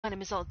My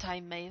name is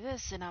Oldtime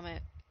Mavis, and I'm a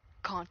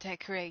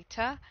content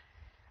creator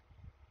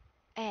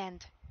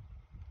and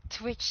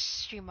Twitch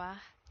streamer.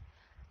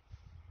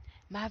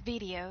 My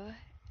video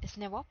is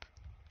now up,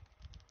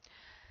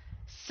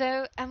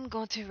 so I'm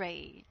going to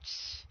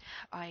rage.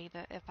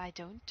 Either if I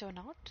don't or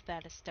not,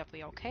 that is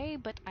definitely okay,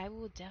 but I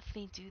will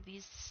definitely do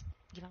these,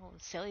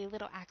 silly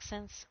little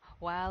accents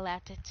while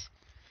at it.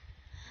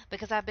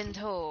 Because I've been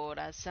told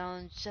I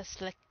sound just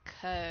like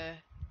her.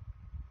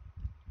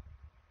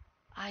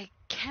 I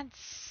can't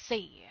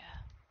see.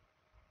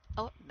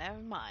 Oh, never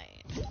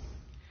mind.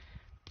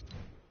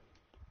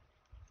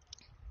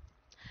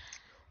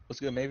 What's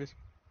good, Mavis?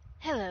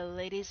 Hello,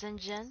 ladies and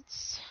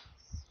gents.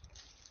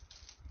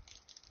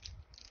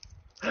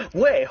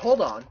 Wait, hold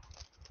on.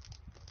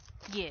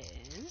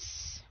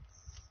 Yes.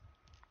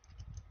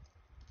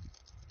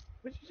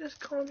 Would you just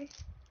call me?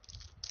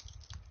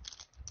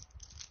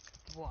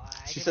 Why?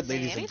 She Didn't said say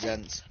ladies and anything.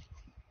 gents.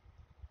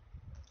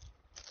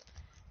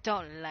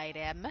 Don't lie to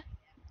him.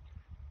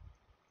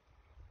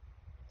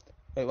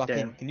 Wait, Joaquin,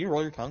 Damn. can you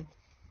roll your tongue?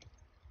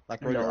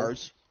 Like roll your No.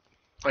 R's?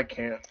 I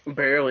can't.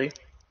 Barely.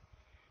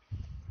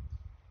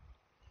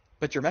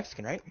 But you're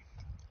Mexican, right?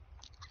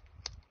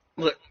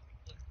 Look.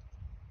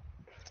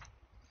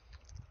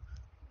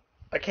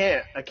 I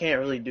can't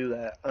really do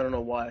that. I don't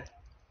know why.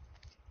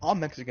 All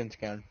Mexicans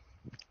can.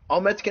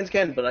 All Mexicans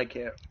can, but I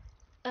can't.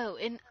 Oh,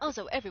 and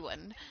also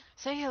everyone,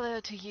 say hello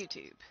to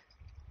YouTube.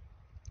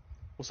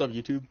 What's up,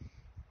 YouTube?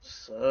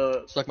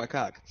 So, Suck my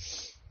cock.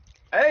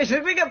 hey,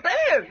 should we get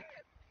banned?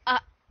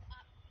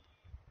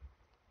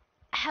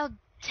 How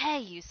dare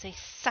you say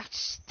such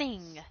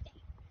thing?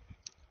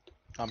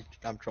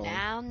 I'm trolling.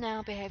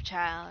 Now, behave,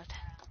 child.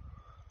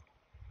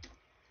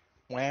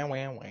 Wah,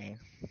 wah, wah.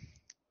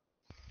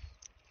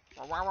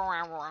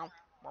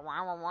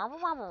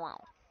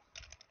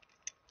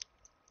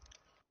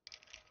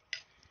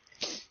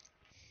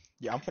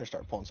 Yeah, I'm gonna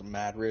start pulling some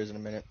mad riz in a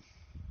minute.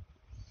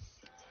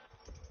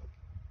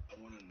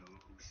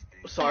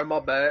 Sorry, my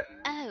bad.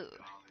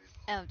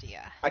 Oh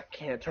dear. I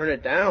can't turn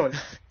it down.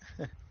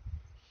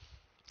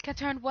 Can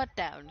turn what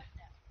down?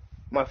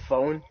 My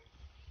phone.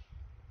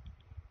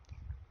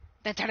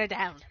 Then turn it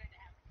down.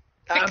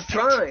 I'm Fix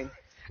trying.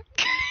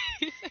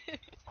 it.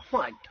 Oh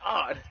my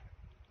god.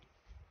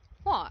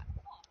 What?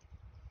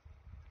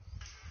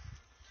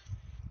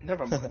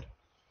 Never mind.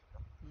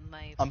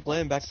 My I'm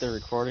playing back the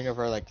recording of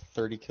our like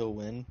 30 kill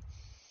win.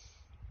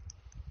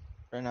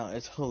 Right now,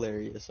 it's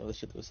hilarious all the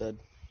shit that was said.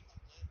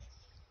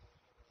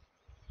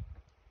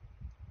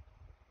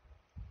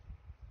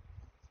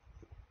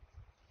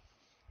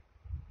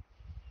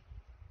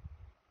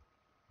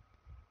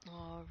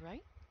 All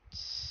right.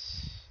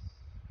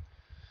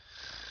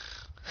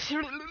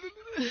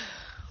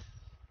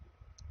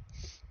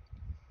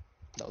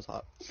 That was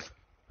hot.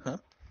 Huh?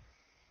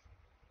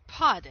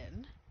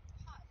 Pardon?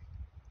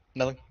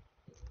 Nothing.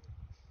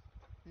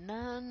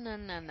 No.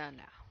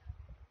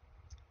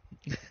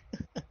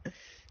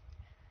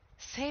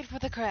 Say it for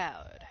the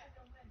crowd.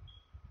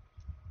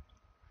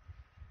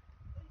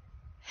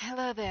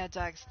 Hello there,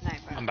 Dark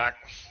Sniper. I'm back.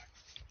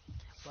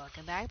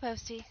 Welcome back,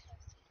 Posty.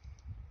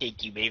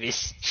 Thank you,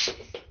 babies.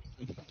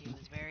 You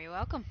was very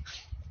welcome.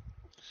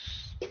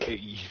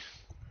 Hey.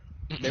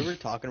 They were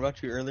talking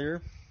about you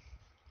earlier,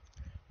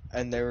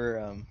 and they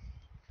were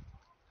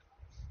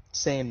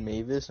saying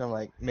Mavis, and I'm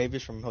like,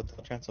 Mavis from Hotel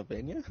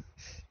Transylvania?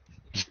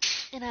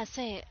 And I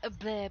say,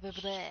 blah, blah,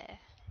 blah.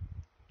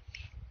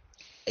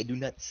 I do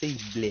not say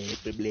blah,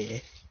 blah, blah.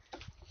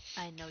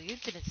 I know you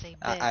didn't say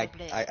blah, blah,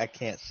 blah. I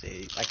can't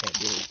say, I can't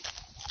do it.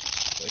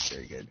 Voice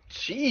very good.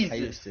 Jesus. I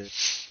used to.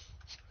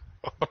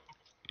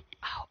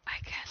 Oh, I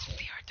guess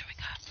we are doing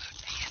a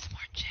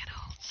ASMR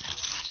channel, so I'll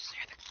just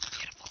hear the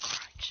beautiful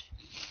crunch.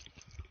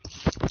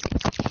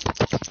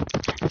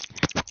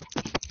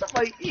 Not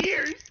my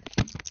ears.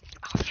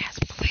 Oh, yes,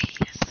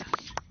 please.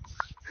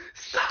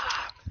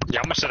 Stop. Yeah,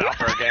 I'm gonna sit out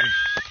for a game.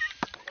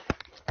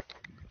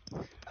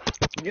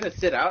 You gonna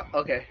sit out?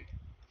 Okay.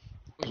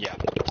 Yeah,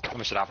 I'm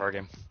gonna sit out for a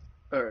game.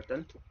 Alright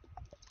then.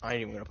 I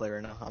ain't even gonna play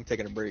right now. I'm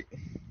taking a break.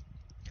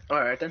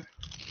 Alright then.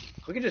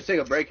 We can just take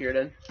a break here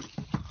then.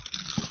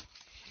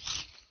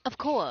 Of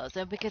course,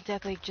 and we could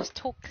definitely just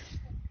talk.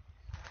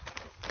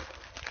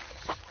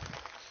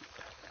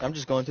 I'm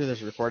just going through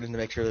this recording to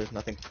make sure there's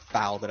nothing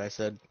foul that I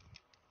said.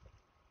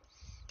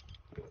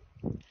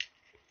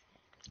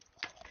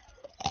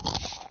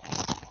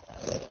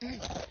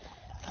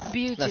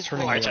 Beautiful. That's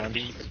turning Are me you on.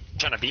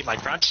 trying to beat my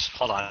crunch?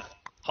 Hold on.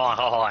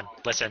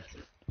 Listen.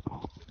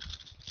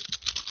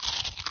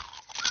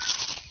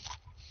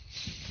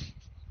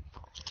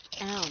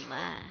 Oh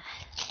my.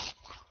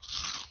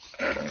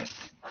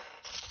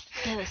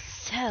 That was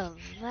so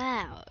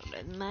loud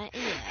in my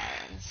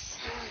ears.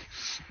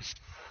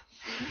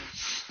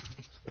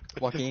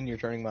 Joaquin, you're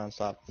turning me on.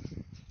 Stop.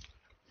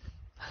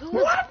 Who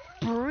is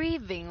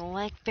breathing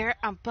like they're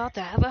about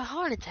to have a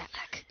heart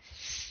attack?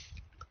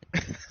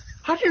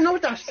 How do you know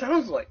what that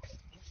sounds like?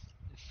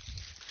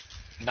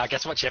 Now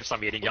guess what chips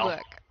I'm eating, y'all? Look,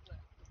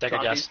 Take a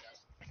guess.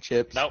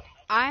 Chips. Nope.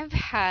 I've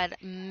had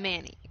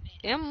many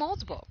and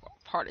multiple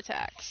heart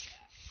attacks.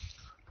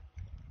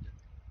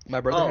 My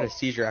brother had Oh. a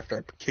seizure after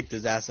I kicked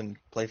his ass in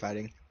play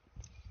fighting.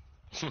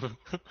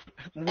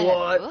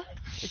 What? Oh,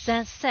 is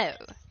that so?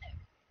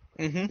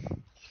 Mm-hmm.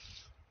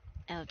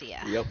 Oh dear.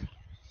 Yep.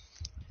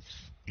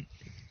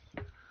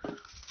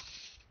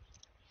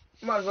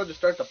 Might as well just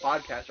start the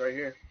podcast right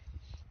here.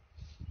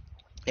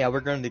 Yeah,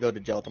 we're going to go to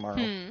jail tomorrow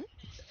Hmm.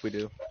 if we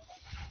do.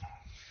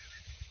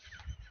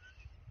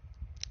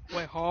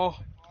 Wait, oh.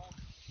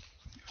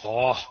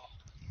 Oh.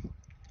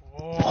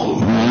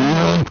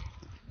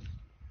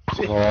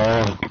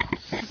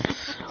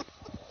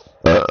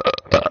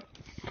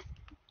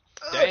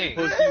 Dang.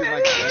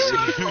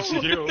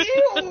 Excuse you.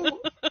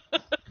 Ew.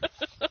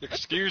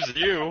 Excuse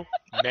you,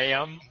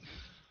 ma'am.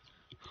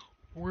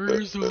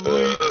 Where's the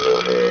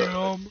light,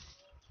 ma'am?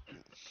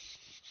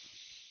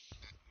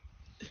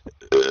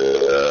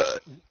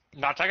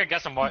 Now take a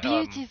guess on what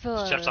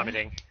Beautiful. chips I'm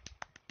eating.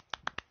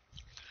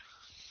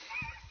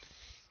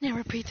 Now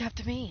repeat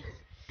after me.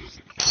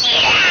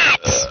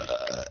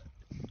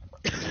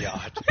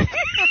 Giot.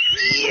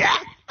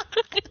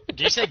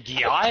 Do you say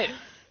giot?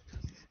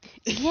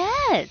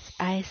 Yes,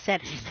 I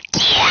said.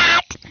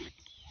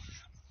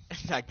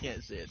 I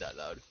can't say it that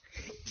loud.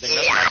 I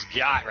think that's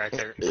giot right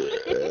there.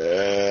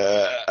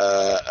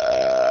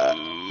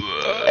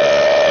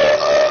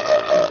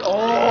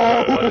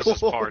 Oh, This is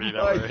party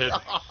now, my right?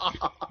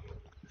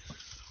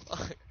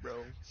 Fuck,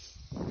 bro.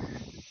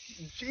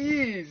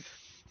 Jeez.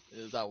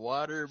 Is that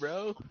water,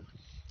 bro?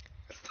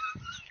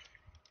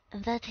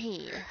 The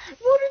tea.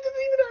 Water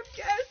doesn't even have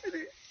gas in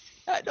it.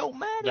 That don't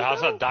matter. Yeah, how's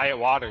bro. that diet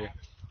water?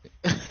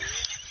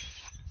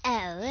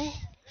 Oh,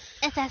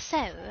 is that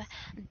so?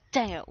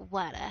 Diet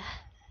water.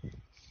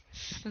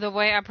 The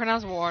way I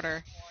pronounce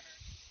water.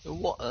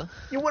 Water?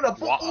 You want a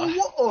Water.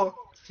 water?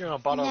 You know,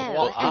 bottle of No,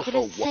 water. I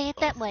didn't say it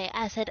that way.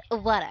 I said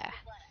water.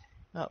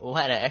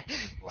 Water.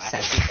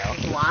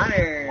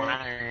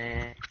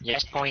 Water.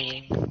 Yes,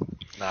 queen.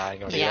 Nah, I ain't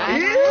gonna do Yeah,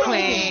 that.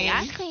 queen.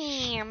 Yeah,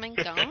 queen.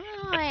 Gosh.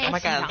 Oh my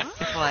God,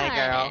 play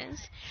girl.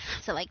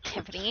 So, like,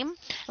 Tiffany,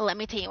 let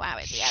me tell you what I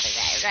was the other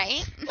day,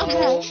 right?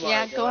 Oh my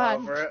Yeah, go God,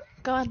 on. bro.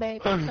 Go on,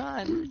 babe. Go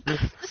on.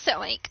 So,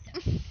 like,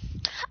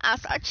 I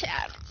saw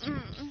Chad.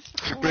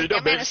 But you know,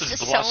 Mavis is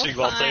blushing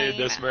while saying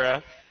this,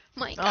 Mara.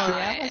 My Oh, God.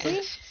 yeah? Was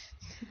he?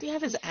 Do you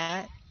have his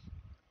at?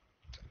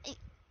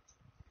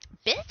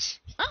 Bitch?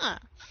 Oh,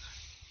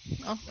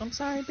 I'm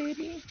sorry,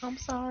 baby. I'm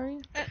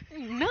sorry.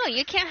 No,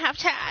 you can't have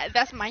Chad.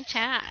 That's my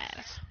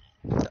Chad.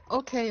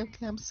 Okay,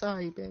 I'm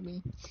sorry,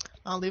 baby.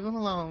 I'll leave him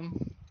alone.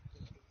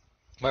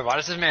 Wait, why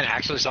does this man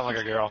actually sound like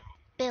a girl?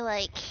 They're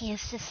like,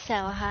 he's just so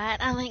hot.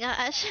 Oh my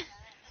gosh.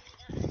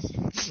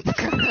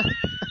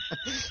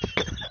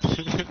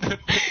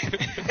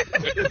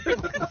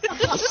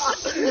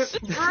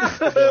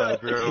 Bro.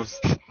 Gross.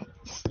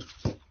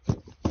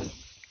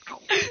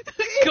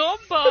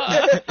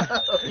 Gumba!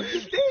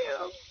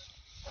 Damn.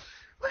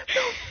 What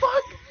the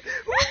fuck?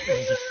 What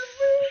is this,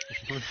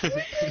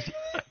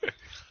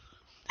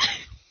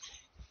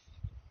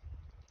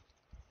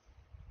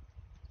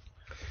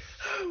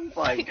 oh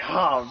my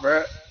God,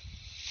 bro.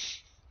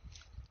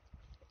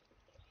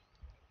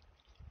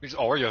 These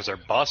Oreos are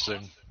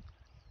busting.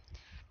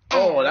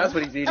 Oh, that's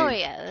what he's eating.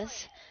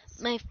 Oreos.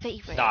 My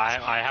favorite. Nah,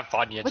 I have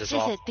Funyuns Which as is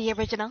well. it? The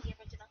original?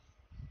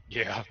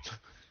 Yeah.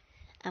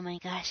 Oh my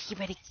gosh, you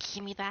better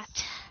give me that.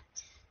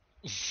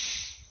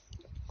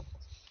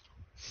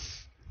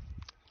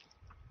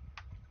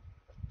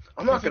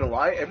 I'm not gonna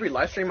lie. Every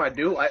live stream I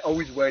do, I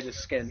always wear this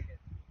skin.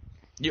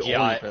 You Yeah,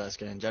 always I- wear that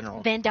skin in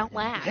general. Then don't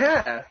laugh.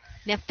 Yeah.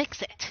 Now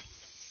fix it.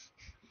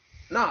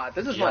 Nah,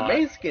 this is Yeah. my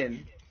main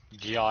skin.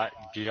 Giot.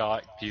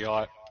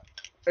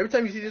 Every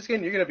time you see this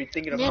skin, you're gonna be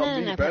thinking No, about no,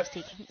 me, no, no, bro.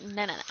 Posty.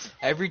 No, no, no.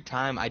 Every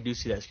time I do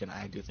see that skin,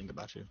 I do think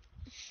about you.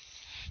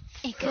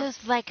 It goes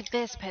like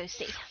this,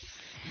 Posty.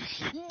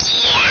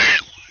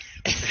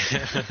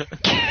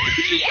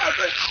 She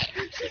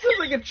sounds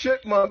like a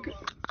chipmunk.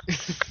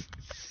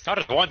 How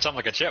does one sound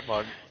like a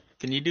chipmunk?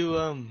 Can you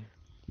do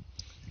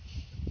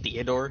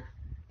Theodore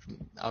from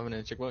Alvin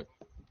and the Chipmunk?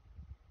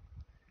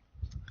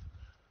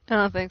 I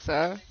don't think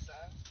so.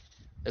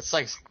 It's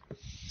like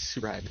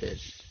super high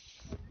pitched.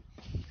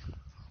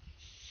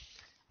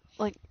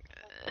 Like,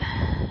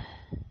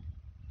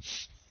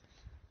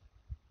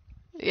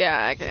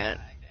 yeah, I can't.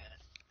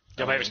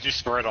 Yo, maybe do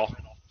Squirtle.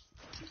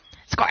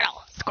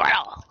 Squirtle,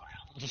 Squirtle.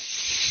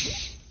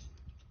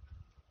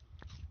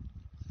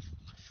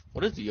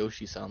 What does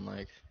Yoshi sound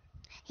like?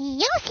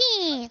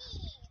 Yoshi.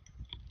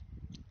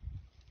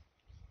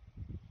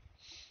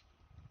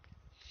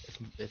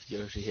 If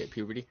Yoshi hit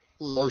puberty?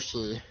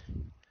 Yoshi.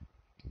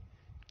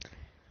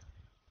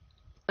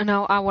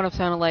 No, I would have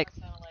sounded like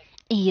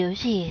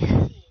Yoshi.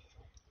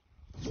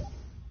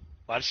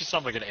 Why does she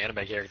sound like an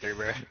anime character,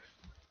 bro?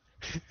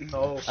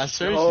 No. I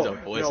swear no, she's a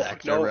voice no,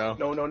 actor, no, bro.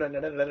 No, no, no, no,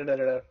 no, no, no,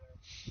 no,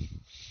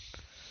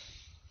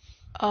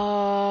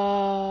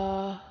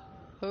 no.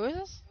 Who is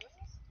this?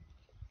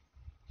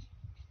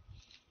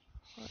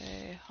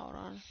 Wait, hold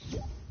on.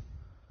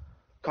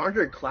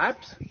 Conquer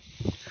claps?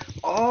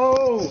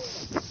 Oh!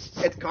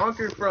 It's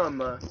Conquer from,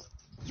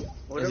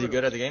 Is he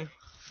good at the game?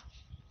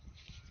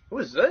 Who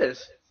is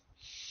this?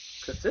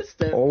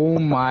 Consistent. Oh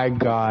my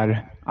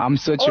god. I'm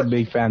such a Oh.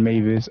 big fan,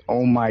 Mavis.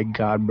 Oh my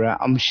god, bruh.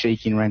 I'm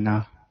shaking right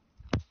now.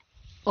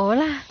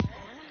 Hola.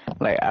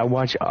 Like, I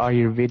watch all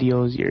your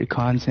videos, your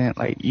content.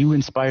 Like, you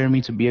inspire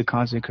me to be a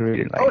content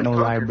creator. Like, Oh, it's no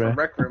lie, Conquer from bruh.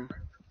 Rec Room.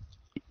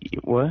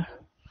 What?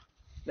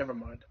 Never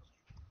mind.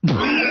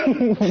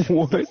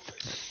 What?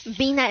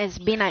 Be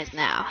nice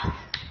now.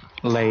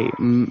 Like,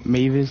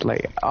 Mavis,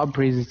 like, all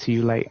praises to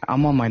you. Like,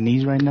 I'm on my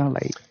knees right now.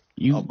 Like,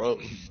 you, Oh,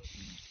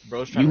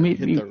 bro's you trying to made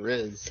hit me. the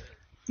Riz.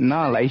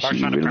 Nah, like, Bart's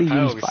she trying to really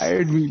propose.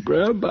 inspired me,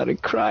 bro. I'm about to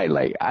cry.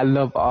 Like, I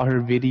love all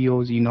her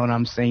videos. You know what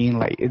I'm saying?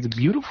 Like, it's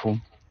beautiful.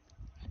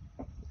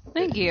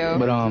 Thank you.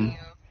 But,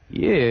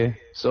 yeah.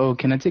 So,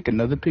 can I take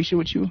another picture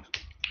with you?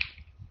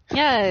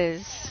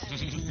 Yes.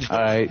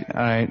 Alright.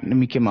 Let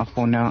me get my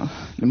phone out.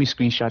 Let me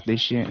screenshot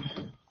this shit.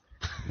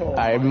 Oh Alright,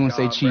 my everyone God,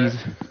 say cheese.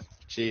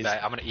 Jeez. Right,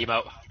 I'm gonna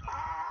emote.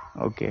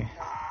 Okay.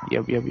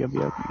 Yep.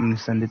 I'm gonna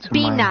send it to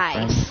Be my nice.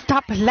 friends.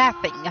 Stop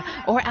laughing,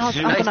 or else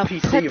I'm Nice gonna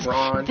PC, put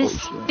Ron.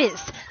 this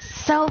fist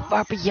so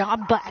up your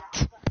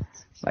butt.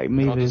 Like,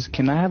 Mavis,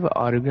 can I have an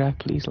autograph,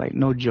 please? Like,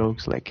 no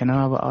jokes. Like, can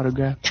I have an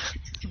autograph?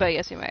 But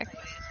yes, you may.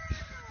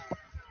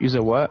 You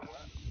said what?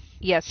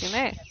 Yes, you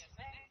may.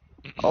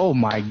 Oh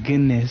my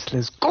goodness,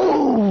 let's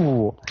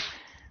go!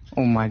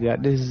 Oh my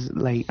god, this is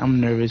like, I'm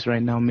nervous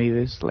right now,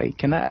 Mavis. Like,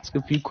 can I ask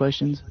a few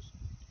questions?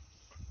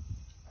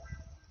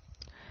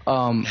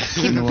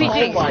 You know PG.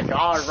 what? Oh my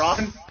God,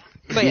 Ron.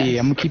 But Yeah, yes.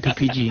 I'm gonna keep it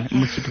PG.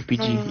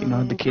 You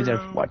know, the kids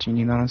are watching.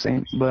 You know what I'm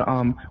saying? But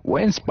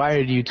what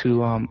inspired you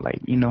to like,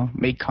 you know,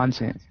 make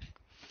content?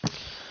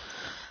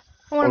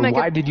 I want Or to make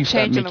why a did you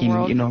start change in the making,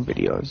 world you know,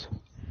 videos?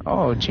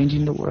 Oh,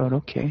 changing the world.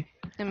 Okay.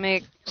 and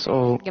make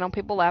So,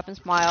 people laugh and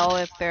smile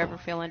if they're ever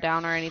feeling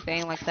down or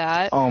anything like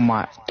that. oh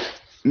my.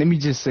 Let me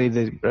just say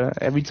this, bro.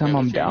 Every time Yeah,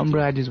 I'm what's your down, YouTube?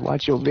 bro, I just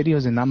watch your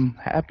videos and I'm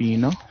happy, you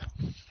know?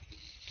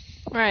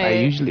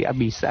 Right. Usually I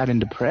be sad and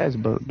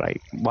depressed, but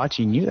like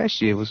watching you, that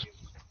shit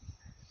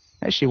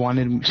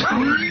wanted me.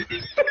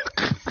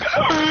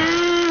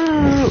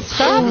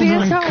 Stop being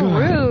my so God.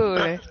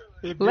 rude.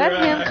 Let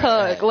him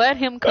cook. Let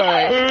him cook.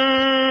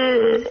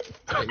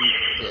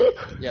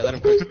 Yeah, let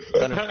him cook.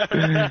 Let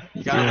him.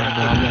 You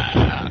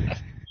gotta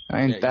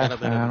I ain't Yeah, you that gotta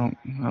fat. let I him-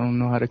 don't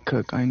know how to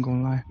cook. I ain't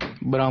gonna lie.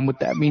 But with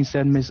that being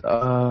said, Miss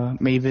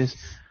Mavis,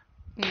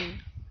 Mm.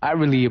 I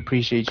really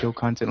appreciate your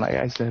content. Like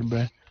I said,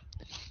 bruh.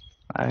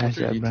 Like I What's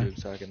your said, bruh. YouTube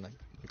so I can like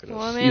look it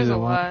Well, I up. mean, it's Either a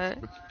one. lot.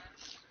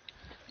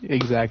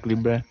 Exactly,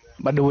 bruh.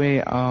 By the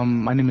way,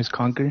 my name is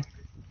Conquer.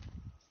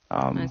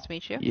 Nice to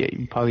meet you. Yeah,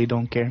 you probably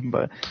don't care,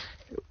 but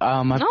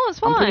No, it's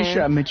I'm pretty fine.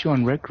 sure I met you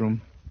on Rec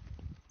Room.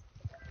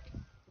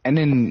 And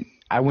then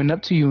I went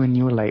up to you and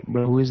you were like,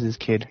 bro, who is this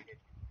kid?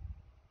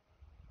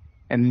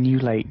 And then you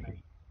like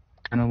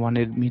kind of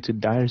wanted me to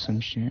die or some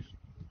shit.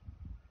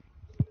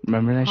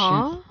 Remember that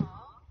Huh? shit?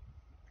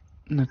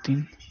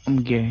 Nothing.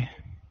 I'm gay.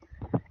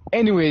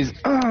 Anyways,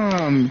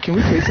 can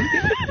we play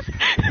something?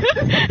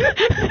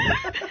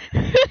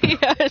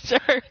 Yeah,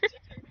 sure.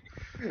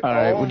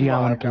 Alright, what do y'all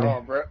Oh my want to play?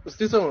 God, bro. Let's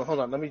do something. Hold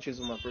on, let me choose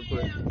them up real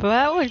quick.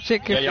 That was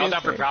chicken. Yeah, y'all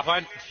down for prop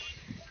hunt?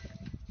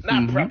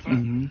 Not prep.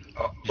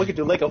 We could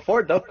do Lego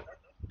Fort though.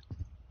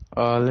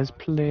 Let's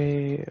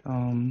play,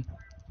 can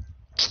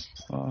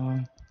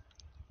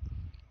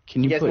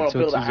you guys put wanna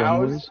build a Tootsie's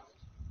house? words?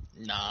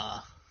 Nah.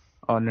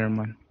 Oh, never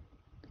mind.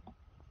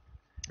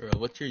 Bro,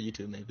 what's your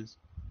YouTube, Mavis?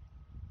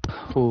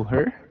 Who,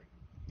 her?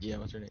 Yeah,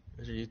 what's her name?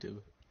 What's your YouTube?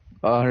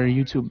 Her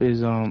YouTube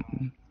is,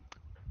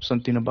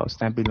 something about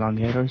Stampy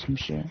Longhead or some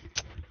shit,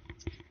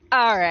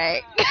 All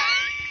right.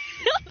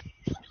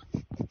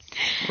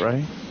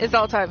 right? It's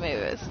all time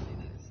Mavis.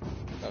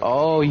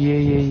 Oh,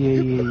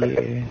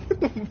 yeah.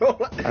 Bro,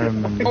 I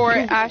remember. Or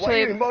Why are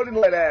actually, you emoting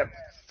like that?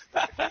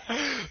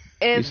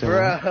 if said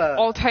what? Bruh.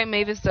 all time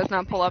Mavis does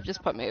not pull up,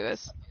 just put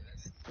Mavis.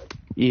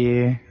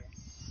 Yeah.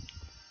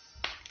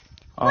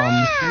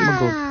 I'm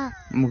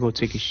gonna go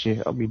take a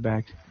shit. I'll be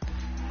back.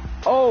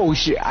 Oh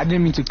shit! I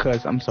didn't mean to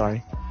cuss. I'm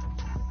sorry.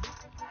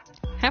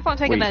 Have fun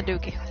taking Wait. that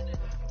dookie.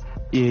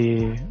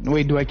 Yeah.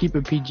 Wait, do I keep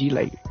it PG?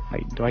 Like,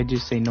 do I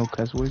just say no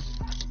cuss words?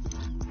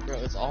 Bro,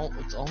 it's only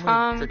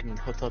freaking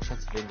Hotel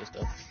Transylvania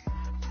stuff.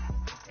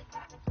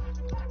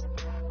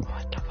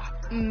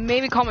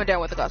 Maybe calm it down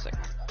with the cussing.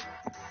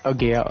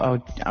 Okay,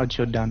 I'll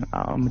chill down.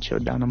 I'm gonna chill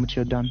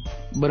down.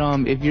 But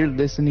if you're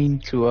listening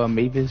to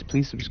Mavis,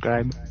 please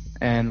subscribe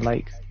and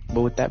like.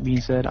 But with that being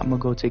said, I'm gonna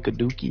go take a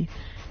dookie.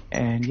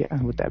 And yeah,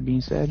 with that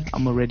being said,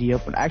 I'm gonna ready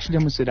up. Actually,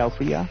 I'm gonna sit out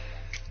for y'all.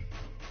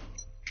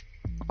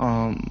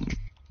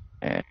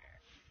 And,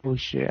 oh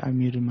shit, I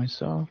muted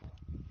myself.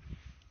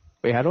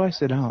 Wait, how do I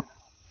sit out?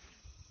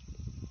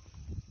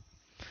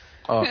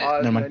 Oh,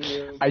 never mind.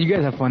 Menu. Alright, you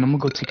guys have fun. I'm gonna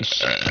go take a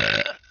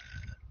shit.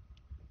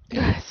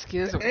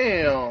 Excuse me.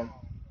 Damn.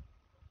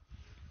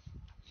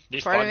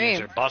 These Pardon bunions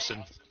me. are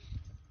busting.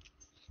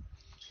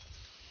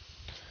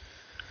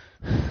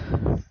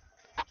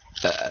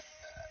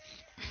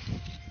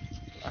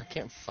 I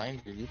can't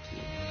find your YouTube.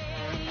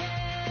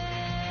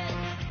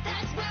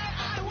 That's where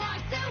I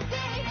want to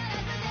be.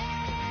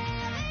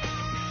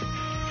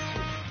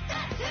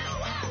 That's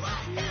who I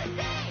want to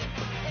be.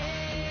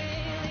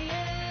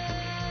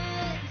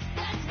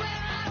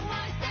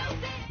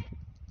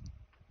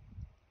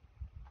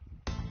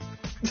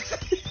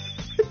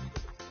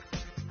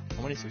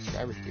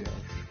 subscribers do you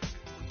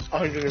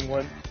have?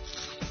 101.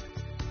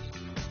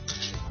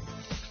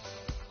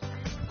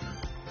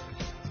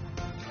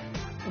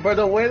 But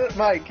the way that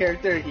my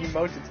character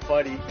emotes, it's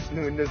funny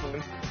doing this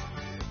one.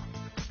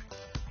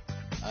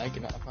 I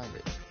cannot find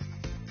it.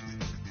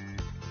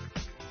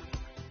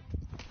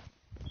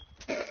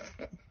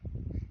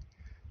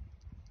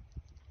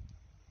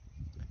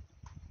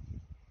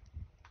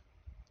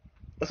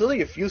 There's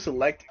only a few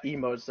select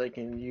emotes I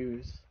can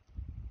use.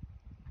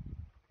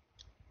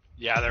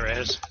 Yeah, there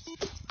is.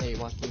 Hey,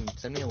 Joaquin,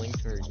 send me a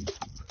link to her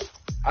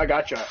I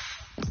gotcha.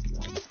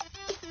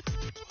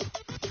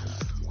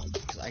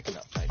 because I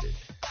cannot find it.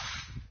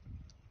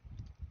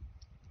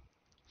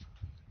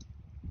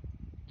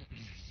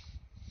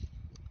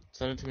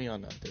 Send it to me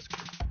on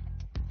Discord.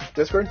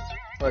 Discord?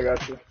 I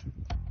gotcha.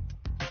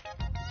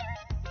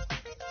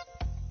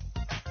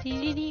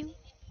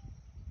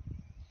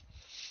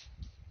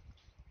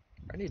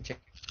 I need to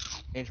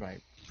change my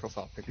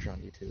profile picture on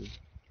YouTube.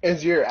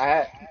 Is your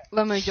at?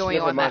 Let me join you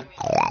Never on that.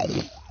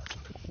 mind.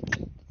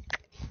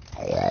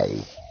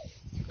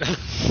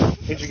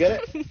 Did you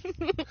get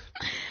it?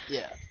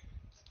 Yeah.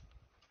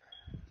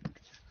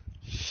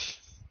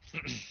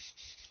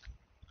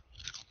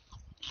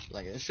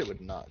 Like, this shit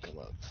would not come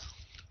up.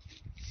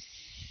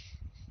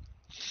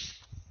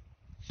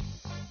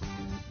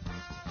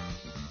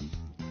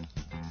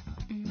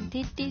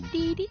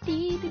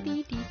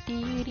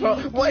 Bro,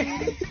 why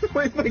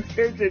is my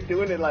character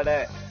doing it like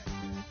that?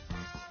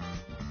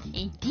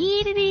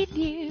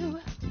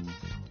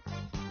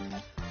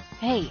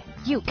 Hey,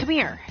 you, come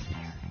here.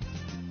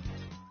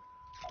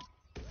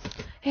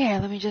 Here,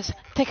 let me just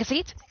take a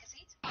seat.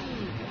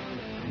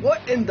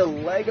 What in the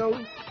Lego?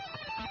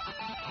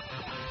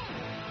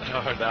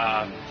 Oh,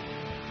 nah.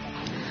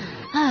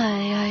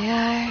 Ay, ay,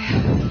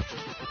 ay.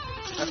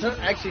 I'm not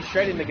actually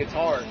shredding the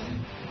guitar.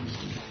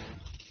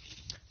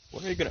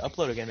 When are you gonna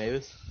upload again,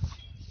 Mavis?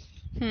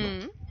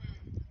 Hmm.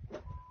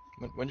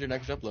 When's your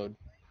next upload?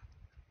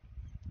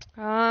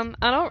 I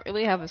don't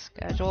really have a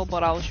schedule,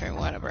 but I'll stream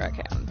whenever I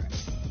can.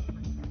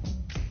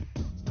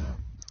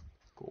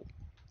 Cool.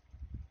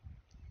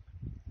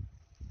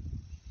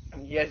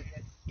 You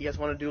guys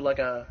want to do like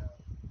a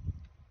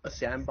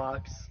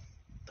sandbox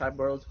type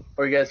world?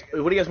 Or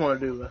what do you guys want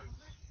to do?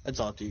 It's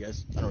all up to you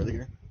guys. I don't really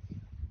care.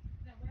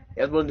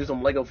 You guys want to do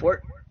some Lego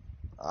Fort?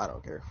 I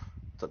don't care.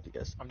 It's up to you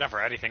guys. I'm down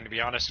for anything, to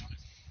be honest.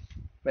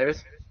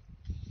 Mavis?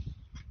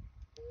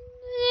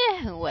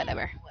 Yeah,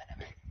 whatever.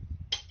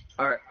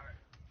 Alright.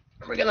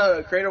 We're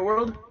gonna create a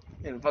world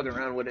and fuck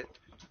around with it.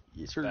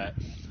 Yes, sir. Bet.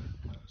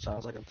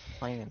 Sounds like a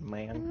plan,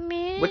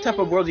 man. What type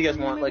of world do you guys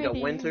want? Like a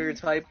winter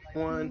type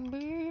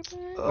one?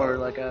 Or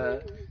like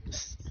a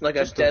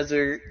Just a-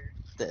 desert?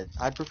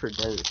 I'd prefer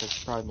desert because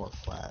it's probably more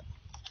flat.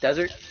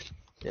 Desert?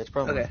 Yeah, it's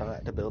probably Okay. more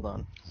flat to build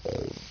on.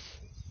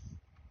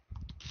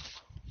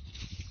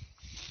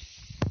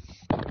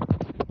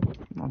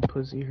 My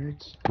pussy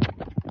hurts.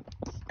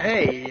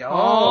 Hey, yo.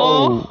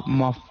 Oh,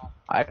 my.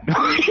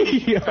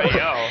 Hey,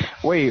 yo.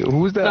 Wait,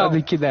 who's the No.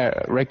 other kid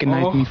that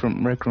recognized me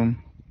from Rec Room?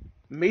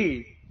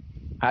 Me.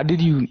 How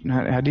did you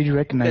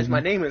recognize Because me? my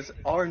name is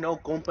Arno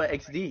Compa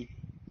XD.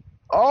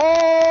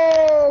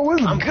 Oh,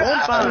 what's I'm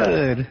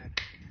good?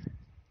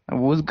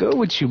 What's good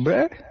with you,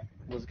 bruh?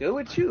 What's good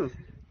with you?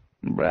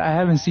 Bruh, I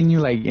haven't seen you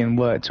like in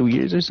what, 2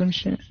 years or some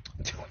shit?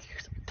 2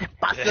 years. Te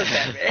pasas de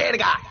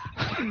verga.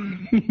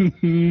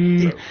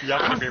 Y'all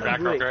gonna be back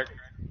real quick?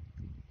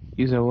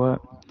 You said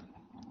what?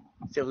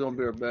 Said we're gonna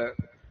be right back.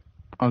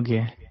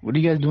 Okay. What are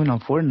you guys doing on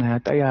Fortnite? I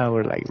thought y'all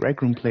were like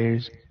Rec Room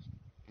players.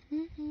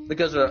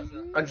 Because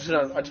I just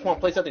want to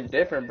play something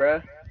different,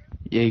 bruh.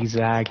 Yeah,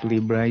 exactly,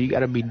 bruh. You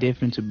gotta be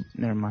different to.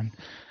 Never mind.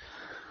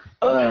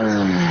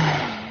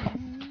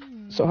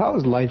 So how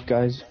is life,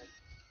 guys?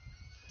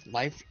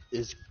 Life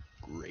is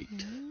great.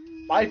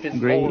 Life is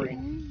Great.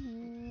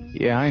 boring.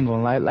 Yeah, I ain't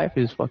gonna lie. Life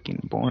is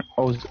fucking boring.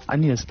 Oh, I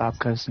need to stop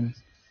cussing.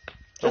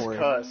 Just worry.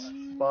 cuss.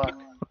 Fuck.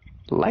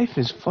 Life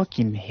is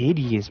fucking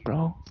hideous,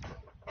 bro.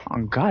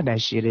 On God,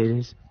 that shit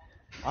is.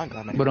 Oh,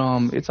 God, man.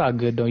 But it's all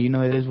good though. You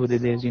know, it is what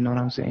it is. You know what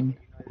I'm saying?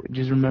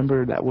 Just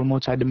remember that we're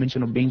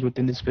multidimensional beings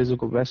within this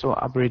physical vessel,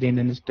 operating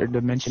in this third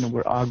dimension, and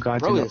we're all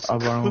gods Bro in- is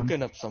of our own.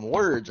 cooking up some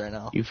words right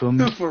now. You feel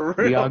me? For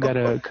We all real.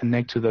 gotta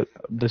connect to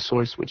the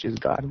source, which is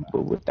God.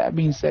 But with that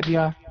being said,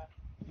 y'all,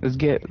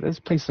 let's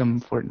play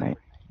some Fortnite.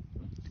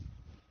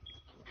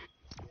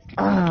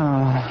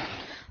 Ah,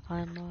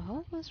 I'm a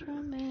hopeless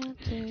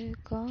romantic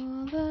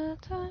all the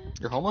time.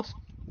 You're homeless?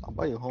 I'll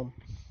buy you a home.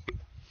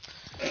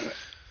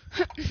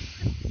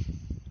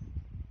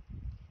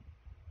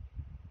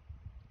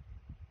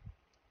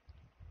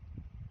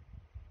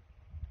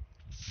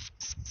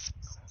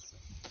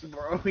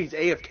 Bro, he's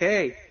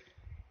AFK.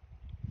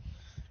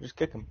 Just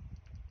kick him.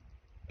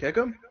 Kick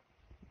him?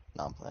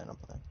 No, I'm playing.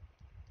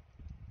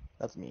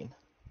 That's mean.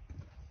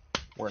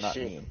 We're not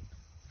Shit. mean.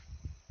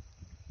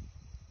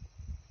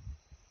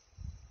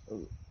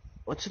 Ooh.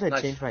 What should I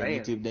Nice change my fan.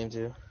 YouTube name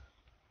to?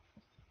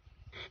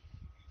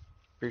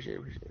 Appreciate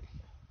it.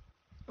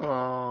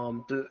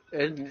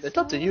 It's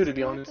up to you to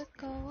be honest.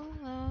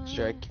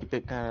 Should I keep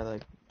it kind of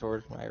like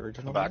towards my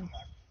original Back. one.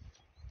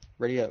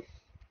 Ready up.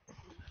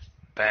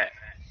 Bet.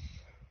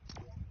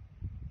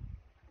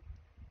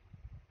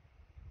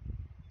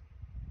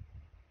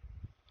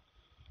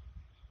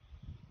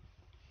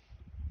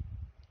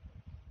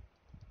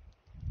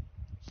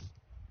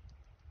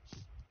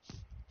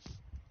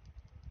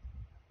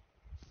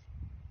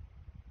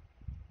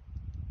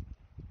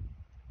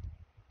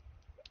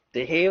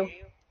 The hell?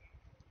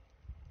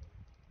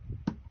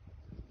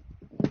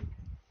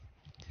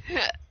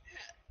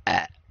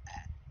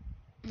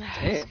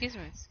 Excuse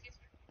me.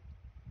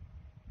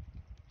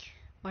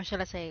 What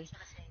shall I say?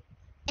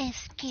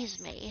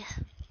 Excuse me.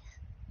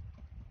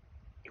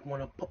 You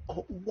want to put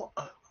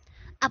water?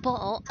 A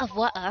bottle of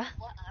water.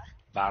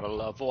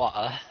 Bottle of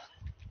water.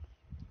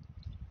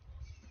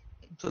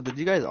 So did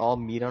you guys all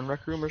meet on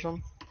Rec Room or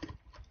something?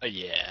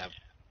 Yeah.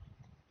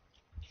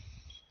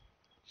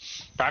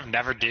 But I've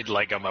never did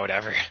Lego mode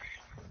ever.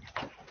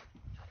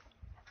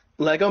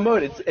 Lego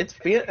mode,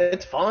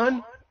 it's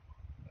fun.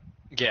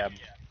 Yeah.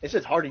 It's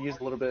just hard to use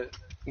a little bit.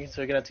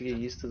 So you're gonna have to get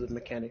used to the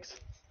mechanics.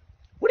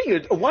 What are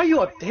you? Why are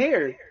you up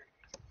there?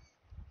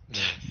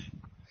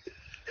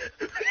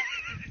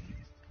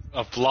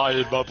 I'm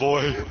flying, my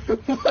boy.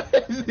 Why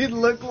does he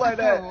look like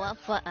that? Oh,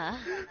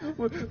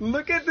 water.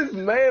 Look at this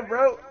man,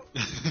 bro.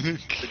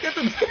 Look at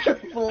the man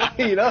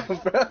flying up,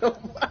 bro.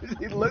 Why does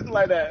he look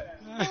like that?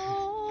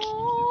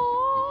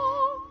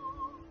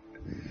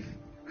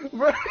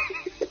 Bro,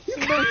 he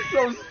looks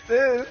so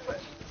stiff.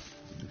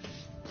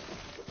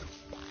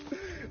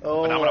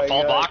 Oh And I'm my gonna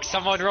full God. box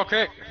someone real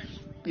quick.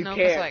 You No,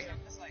 can't.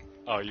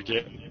 Oh, you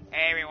can't.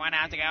 Hey everyone,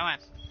 how's it going?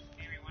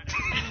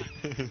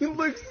 He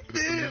looks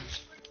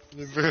stiff.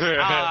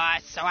 Oh,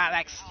 so I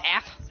like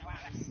staff.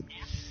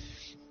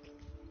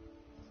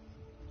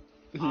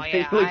 Oh He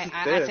yeah, looks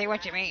I stiff. see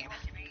what you mean.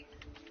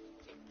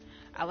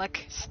 I look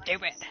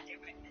stupid.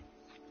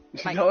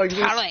 Like, No, he looks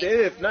totally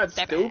stiff, not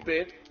stupid.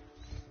 stupid.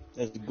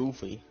 That's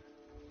goofy.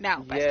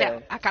 No, but Yeah.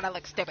 still, I kinda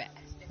look stupid.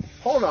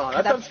 Hold on,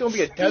 I thought it was gonna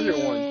be a desert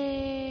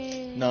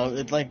one. No,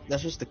 it's like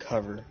that's just the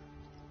cover.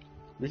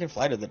 We can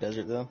fly to the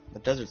desert though. The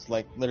desert's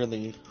like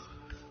literally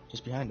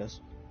just behind us.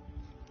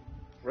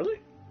 Really?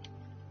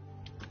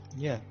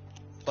 Yeah.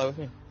 Fly with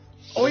me.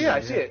 Oh yeah,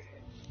 I see it.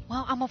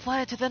 Well, I'm gonna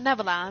fly to the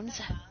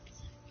Netherlands.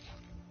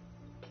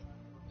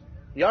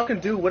 Y'all can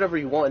do whatever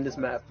you want in this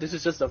map. This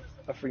is just a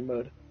free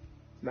mode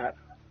map.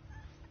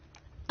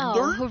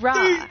 Oh,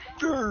 hurrah!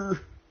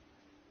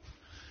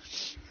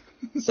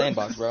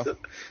 Sandbox, bro.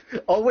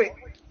 Oh wait,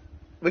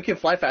 we can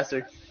fly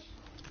faster.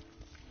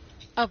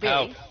 Oh,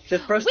 really?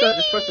 Just press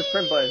the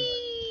sprint button.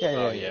 Yeah, yeah,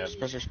 Oh, yeah. yeah. Just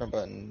press your sprint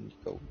button and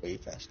go way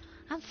fast.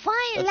 I'm flying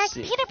Let's like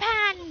see. Peter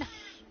Pan!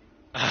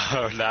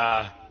 Oh,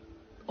 nah.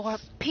 Or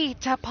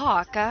Peter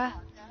Parker.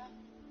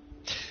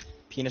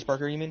 Penis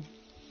Parker, you mean?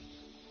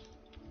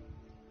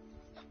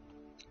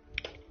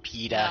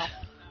 PETA.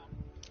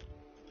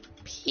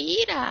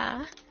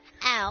 Peter?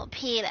 Oh,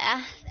 Peter.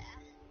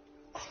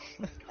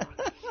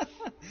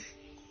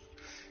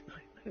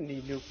 I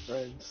need new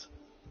friends.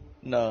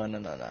 No.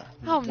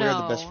 Oh, We're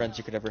the no. best friends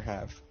you could ever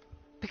have.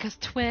 Because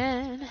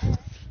twin.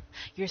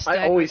 You're stuck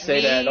I always with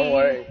say that. Don't me.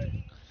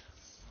 worry.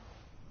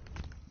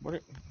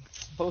 What?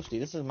 Posty,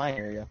 this is my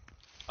area.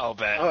 Oh,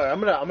 bet. All right,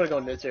 I'm gonna go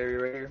in this area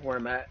right here where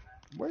I'm at.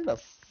 Where the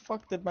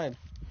fuck did my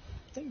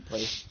thing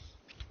place?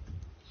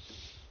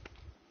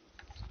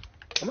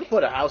 I'm gonna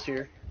put a house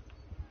here.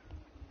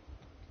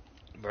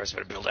 Bro's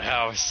gonna build a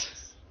house.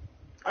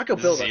 I could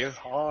This build is a you?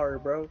 car,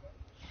 bro.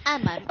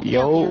 I'm a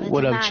Yo,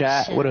 what up,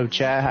 chat? What up,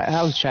 chat?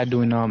 How's chat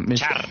doing, Mr.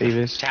 Char.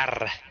 Davis?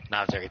 Char. No,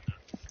 I'm joking.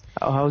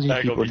 How's you There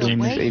you people go, The doing,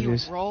 way Miss you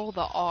Davis? roll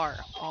the R.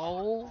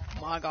 Oh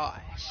my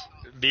gosh.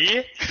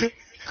 Me?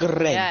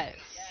 Great. Yes.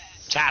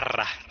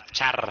 Char.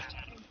 Char.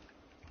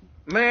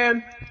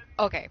 Man,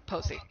 Okay,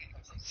 Posey.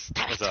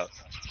 Stop What's it. up?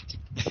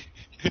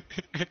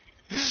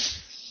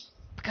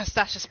 Because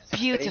that's just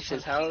beautiful.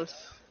 Ace's house.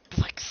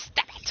 Like,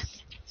 stop it.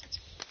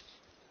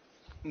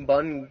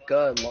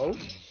 Bungalow.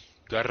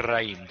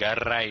 Garraim.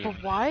 Garraim.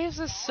 But why is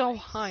this so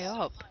high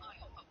up?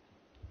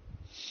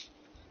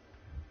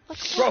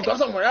 Bro, go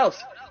somewhere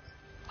else.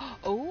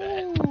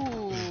 Oh.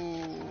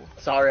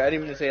 Sorry, I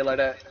didn't mean to say it like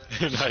that.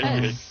 Not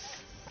even.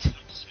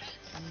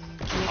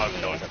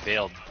 I'm going to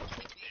build.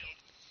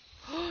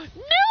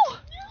 No!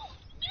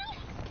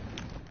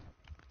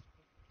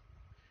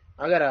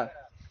 I gotta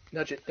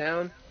nudge it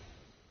down.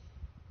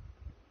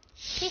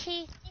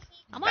 Hehe.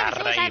 I'm on a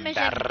suicide Garraim.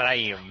 mission.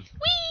 Garraim.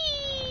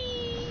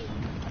 Whee!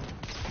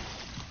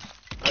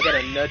 I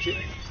gotta nudge it.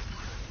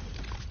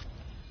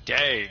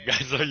 Dang,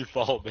 I saw you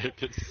fall, baby.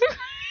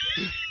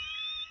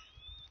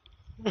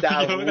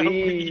 That Yo, that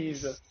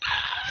wheeze.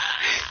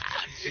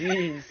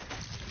 Jeez.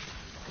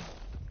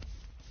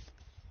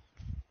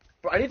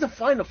 Bro, I need to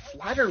find a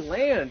flatter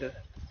land.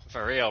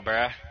 For real,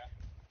 bruh.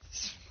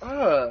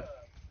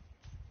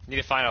 Need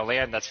to find a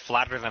land that's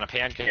flatter than a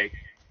pancake.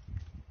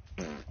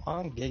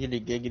 I'm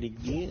giggity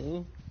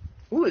goo.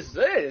 Who is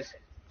this?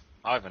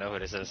 I don't even know who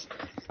this is.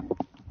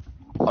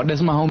 Oh,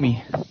 that's my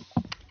homie.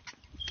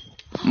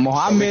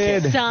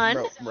 Mohammed.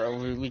 Son.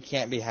 Bro, we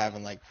can't be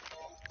having like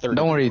 30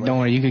 Don't worry, people don't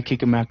right worry. You can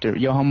kick him after.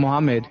 Yo,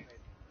 Mohammed,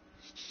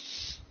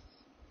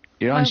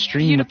 you're on My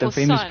stream with a beautiful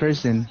famous son.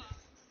 person.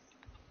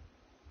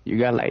 You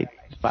got like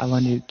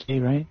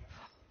 500K, right?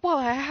 Well,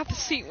 I haven't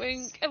seen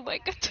one in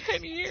like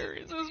 10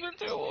 years. It's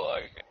been too long.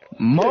 10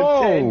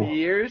 Mo,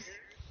 years?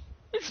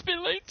 It's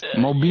been like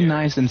 10 Mo, be years.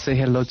 nice and say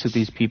hello to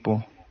these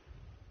people.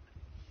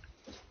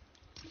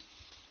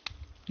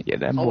 Yeah,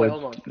 that Oh, boy. wait,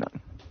 hold on. No.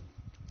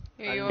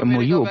 Here, you Yo, want me Mo,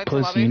 to you go a back to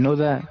pussy. lobby? You know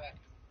that?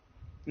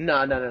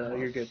 No,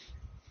 you're good.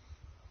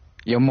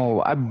 Yo,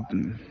 Mo,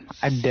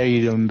 I dare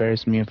you to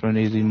embarrass me in front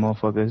of these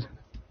motherfuckers.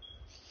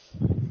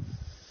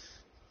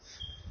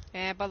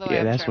 Yeah, by the way, Yeah,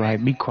 I'm that's trying.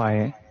 right. Be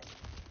quiet.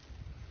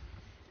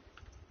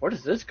 Where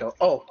does this go?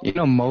 Oh, You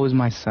know Mo is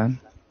my son.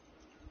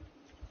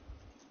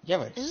 You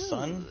have a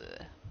son?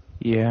 Ooh,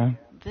 Yeah.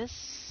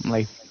 this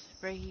Like-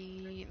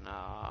 very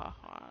nah.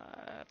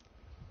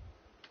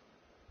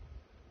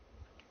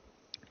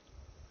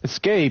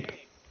 Escape.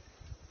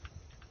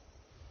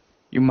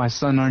 You're my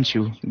son, aren't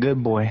you?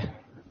 Good boy.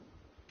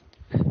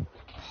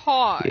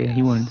 Pause. Yeah,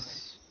 he wanted.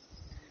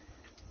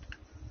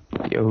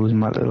 Yo, who's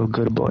my little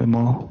good boy,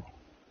 Mo?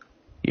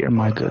 You're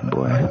my good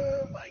boy.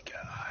 oh my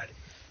god.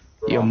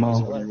 Yo, Mo.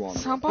 What do you want,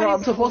 bro? Somebody Bro,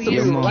 I'm supposed to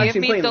please be give actually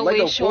me playing the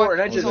Lego wish 4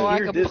 and I so just I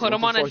hear can this. put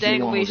him What on the a fuck you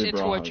dang want, wish Jose and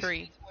Barajas? torture.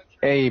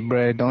 Hey,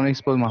 bruh, don't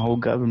expose my whole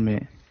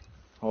government.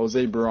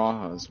 Jose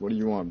Barajas, what do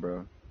you want,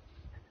 bro?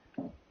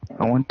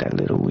 I want that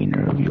little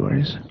wiener of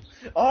yours.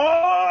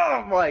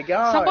 Oh my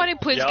god. Somebody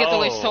please get the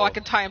wish so Yo. I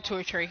can tie him to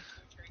a tree.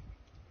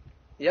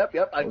 Yep,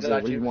 I Jose, got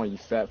what do you you. want, you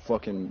fat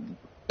fucking...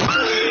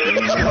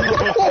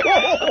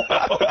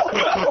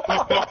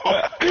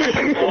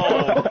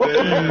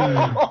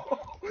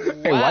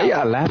 Hey, why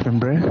y'all laughing,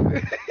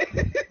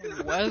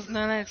 bruh? Was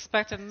not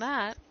expecting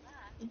that.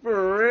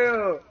 For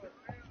real.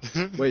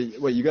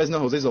 Wait, you guys know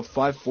Jose's a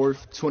 5'4",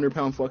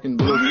 200-pound fucking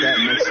little fat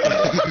Mexican.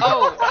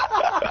 Oh,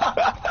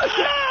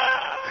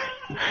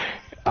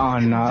 Oh,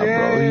 nah,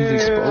 bro. He's Damn.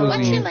 exposing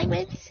What's your you.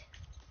 language?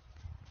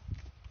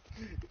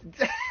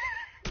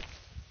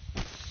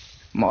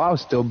 Mo, I'll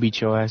still beat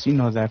your ass. You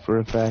know that for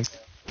a fact.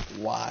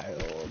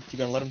 Wild. You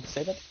gonna let him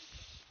say that?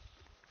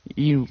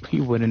 You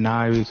wouldn't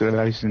know.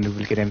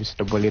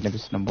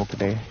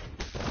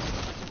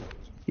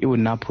 You would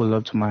not pull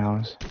up to my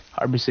house.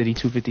 Harbor City,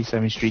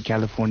 257th Street,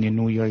 California,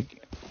 New York.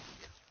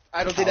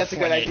 I don't think that's a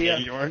good idea.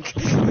 New York.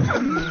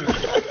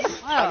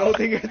 I don't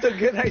think it's a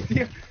good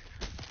idea.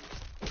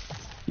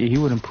 Yeah, he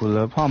wouldn't pull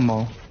up. Huh,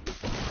 Mo?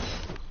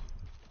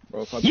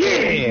 Bro, if I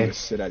Yeah!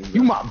 sit at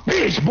You my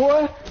bitch,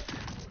 boy!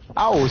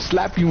 I will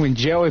slap you in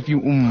jail if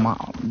you.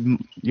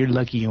 You're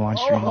lucky you on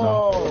stream,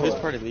 though. Who's Oh,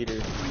 party leader?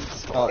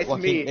 It's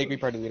Joaquin, me. make me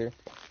party leader.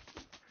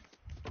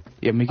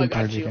 Yeah, make I it got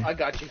part you. of I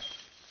got you.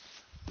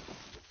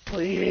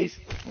 Please.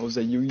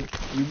 Jose, you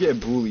get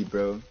bullied,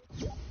 bro.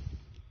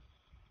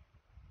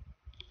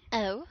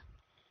 Oh?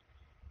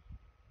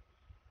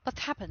 what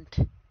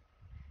happened?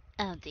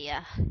 Oh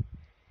dear.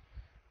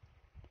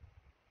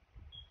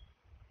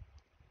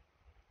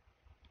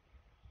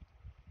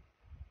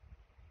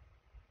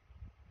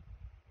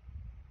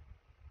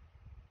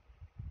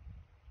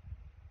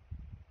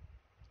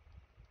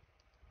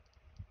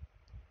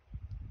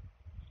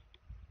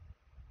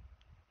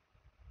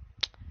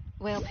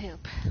 Well,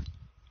 poop.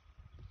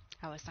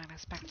 I was not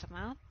expecting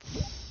that.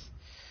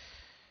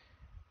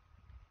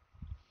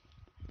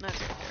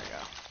 Okay, there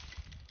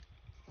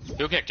we go.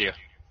 Who kicked you?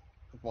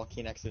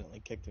 Joaquin accidentally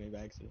kicked me by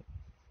accident.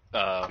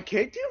 I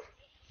kicked you?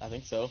 I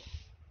think so.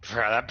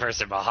 Bro, that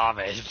person,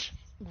 Mohammed.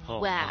 Oh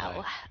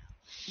Wow. my.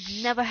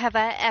 Never have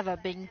I ever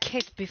been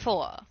kicked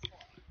before.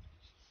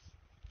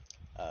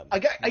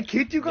 I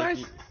kicked you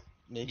guys?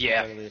 Make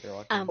Yeah. me party leader,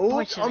 Joaquin. Oh, I'm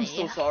Unfortunately.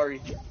 so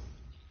sorry.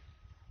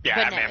 Yeah,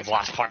 But that no, man it's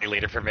lost fine. party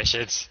leader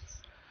permissions.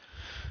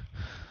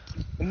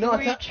 No, Who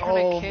are you it's not. trying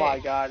to Oh kick? my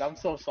god, I'm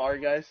so sorry,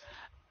 guys.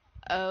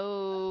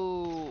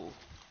 Oh,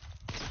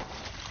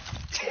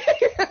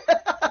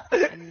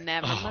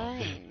 never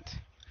mind.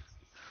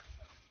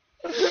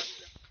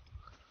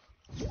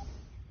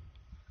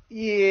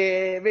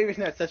 Yeah, maybe it's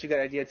not such a good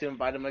idea to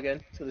invite him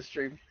again to the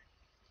stream.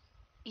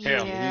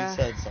 Yeah. Yeah. He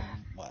said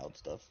some wild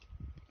stuff.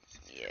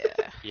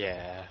 Yeah.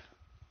 Yeah.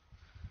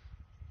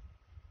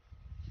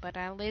 But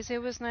at least it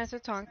was nice to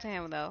talk to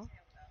him, though.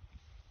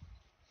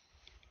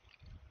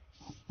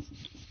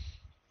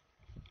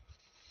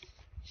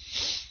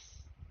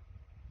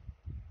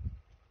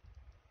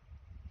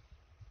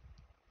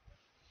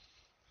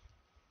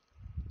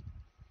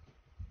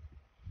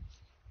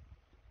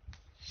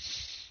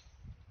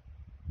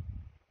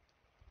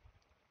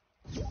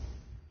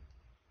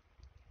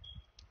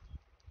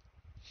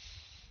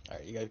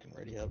 Alright, you guys can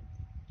ready up.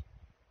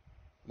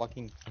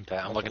 Joaquin.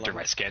 I'm looking through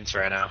my skins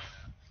right now.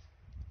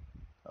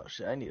 Oh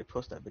shit, I need to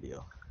post that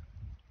video.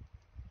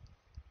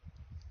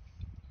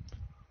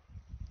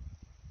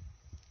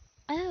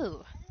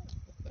 Oh.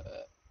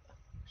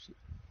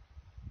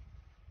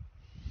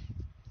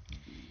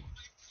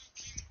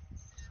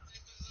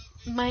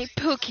 My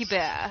Pookie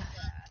Bear.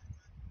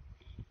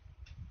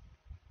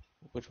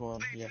 Which one?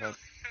 You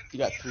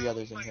got 3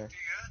 others in here.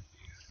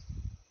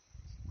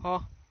 Huh?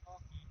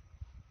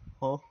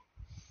 Huh?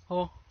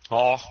 Oh.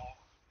 Oh.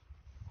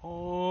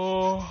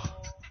 Oh.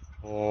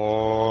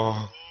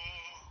 Oh.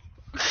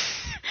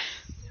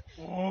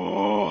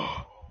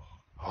 Oh.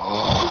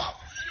 Oh.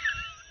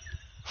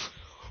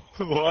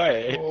 Why?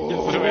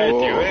 It's the way I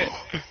do it.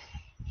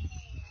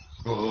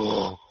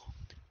 Oh.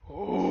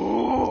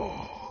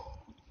 Oh.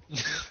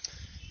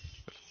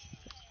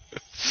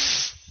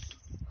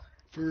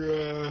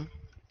 Bruh.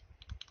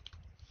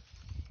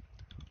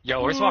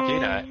 Yo, where's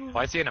Joaquin at?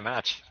 Why is he in a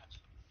match?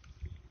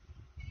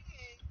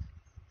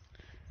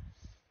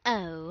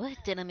 Oh,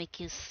 did I make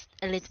you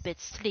a little bit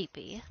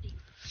sleepy?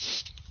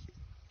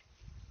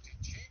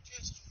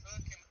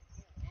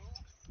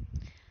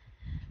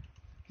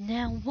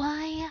 Now,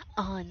 why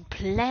on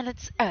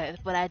planet Earth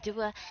would I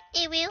do a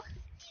ew?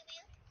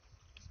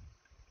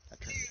 I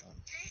turned it on.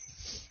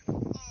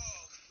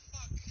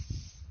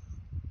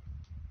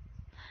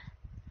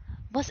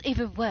 What's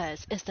even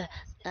worse is the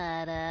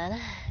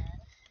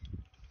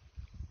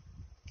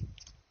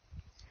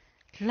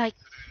like.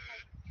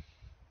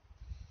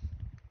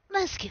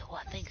 Let's get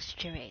one thing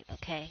straight,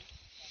 okay?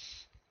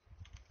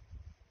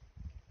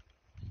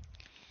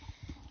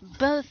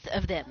 Both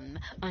of them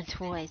are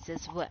twice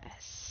as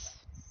worse.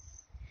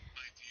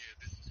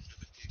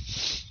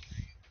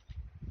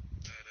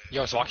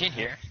 Yo, is Joaquin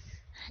here?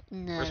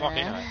 Where's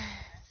Joaquin No. at?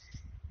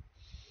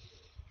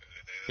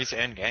 He's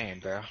in game,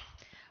 bro.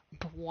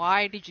 But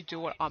why did you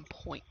do it on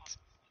point?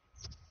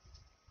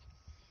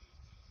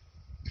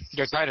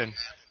 Yo, Titan,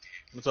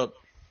 What's up?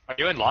 are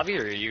you in lobby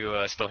or are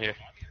you still here?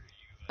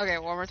 Okay,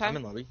 one more I'm time.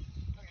 in lobby.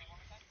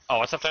 Oh,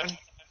 what's up, Titan?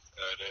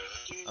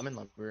 I'm in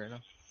lobby right now.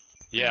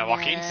 Yeah,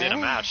 Joaquin's in a No.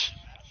 match.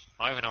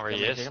 I don't even know where he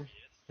You want is. me to take him?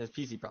 His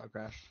PC probably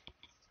crashed.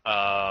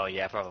 Oh,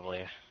 yeah,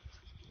 probably.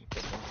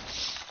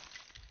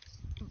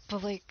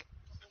 But like,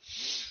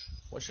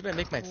 What should I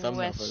make my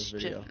thumbnail for this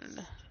video?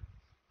 question.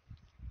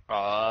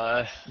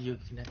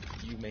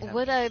 You may have.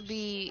 Would I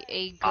be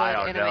a good I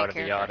don't know, anime to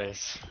be character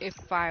honest.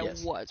 if I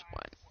Yes. was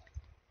one?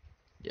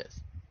 Yes.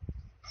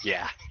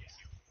 Yeah.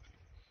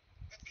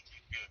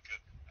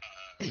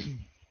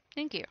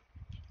 Thank you.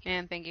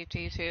 And thank you to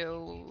you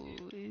too.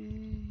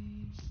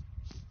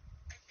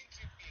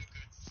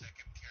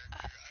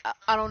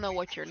 I don't know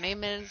what your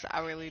name is. I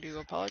really do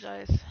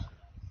apologize.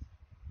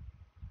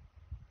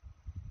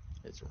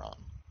 It's Ron.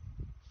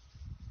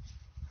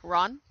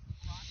 Ron?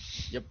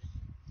 Yep.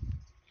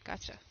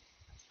 Gotcha.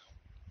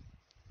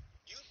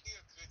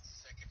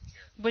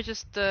 Which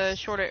is the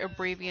shorter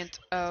abbreviation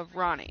of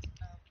Ronnie.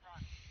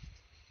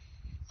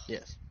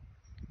 Yes.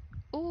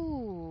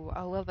 Ooh,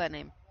 I love that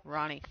name.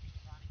 Ronnie.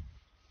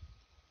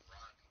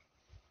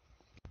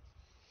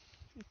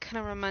 It kind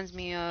of reminds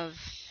me of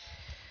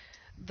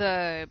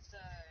the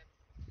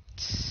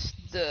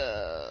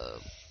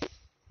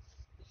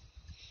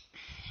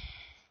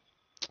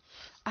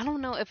I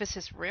don't know if it's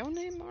his real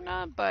name or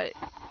not, but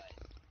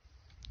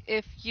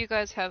if you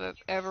guys have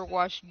ever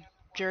watched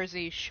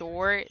Jersey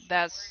Shore,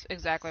 that's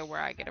exactly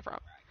where I get it from.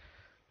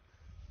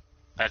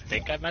 I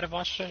think I might have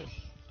watched it.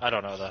 I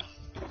don't know, though.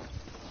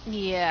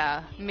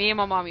 Yeah, me and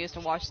my mom used to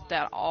watch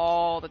that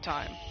all the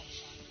time.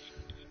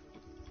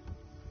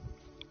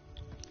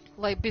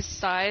 Like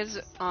besides,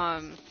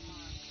 Oh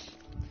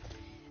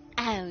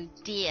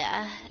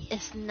dear,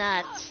 it's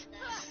not.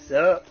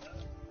 So,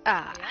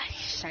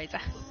 scheiße.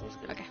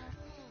 Okay.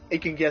 you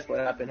can guess what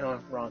happened, huh,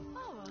 Ron?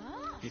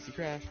 PC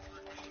crashed.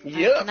 I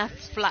Yep, cannot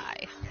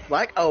fly.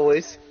 like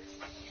always.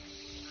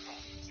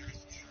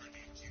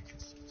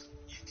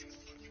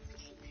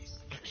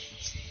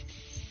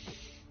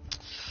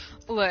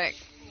 Look,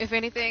 if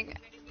anything,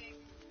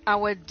 I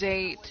would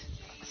date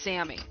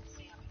Sammy.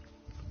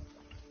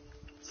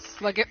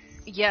 Like,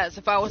 yes,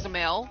 if I was a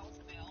male.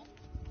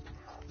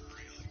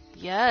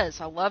 Yes,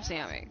 I love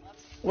Sammy.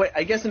 Wait,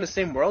 I guess in the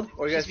same world,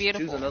 or you She's guys choose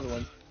beautiful. another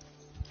one?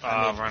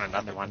 Run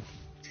another one.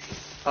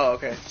 Oh,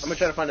 okay. I'm gonna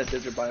try to find a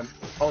desert biome.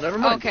 Oh, never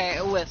mind.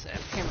 Okay, listen,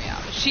 hear me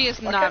out. She is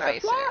Why not can't I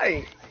basic.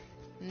 fly?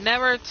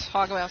 Never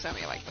talk about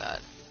Sammy like that.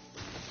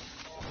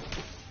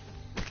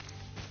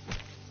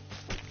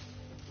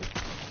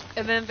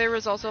 And then there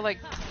was also like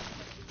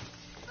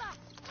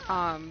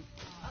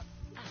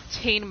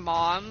Teen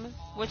Mom,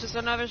 which is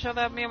another show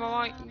that me and my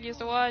mom used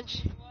to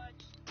watch.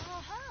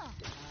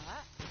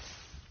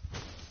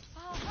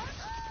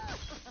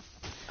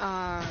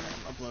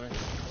 Uploading.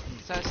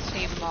 So it's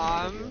Teen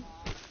Mom.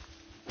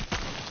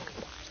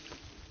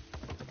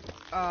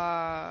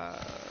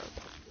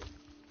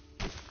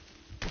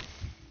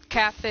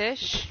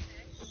 Catfish.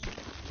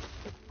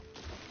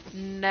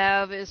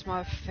 Nev is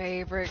my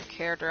favorite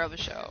character of the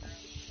show.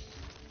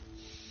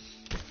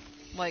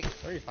 Like,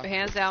 Where are you from?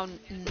 hands down,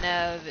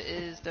 Nev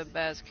is the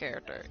best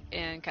character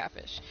in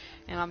Catfish.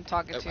 And I'm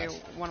talking to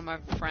one of my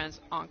friends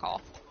on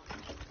call.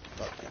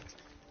 Okay.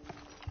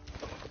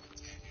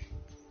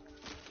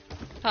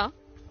 Huh?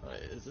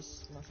 Wait, is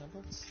this not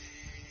Sandbox?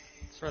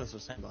 I swear this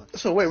was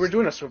Sandbox. So wait, we're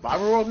doing a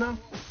survival world now?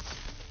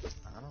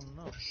 I don't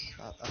know.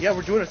 Yeah,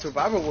 we're doing a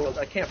survival world.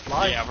 I can't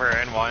fly. Yeah, we're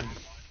in one.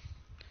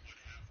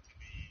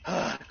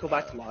 Go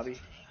back to lobby.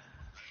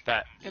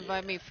 Bet.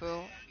 Invite me,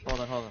 fool. Hold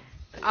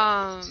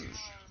on.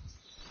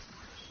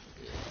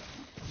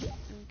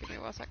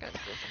 me 1 second.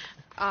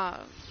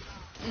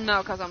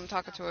 No, because I'm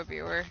talking to a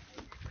viewer.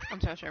 I'm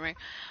still streaming.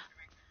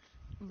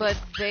 But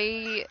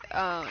they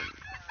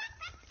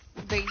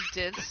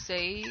did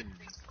say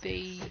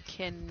they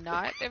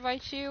cannot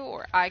invite you,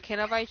 or I can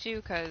invite you,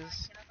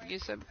 because you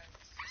said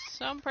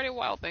some pretty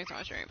wild things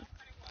on stream.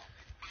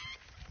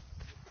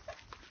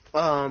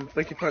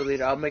 Make your party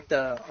leader. I'll make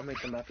the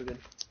map again.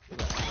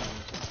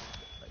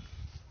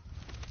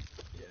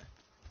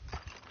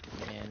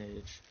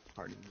 Manage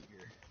party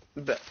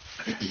leader. Bet.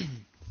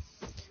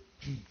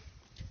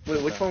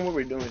 Wait, which one were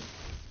we doing?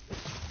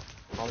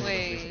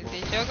 Wait,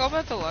 did you go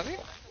back to lobby?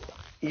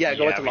 Yeah,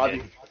 go Yeah, back to we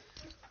lobby.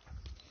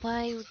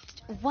 did.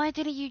 Why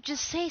didn't you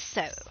just say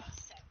so?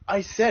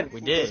 I said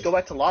We did. let's go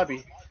back to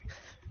lobby.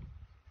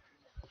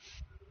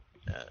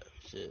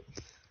 Shit.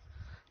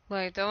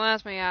 Wait, don't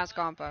ask me, ask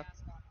Compa.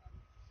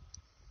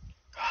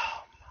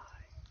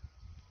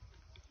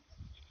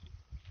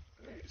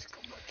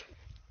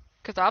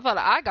 Because I thought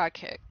I got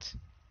kicked.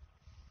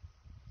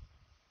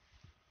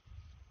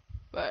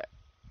 But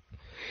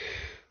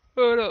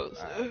who knows?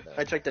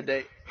 I checked the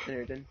date and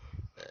everything.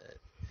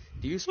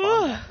 Do you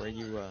spawn back where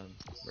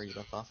you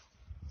left off?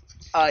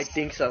 I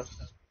think so.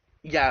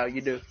 Yeah,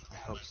 you do. I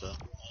hope so.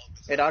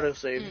 It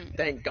autosaved.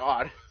 Thank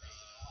God.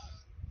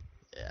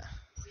 Yeah.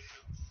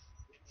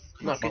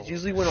 No, because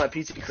usually when my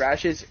PC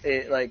crashes,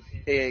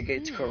 it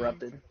gets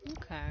corrupted.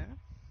 Okay.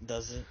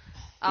 Does it?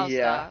 I'll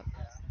Yeah. stop.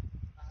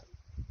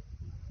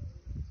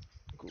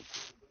 Cool.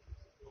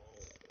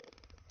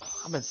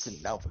 I've been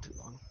sitting down for too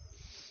long.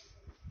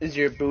 Is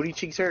your booty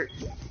cheeks hurt?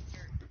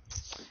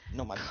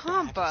 No, my back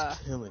Compa. is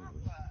killing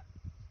me.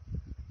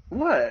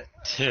 What?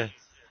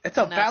 It's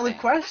a valid Nothing.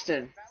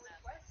 question.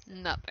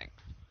 Nothing.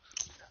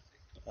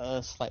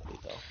 Slightly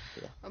though.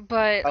 Yeah.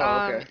 But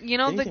Oh, okay. you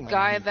know the Anything like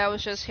guy me. that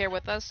was just here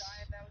with us?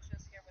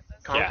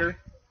 Conquer?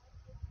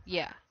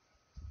 Yeah.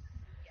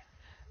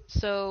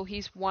 So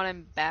he's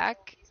wanting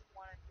back,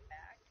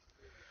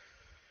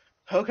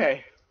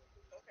 Okay.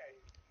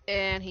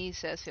 and he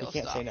says You he'll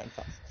can't stop. say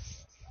nothing.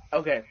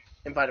 Okay.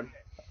 Invite him.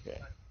 Okay,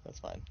 that's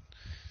fine.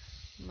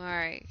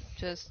 Alright,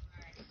 just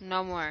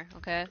no more,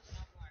 okay?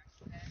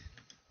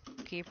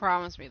 Can you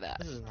promise me that?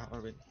 This is not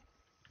where we.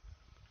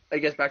 I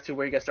guess back to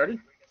where you guys started?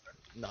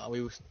 No,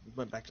 we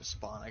went back to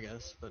spawn, I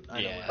guess. But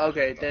I know Yeah. where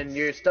Okay, then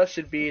your stuff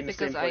should be in the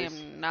Because same I place.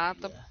 am not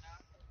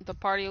the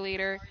party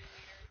leader,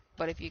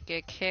 but if you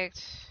get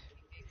kicked,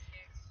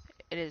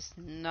 it is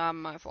not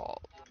my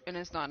fault, and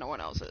it's not no one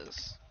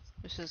else's.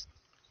 It's just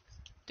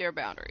their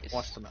boundaries.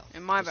 Watch the mouth.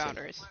 And my Just say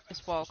boundaries that.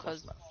 as well, Just watch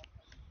because, the mouth.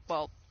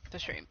 well, the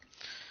stream.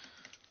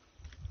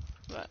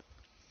 But,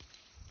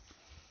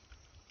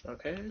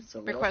 Okay, so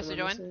what Request else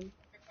to am I join? missing?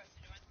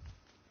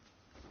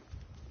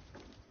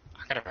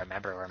 I gotta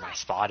remember where my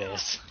spot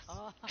is.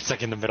 It's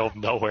like in the middle of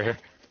nowhere.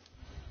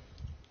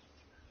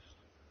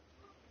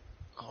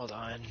 Hold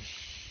on.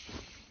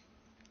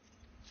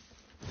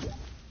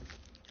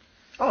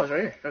 Oh, it's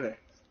right here.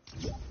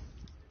 Okay.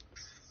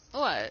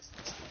 what?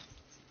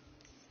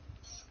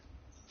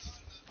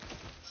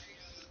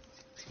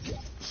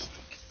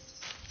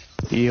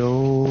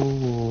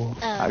 Yo,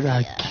 I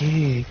got yeah.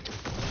 kicked.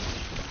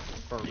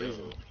 For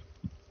real.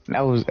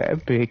 That was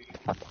epic.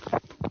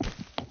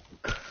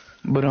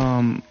 But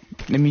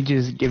let me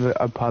just give an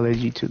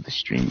apology to the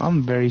stream.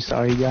 I'm very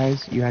sorry,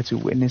 guys. You had to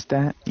witness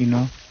that. You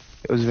know,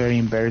 it was very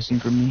embarrassing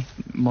for me.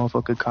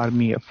 Motherfucker called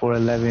me a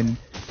 411.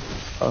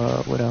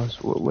 What else?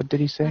 What did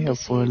he say? Let me A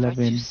see if I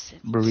 411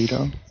 just-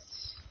 burrito.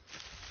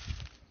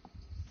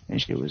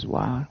 And shit was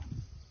wild.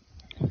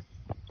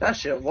 That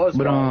shit was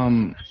But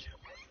wild.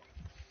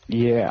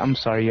 yeah, I'm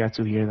sorry you had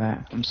to hear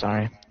that. I'm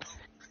sorry.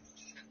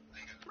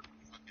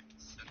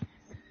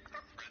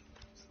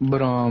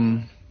 But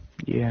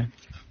yeah.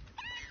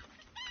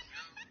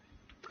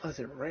 Was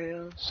it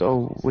real?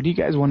 So, what do you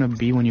guys want to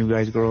be when you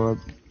guys grow up?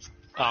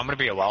 Oh, I'm gonna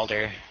be a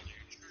welder.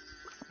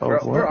 Oh, We're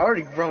what?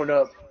 already grown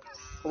up.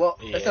 Well,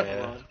 except for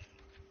Yeah. Ron.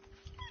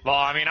 Well,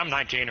 I mean, I'm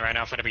 19 right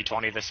now. I'm gonna be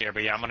 20 this year,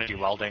 but yeah, I'm gonna do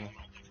welding.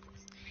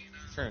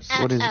 Sure, it's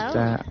What is Uh-oh.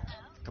 that?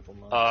 a couple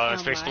months.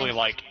 It's Oh, basically my.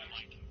 like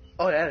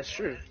Oh, that is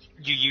true.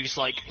 you use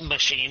like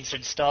machines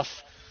and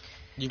stuff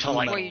You to can,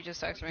 like, What you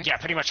just texted me? yeah,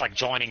 pretty much like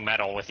joining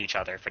metal with each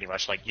other. Pretty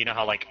much like, you know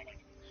how like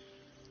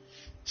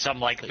some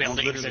like you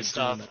buildings literally and do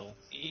stuff. metal.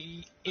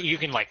 You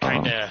can like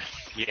kind of,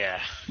 yeah.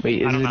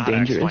 Wait, I is don't know it how to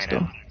dangerous explain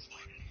though? it.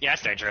 Yeah,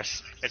 it's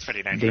dangerous. It's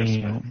pretty dangerous.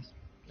 Damn.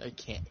 I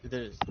can't.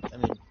 There's. I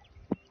mean.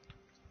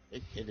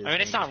 It is. I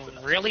mean, it's not dangerous,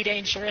 but really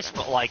dangerous,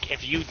 but like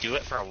if you do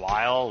it for a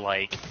while,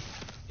 like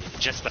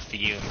just the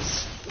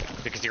fumes,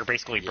 because you're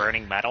basically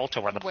burning metal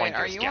to where the Wait, point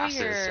are there's you on gases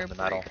your in the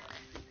metal. break?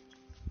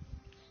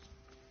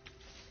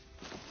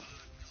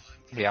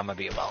 Yeah, I'm gonna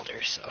be a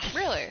welder, so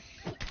Really?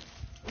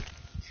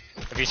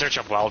 if you search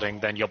up welding,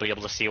 then you'll be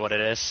able to see what it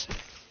is.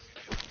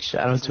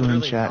 Shout out It's to him,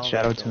 literally chat. how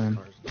Shout they out to build him.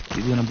 cars.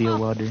 He's gonna be a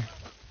welder.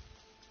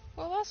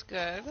 Well, that's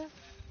good.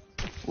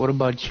 What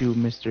about you,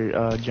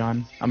 Mr.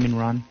 John? I mean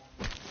Ron.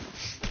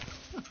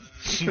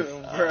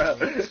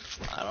 Bruh.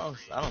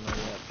 I don't know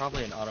yet.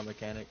 Probably an auto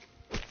mechanic.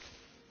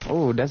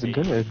 Oh, that's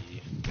good.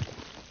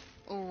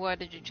 What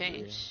did you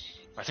change?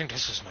 I think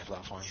this was my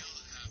platform.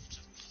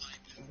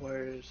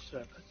 Where's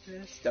put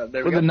this? Oh,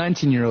 there For we the go.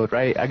 19-year-old,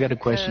 right? I got a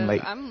question. 'Cause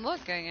Like, I'm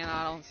looking and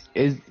I don't.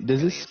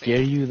 does it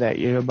scare you that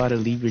you're about to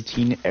leave your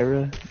teen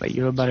era? Like,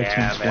 you're about to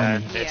Yeah, turn 20.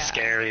 man, Yeah. it's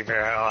scary,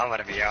 bro. I'm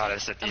gonna be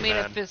honest with I you, mean,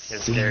 man. if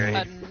it's scary.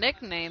 a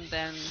nickname,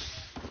 then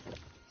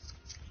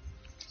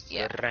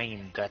yeah. Good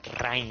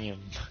rhyme.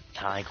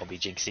 Nah, I ain't gonna be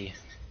jinxy.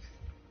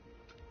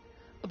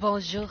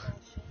 Bonjour.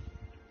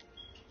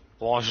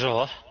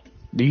 Bonjour.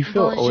 Do you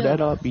feel old Bonjour.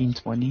 at all being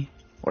 20?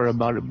 Or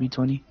about to be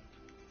 20?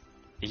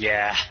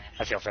 Yeah,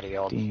 I feel pretty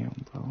old.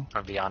 Damn, bro.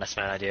 I'll be honest,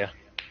 man, I do.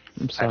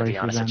 I'm to sorry be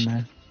for honest that, with you.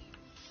 man.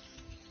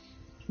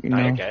 You No,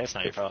 know, you're okay. It's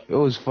not your fault. it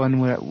was fun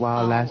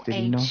while it lasted,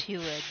 you know? ain't you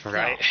a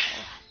Right.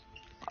 doll.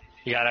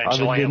 You gotta All the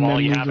enjoy good it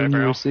while you memories have it, when you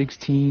bro. were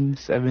 16,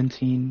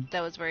 17,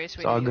 That was very it's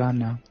sweet. all of you. gone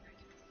now.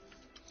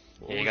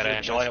 Yeah, you gotta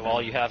enjoy it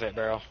while you have it,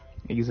 bro.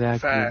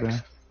 Exactly, bro.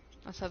 Facts.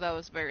 I said that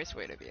was very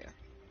sweet of you.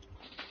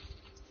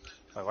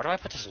 Wait, where do I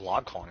put this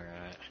log corner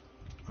at?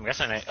 I'm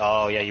guessing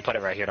oh yeah, you put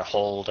it right here to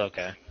hold,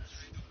 okay.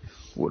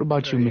 What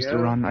about you, There you Mr.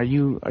 go. Ron? Are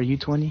you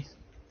 20?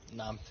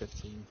 No, I'm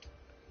 15.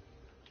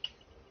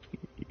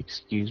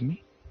 Excuse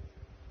me?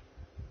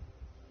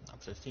 I'm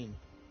 15.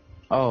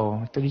 Oh,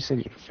 I thought you said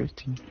you're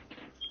 15.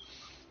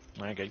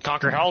 Very good.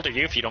 Conquer, how old are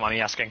you, if you don't mind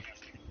me asking?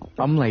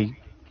 I'm like,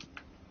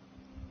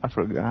 I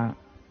forgot.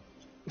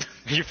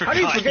 You How do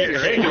you forget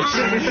your age?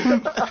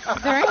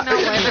 There ain't no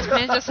way. This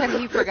man just said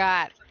he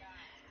forgot.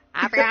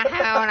 I forgot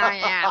how old I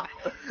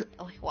am.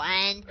 Oh,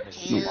 1,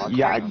 2,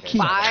 Yeah, I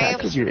keep 5.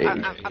 track of your age.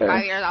 I'm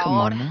 5 years Come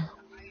old. on, man.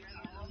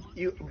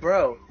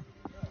 Bro,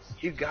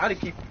 you gotta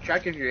keep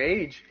track of your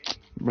age.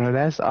 Bro,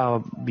 that's all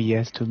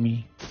BS to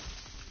me.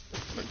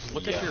 Just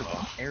look at your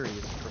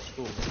areas for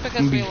school. It's I'm because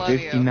gonna we be love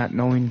 50 you. not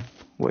knowing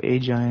what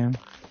age I am.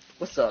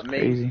 What's up, mate?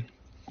 Crazy.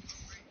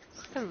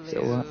 Hello.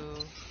 So what?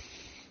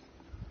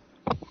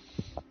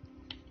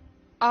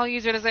 I'll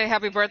use you to say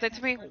happy birthday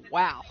to me?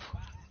 Wow.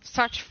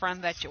 Such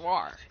friend that you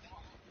are.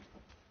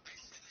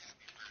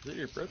 Is it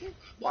your brother?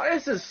 Why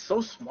is this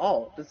so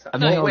small? This I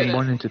think I was wait.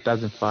 born in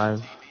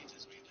 2005.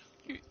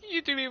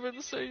 You didn't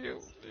even say you.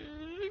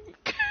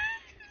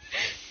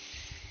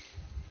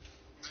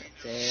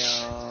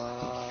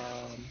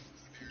 Damn.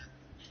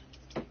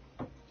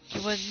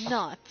 You were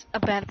not a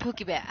bad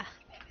Pookie Bear.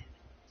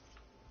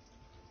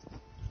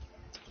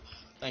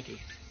 Thank you.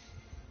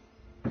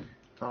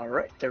 All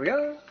right, there we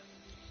go.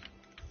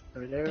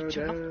 There, But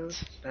you're down,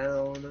 not.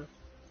 down.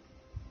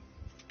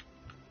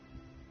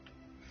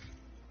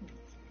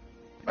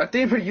 I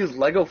think I'm gonna use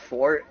Lego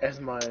Fort as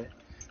my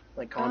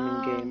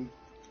calming game.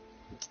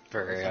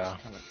 For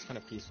It's kind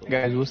of peaceful.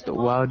 Guys, what's the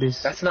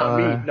wildest That's not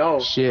me, no.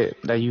 shit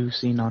that you've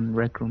seen on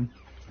Rec Room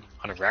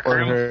on a rec or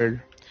room?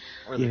 heard?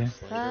 Or Yeah.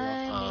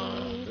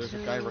 there's a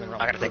guy running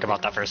around. I gotta think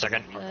about that for a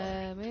second.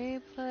 Let me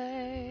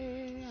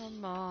play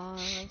among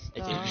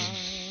the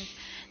stars.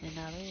 In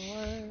other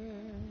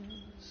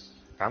words.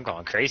 I'm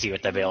going crazy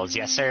with the builds,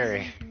 yes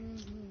sir.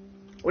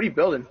 What are you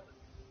building?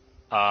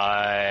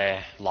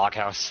 Log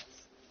house.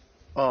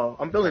 Oh,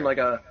 I'm building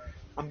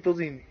I'm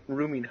building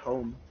rooming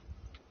home.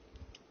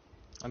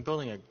 I'm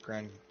building what's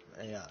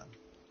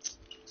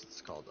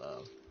this called?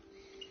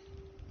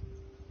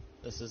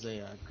 This is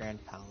a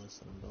grand palace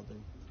that I'm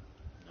building.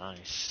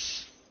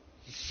 Nice.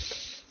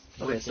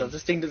 Okay, so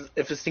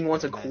if this thing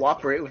wants to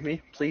cooperate with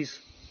me, please.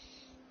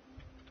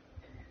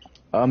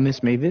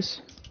 Miss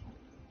Mavis,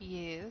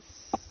 Yes.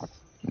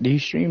 do you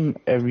stream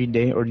every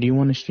day, or do you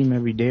want to stream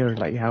every day, or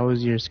like how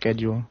is your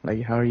schedule?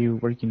 Like how are you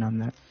working on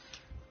that?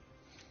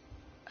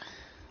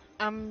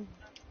 I'm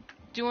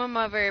doing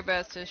my very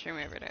best to stream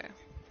every day.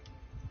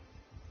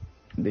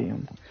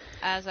 Damn.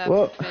 As if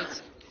Well-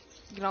 it's,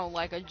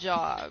 like a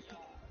job.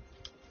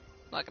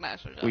 Like an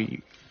actual job.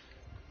 Wait,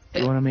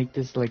 you want to make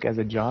this like as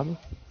a job,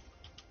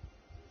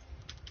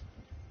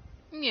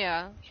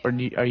 Yeah. or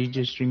are you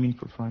just streaming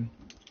for fun?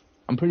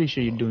 I'm pretty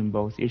sure you're doing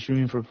both. You're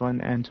streaming for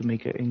fun and to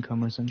make an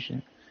income or some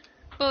shit.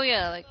 Well,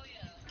 yeah,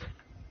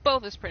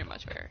 both is pretty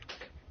much fair.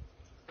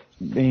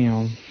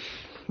 Damn.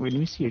 Wait, let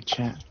me see your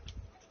chat.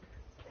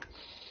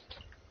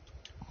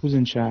 Who's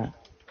in chat?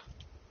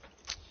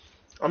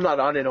 I'm not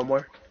on it no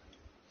more.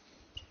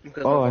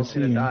 Because Oh, my I phone's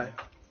gonna see. die.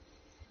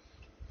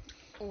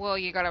 Well,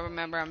 you gotta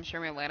remember I'm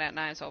streaming late at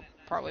night, so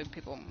probably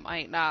people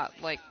might not,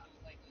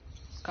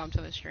 come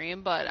to the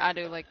stream, but I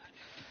do,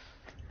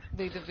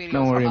 leave the videos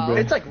Don't worry, up. bro.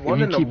 It's like If 1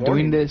 you in the keep morning.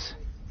 doing this,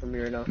 From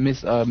here now.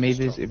 Miss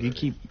Mavis, if you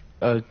keep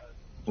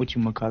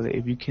whatchamacallit,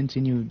 if you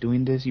continue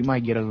doing this, you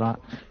might get a lot.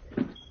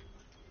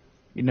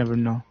 You never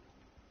know.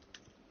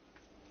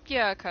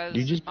 Yeah, cause,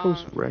 You just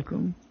post Rec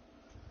Room?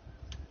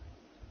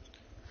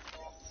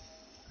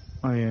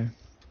 Oh yeah.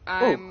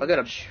 I'm I got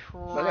a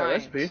trying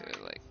recipe. to,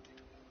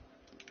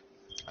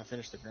 I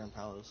finished the grand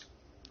palace.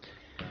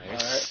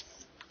 Nice.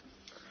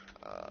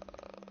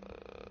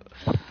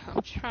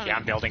 I'm trying Yeah,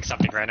 I'm building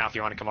something right now if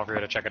you want to come over here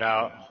to check it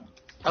out.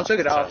 I'll check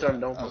it out after I'm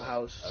done with my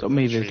house. So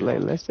Mavis,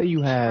 let's say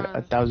you had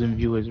 1,000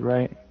 viewers,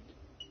 right?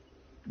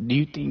 Do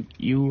you think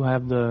you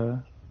have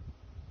the,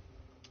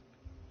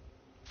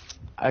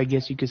 I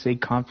guess you could say,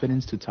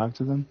 confidence to talk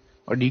to them,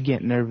 or do you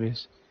get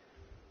nervous?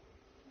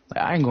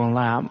 Like, I ain't gonna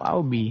lie, I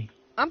would be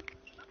I'm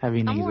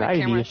having I'm more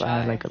anxiety camera if I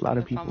had shy, like a lot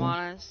of if I'm people.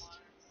 honest.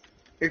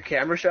 You're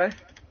camera shy?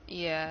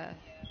 Yeah.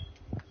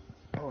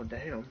 Oh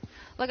damn.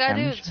 Like I Camera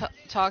do shy?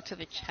 talk to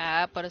the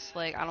chat, but it's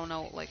like I don't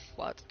know like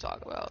what to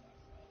talk about.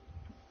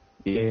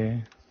 Yeah,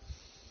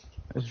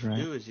 that's What you right.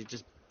 do is you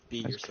just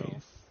be That's yourself.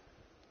 crazy.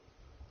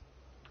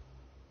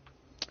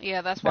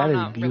 Yeah, that's why That I'm is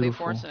not really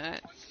beautiful. forcing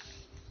it.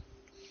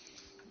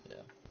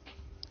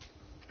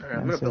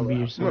 Alright, Man said be I'm gonna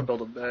yourself.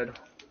 build a bed.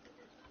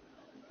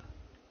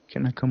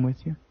 Can I come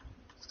with you?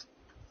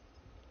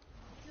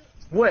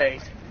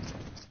 Wait.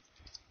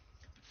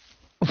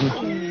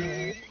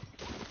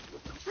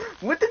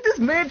 What did this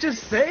man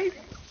just say?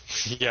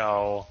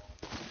 Yo.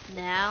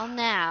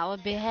 Now,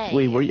 behave.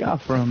 Wait, where y'all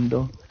from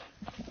though?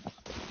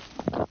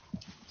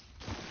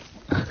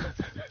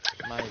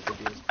 My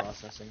video is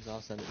processing, so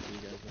I'll send it to you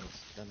guys when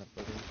it's done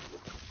uploading.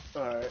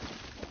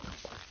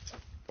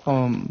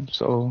 Alright.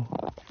 So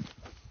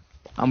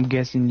I'm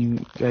guessing you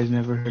guys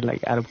never heard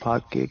like out of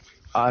pocket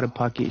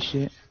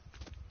shit.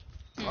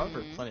 I've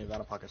heard plenty of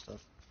out-of-pocket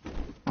stuff.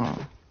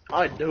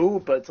 I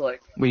do, but it's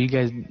like, But you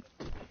guys,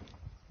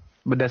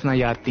 but that's not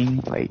your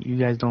thing. Like you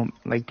guys don't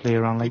like play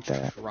around like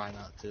that. Try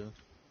not to.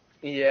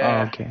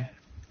 yeah. Oh, okay.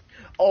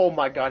 Oh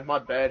my god, my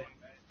bed.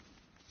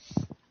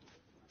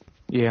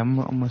 Yeah, I'm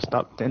gonna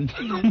stop then.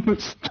 I'm gonna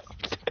stop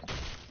then.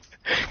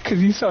 Cause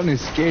he sounded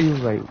scared. He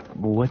was like,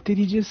 "What did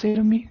he just say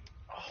to me?"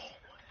 Oh,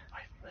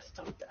 I messed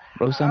up the house.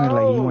 Bro sounded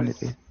like he wanted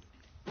to.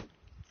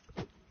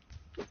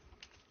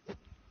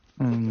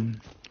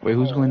 Wait,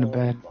 who's going to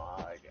bed? Oh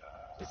my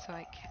god. So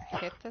I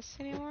can't hit this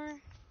anymore?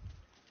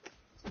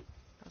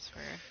 That's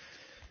weird.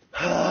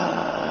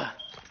 I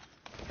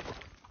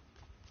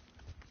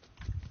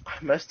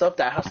messed up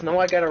that house. Now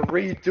I gotta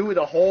redo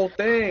the whole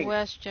thing.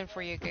 Question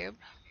for you, Gabe.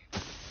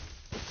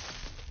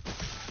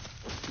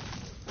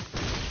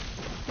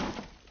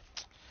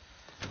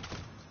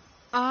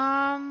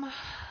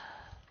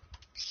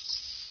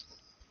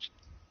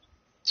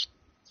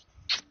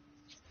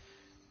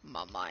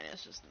 My mind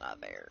is just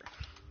not there.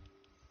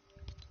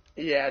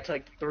 Yeah, it's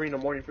like 3 in the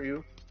morning for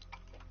you.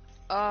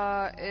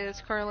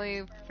 It's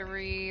currently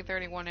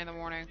 3:31 in the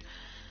morning.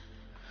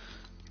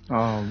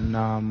 Oh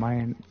nah,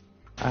 mine.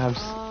 I have.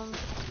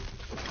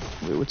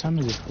 Wait, what time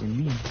is it for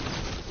me?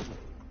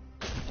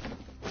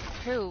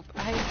 Poop.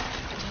 I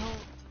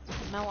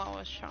don't know what I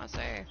was trying to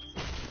say.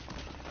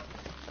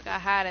 Like I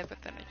had it, but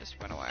then it just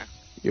went away.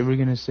 You ever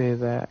gonna say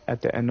that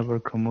at the end of our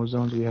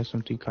chromosomes we have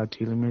something called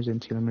telomeres,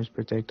 and telomeres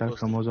protect our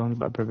chromosomes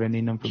by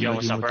preventing them from Yo,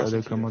 merging what's with up,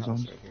 other bro?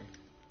 chromosomes? Right here.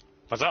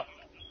 What's up?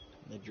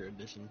 Major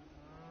addition.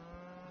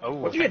 Oh,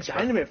 Where'd you get thanks, bro.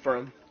 dynamite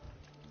from?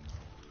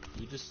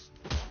 You just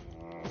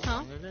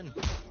Huh? turn it in.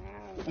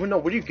 Well, no,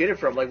 where do you get it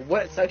from? Like,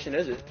 what section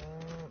is it?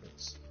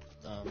 It's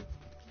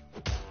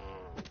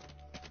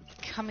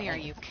Come here,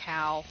 you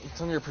cow.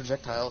 it's on your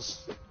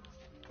projectiles.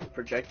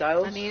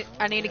 Projectiles?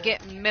 I need to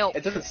get milk.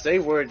 It doesn't say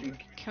where it...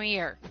 Come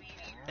here,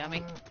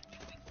 dummy.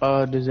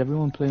 Does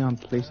everyone play on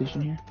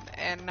PlayStation here?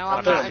 And no, Oh,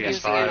 I'm no, not PS5.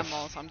 abusing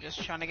animals. I'm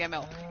just trying to get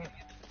milk.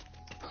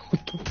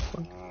 What the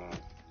fuck?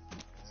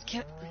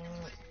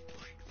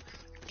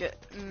 Get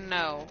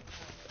no.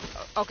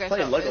 Okay,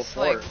 Play so Lego it's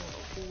like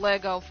Fort.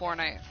 Lego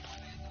Fortnite.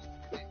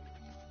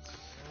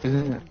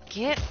 Isn't it?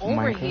 Get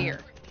over Minecraft? here.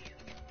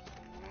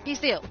 Be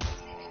still.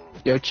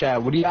 Yo,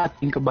 Chad, what do y'all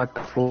think about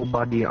the full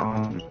body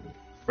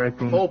Rec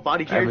Room? Oh,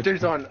 body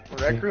characters avatar? on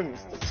Rec Room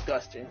is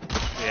disgusting.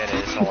 It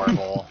is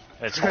horrible.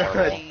 It's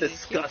horrible. It's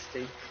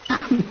disgusting. Wait,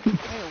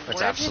 It's where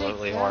did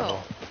absolutely it go?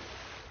 horrible.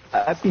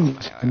 I think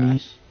it's Oh my funny.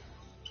 gosh.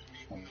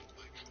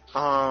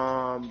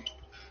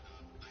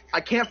 I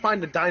can't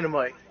find the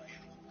dynamite.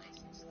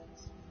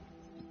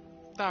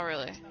 Not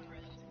really.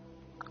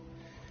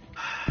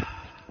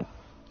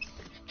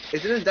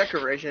 Is it in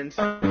decorations?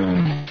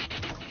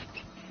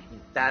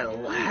 That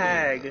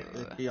lag.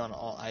 It'd be on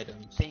all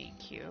items,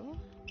 Thank you.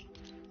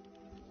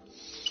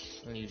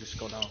 and you just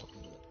go down.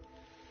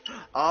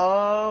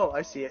 Oh,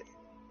 I see it.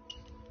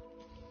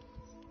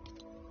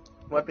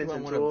 Weapons What do I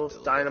and wanna tools,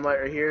 build? dynamite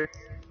right here.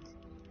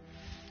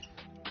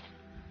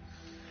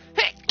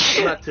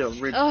 Not to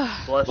read.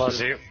 Ugh. Bless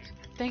you.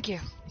 Thank you.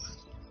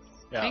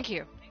 Yeah. Thank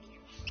you.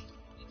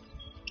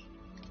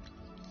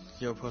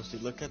 Yo, Posty,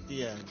 look at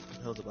the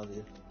hills above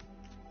you.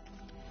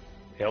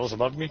 Hills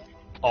above me?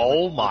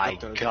 Oh my up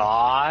there.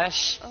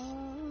 gosh.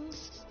 Oh,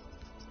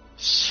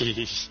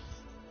 Sheesh.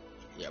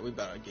 Yeah, we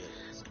better get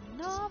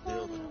nobody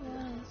building.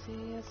 wanna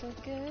see us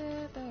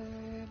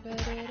together,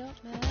 but it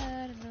don't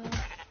matter, no.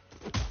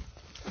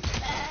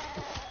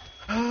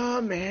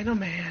 Oh man, oh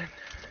man.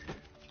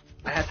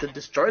 I have to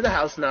destroy the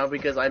house now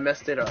because I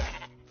messed it up.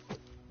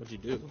 What'd you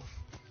do?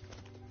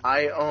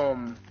 I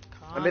Come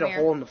made a here.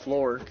 hole in the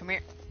floor. Come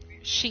here.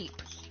 Sheep.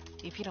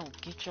 If you don't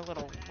get your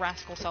little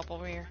rascal self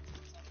over here.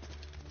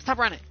 Stop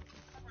running.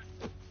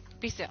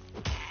 Be still.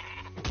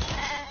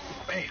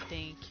 Bam,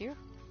 Thank you.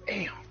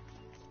 bam,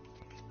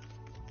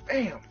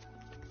 bam.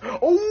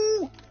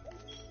 Oh!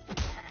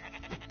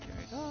 Here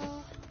we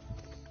go.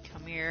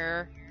 Come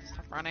here.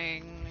 Stop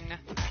running.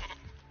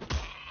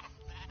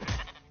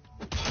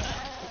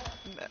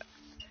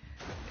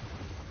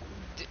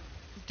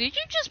 Did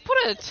you just put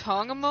a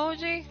tongue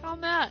emoji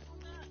on that?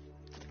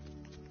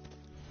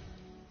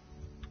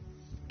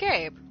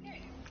 Gabe.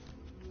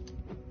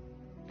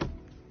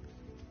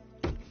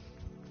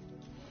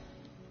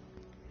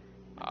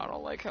 I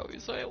don't like how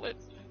he's silent.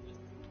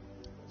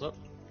 What's up?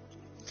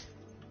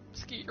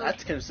 Skeeter.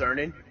 That's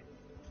concerning.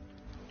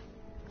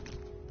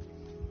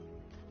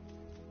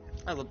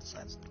 I love the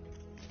silence.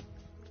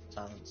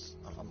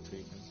 I'm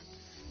tweaking.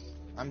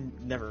 I'm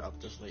never up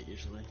this late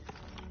usually.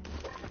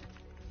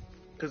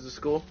 Because of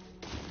school?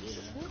 Yeah,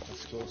 the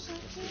school's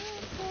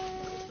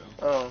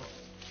Oh.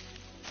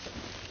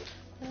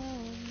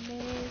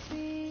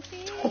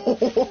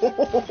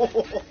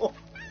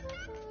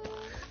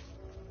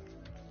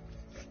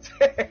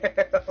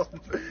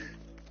 Damn.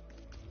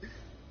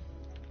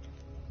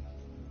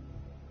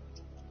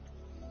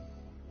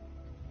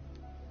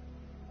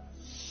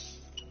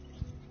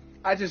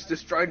 I just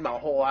destroyed my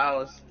whole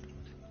house.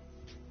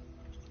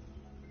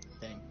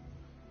 Dang.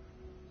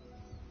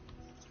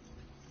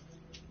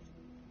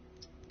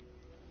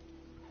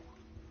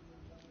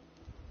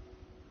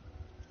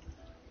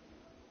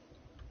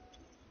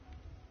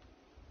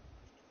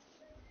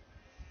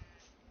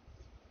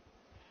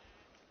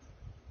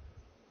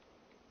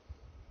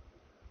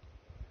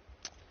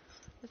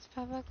 It's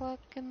 5 o'clock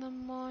in the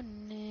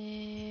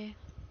morning.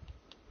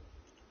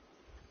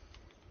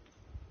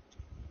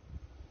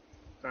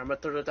 I'm gonna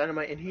throw the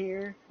dynamite in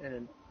here, and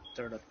then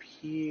throw it up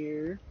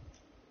here.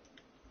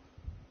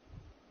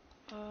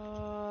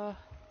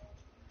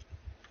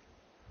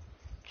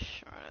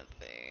 Trying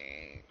to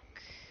think.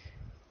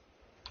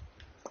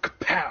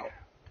 Kapow!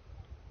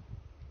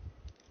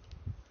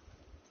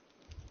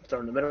 Throw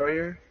it in the middle right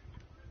here.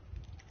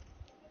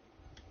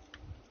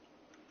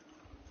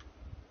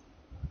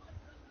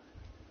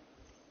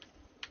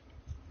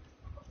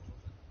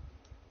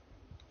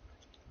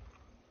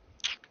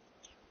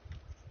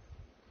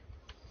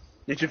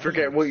 Did you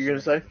forget what you're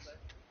gonna say?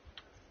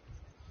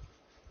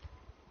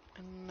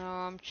 No,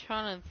 I'm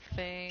trying to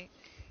think.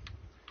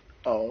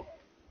 Oh.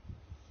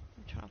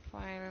 I'm trying to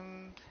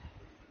find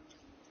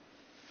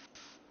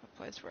a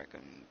place where I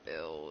can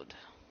build.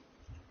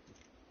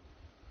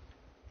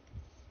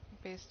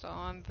 Based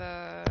on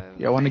the...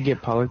 Yeah, I want to get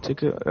what's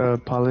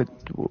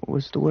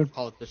the word?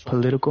 Politician.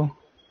 Political?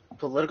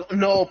 Political?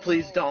 No,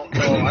 please don't.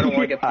 No, I don't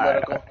want to get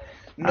political.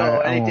 No,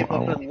 I anything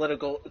won't. but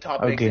political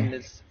topics Okay. in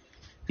this.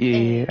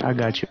 Yeah, I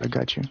got you.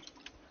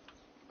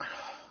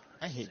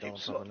 I hate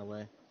Donald Trump in a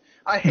way.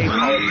 I hate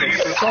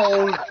politics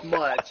so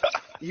much.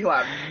 You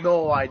have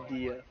no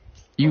idea.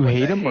 You much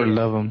hate I him or hate it.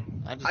 love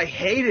him? I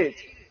hate it.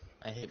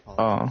 I hate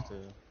politics too.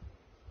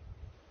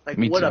 Like,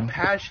 Me what too. a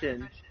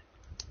passion.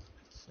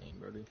 Same,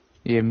 brody.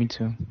 Yeah, me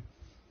too.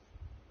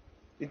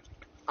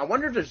 I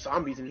wonder if there's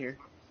zombies in here.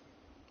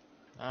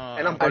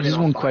 And I'm I just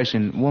on one fire.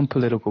 question, one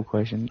political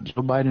question: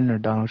 Joe Biden or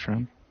Donald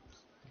Trump,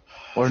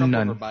 or Trump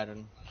none? over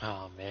Biden.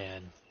 Oh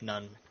man.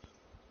 None.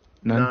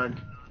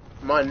 None.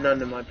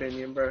 None in my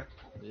opinion, bro.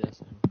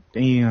 Yes.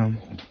 Damn.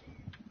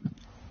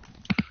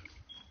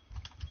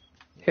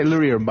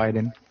 Hillary or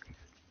Biden?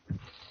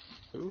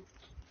 Who?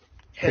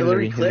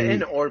 Hillary Clinton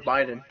Hillary. or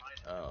Biden?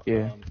 Oh,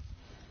 Yeah.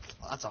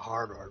 that's a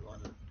hard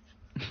one.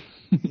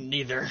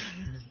 Neither.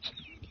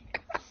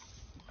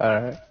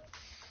 Alright.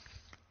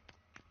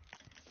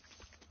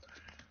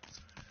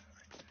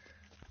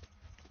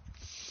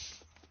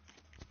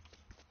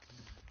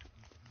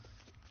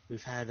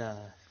 We've had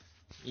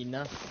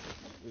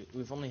enough.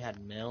 We've only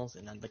had males,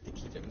 and I'd like to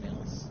keep it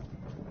males.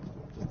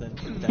 Because then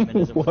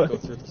feminism would What? go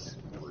through this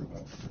roof.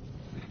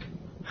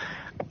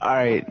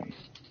 Alright.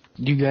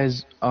 Do you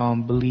guys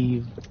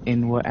believe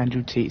in what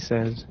Andrew Tate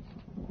says?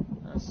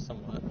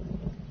 Somewhat.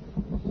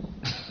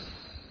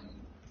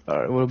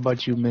 Alright, what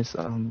about you, Miss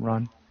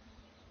Ron?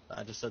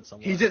 I just said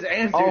somewhat. He just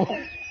answered.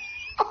 Oh.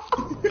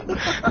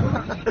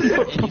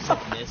 And you said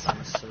miss, I'm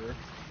a sir.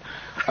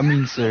 I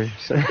mean, sir.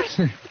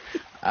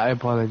 I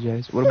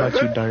apologize. What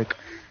about you, Dark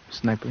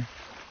Sniper?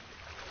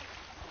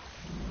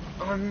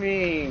 I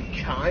mean,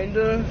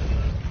 kinda.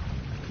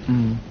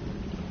 Hmm.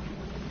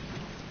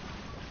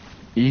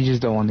 You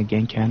just don't want to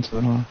get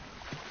canceled, huh?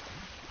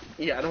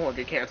 Yeah, I don't want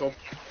to get canceled.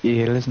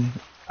 Yeah, listen.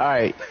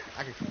 Alright,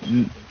 I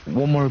could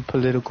one more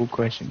political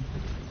question.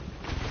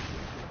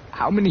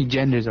 How many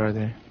genders are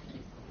there?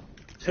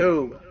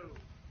 2.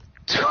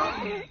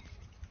 male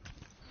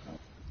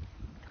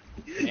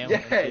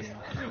Yes. and female.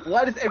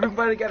 Why does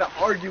everybody gotta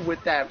argue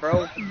with that,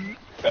 bro?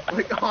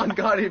 Like, on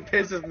God, it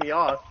pisses me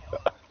off.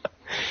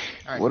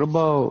 Alright, What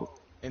about...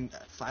 in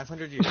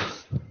 500 years,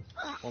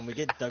 when we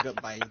get dug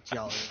up by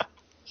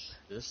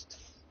geologists,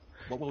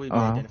 what will we be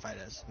Uh-huh. identified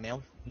as?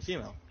 Male and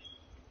female.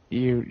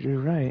 You're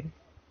right.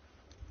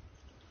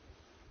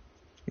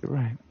 You're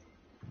right.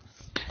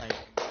 Like,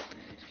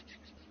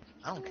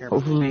 I don't care about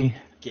Hopefully,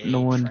 gay,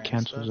 no one trans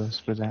cancels stuff, us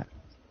for that.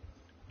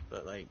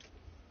 but like,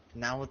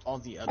 now with all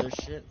the other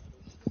shit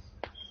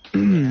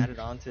added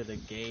on to the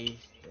gay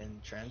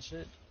and trans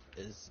shit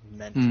is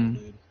mental, Hmm.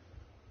 dude.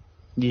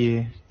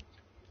 Yeah.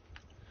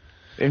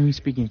 I mean,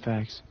 speaking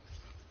facts.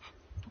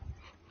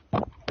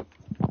 But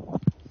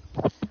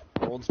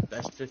world's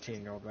best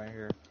 15-year-old right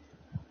here.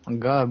 Oh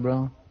God,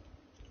 bro.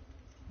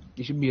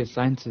 You should be a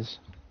scientist.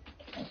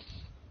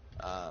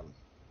 I'm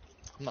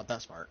not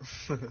that smart.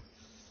 Wow,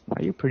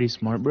 you're pretty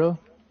smart, bro.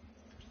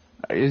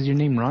 Is your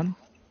name Ron?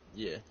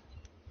 Yeah.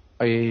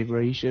 Oh yeah, bro.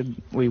 You should.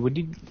 Wait, what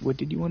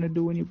did you want to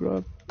do when you grow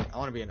up? I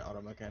want to be an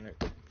auto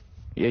mechanic.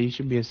 Yeah, you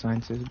should be a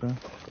scientist, bro.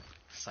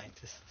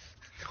 Scientist.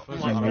 Oh What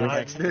my if auto god,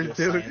 mechanics can do this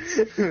dude.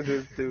 science?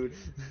 This dude.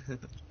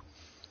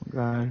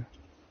 God.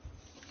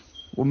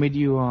 What made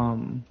you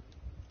want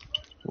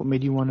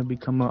to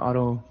become an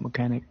auto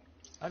mechanic?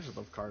 I just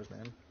love cars,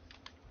 man.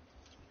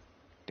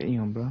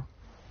 Damn, bro.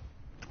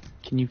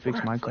 Can you fix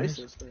my cars?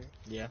 Places, man.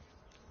 Yeah.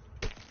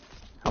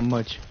 How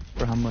much?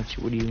 For how much?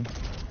 What do you? It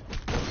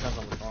depends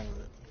on what's wrong with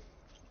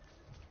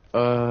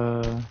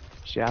it.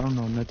 Shit, I don't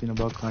know nothing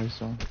about cars,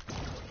 so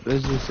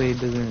let's just say it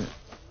doesn't.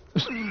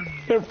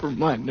 Never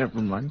mind.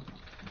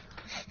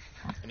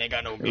 And they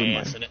got no Never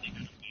gas mind. in it.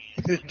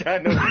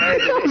 Got no I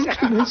was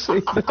gonna say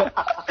that.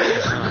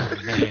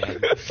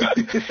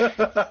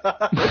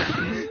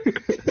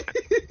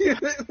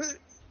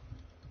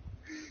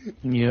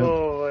 Yep.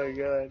 Oh my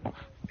god.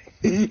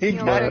 He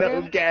got wanna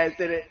no go? gas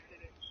in it.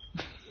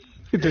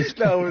 There's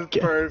That was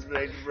gas.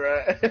 perfect,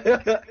 bruh.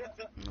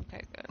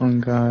 Okay, good. Oh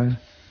God.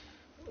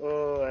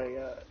 Oh my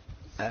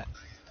god.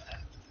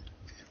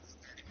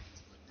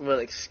 Well,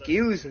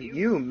 excuse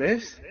you,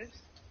 miss.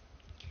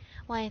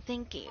 Why,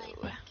 thank you.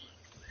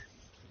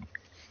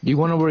 Do you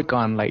want to work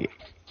on like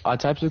all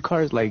types of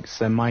cars, like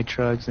semi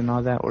trucks and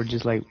all that, or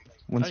just like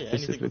one Oh yeah, anything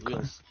specific with car?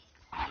 wheels.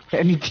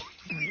 Anything.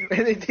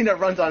 Anything that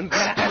runs on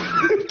gas.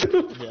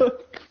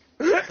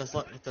 Yeah.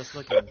 That's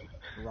like a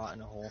rot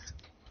in a hole.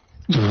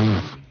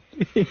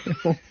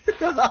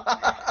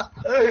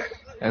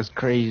 That's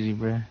crazy,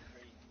 bro.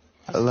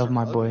 I love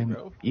my boy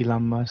Bro.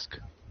 Elon Musk.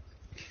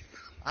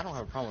 I don't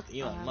have a problem with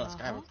Elon Musk.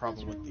 I have a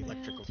problem with the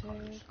electrical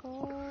cars.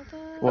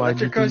 Why do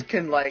you Electric cars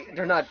think? can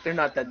they're not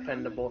that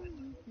dependable.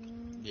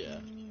 Yeah.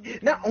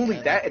 Not only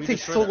Yeah, that, we it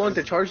takes destroy so the long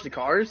to Earth. charge the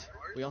cars.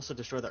 We also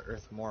destroy the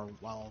Earth more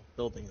while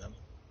building them.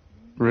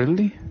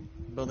 Really?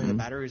 Building the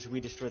batteries,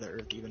 we destroy the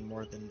Earth even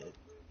more than it.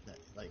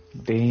 Like,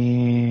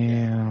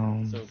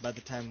 Damn. so by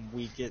the time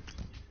we get,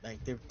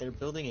 like, they're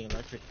building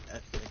electric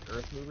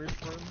Earth movers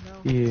for them now.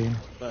 Yeah.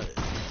 But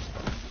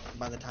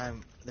by the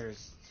time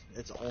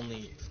it's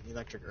only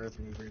electric Earth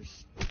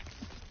movers.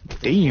 It's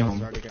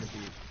Damn. already gonna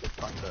be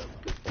fucked up.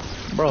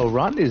 Bro,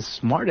 Ron is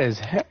smart as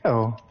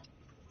hell.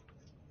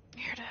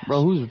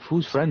 Bro,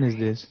 whose friend is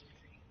this?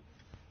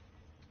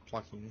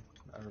 Joaquin.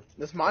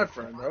 That's my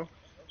friend, bro.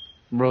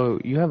 Bro,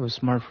 you have a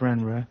smart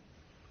friend, bro. Oh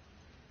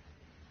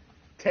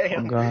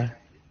Damn. God.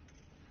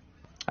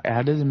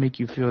 How does it make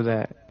you feel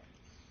that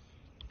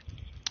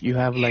you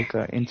have like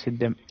a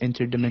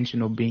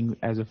interdimensional being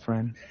as a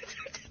friend?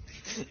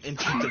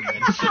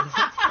 Interdimensional.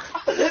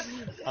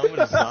 How would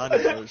Zod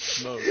go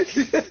smoke?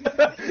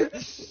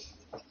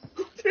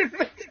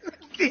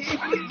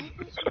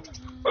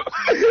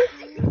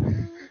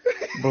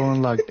 Bro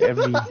unlocked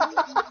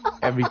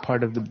every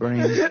part of the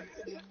brain.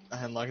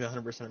 I unlocked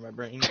 100% of my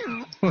brain.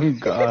 Oh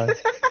God.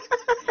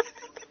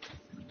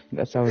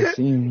 That's how it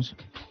seems.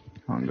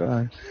 Oh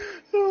God.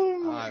 Oh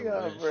my I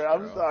god, wish, bro. I'm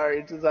bro.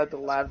 sorry. Just had to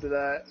laugh to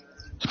that.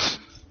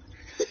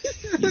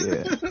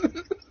 Yeah.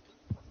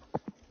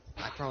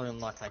 I probably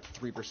unlocked like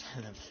 3%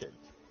 of it.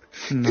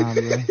 Nah,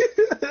 bro.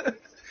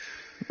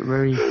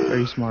 Very,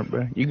 very smart,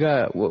 bro. You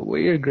got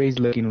what your grades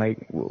looking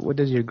like? What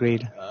does your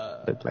grade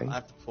look like? I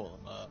have to pull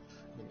them up.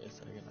 Give me a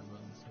second. I'm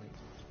on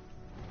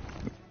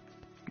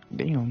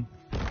Damn.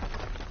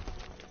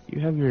 You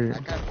have your I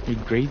got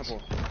your grades I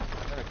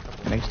got a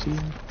couple. next to you?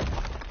 No,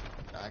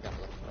 I got to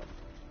look them up.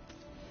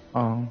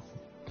 Oh.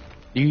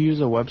 Do you use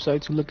a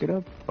website to look it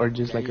up, or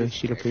just Yeah, like I a use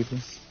sheet of paper?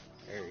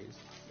 Aries.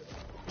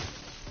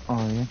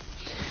 Oh yeah.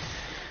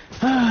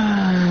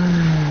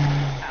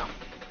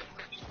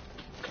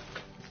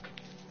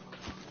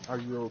 Are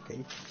you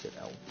okay? Sit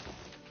out.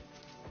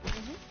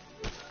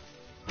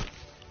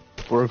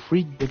 For a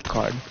free gift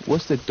card,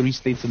 what's the 3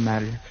 states of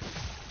matter?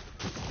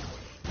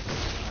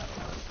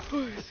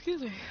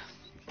 Excuse me.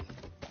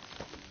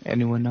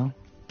 Anyone know?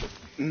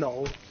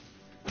 No.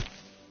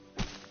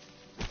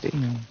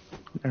 Damn.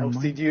 Never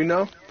Posty, mind. do you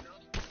know?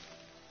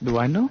 Do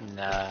I know?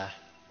 Nah.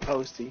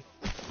 Posty.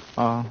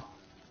 What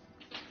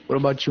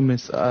about you,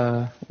 Miss?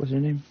 What's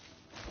your name?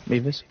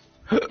 Mavis.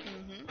 But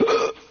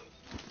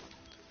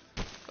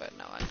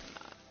no, I'm not.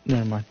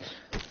 Never mind.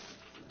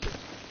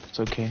 It's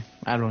okay.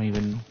 I don't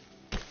even know.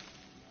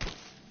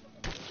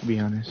 To be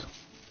honest.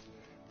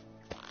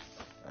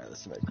 Alright,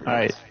 let's see my grades.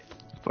 Alright.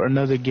 For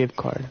another gift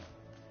card.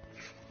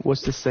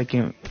 What's the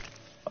second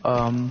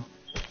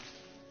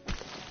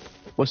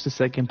what's the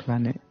second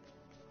planet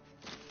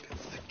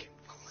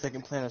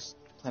Second planet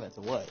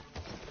to what?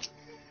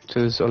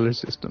 to the solar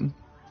system?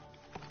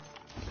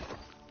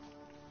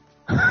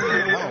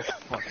 I don't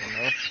fucking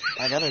know.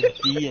 I got a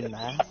D in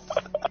math.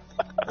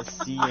 A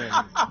C in...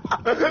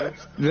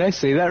 Did I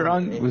say that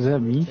wrong? Was that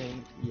me?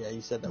 Yeah,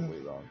 you said that way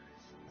wrong.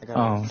 I got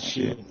Oh, a C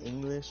shit. in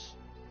English.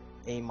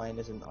 A-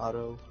 in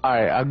auto. All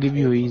right, I'll give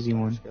you an easy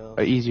one, Scale.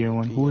 an easier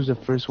one. B Who was the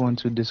for first one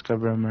to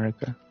discover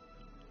America?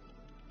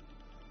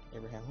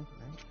 Abraham Lincoln,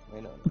 right?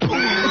 Wait, no.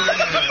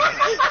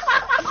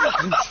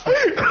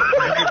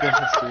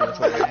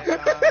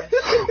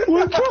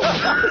 What the?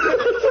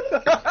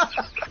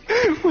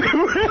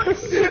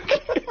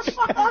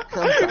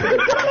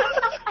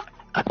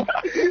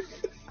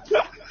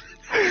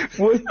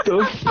 What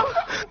the?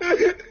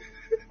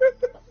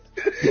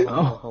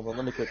 Oh, hold on,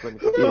 let me click.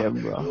 Yeah,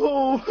 bro.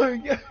 Oh my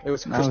god. It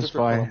was That was Christopher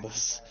fire.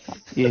 Columbus.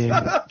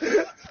 Yeah,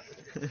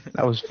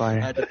 that was I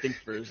fire. had to think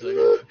for a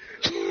second.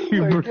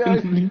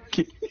 Abraham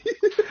Lincoln.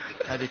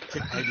 I had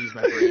to use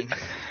my brain.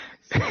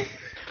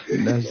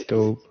 That's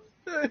dope.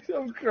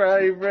 I'm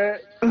crying, bro.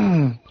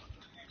 I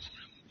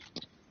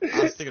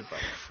was thinking about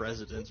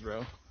presidents,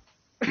 bro.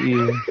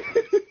 Yeah,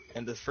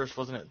 And the first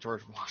wasn't it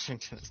George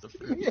Washington? It's the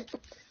first.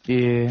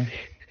 yeah.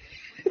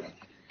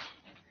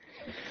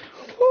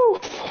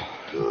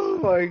 Oh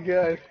my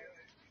god.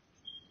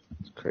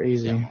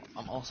 Crazy. Yeah,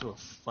 I'm also a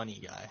funny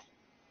guy.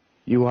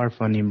 You are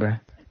funny, bruh.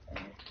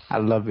 I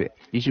love it.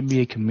 You should be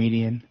a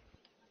comedian.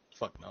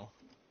 Fuck no.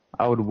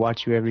 I would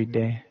watch you every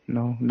day.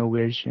 No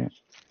weird shit.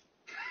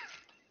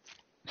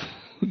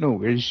 No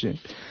weird shit.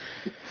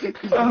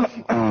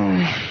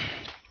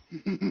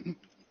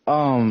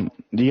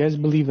 Do you guys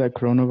believe that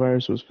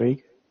coronavirus was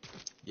fake?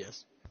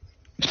 Yes.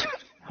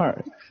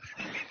 Alright.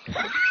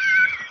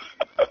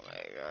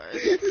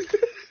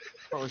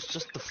 Bro, it's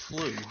just the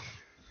flu.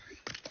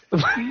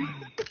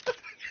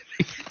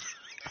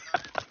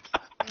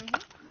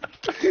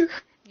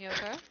 You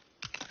okay?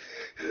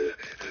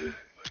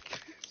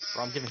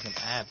 Bro, I'm getting some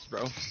abs,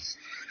 bro.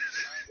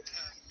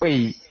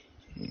 Wait.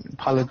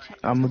 I'm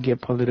gonna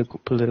get political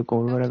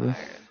or whatever.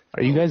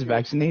 Are you guys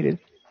vaccinated?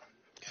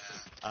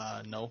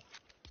 No.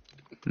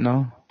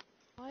 No?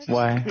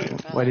 Why?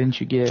 Why didn't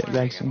you get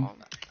vaccine?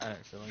 I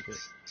didn't feel like it.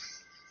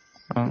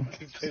 Oh.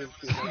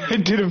 I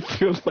didn't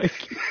feel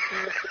like it.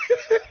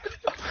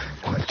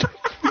 What the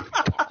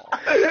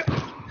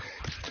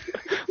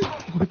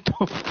What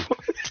the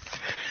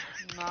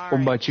fuck?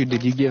 What about you?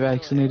 Did you get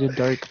vaccinated,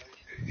 Dark?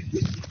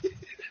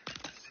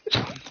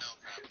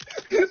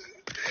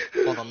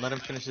 Hold on, let him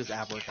finish his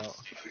ab workout.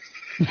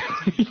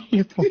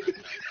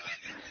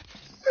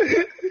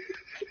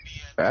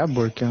 Ab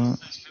workout.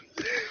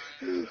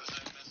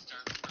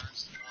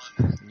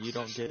 You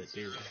don't get it,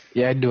 dude.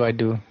 Yeah, I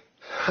do.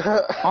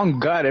 Oh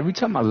God, every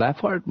time I laugh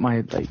hard,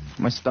 my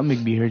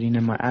stomach be hurting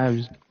and my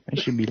abs. I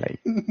should be like,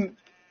 that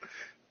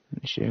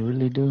shit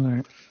really do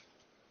hurt.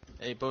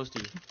 Hey,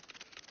 Posty,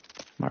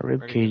 My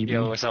rib Ready? cage.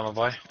 Yo, be- what's up, my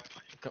boy?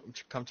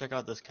 come check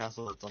out this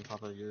castle that's on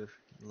top of your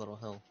little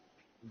hill.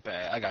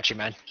 I got you,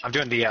 man. I'm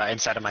doing the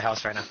inside of my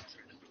house right now.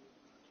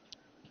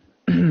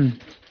 And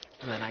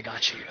then I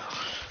got you.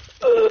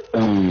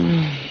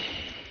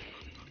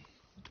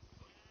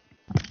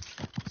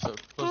 So,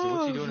 Posty,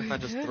 what you doing if I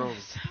just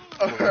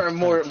throw?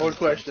 More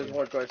questions.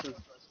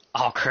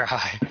 I'll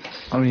cry.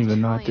 I don't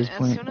even know at this As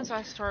point. soon as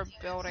I start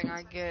building,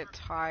 I get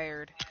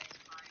tired.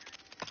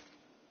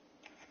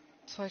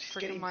 It's like freaking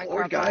getting my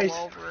bored, crap guys.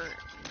 all over.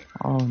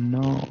 Oh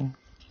no.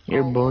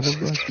 You're Oh. bored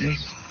of us,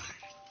 miss?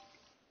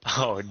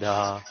 Oh,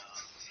 nah.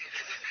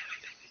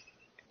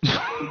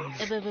 Blah,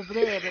 blah, blah,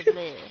 blah,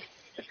 blah.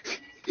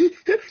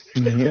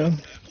 Yeah.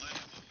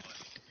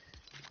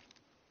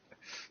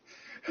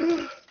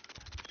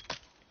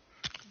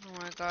 Oh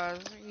my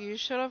god, you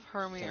should have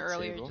heard me That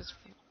earlier. table?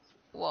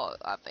 Well,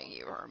 I think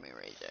you heard me,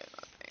 Ray J.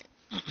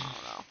 I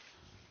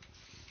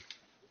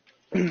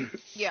don't know.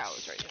 Yeah, I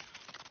was Ray J.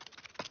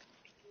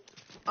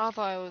 I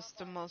thought it was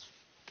the most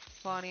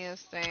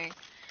funniest thing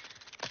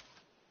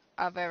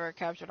I've ever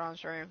captured on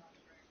stream.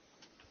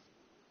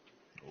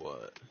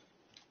 What?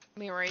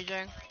 Me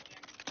raging.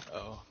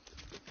 Oh.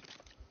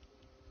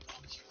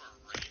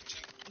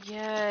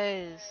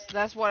 Yes,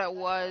 that's what it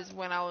was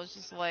when I was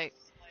just like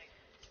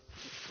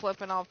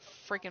flipping off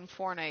freaking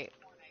Fortnite.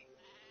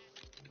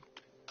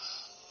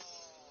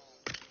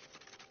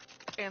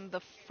 And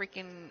the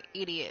freaking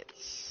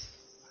idiots.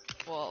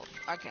 Well,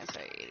 I can't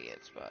say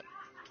idiots, but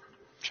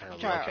Trying to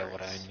look at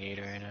what I Tryhards. need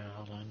right now.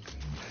 Hold on.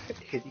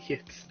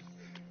 Idiots.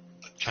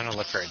 Trying to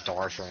look for a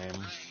door frame.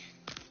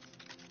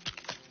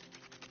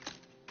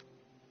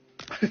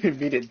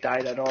 Me to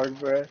die that hard,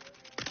 bruh.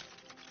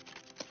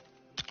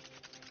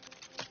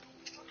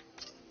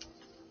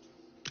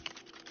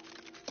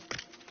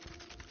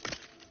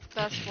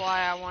 that's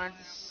why I wanted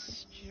to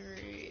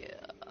stream.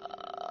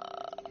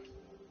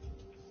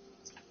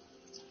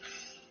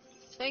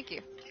 Thank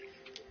you.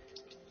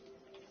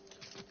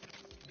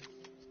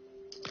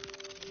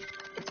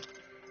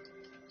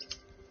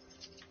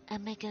 I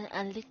make a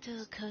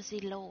little cozy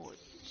lodge.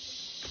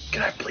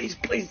 Can I please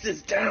place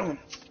this down?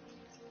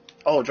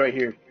 Oh, it's right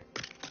here.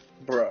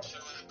 Bruh.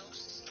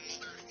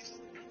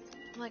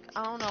 Like,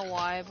 I don't know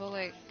why, but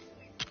like,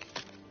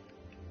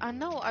 I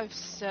know I've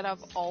said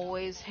I've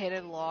always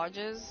hated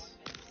lodges,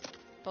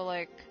 but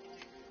like,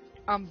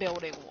 I'm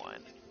building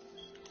one.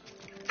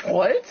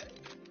 What?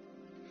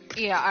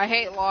 Yeah, I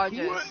hate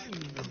lodges,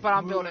 but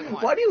I'm building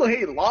one. Why do you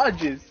hate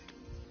lodges?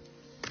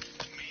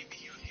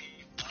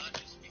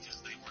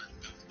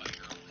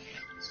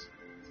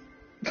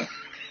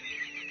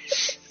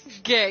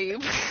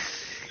 Gabe.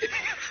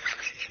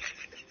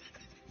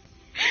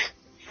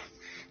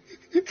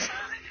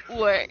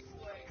 Wait.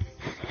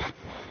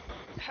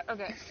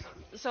 Okay.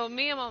 So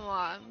me and my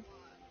mom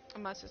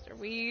and my sister,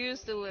 we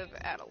used to live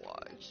at a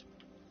lodge.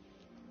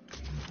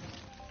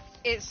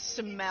 It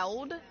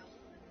smelled.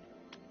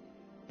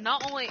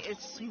 Not only it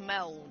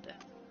smelled,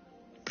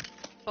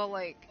 but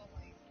like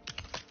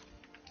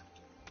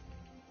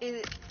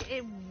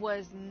it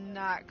was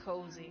not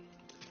cozy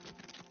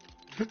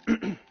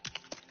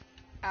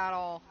at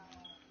all.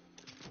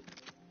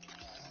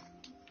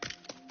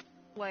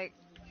 Like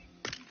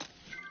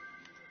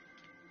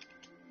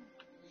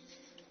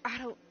I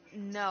don't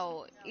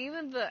know.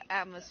 Even the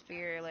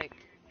atmosphere, like,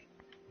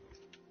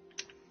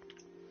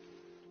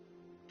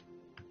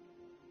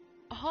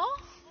 huh?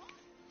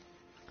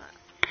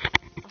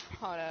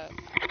 Hold up.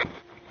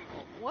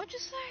 What'd you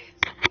say?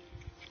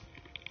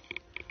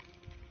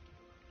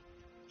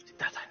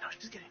 That's how I know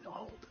she's getting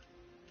old.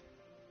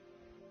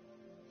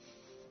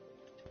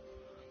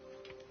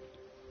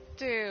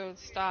 Dude,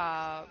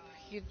 stop.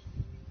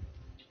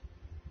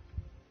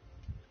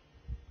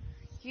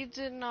 You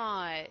did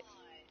not.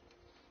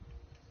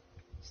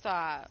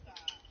 Stop.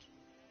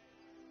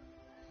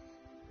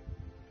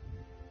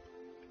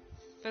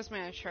 This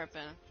man is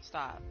tripping.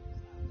 Stop.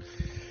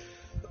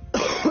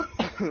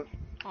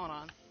 Hold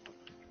on.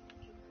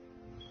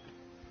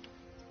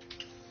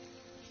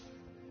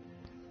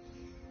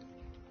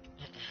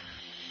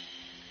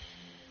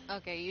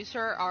 Okay, you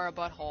sir are a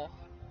butthole.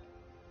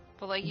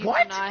 But like you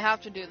What? do not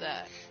have to do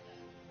that.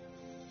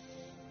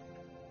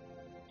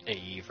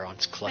 Hey,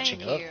 everyone's clutching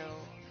Thank up. you.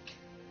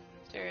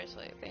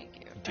 Seriously, thank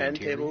you. Pen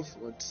Dear. tables.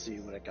 Let's see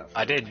what I got. For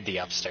I you. did the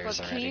upstairs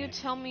But can already. you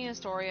tell me a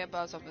story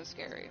about something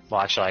scary?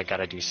 Well, actually, I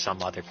gotta do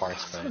some other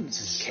parts, but Something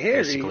this is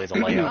scary? basically the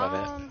layout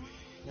of it.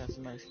 Yeah, it's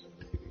nice.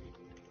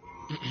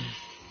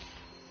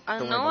 I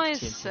Don't worry know about the I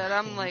TNT said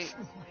I'm things. like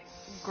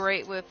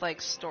great with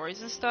like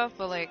stories and stuff,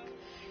 but like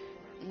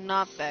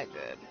not that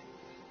good.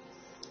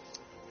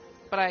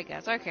 But I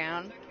guess I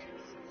can.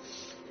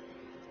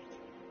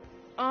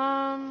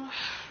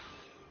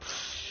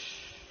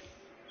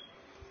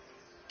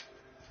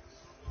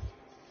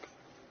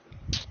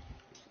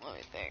 Let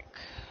me think.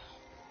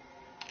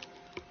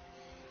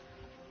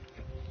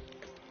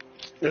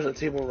 There's a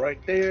table right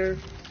there.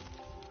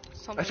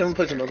 Something Actually, I'm gonna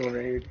place scary. another one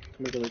right here to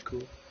make it look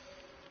cool.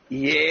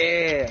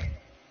 Yeah.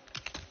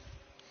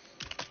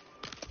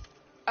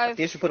 I think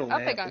I should put a I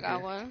lamp think I in got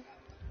here. one.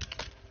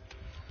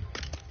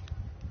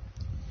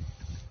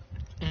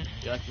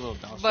 You like the little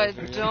downstairs But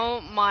area?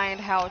 don't mind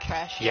how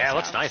trashy Yeah, it it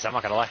looks sounds. nice, I'm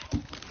not gonna lie.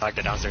 I like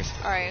the downstairs.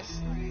 Alright.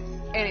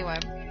 Anyway.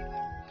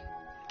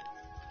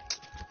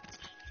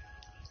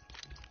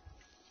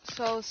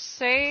 So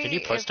say Can you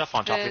put if stuff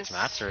on top of this, its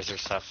mats, or is there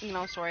stuff? you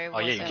know, story Oh,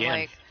 yeah, you wasn't can.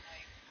 like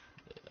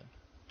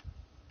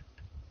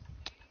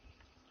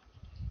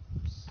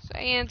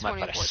say in Might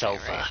put a 2014,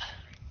 sofa. right?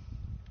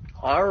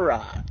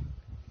 Alright.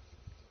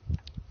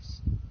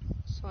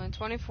 So in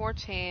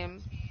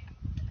 2014,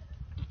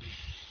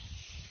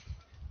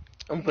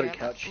 I'm gonna put a here,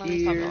 couch let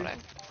me stop here. loading.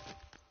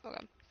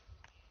 Okay.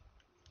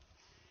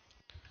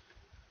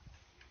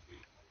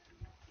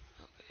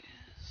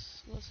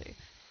 So let's see.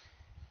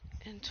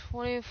 In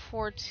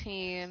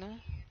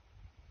 2014,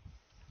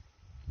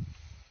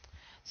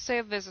 say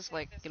if this is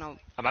like, you know,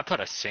 I might put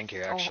a sink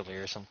here, Oh. actually,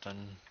 or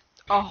something.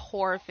 a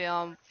horror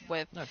film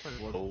with No, put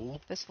it. Whoa.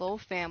 this little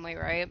family,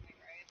 right?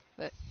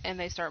 And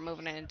they start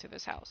moving into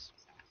this house.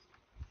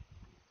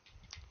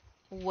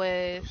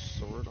 With,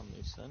 Sword on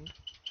this end.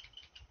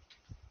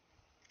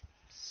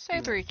 say,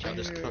 Ooh, 3 I just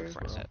children, cooked, for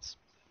bro. instance.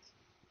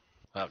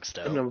 Looks And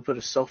I'm dope. gonna put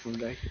a sofa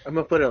back here. I'm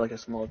gonna put it like a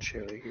small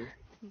chair right here.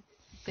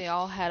 They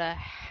all had a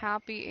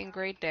happy and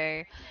great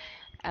day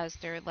as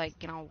they're,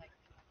 like, you know,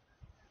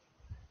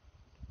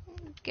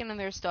 getting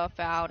their stuff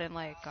out and,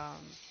 like, I'm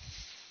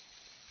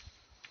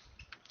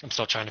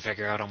still trying to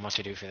figure out on what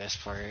to do for this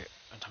part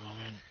at the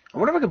moment. I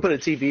wonder if I can put a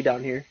TV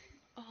down here.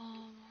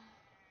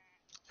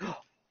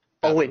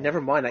 Oh wait, never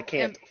mind. I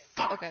can't.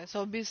 and, okay,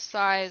 so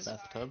besides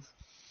Bathtub.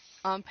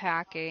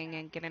 unpacking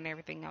and getting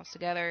everything else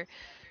together,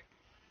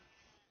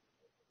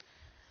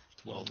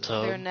 Well,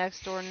 their tub.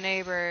 next door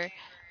neighbor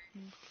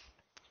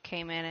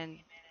came in and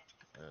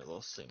A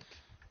little sink.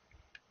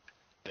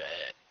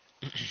 Bet.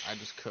 I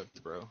just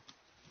cooked, bro.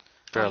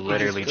 Bro, I'm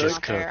literally just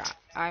not there.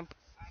 cooked.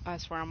 I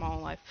swear on my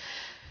whole life.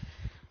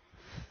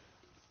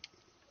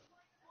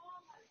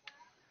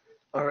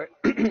 All right,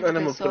 and I'm Okay, gonna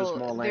put a so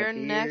small their lamp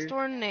next here.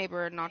 door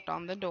neighbor knocked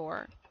on the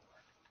door.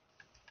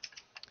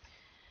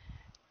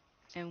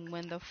 And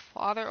when the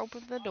father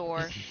opened the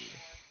door,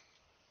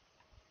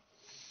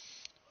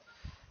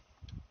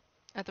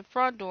 at the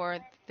front door,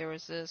 there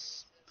was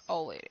this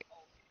old lady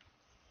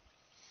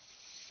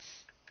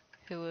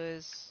who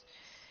was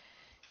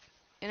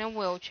in a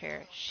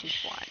wheelchair. She's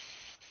blind.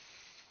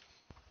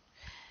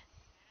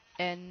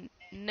 And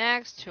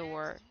next to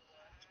her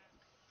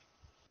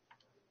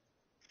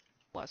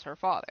was her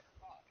father.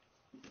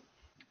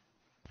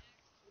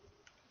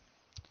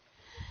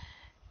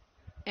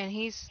 And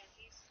he's,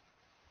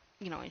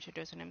 you know,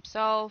 introducing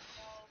himself.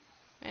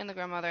 and the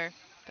grandmother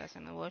that's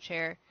in the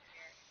wheelchair,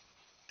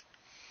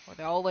 or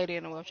the old lady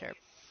in the wheelchair,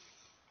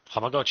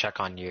 I'm gonna go check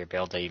on your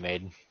build that you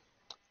made.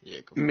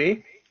 Yeah, go.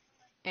 Me?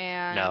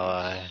 and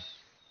No,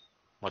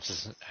 what's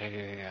his?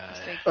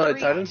 they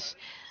Titan? greet.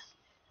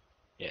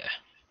 Yeah.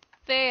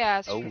 They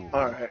ask, Oh,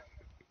 Alright.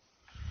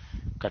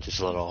 got this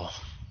little.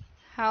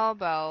 how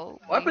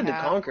about What we happened to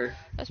have Conquer?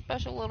 a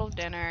special little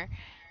dinner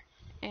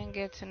and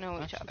get to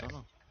know each Actually, other. don't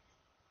know.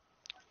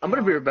 I'm They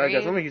gonna be all right back,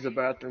 guys. agreed, I'm gonna use the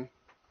bathroom.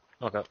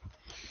 Okay.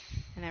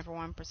 and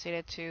everyone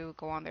proceeded to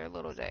go on their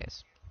little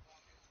days.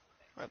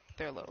 Or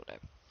their little day.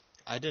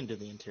 I didn't do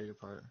the interior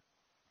part.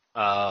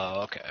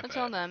 Oh, okay. That's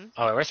on them.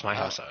 Oh, wait, where's my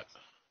house at?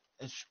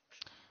 It's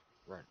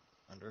right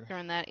under.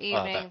 During that that.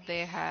 evening,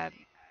 they had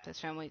this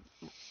family.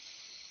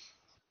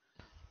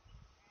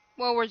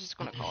 Well, we're just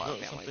gonna call it Built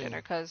family something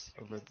dinner because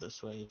over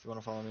this way. If you want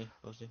to follow me,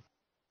 Posty.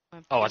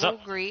 when Oh, what's people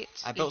up? greet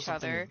I built each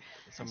something other,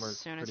 somewhere as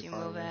soon as pretty you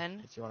far move away.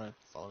 in, If you want to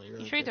follow me, you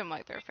really treat quick. them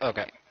like they're family.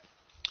 Okay.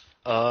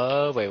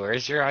 Wait,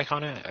 where's your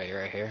icon at? Oh,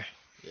 you're right here.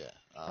 Yeah.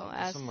 So It's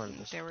as somewhere in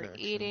this they were direction.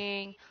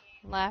 eating,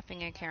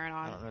 laughing and carrying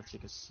I on, don't know if you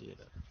can see it.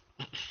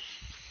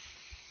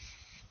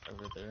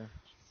 Over there.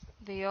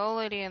 the old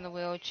lady in the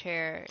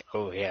wheelchair,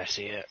 Oh, yeah, I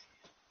see it.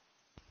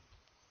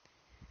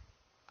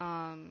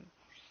 um,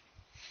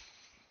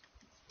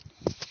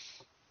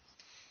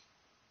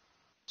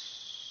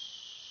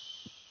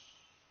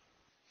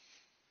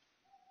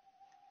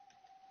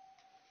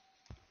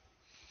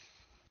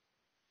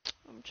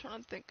 I'm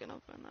trying to think of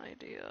an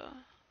idea.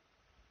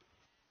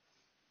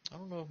 I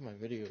don't know if my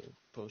video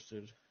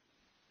posted.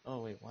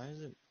 Oh wait, why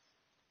is it?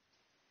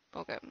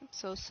 Okay,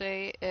 so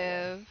say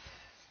if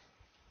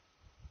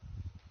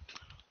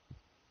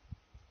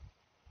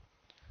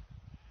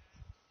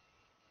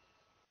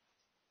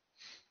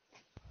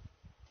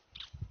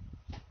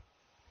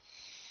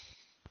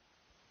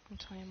I'm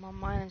telling you, my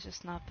mind is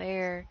just not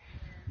there.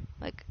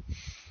 Like,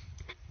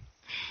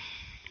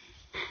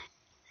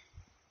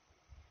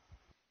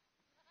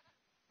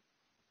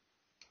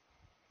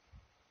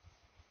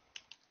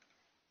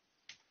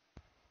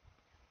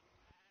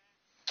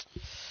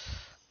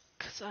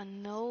 cause I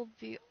know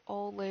the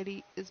old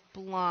lady is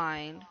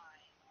blind,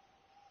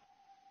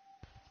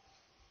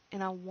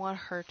 and I want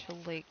her to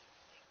like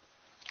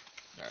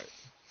Alright,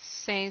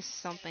 say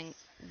something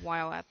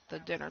while at the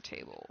dinner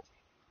table.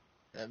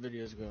 that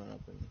video's going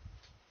up in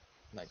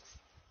like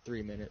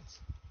 3 minutes.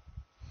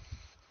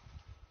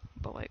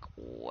 But like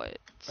what?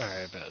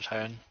 Alright, about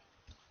 10.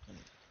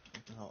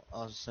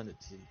 I'll send it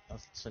to you.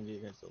 I'll send you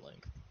guys the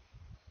link.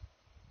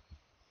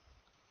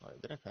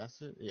 Wait, did I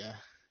pass it? Yeah.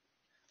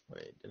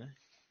 Wait, did I?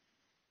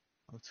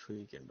 I'm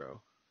tweaking,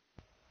 bro.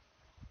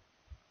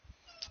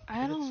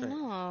 I think it's don't right.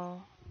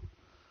 know.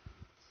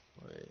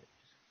 Wait.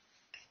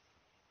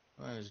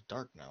 Oh, it's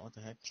dark now. What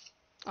the heck?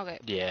 Okay,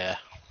 Yeah.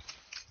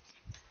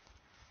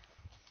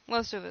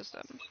 let's do this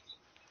then.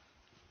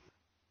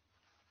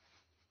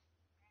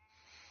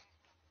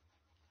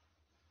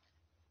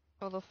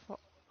 So the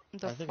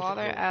I think it's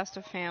father okay. asked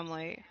the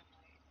family,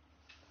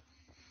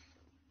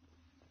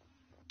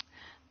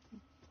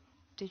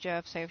 "Did you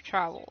have safe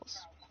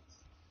travels?"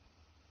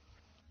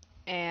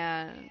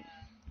 And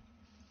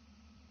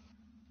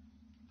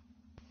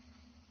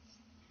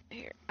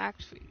here,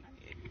 actually,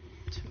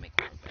 to make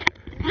it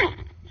better,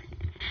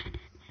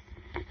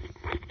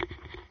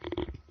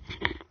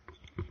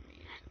 let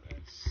me do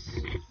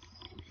this.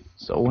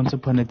 So once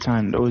upon a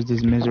time, there was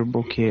this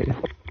miserable kid,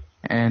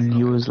 and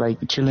he was like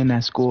chilling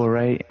at school,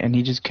 right? And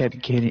he just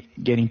kept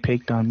getting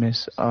picked on,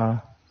 Miss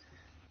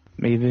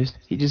Mavis.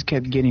 He just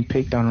kept getting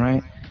picked on,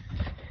 right?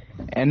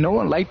 And no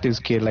one liked this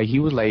kid. Like he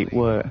was like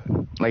what,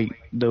 like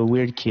the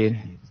weird kid,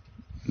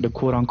 the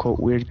quote unquote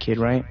weird kid,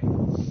 right?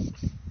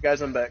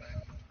 Guys, I'm back.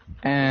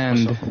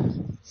 And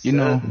you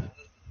know,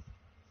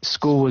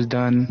 school was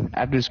done.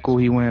 After school,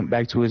 he went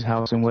back to his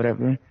house and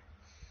whatever.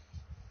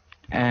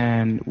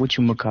 And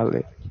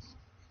whatchamacallit,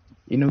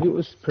 you know, he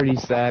was pretty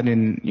sad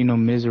and, you know,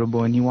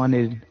 miserable, and he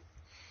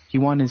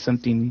wanted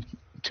something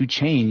to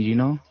change, you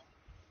know?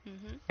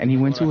 Mhm. And he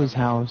Like went what to I his have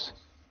now. house,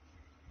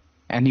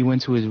 and he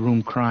went to his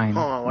room crying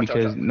Hold on, watch out,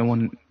 because watch out. no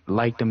one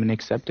liked him and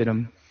accepted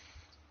him.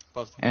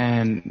 Posty.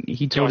 And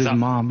he told what's his up?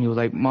 mom, he was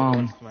like, Put it Mom,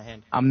 next to my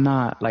hand. I'm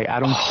not, like, I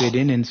don't fit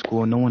in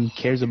school. No one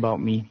cares about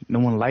me. No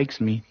one likes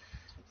me.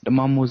 The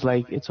mom was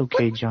like, it's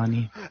okay,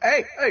 Johnny.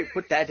 Hey,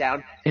 put that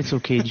down. It's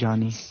okay,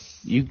 Johnny.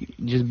 You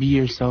just be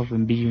yourself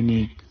and be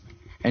unique.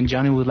 And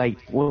Johnny was like,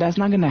 well, that's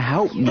not gonna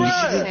help me.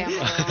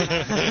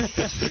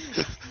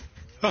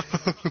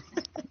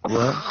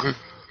 What?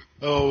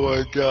 Oh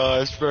my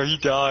gosh, bro, he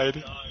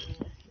died.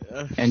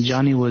 And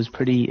Johnny was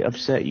pretty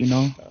upset, you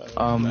know?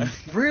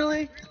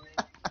 Really?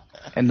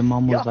 And the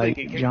mom was Y'all like,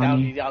 thinking kicked out,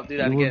 Johnny, y'all do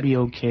that you will again. be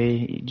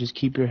okay. Just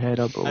keep your head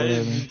up or I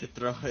didn't whatever. mean to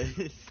throw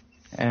it.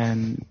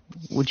 And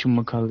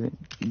whatchamacallit,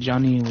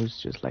 Johnny was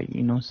just like,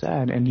 you know,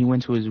 sad. And he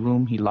went to his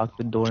room, he locked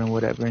the door and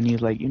whatever. And he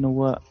was like, you know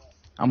what?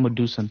 I'm gonna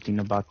do something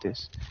about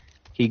this.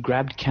 He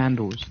grabbed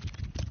candles,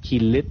 he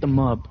lit them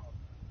up,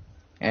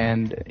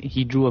 and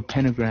he drew a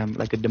pentagram,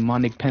 like a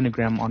demonic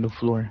pentagram on the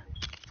floor.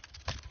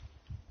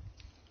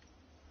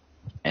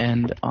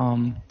 and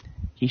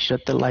he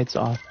shut the lights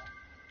off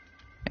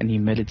and he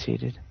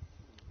meditated.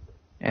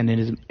 And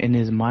in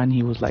his mind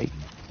he was like,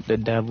 the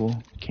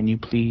devil, can you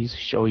please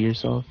show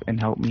yourself and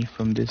help me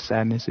from this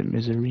sadness and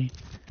misery?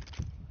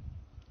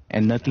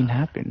 And nothing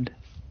happened.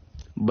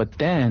 But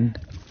then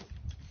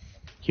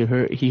he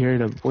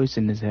heard a voice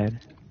in his head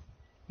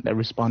that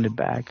responded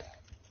back,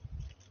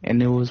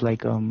 and it was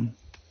like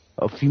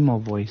a female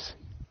voice.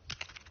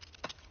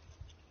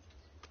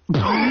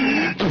 Bro,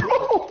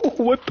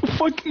 what the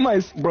fuck am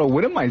I, bro?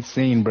 What am I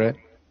saying, bro?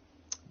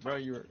 Bro,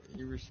 you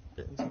were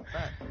spitting some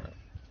crack, bro.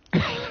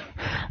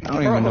 I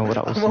don't even know what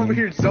I was I'm saying. over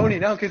here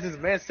zoning out because this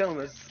man's telling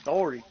a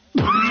story.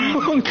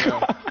 Oh,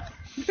 God.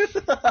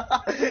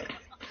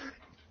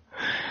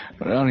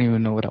 I don't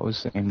even know what I was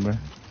saying, bro.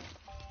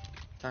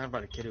 Talking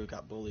about a kid who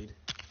got bullied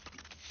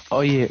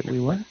Oh yeah, wait,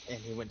 what? and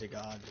he went to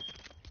God.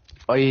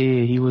 Oh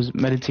yeah, he was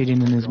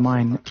meditating in his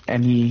mind,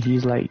 and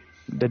he's like,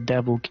 the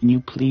devil, can you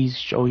please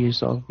show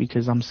yourself,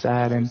 because I'm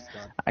sad and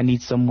I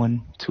need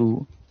someone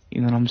to,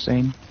 you know what I'm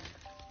saying?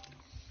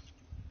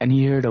 And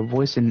he heard a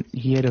voice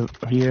he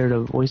heard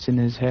a voice in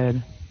his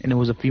head, and it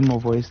was a female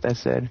voice that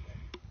said,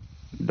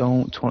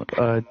 don't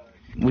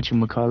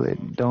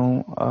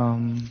don't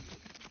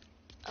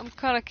I'm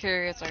kind of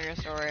curious on your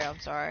story. I'm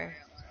sorry.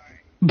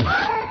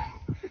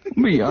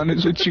 be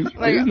honest with you,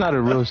 Like- it's not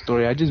a real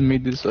story. I just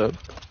made this up.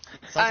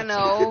 I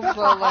know,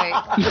 but like,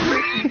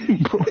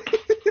 Bro.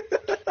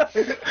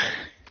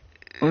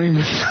 I don't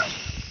even,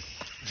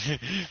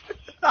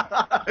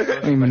 I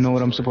don't even know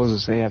what I'm supposed to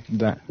say after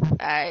that.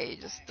 I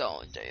just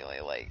don't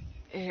genuinely like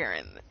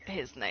hearing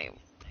his name.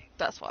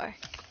 That's why.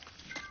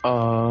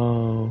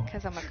 Oh,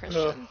 Because I'm a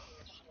Christian.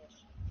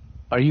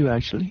 are you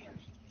actually?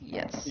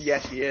 Yes.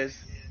 Yes, he is.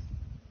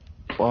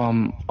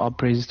 All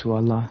praises to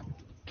Allah.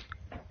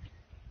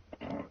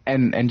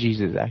 And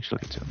Jesus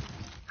actually too.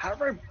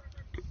 However,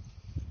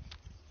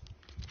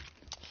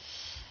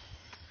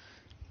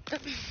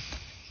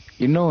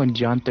 You know in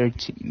John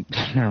 13,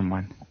 never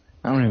mind.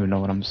 I don't even know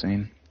what I'm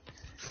saying.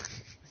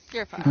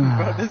 You're fine.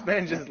 bro, this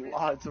man just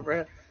lost,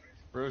 bro.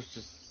 Bro's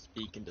just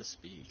speaking to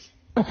speak.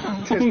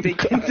 Just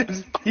speaking to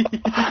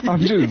speak. I'm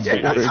just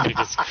bored.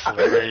 It's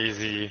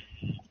crazy.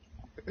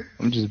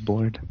 I'm just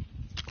bored.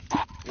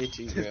 Me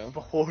too, bro.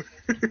 Bored.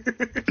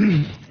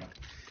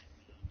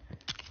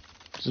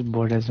 Just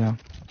bored as hell.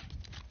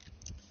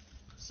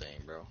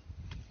 Same, bro.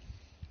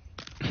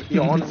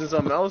 You on to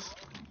something else?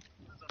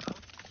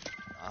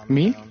 I'm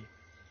Me? down.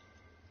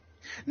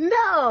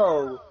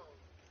 No!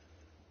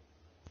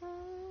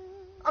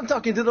 I'm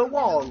talking to the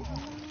wall.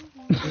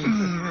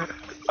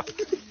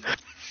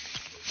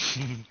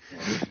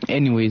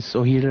 Anyways,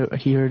 so he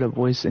heard a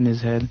voice in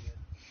his head.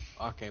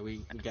 Okay,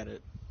 we get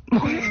it.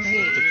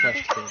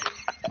 Depressed kid.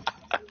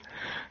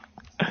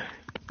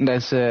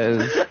 That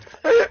says,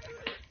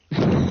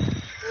 I'm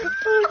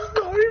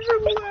sorry for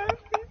laughing.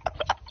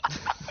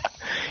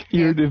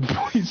 he heard a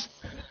voice.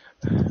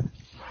 Okay,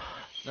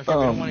 we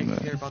don't want man.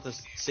 to hear about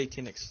this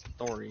satanic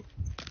story.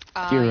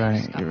 You're You right,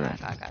 just come you're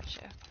back, right. I got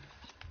you.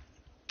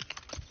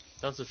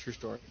 That's a true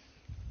story.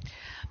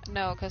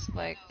 No, because,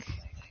 like,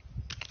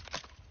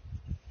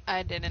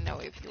 I didn't know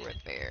if you were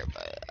there,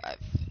 but I've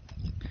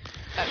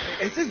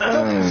Is this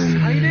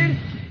double-sided?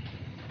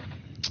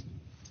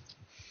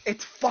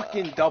 It's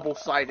fucking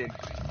double-sided.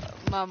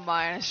 my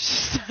mind is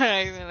just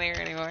not even there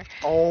anymore.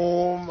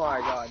 Oh my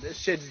god, this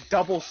shit's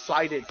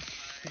double-sided.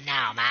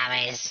 No,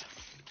 mommies.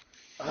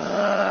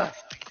 Ugh.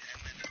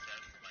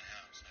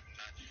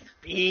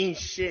 Bean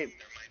shit.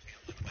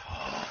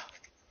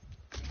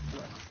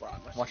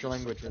 Watch your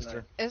language,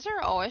 mister. Is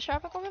there always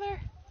traffic over there?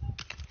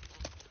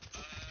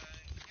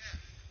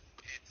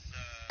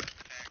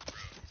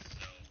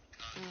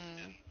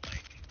 Mm,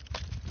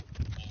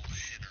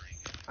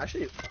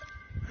 Actually,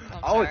 I'm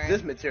oh, it's sorry.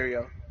 this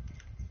material.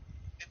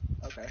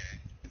 Okay.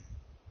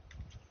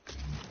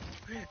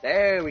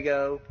 There we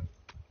go.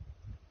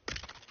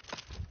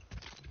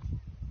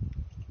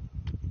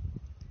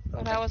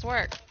 But how was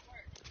work?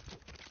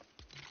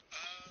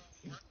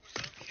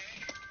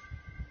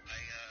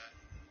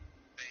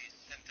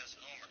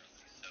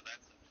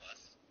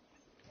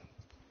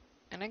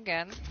 And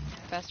again,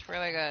 that's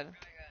really good.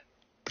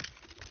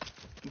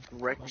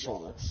 Brick Watch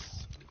all wall.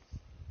 this.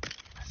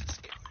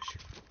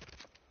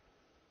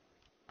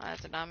 I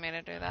did not mean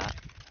to do that.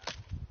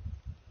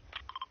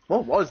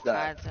 What was I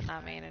that? did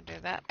not mean to do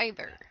that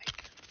either.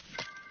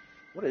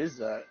 What is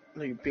that?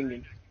 Look, you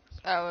pinging.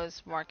 I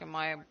was marking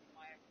my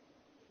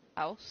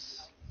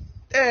house,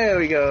 There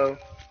we go.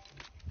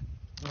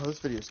 Oh, this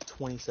video is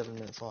 27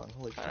 minutes long.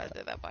 Holy but I crap.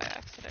 did that by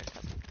accident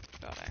because I'm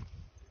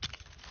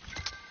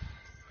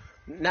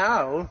building.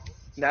 Now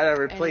that I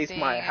replaced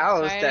my Anything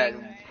house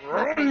exciting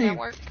happening at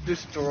work?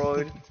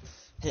 destroyed.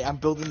 Hey, I'm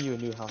building you a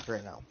new house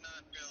right now.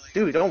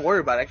 Dude, don't worry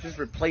about it. I can just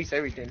replace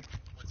everything.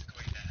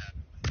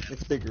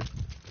 It's bigger,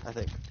 I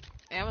think.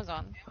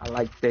 Amazon. I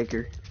like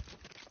bigger.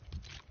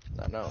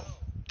 I know.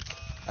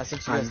 I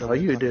think you I guys know the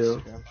link you on do.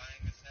 Instagram.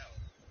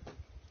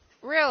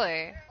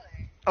 Really?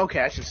 Okay,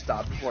 I should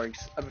stop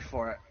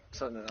before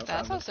something else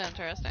That happens. sounds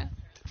interesting.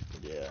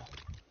 Yeah.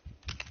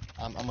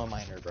 I'm a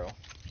minor, bro.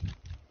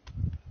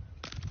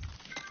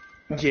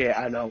 Yeah,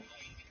 I know.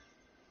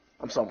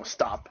 I'm someone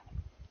stop.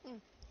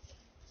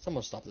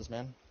 Someone stop this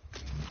man.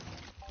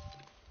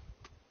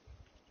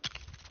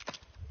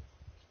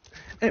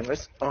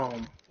 Anyways, Oh,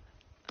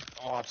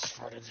 I just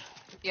farted.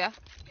 Yeah.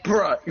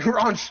 bruh, you're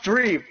on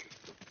stream.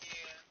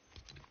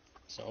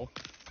 So?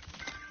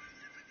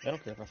 I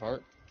don't care if I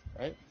fart,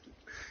 right?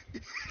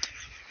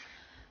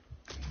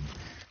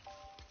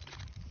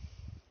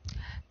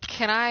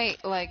 Can I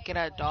like get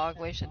a dog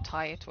leash and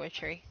tie it to a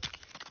tree?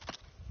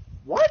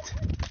 What?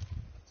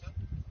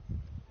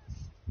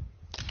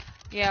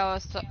 Yeah, I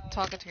was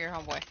talking to your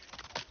homeboy.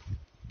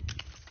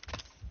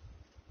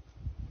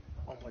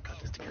 Oh my god,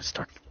 this thing is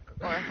stuck.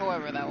 Or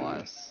whoever that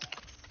was.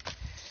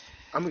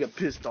 I'm gonna get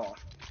pissed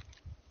off.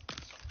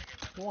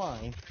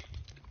 Why?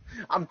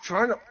 I'm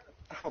trying to.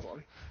 Hold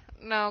on.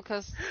 No,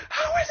 because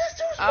How is this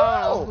too I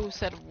don't know slow? who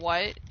said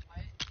what.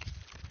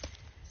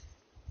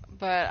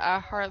 But I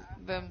heard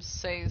them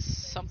say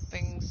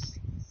something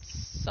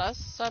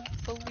sus, I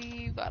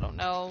believe. I don't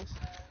know.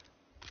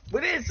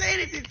 We didn't say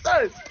anything,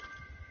 sus.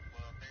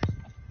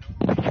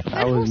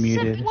 I was Who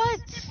muted. said what?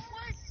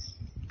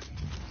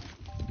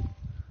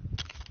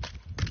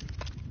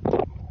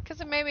 Because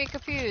it made me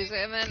confused,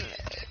 and then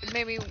it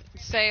made me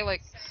say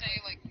like,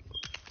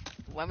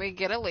 let me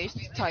get a leash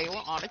to tie you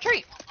on a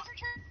tree.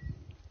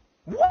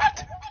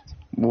 What?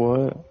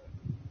 What?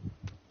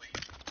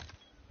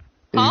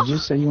 Did Huh? you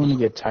just say you want to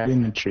get tied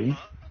in a tree?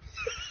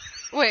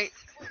 Wait,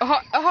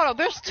 hold on.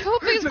 There's two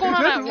things going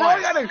on This at is wrong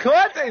once. out of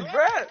context,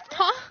 bruh.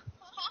 Huh?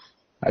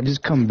 I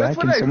just come That's back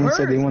what and I someone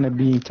said they heard. want to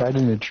be tied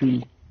in a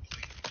tree.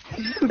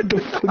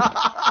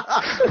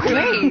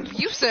 Wait,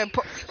 you said.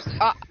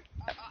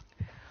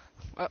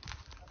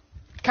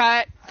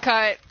 Cut.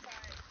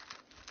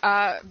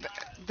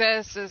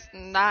 This is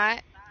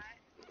not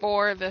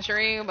for the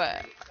stream,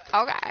 but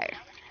okay.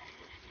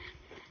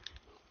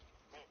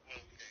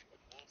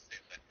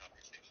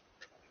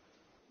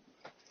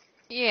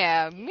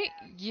 Yeah,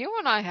 you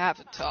and I have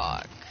to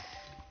talk.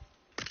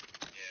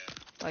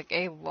 Like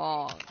a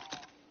long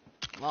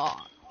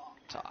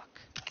talk.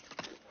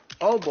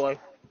 Oh boy.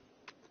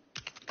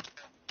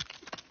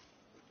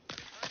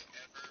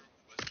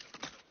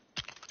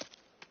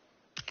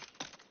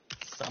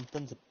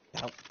 Something's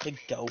about to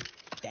go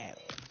down.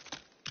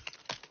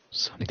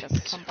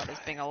 Because somebody's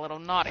being a little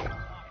naughty.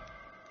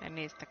 It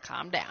needs to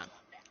calm down.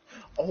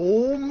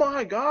 Oh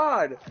my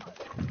god.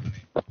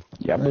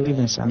 Yeah, I believe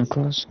in Santa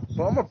Claus.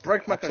 Well, I'm gonna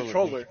break my Absolutely.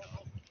 controller.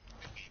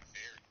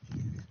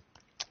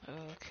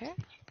 Okay.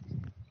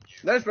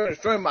 That's for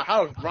destroying my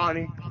house,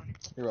 Ronnie.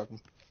 You're welcome.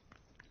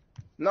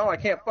 No, I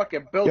can't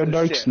fucking build Yo, this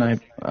Dark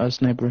shit.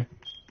 Sniper.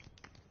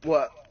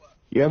 What?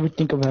 You ever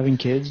think of having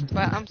kids?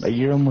 But I'm Like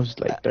you're almost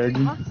like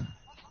 30. Huh?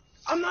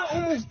 I'm not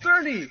almost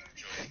 30.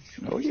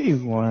 Oh yeah,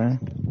 you are.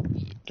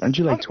 Aren't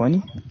you like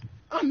 20?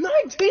 I'm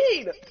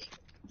 19.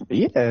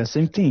 Yeah,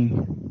 same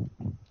thing.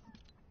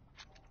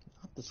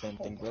 Not the same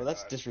thing, bro.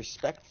 That's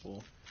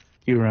disrespectful.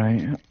 You're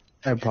right.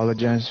 I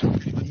apologize.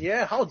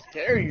 Yeah, how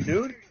dare you,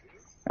 dude?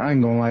 I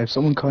ain't gonna lie. If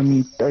someone called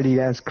me 30,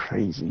 that's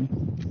crazy.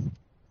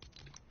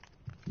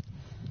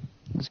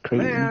 That's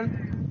crazy.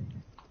 Man.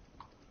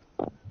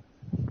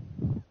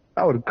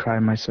 I would cry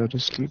myself to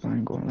sleep. I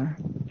ain't gonna lie.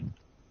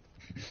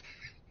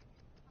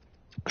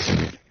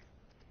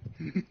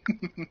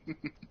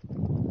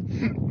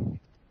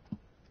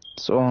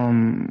 So,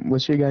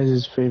 what's your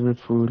guys' favorite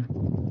food?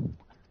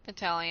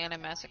 Italian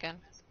and Mexican.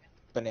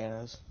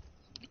 Bananas.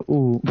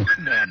 Ooh.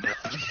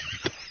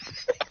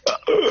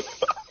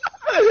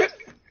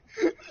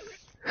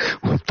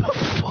 What the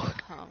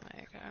fuck? Oh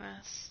my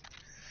goodness.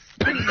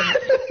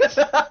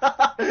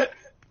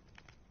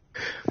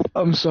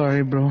 I'm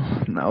sorry, bro.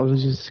 That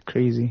was just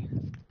crazy.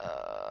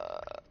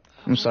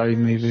 I'm sorry,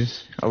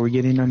 Mavis. Are we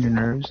getting on your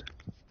nerves?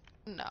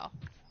 No.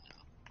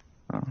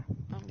 Oh.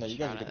 I'm No, you just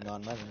guys are trying to- getting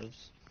on my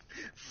nerves.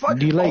 Fuck.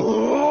 Do you like-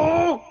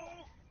 Oh!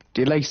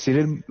 Do you like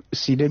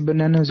seeded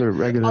bananas or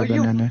regular Are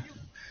you- banana?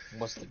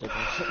 What's the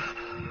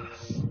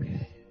difference?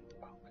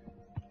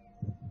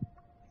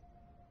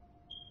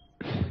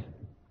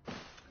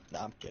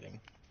 Nah, I'm kidding.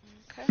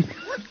 Okay.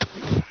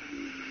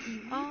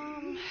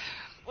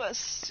 Let's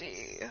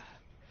see.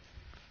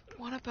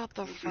 What about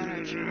the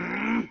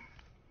furniture?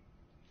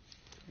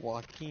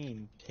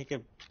 Joaquin, take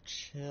a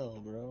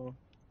chill, bro.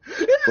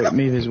 Wait,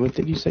 Mavis, what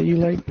did you say you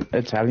like?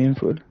 Italian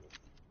food?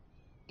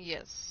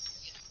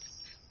 Yes.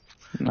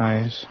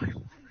 Nice.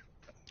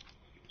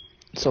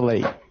 So,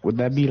 like, would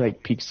that be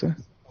like pizza?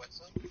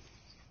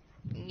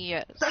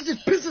 Yes. That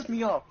just pisses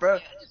me off, bro.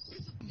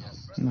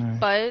 Nice.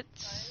 But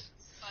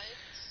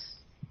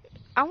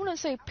I wouldn't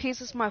say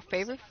pizza's my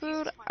favorite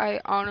food. I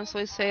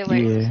honestly say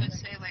like Yeah.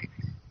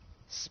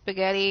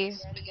 spaghetti.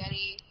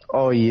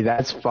 Oh, yeah,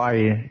 that's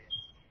fire.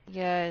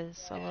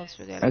 Yes, I love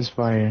spaghetti. That's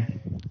fire.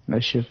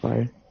 That shit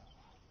fire.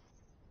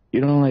 You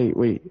don't like,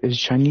 wait, is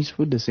Chinese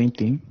food the same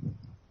thing?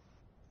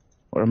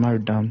 Or am I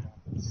dumb?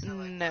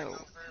 No,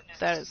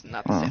 that is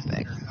not the Oh. same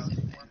thing.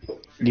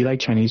 Do you like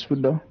Chinese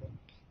food though?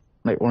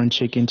 Like orange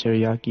chicken,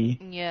 teriyaki?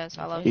 Yes,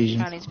 I love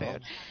Asian. Chinese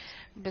food.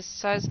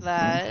 Besides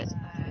that,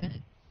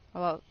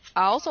 well,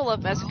 I also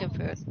love Mexican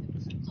food.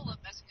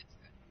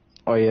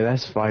 Oh yeah,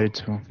 that's fire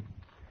too.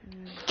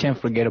 Can't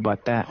forget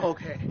about that.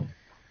 Okay.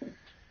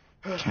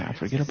 Can't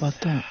forget about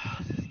that.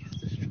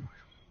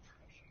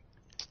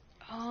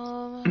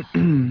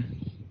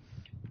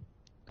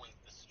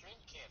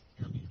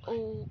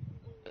 Oh,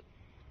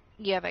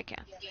 yeah, they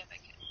can.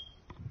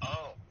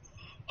 Oh.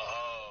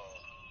 Oh.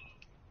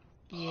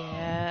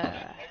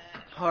 Yeah.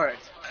 Alright.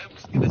 I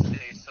was gonna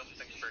say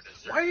something for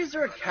dessert. Why is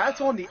there a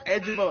castle on the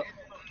edge of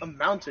a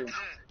mountain?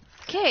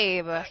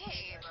 Gabe.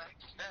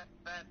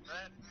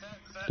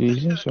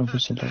 Jesus,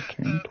 officer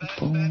Doctor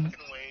Can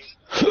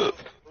wait.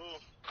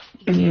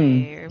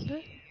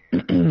 Gabe.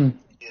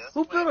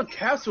 Who built a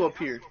castle up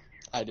here?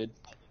 I did.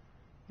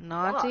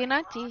 Naughty,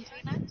 naughty.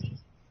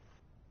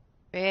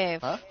 Babe.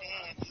 Huh?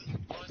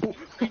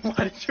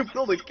 Why did you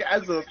build a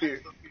castle up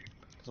here?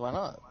 Cause why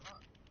not?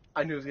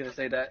 I knew he was gonna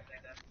say that.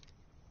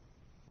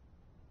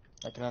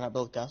 Like, can I not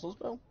build castles,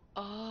 bro?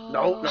 Oh.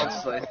 No, I'm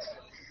just like,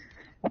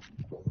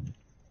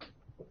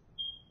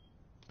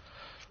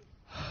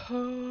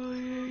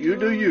 you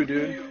do you,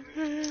 dude.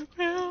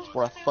 That's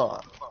what I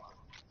thought.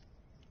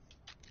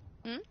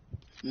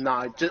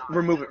 Nah, just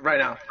remove it right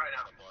now.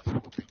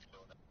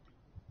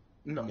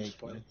 No, I'm Make just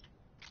playing. me.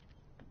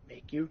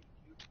 Make you?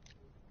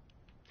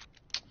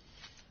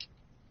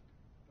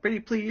 Pretty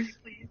please.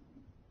 You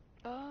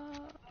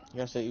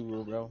gotta say you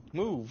will, bro.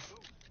 Move.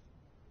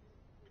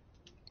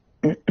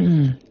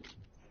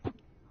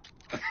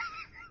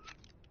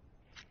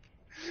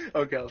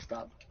 Okay, I'll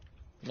stop.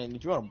 Man,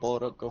 if you wanna blow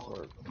it up, go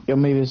for it. Yo,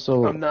 maybe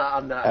so. I'm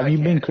not. Have I you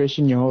been can't.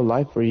 Christian your whole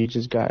life, or you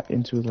just got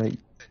into like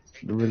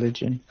the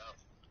religion?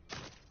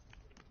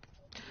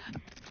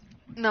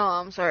 No,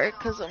 I'm sorry,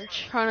 because I'm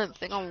trying to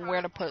think on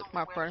where to put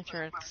my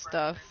furniture and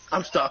stuff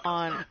I'm stuck.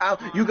 on. Al,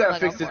 you gotta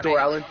Like fix on this door,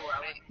 Fortnite. Alan.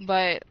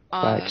 But,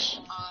 Facts.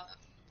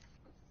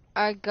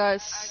 I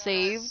got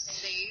saved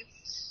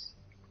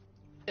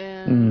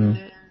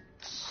in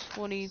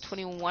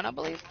 2021, I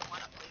believe.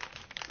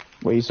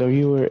 Wait, so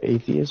you were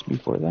atheist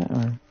before that,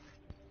 or?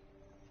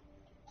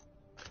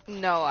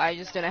 No, I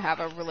just didn't have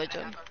a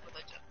religion.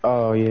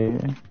 Oh yeah,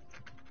 yeah.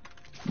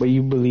 But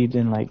you believed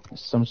in like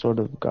some sort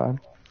of God,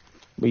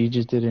 but you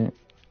just didn't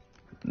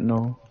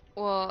know.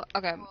 Well,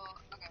 okay.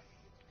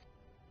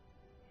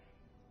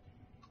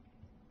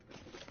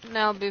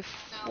 Now,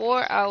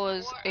 before I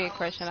was a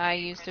Christian, I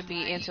used to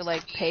be into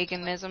like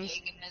paganism.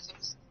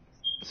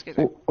 Excuse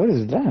me. What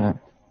is that?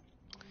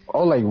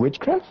 Oh, like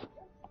witchcraft?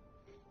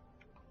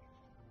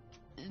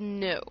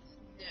 No.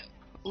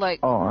 Like,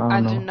 Oh, I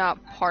I don't do know.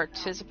 not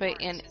participate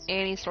in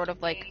any sort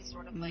of like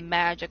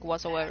magic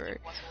whatsoever.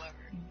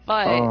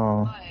 But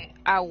Oh,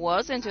 I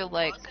was into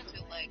like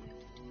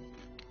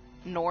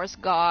Norse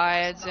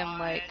gods and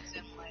like,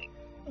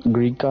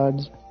 Greek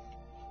gods?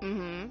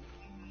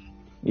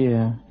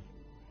 Yeah.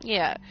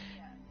 yeah.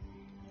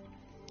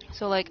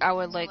 So like I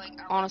would like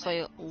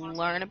honestly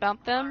learn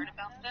about them.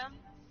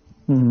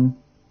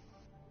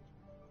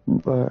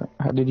 But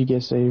how did you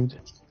get saved?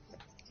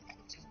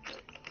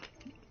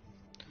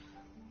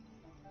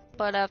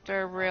 But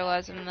after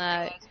realizing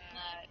that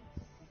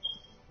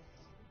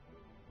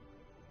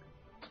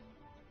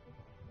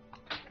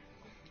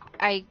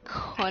I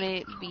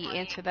couldn't be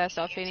into that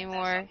stuff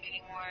anymore,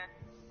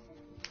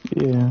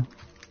 Yeah.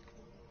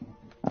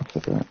 I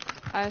forgot.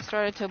 I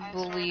started to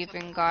believe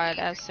in God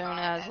as soon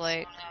as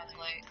like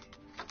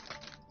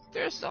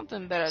there's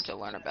something better to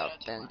learn about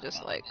than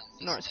just like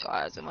Norse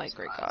gods and like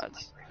Greek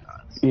gods.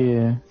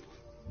 Yeah.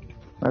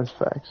 That's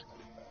facts.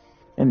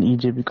 And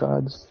Egypt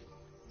gods.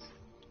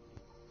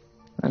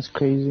 That's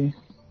crazy.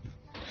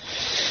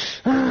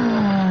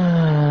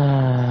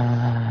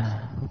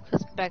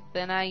 Because back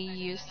then I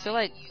used to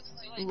like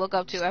look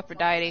up to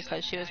Aphrodite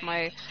because she was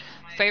my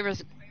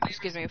favorite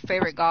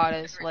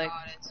goddess. Like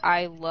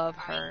I love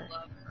her.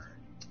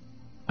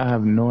 I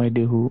have no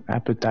idea who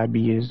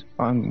Aphrodite is.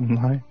 I'm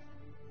lying.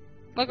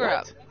 Look her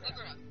up.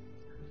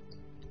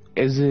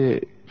 Is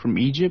it from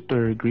Egypt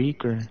or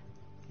Greek or?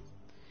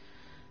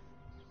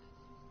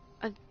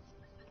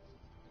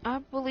 I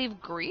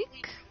believe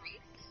Greek.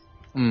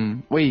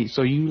 Wait,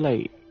 so you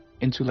like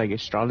into like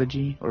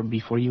astrology, or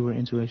before you were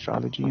into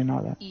astrology and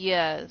all that?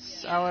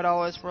 Yes, I would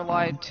always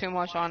rely too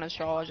much on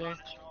astrology.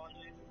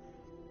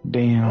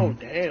 Damn. Oh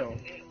damn.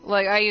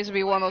 Like I used to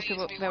be one of those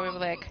people that would be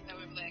like,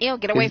 "Ew,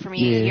 get away from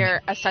me! Yeah.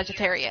 You're a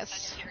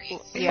Sagittarius."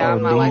 Yeah, Oh,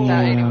 I'm not like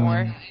that damn.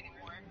 anymore.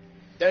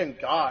 Thank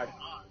God.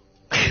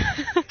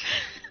 I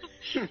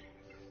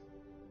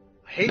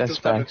hate That's those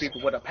type of facts.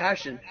 people with a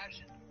passion.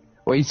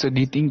 Wait, so do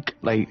you think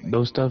like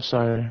those stuffs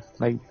are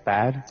like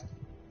bad?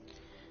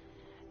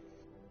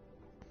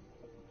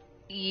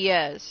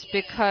 Yes,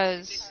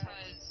 because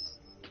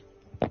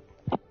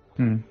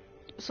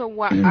so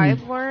what Hmm.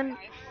 I've learned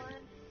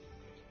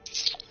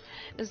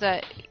is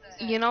that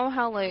you know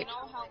how like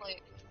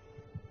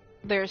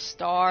there's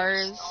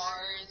stars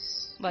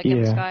like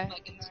in the Yeah. sky?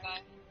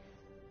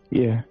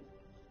 Yeah.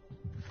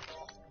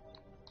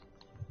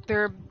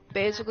 They're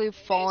basically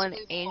fallen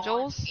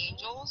angels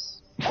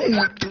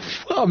What the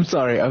I'm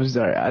sorry.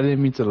 I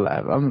didn't mean to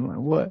laugh. I'm like,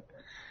 what?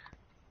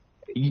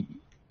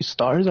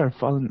 Stars are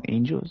fallen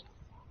angels?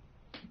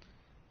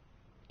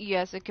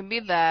 Yes, it can be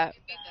that,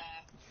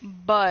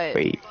 but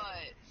Wait.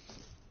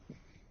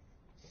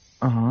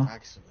 Uh-huh.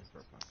 Accidentally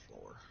broke my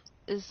floor.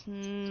 it's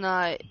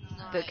not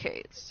the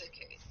case.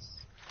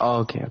 Oh,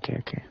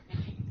 okay.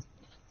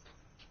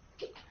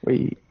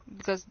 Wait,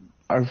 Because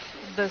are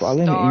the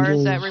fallen stars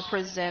angels... that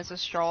represents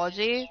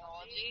astrology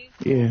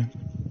Yeah.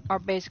 are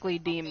basically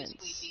demons.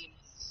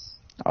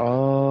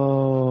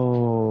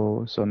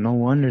 Oh, so no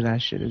wonder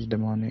that shit is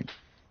demonic.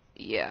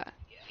 Yeah.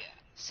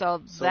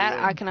 So So that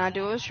then- I cannot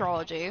do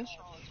astrology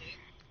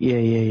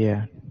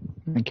Yeah.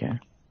 Okay.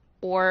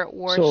 or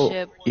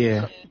worship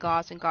yeah.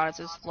 gods and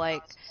goddesses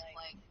like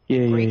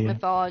Yeah. Greek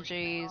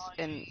mythologies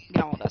and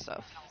all that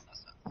stuff.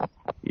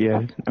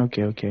 Yeah.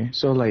 Okay.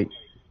 So, like,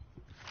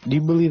 do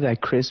you believe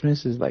that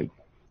Christmas is, like,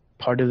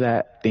 part of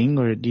that thing,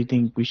 or do you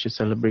think we should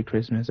celebrate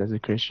Christmas as a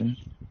Christian?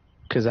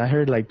 Because I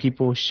heard, like,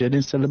 people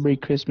shouldn't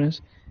celebrate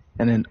Christmas,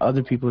 and then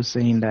other people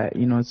saying that,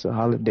 it's a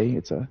holiday,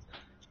 it's a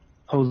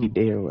holy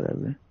day or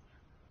whatever.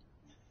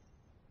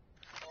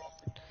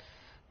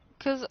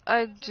 Because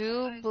I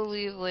do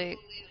believe, like,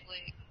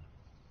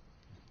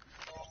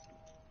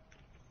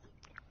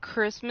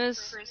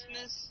 Christmas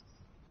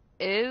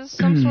is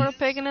some sort of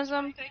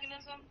paganism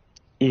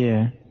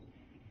Yeah,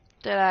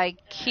 that I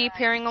keep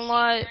hearing a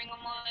lot.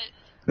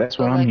 that's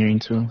what But, I'm like, hearing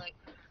too.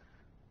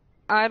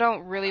 I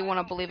don't really want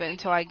to believe it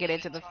until I get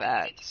into the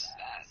facts.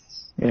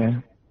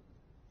 Yeah.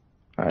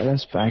 Alright,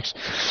 that's facts.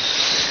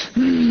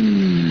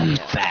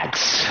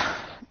 Facts.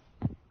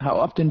 How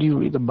often do you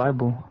read the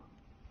Bible?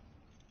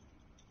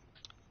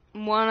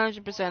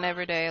 100%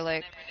 every day.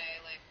 Like,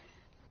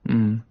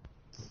 Mm.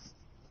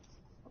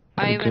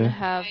 I even Okay.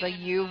 have the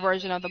U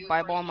version of the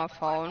Bible on my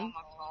phone.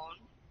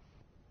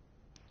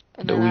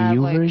 And The then I Wii have,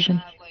 U like,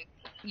 version?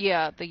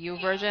 yeah, the U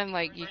version,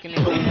 like, you can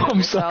even read it I'm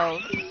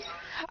yourself.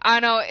 I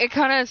know, it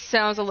kind of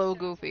sounds a little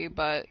goofy,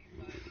 but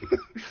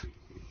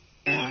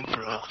yeah.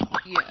 No,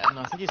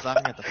 I think he's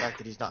laughing at the fact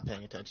that he's not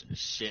paying attention to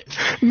shit.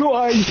 No,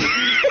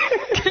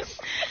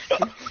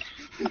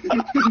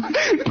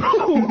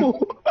 Bro,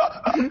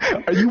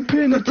 are you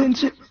paying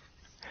attention?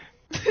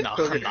 No,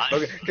 I'm not.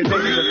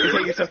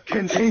 Okay,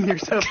 contain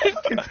yourself.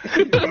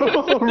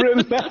 Bro,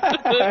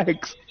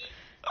 relax.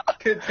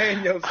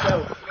 Contain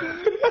yourself.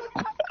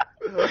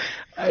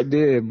 I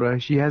did, bro.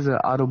 She has an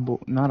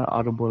Audible, not an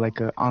Audible, like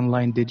an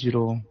online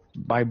digital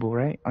Bible,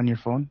 right, on your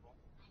phone?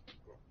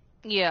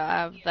 Yeah, I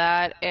have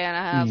that, and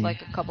I have, Yeah.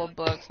 like, a couple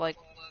books, like,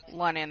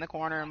 one in the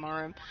corner in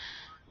my room.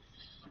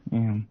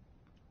 Yeah.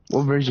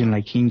 What version,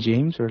 like King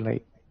James or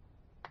like?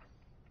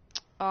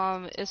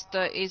 It's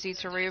the easy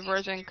to read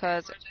version,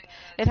 because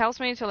it helps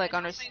me to, like,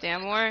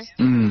 understand more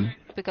Mm.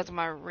 because of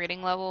my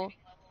reading level.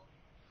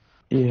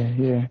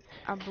 Yeah.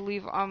 I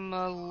believe I'm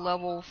a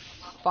level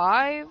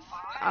 5.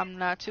 I'm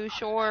not too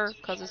sure,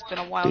 because it's been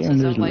a while Damn,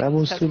 since there's I've, like,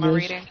 levels tested to my this?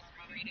 reading.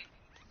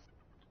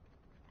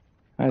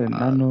 I did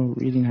not know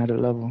reading had a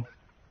level.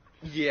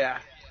 Yeah,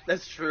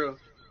 that's true.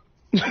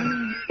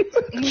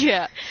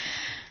 Yeah.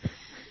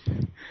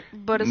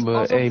 But it's But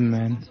also hey,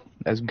 man,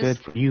 that's good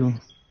for you.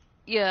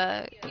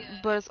 yeah,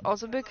 but it's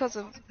also because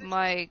of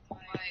my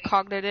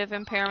cognitive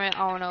impairment.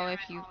 I don't know if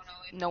you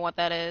know what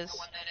that is.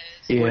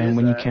 Yeah, What is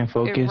when you that? can't It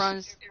focus.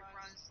 runs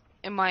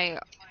in my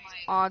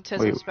autism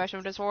Wait.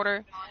 spectrum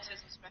disorder.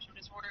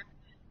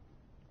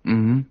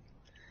 Mm-hmm.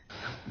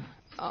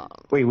 Um,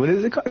 Wait, what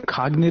is it called?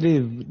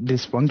 Cognitive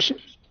dysfunction?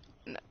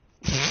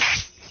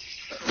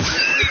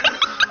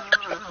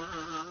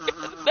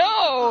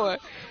 no.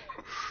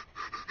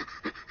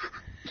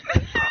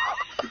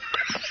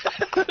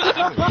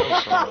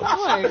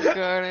 Oh my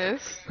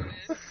goodness.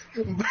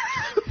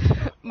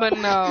 But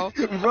no.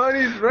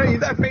 Ronnie's right. He's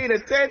not paying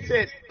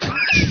attention.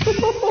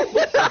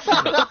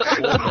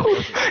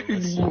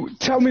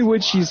 Tell me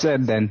what she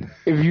said then.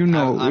 If you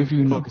know, I'm if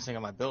you know. focusing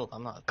on my build.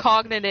 I'm not.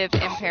 Cognitive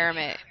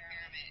impairment.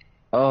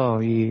 Oh,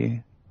 yeah.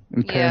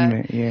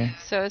 Impairment, yeah.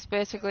 So it's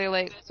basically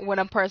like when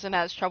a person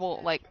has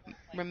trouble like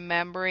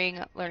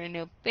remembering, learning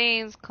new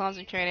things,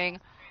 concentrating,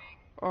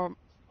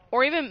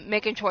 or even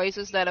making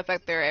choices that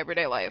affect their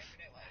everyday life.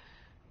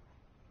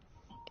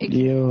 It can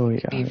Yo,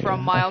 be yeah,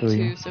 from I mild feel to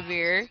you.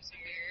 severe.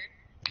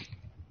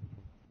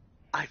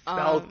 I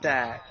felt Um,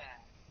 that.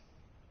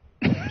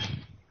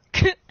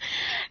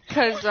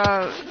 Cause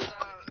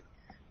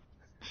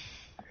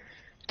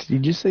Did you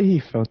just say he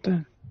felt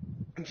that?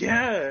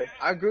 Yeah,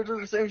 I grew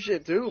through the same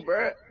shit too,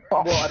 bruh.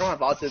 Well, I don't have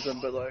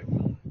autism, but like,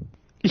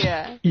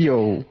 yeah.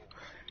 Yo.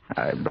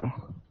 Alright, bro.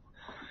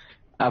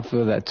 I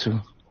feel that too.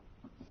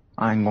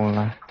 I ain't gonna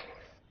lie.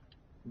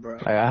 bro.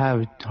 Like, I have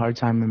a hard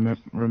time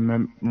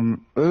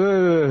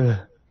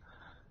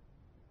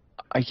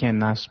I can't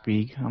not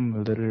speak. I'm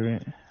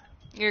illiterate.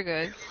 You're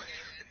good.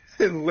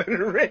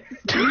 Illiterate.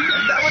 Is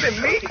that what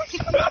it means?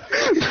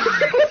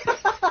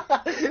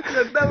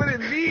 That's not what it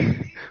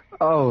means.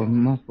 Oh,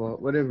 my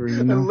fault. Whatever,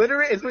 you know.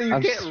 Illiterate is when you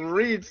I've can't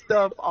read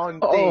stuff on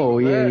things. Oh,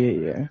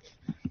 bruh. yeah.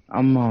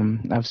 I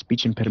have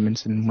speech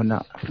impediments and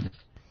whatnot.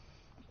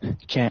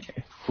 can't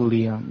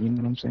fully you know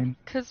what I'm saying?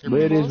 Because But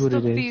it is most what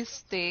of it is. these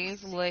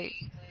things, like,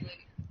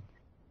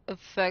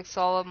 affects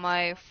all of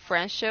my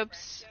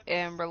friendships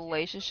and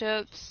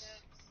relationships.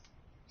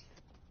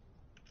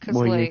 Because,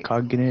 What your like,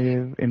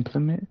 cognitive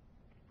implement?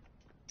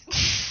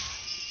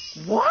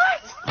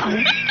 What?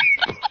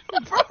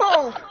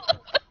 Bro!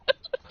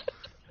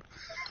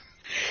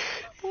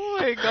 oh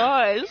my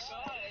gosh.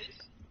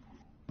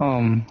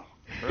 Bro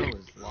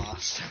is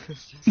lost.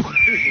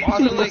 Lost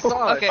in the Like,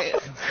 sauce. okay,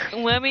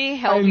 let me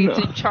help I you know.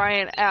 to try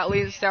and at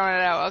least sound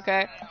it out,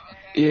 okay?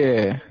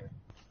 Yeah.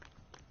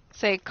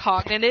 Say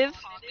cognitive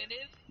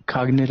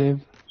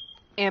Cognitive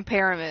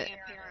impairment.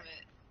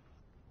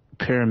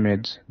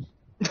 pyramids.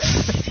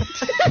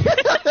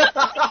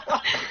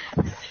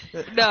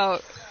 No.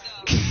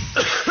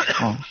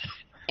 Oh,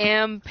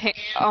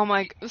 Oh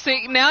my.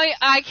 See, now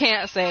I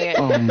can't say it.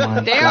 oh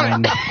my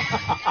Damn. god.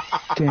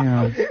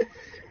 Damn.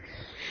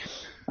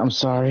 I'm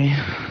sorry.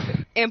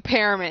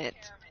 Impairment.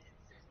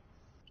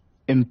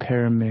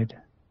 Impairment.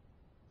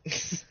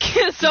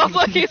 It sounds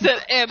like he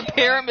said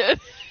impairment.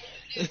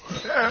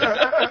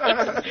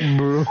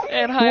 Bro.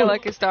 And hi, What?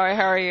 Lucky Star,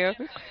 how are you?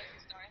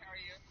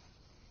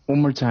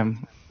 One more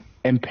time.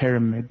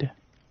 Impairment,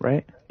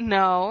 right?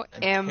 No,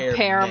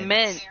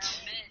 impairment.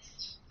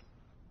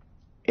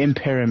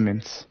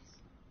 Impairments.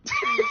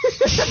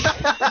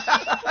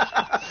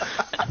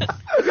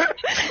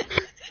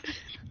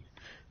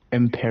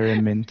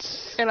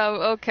 Impairments. And I'm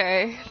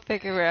okay.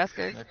 Thank you for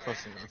asking. Not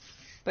close enough.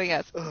 But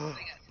yes,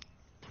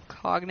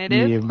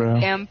 cognitive Yeah, bro.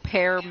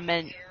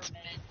 impairment.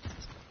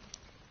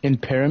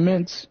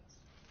 Impairments?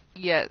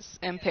 Yes,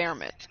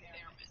 impairment.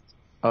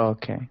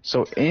 Okay.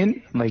 So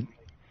like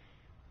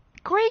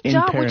Great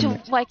job. Would you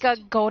Impairment. like a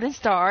golden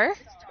star?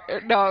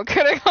 No,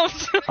 kidding. I'm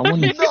sorry. I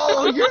wanna-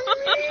 No, you're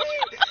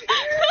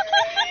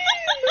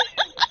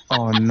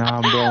oh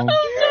nah, bro. I'm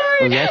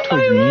sorry. Was that I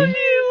towards me? love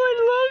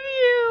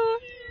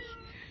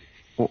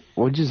you.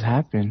 What just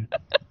happened?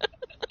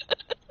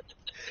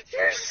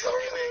 You're so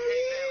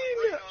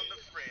mean.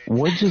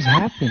 What just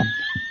happened?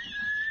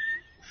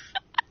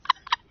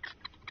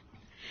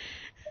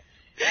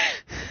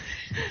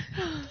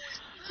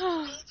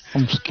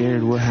 I'm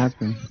scared. What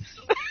happened?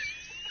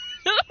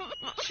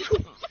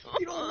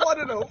 You don't want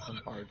to know. I'm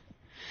hard.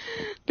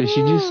 Did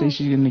she just say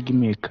she's gonna give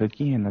me a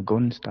cookie and a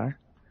golden star?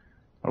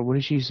 Or what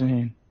is she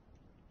saying?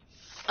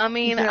 I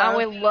mean, Yeah. I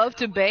would love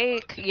to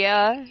bake,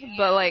 yeah,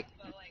 but like,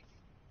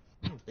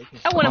 Baking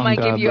I wouldn't Oh, mind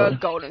God, give you a bro.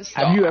 golden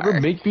star. Have you ever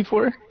baked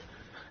before?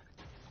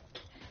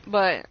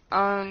 But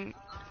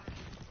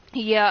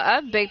yeah,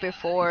 I've baked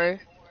before.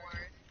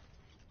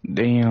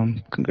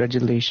 Damn.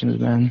 Congratulations,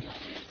 man.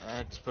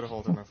 I just put a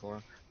hold in my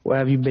floor. What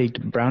have you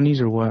baked?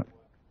 Brownies or what?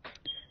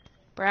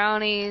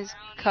 Brownies,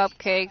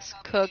 cupcakes,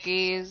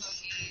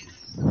 cookies,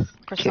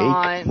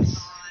 croissants.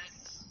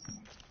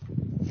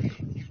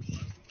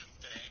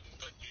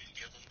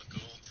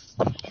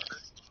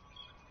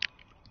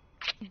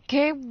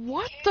 Gabe,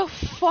 what the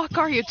fuck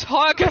are you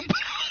talking about?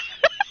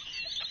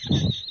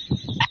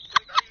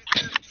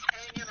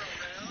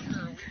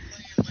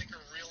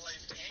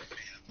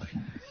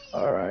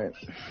 Alright.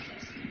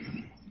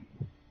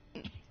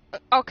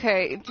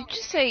 Okay, did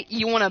you say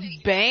you want to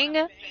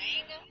bang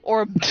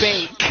or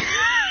bake?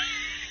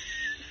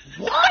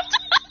 What?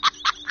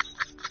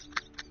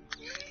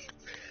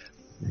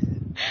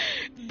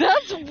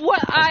 That's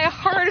what I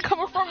heard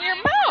coming from your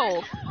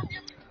mouth.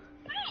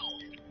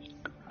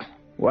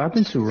 What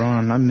happened to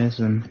Ron? I miss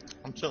him.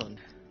 I'm chilling.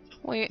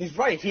 Wait, He's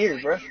right here,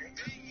 bro.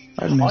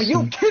 I miss Are you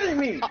him. kidding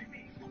me?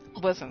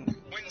 listen.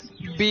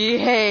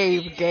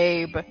 Behave,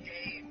 Gabe.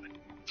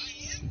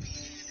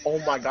 Oh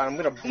my god, I'm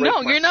gonna break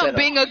No, my you're not setup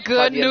being a by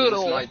good the end of this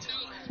noodle. night.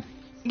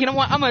 You know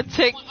what? I'm gonna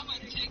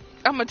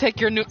take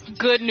your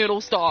good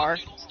noodle star.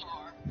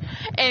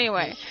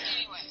 Anyway.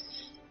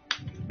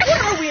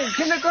 What are we in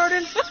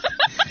kindergarten?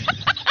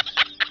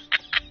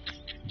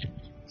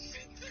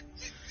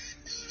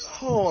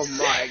 Oh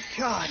my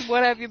god.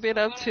 What have you been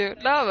up to?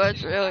 Not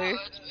much, really.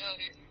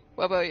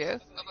 What about you?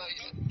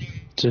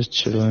 Just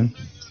chilling.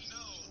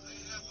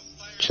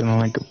 Chilling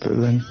like a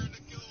villain.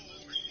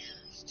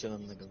 Just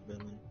chilling like a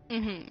villain.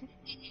 Mm-hmm.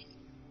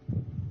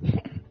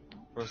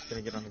 Bro's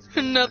gonna get on his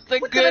villain Nothing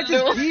What did I good just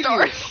noodle give you?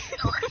 star.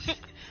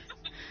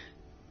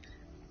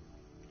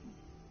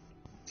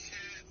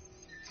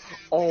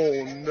 Oh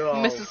no.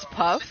 Mrs.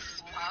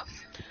 Puff.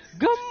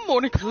 Good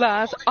morning,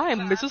 class. I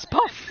am Mrs.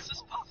 Puff.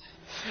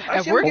 And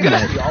Actually, we're I'm gonna.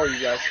 gonna see all you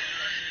guys.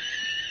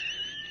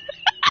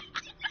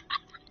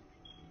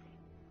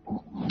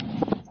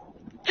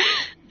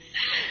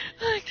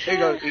 There you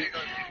go.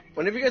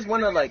 Whenever you guys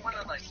wanna like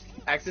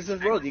access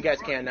this world, you guys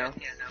can now.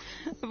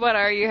 But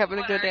are you having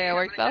a good day at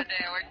work, though?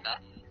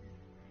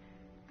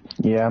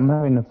 Yeah, I'm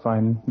having a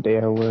fine day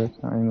at work.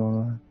 I ain't gonna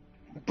lie.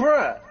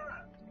 Bruh.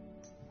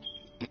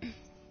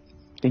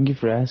 Thank you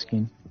for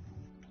asking.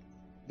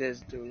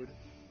 This dude.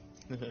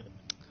 I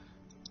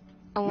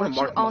I'm want gonna you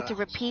mark all my- to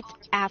repeat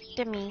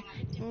after me.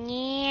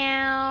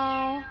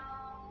 Meow.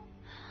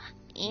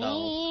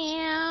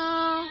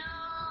 Meow.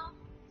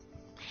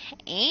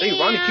 Hey,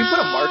 Ronnie, can you put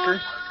a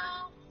marker?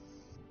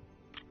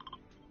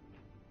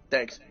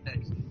 Thanks.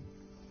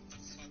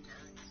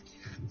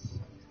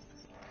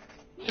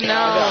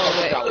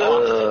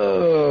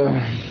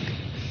 No.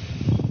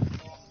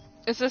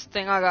 It's this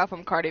thing I got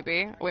from Cardi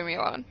B. Leave me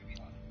alone.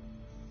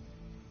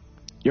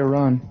 You're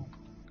Ron.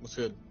 What's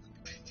good?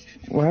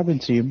 What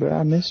happened to you, bro?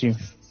 I miss you.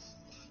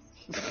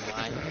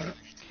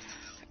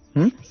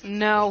 Hmm?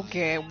 No,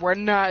 Gabe. We're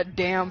not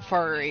damn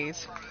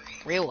furries.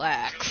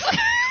 Relax.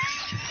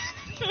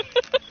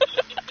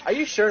 Are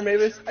you sure,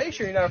 Mavis? Are you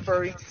sure you're not a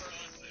furry?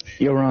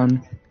 You're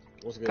Ron.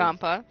 What's good?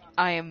 Compa,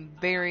 I am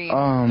very,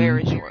 Um,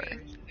 very sure.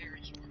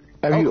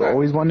 Have you Okay.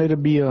 always wanted to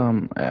be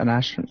an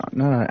astronaut?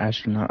 Not an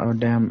astronaut. Oh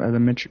damn,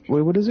 elementary.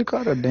 Wait, what is it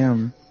called? A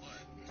damn.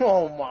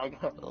 Oh my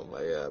god. Oh my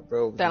god,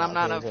 bro. Then I'm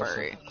not I a was also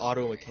furry.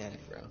 Auto mechanic,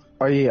 bro.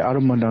 Oh yeah,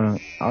 automata.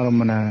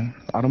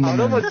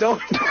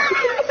 Don't.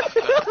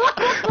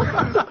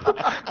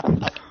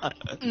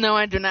 No,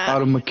 I do not.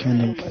 Auto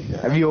mechanic.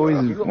 Have you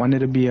always wanted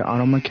to be an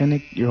auto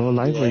mechanic your whole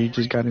life, or you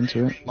just got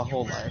into it? My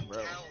whole life,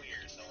 bro.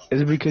 Is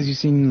it because you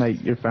seen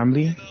like your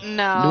family?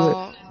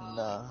 No.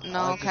 Nah. No,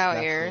 I just cow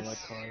naturally ears. like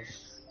cars.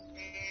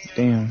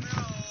 Damn.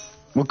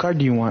 What car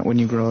do you want when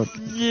you grow up?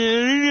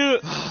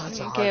 That's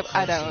a hard Gabe,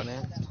 I question, don't.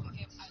 man.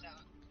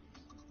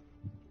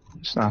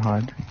 It's not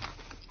hard.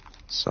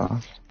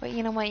 Soft. But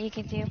you know what you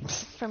can do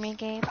for me,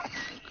 Gabe?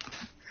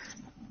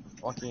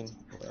 Joaquin,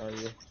 where are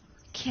you?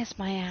 Kiss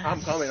my ass.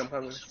 I'm coming.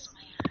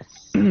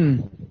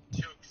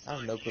 I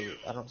have no clue.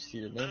 I don't see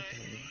your name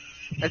coming.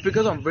 It's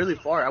because I'm really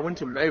far. I went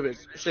to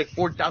Mavis. It's like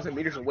 4,000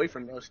 meters away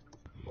from us.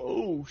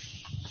 Oh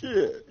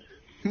shit.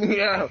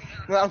 Yeah.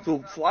 We'll have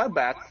to fly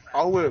back.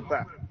 All the way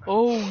back.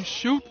 Oh,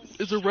 shoot.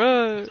 It's a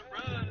rat.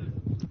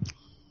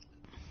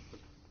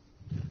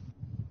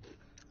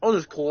 Oh,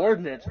 there's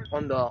coordinates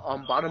on the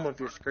bottom of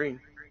your screen.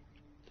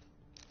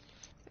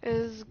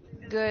 It's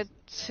good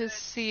to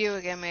see you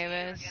again,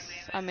 Mavis.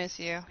 I miss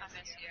you.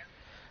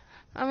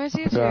 I miss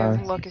you too,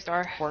 God. Lucky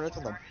Star. Coordinates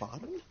on the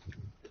bottom?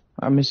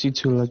 I miss you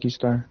too, Lucky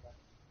Star.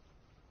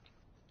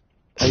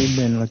 How you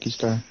been, Lucky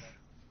Star?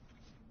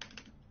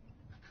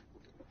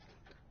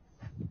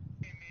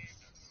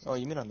 Oh,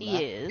 you mean on that?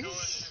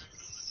 Yes.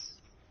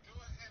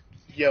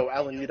 Yo,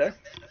 Alan, you there?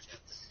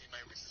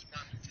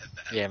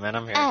 Yeah, man,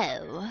 I'm here.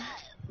 Oh,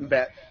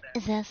 Bet.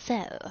 is that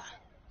so?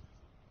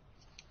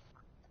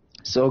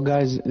 So,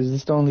 guys, is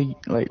this the only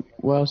like?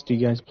 What else do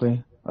you guys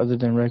play other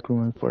than Rec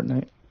Room and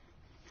Fortnite?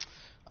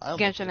 I don't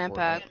Genshin play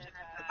Impact.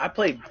 I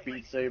played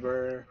Beat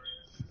Saber,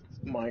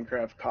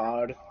 Minecraft,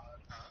 COD,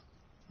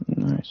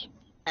 Nice.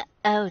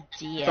 Oh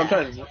dear.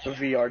 sometimes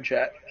VR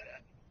chat.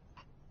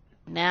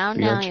 Now,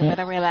 VR you chat?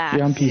 better relax.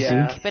 You're on PC?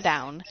 Yeah. Keep it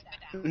down.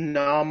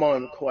 No, I'm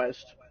on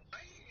Quest.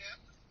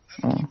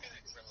 Oh.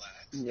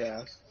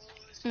 Yeah.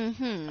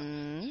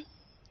 Mm-hmm.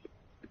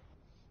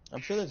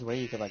 I'm sure there's a way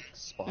you could like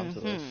spawn to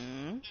this.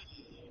 Mm-hmm.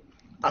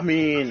 I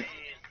mean,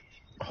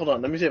 hold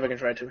on. Let me see if I can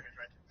try to.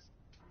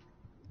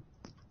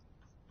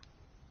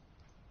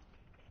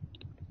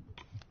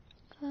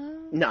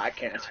 No, I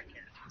can't.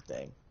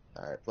 Dang.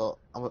 Alright, well,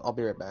 I'll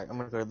be right back. I'm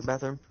gonna go to the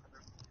bathroom.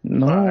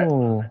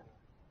 No.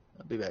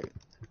 I'll be back.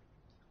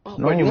 No,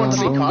 Wait, you want to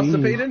be Ron,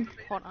 don't leave. constipated?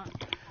 Hold on.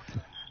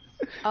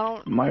 I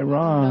don't My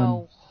Ron.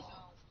 know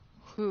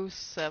who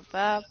said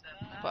that,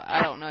 but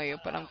I don't know you,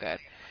 but I'm good.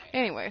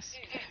 Anyways.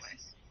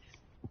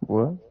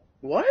 What?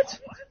 What?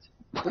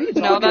 What are you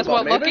talking No, that's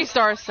about, what Lucky Mavis?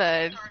 Star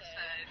said.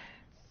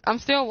 I'm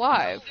still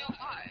alive.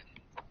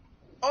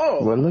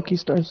 Oh, What Lucky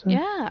Star said?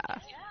 Yeah.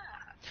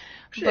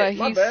 shit, But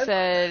my he bad.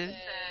 said,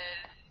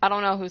 I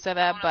don't know who said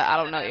that, but I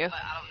don't know you.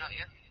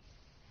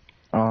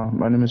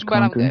 My name is But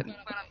I'm Conquer. good.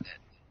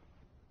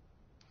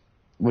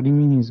 What do you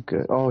mean he's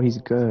good? Oh, he's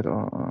good.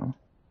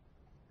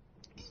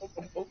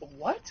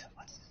 What?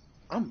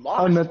 I'm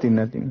Oh, lost.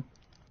 nothing.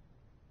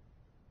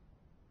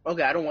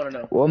 Okay, I don't want to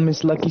know. Well,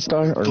 Miss Lucky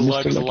Star or Mr.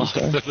 Lucky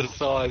Star. the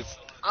sauce.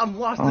 I'm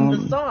lost in the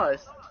Um,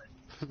 sauce.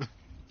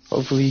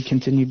 Hopefully you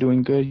continue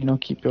doing good. You know,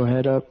 keep your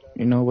head up.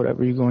 You know,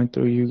 whatever you're going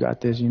through, you got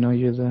this. You know,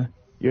 you're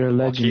a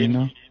legend. You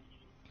know.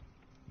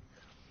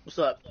 What's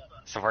up?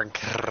 So we're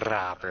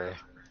crapper.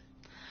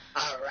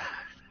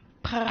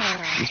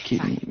 Alright.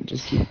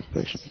 Just keep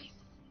pushing.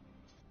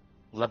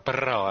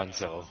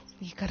 Lebronzo.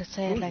 You gotta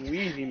say it Who's like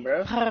wheezing,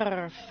 bro?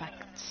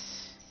 perfect.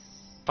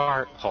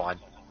 Hold on.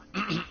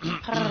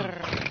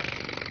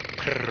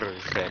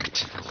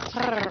 Perfect.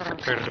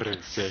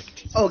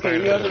 Perfect. Okay,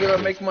 you guys are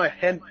gonna make my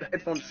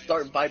headphones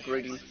start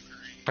vibrating.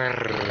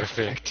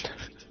 Perfect.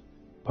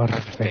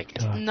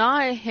 Perfecto.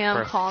 Not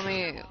him call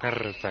me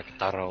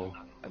Perfectaro.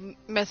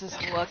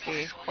 Mrs.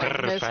 Lucky.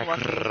 Like Miss Lucky.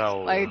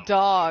 Perfecto. Like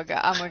dog,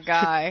 I'm a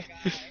guy.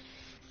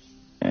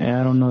 I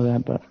don't know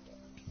that, but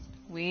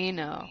We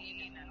know.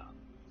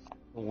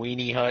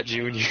 Weenie Hut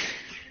Jr.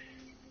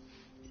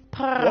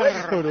 I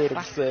don't know what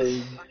I'm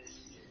saying.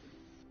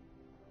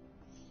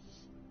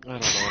 I don't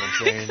know what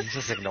I'm saying.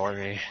 Just ignore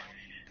me.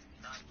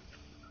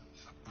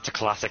 It's a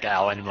classic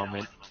Alan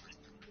moment.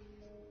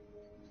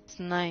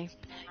 Snipe.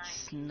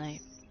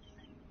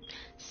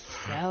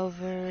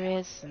 Silver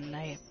is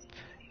snipe.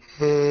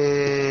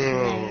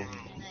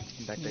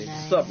 Back there.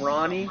 What's up,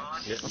 Ronnie?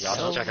 Y'all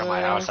should check out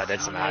my house. I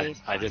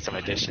did some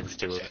additions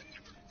to it.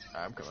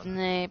 I'm coming.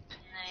 Snape.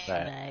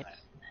 But Snape.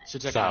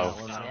 Should check So- out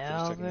that one. Just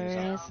checking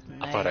yours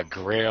Silver out. I put a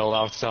grill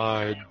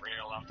outside.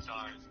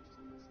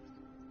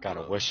 Got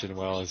a wishing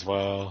well as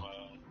well.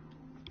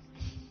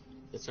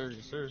 Yes, sir.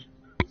 Yes, sir.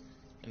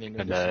 Any new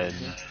And then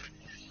additions?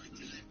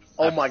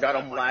 Oh my god,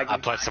 I'm I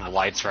lagging. put some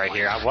lights right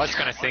here. I was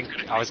gonna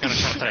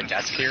try to put a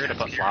desk here to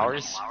put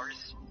flowers,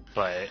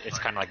 but it's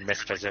kind of like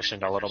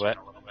mispositioned a little bit.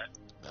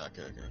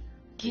 Okay, okay.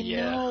 You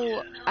Yeah.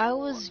 know, I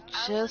was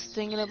just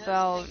thinking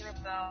about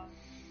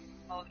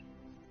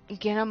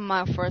getting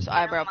my first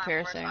eyebrow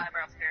piercing.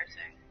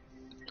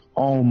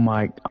 Oh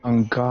my,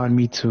 on God,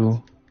 me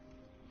too.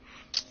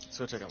 Let's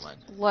go check out mine.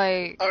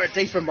 Like, Alright,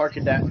 thanks for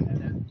marking that.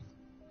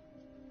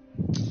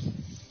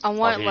 I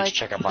want huge. like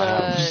Check out my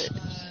house.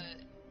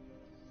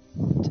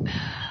 Come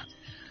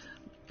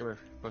here.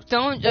 Post-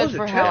 Don't was judge a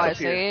for how chest I up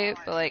here. say it,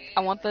 but like,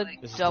 I want the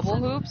This is double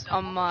the- hoops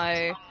on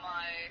my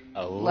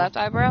Oh. left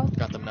eyebrow.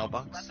 Got the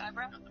mailbox.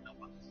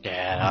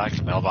 Yeah, I like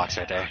the mailbox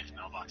right there.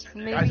 Guys,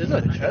 Maybe. there's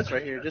a chest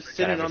right here, just Got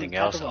sitting on everything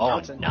top else. of a Oh,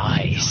 mountain.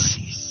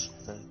 nice.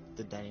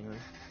 The dining room.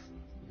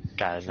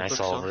 Got a nice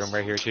little room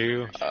right here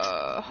too.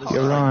 This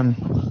You're is- on.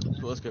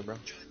 What's good, bro?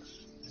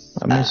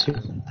 I miss you.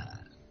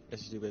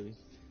 Yes, you do, baby.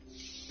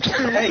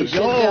 Hey, Should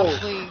yo!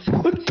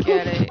 definitely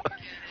get it.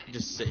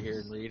 Just sit here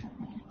and read.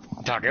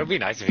 Dog, it would be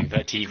nice if you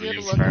put You'd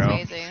TVs, look bro.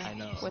 amazing I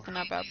know. with an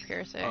eyebrow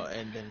piercing. Oh,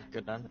 and then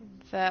good done.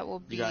 That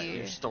will You got be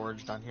your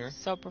storage down here.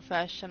 so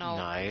professional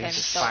Nice. and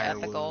so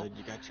ethical. Firewood.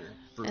 You got your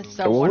And broom.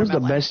 so What was the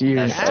watermelon. best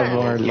year of Yeah.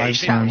 our Yeah,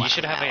 lifetime? you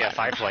should have a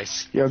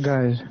fireplace. Yo,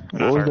 guys,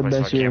 what was the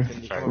best year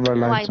of our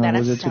lifetime?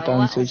 Was it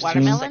 2016?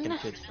 Watermelon? Second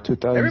kids, bro.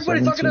 2017?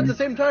 Everybody's talking at the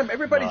same time.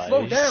 Everybody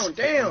slow Nice. down.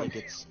 Damn.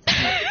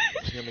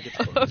 He only gets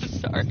I'm close.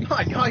 sorry.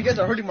 My god, you guys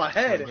are hurting my Right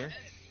head. here.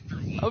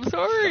 I'm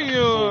sorry.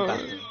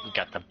 You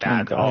got the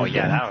back. God, Oh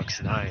yeah, man. that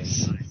looks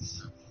nice. Then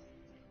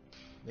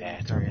Yeah,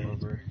 you come it's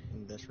over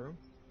in this room.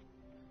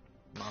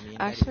 Mommy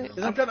and Actually,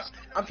 daddy I'm room. trying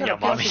Yeah, to mommy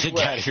process and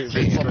what daddy would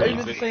be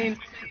Raven's crazy. saying,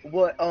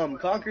 what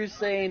Conquer's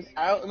saying, Looks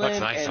Outland,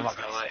 nice. I'm and not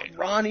gonna lie.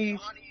 Ronnie.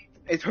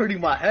 It's hurting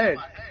my head.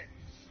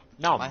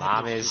 No, I have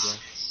mom no is.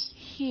 studio.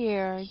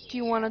 Here, do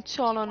you want a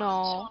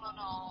Tylenol?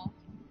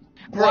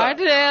 Bruh, Why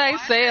did I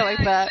say it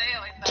like that?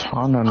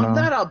 I'm not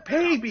Tanana. a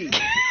baby.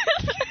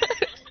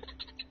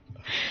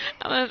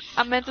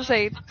 I meant to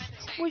say,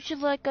 would you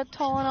like a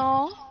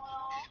Tylenol?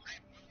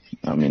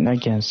 I mean, I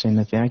can't say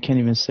nothing. I can't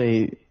even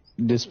say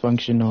Hold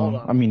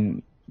dysfunctional. on. I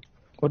mean,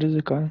 what is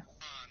it called?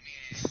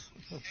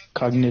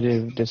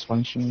 Cognitive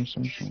dysfunction or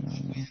something. I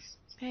don't know.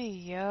 Hey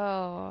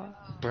yo,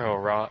 Bro,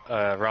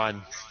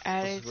 Ron.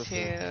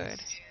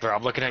 attitude. Bro,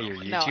 I'm looking at your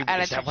No, YouTube. Is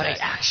attitude that what I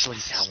check. actually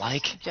sound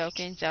like?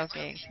 Joking.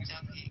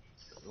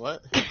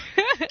 What?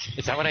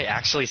 Is that what I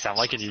actually sound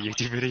like in your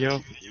YouTube video?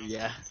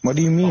 Yeah. What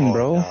do you mean, Oh,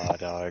 bro? no,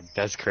 dog.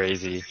 That's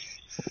crazy.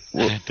 I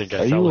didn't think I Are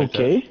sound you like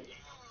okay?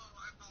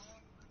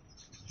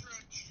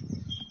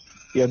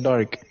 You're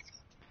dark.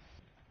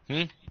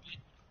 Hmm?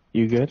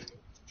 You good? that.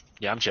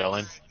 Yeah, I'm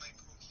chilling.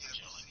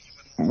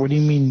 What do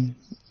you mean?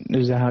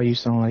 Is that how you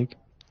sound like?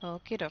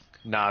 Okie doke.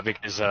 Nah,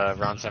 because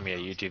Ron sent me a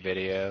YouTube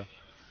video.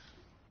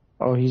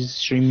 Oh, he's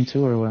streaming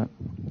too, or what?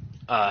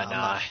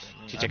 Nah.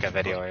 He took a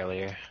video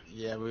earlier.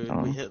 Yeah, we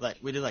Oh.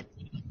 we did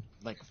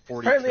like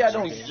 40. Apparently, I kills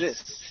don't in games.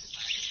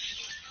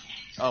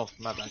 exist. Oh,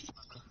 my bad.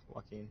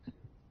 Joaquin.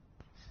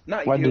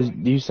 Not Why you.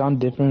 do you sound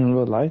different in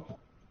real life?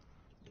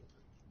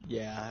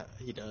 Yeah,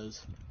 he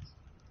does.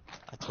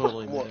 I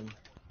totally met What? him.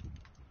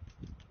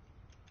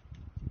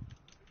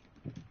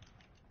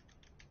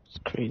 It's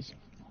crazy.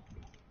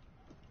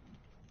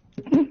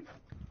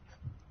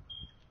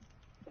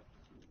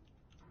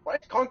 Why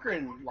is Conquer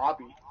in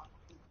lobby?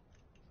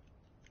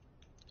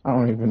 I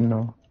don't even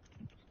know.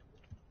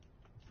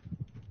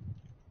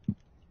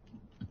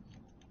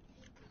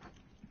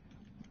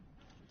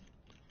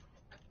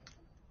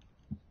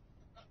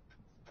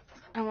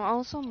 I'm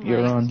also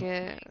You're might on.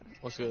 get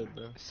What's good,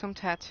 bro? some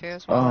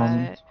tattoos.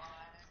 Um,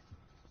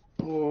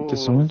 But Did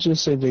someone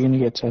just say they're gonna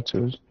get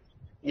tattoos?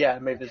 Yeah,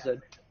 Mavis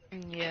said.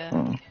 yeah.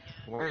 Oh.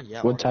 Where?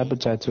 Yeah. What type of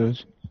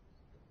tattoos?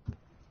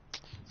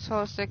 So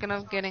I was thinking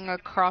of getting a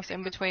cross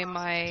in between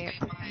my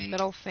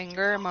middle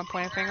finger and my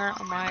pointer finger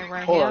on my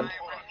right Hold hand. on.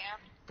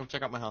 Come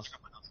check out my house.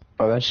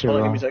 Oh, that shit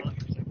Hold on, wrong. give me a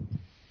sec.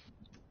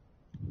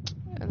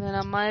 And then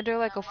I might do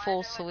like a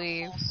full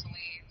sleeve.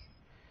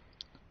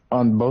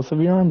 On both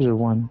of your arms or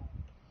one?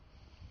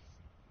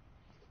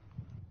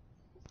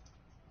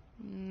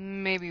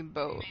 Maybe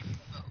both.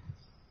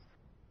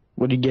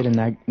 Would you get a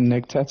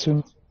neck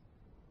tattoo?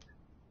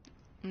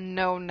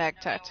 No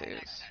neck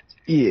tattoos.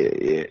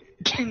 Yeah.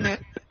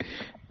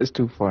 It's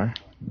too far.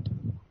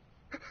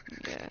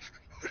 Yeah.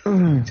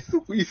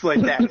 Wheeze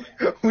like that.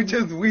 We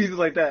just wheeze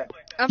like that.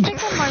 I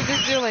think I might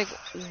just do like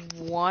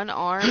one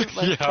arm,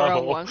 like for a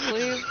Yo. one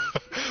sleeve.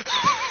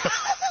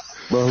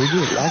 Bro, who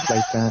just laugh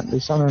like that? They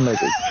sounded like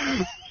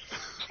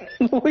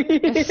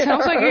It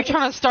sounds like you're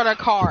trying to start a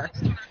car.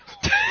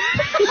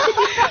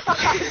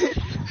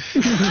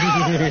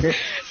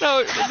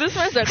 No, this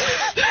man said.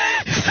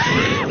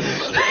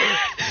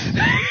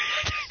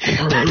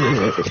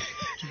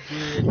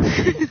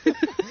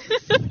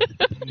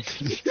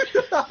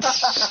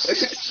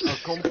 Oh,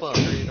 compa,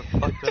 hurry the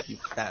fuck up, you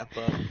fat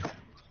fuck.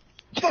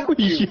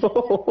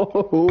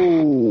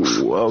 Yo,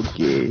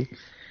 okay.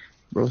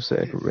 Bro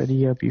said,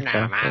 ready up, you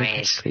fat fuck.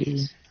 That's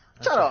crazy.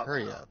 I Shut said, up.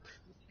 hurry up.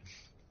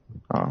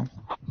 Oh,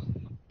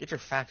 Get your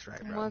facts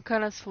right, bro. What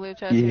kind of sleep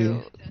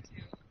tattoo?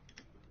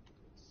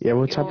 yeah.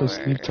 What type of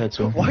sleep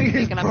tattoo? Why are you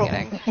Thinking I'm bro?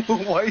 getting.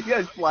 Why are you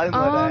guys flying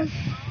by that?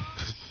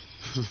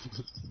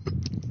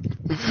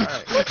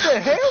 Alright. What the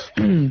hell?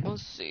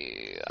 Let's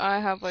see. I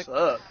have like What's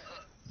up?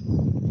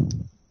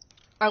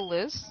 a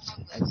list.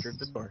 Enter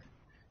the door.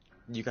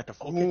 You got the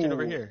full kitchen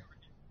over Ooh. here.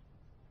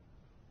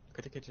 Look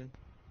at the kitchen.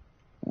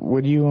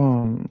 Would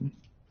you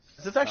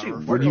Is this actually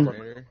Would you-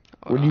 refrigerator.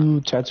 would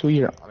you tattoo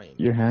your I mean,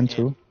 hand and-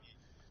 too?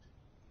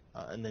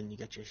 and then you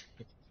got your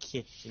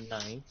kitchen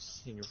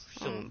knives and your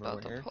I'm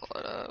about to silverware. pull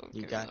it up.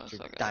 You Give me got a your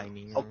second.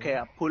 dining room. Okay,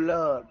 I pull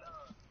up.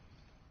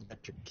 You got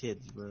your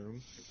kids'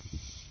 room.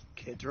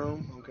 Kids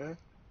room, okay.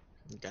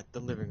 You got the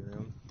living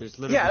room. There's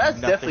literally Yeah, that's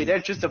nothing, definitely there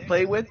just to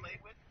play with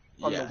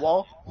on yeah, the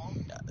wall.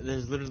 yeah,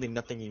 there's literally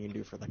nothing you can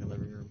do for like a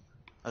living room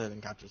other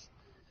than couches.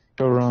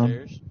 Go wrong.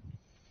 Upstairs,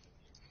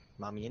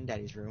 mommy and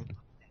daddy's room.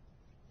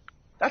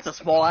 That's a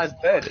small ass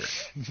bed.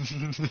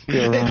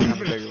 Go wrong.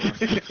 Have a bigger one.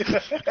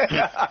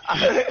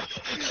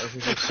 This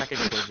is your second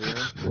kid's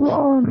room.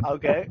 Wrong.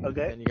 Okay,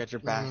 okay. Then you got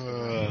your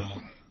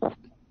bathroom.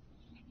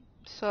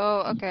 So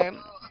okay.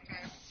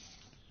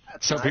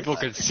 So people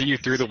can see you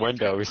through the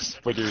windows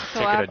when you're So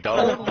taking I a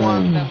dump.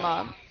 warm them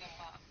up.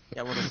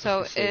 Yeah, well, there's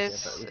So the shades,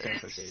 it's- but we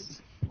can't put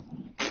shades.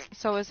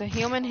 So it's a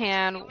human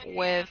hand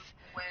with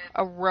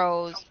a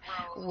rose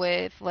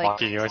with like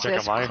Monkey, you wanna check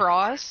this out mine?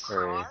 cross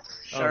Or Oh,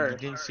 Sure. you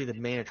didn't see the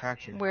main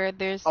attraction. where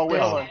there's Oh, wait,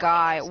 this hold on.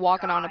 guy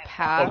walking on a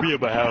path, I'll be at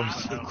my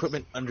house.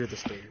 Equipment under the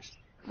stairs.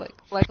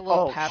 like a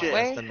little Oh, shit. pathway,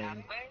 That's the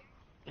main.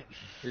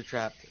 You're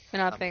trapped.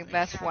 and I think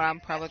that's what I'm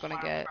probably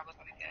gonna get.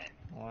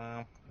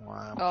 Wow,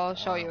 wow. I'll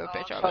show you a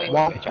picture of it.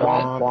 Womp,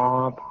 womp,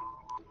 womp.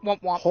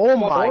 Womp womp. Oh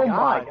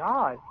my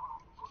god.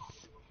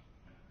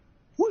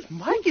 Whose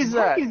mic is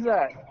that? I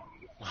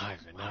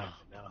don't even know.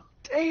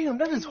 Damn,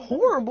 that is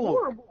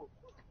horrible.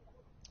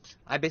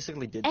 I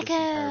basically did this Echo.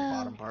 entire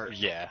bottom part.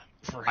 Yeah.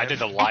 for I him. did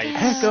the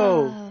lights.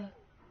 Echo.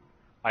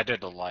 I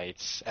did the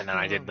lights, and then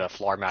I did the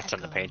floor mats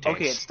and the paintings.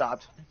 Okay, it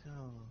stopped.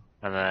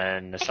 And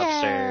then this Echo.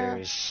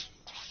 upstairs.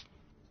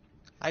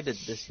 I did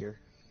this here.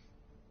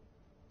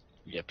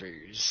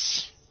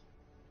 Yippers.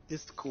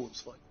 This is cool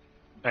as fuck.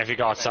 And if you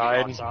go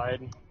outside,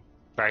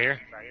 right here,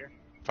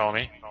 follow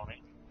me.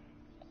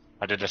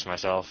 I did this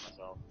myself.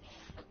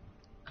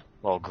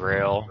 Little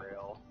grill.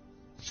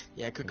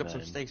 Yeah, cook up some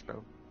Then- steaks,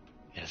 bro.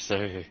 Yes,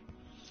 sir.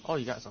 Oh,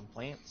 you got some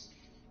plants?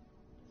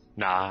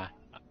 Nah,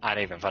 I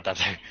didn't even put that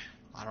there.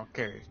 I don't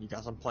care. You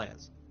got some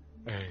plants,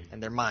 Hey.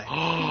 and they're mine.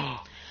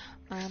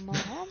 I'm a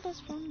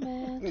homeless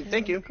woman.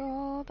 Thank you.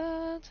 All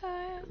the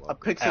time. A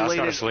Hey, I was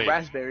gonna pixelated sleep.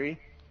 raspberry.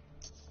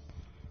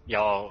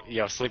 Yo,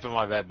 sleep in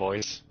my bed,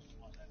 boys.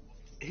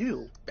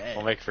 Ew. Bad.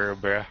 We'll make room,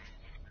 bro.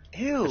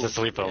 Ew. It's a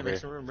Yeah, sleepover. make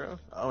some room, bro.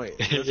 Oh wait,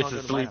 It's let's all a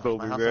go to my house. sleepover,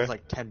 My house bro. has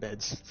like 10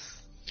 beds.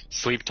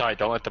 Sleep tight,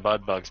 don't let the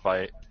bed bugs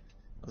bite.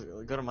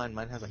 Go to mine.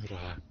 Mine has like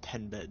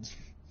 10 beds.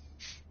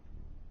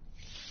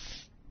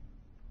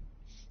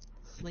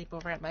 Sleep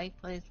over at my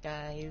place,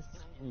 guys.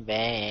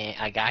 Man,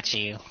 I got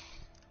you.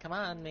 Come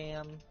on,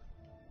 man.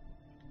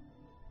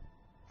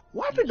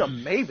 What happened to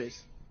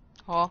Mavis?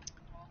 Oh.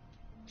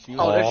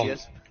 Oh, there she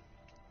is.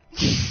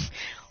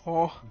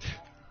 Oh.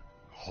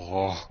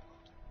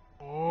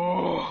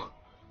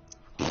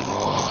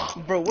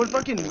 Bro, when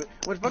fucking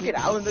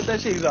Alan did that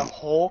shit, he was a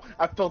hole.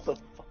 I felt the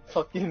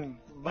fucking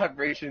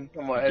vibration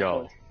on my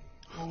Yo. headphones.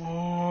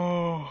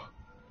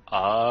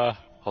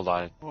 Hold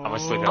on. I'm gonna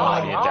sleep in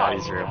mommy and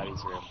daddy's room.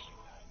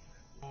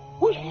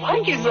 Whose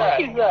mic is that?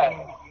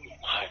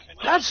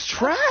 That's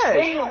trash.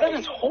 Damn, that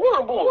is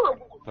horrible.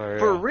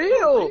 For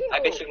real. I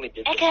basically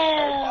did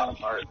Echo.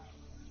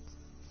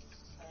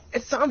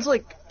 It sounds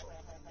like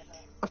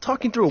I'm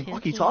talking through a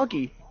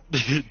walkie-talkie.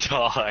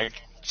 Dog.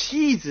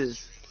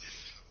 Jesus.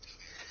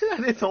 That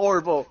is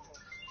horrible.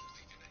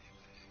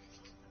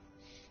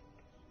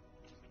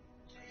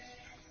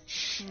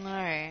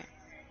 Alright.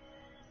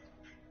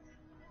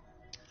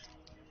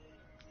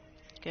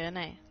 Good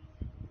night.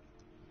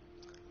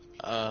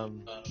 Now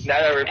that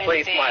I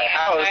replaced my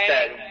house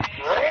that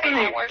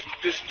Randy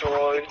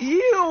destroyed.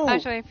 Ew.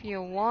 Actually, if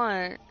you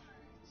want,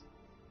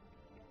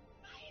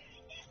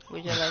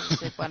 would you like to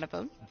sleep on the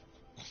phone?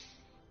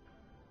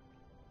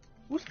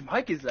 Whose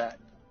mic is that?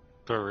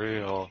 For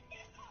real.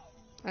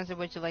 I said,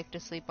 would you like to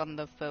sleep on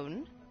the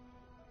phone?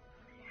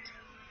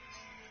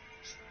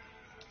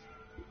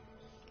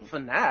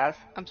 FNAF.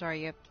 I'm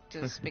sorry, you have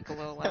to speak a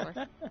little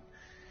louder.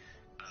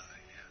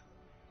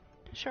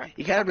 Sure.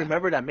 You gotta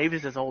remember that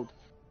Mavis is old.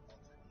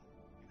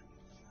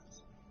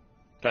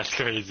 That's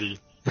crazy.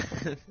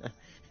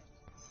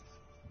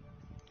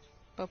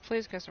 But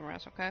please get some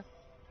rest, okay?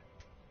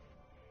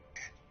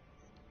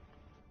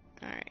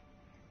 Alright.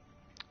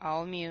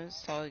 I'll mute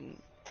so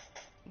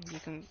You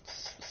can.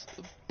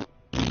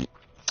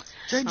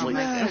 J Oh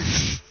my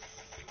Joyce.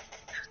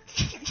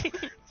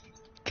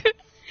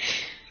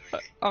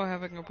 god. I'm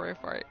having a brain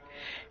fart.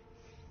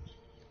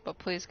 But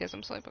please get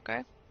some sleep,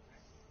 okay?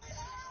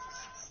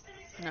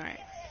 Alright.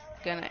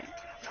 Good night.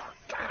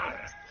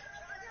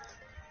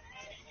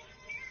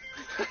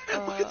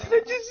 What did I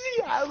just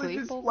see? I was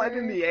just flying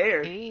in the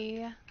air.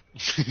 Hey.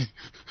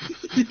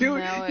 Dude,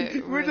 Now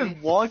it we're really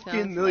just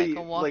walking, sounds like a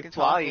like walkie-talkie.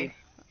 flying.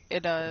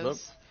 It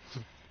does.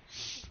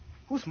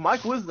 Whose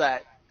mic was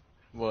that?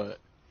 What?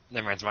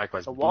 Never mind, Mike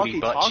was A booty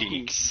butt walkie-talkie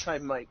cheeks.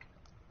 type mic.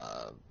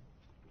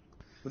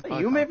 With that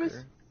you, Mavis?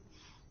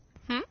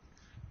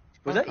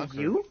 Was that Conquer.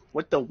 you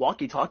with the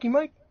walkie-talkie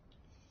mic?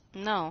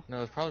 No.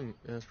 No, it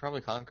was probably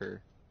Conquer.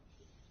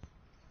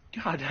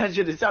 God, that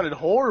shit, it sounded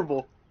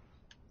horrible.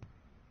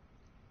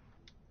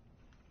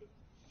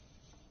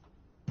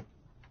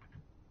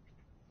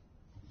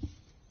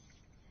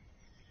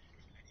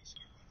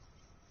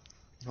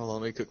 Hold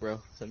on, let me cook, bro.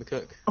 Let me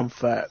cook. I'm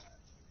fat.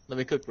 Let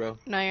me cook, bro.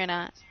 No, you're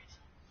not.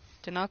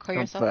 Do not call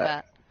I'm yourself fat.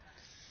 fat.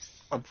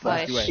 I'm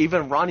fat. Push.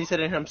 Even Ronnie said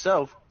it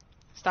himself.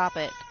 Stop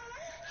it.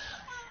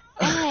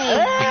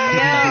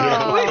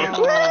 Hey,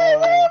 no.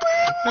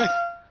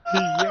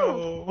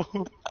 Yo.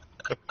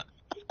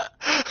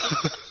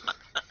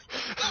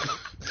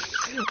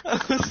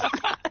 I was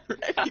not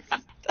ready.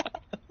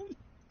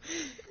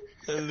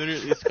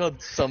 Literally, it's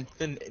called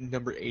something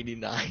number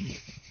 89.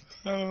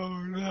 Oh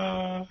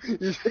no.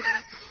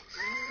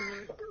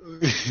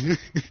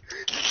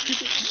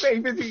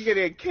 Mavis is gonna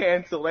get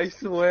canceled, I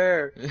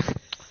swear.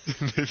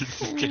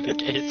 Nervous is getting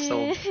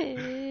canceled.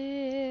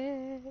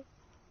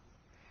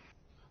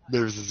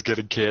 Nervous is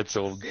getting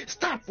canceled.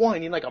 Stop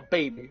whining like a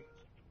baby.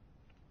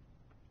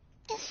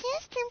 It's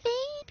just a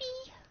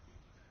baby.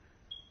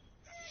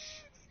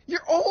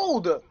 You're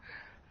old.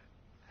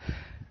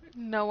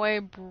 No way,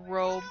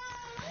 bro.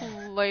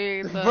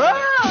 Play the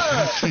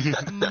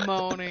Bruh!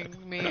 moaning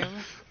meme.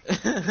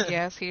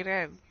 Yes, he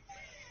did.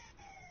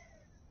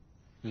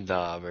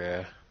 Nah,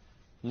 bro.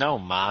 No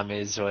mom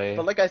is way.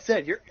 But like I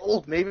said, you're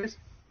old, Mavis.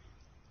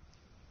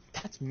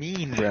 That's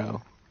mean,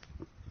 bro.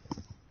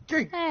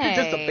 You're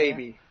just a Hey.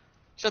 baby.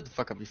 Shut the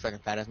fuck up, you fucking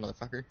fat ass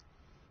motherfucker.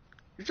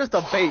 You're just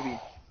a baby.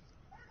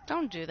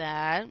 Don't do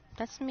that.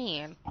 That's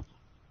mean.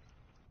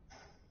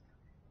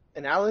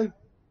 And Alan?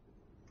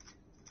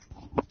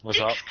 What's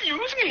up?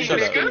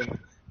 Shut up.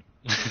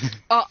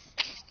 Oh.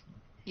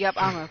 Yep,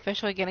 I'm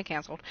officially getting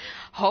canceled.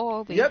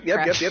 Holy Yep.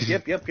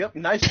 crap.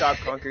 Nice job,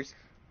 Conkers.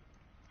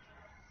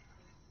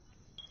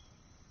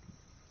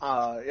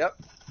 Yep.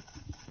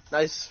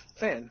 Nice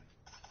fan.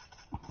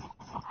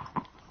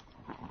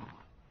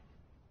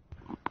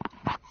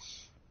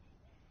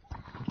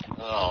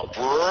 Oh,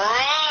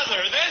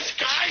 brother, this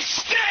guy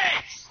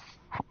stinks!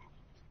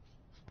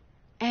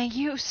 And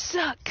you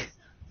suck.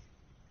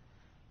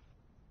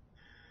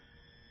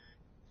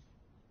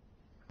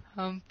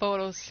 I'm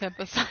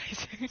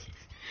photosynthesizing.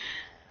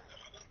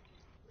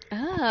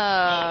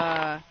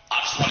 I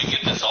just want to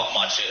get this off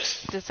my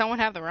chest. Did someone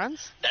have the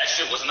runs? That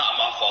shit was not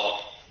my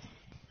fault.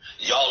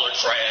 Y'all are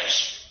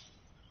trash.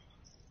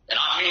 And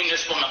I mean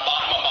this from the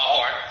bottom of my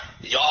heart.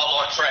 Y'all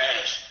are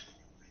trash.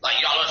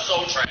 Like, y'all are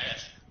so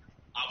trash.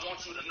 I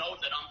want you to know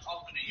that I'm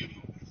talking to you.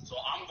 So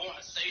I'm going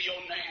to say your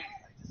name.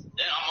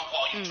 Then I'm going to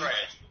call you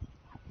trash.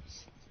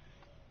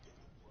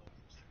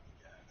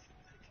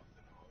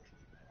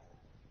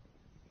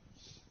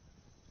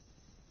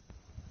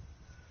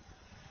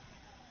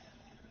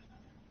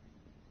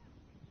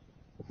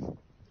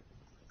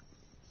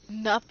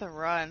 Not the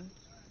run.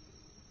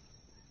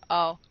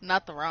 Oh,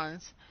 not the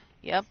runs.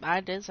 Yep, I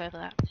did say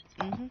that.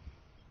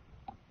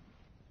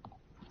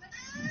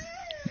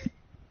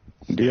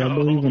 Do y'all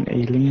believe in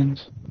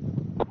aliens?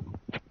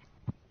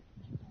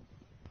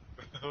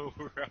 Oh,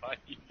 right.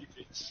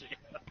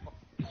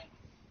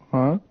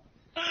 Huh?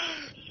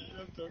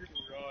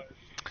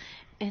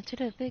 Into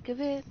the thick of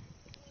it.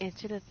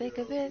 Into the thick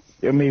of it.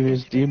 Yo,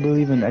 Mavis, do you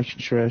believe in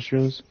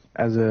extraterrestrials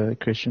as a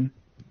Christian?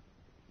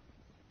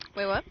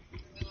 Wait, what?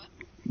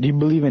 Do you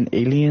believe in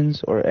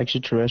aliens or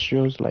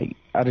extraterrestrials, like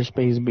outer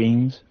space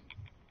beings?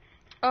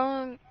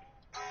 I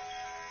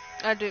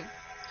do.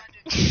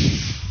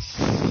 Is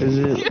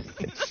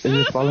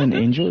it fallen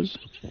angels?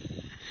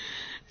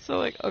 So,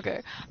 like,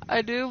 okay.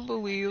 I do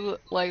believe,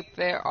 like,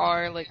 there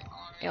are, like,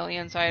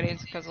 alien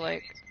sightings because,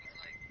 like,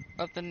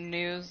 of the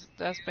news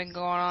that's been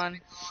going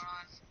on.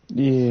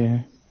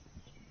 Yeah.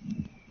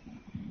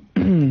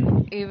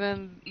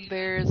 Even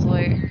there's,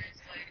 like,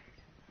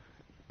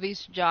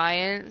 these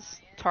giants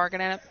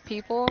targeting at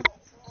people.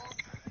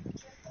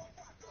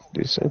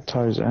 They said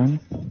Tarzan.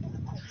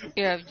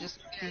 Yeah, just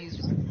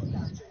these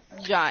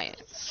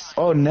giants.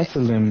 Oh,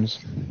 Nephilims.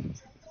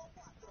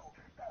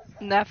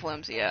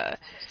 Nephilims, yeah.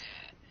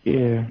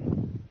 Yeah,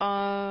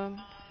 I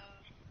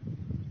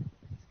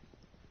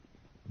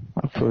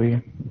feel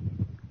you.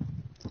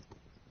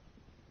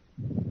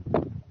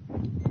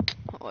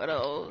 What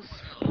else?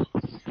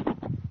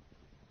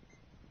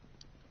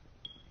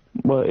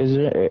 Well, is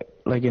there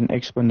like an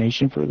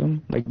explanation for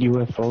them? Like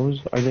UFOs?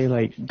 Are they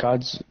like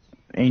God's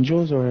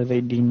angels or are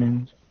they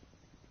demons?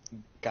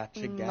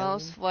 Gotcha, Gavin.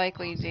 Most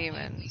likely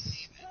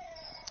demons.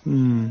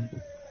 Hmm.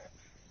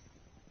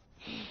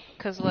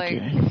 Cause like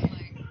Okay.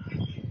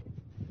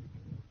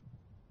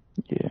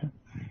 Yeah.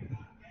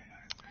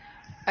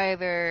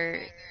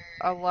 either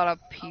a lot of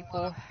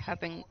people have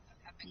been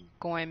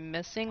going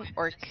missing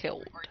or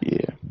killed Yeah.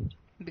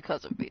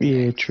 because of these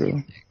Yeah. things.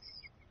 True.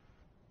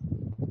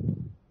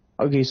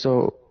 Okay,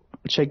 so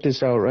check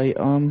this out, right?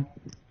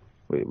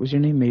 Wait, was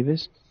your name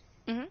Mavis?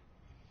 Mhm.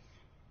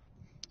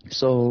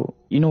 So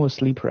you know what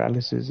sleep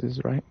paralysis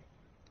is, right?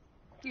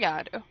 Yeah,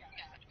 I do.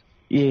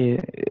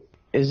 Yeah.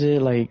 Is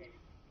it like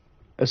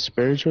a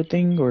spiritual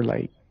thing or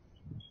like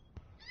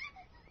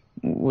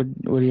what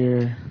is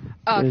your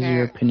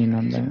Okay. opinion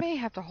on You that? may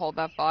have to hold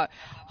that thought.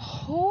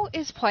 Who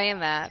is playing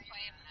that?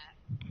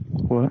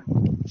 What?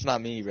 It's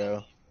not me,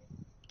 bro.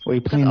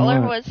 Wait, Because playing all I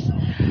what? was.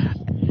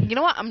 You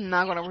know what? I'm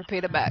not gonna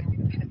repeat it back. I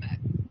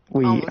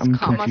Wait, almost I'm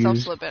caught myself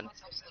confused. slipping.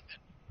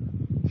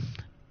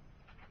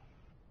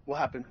 What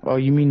happened? Oh,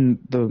 you mean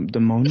the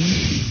moaning?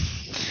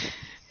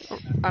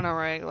 I know,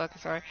 right? Like,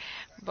 sorry,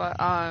 but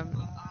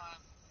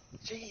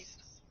Jeez.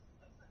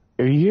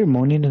 Are you here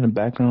moaning in the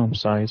background? I'm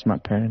sorry, it's my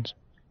parents.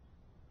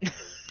 wait,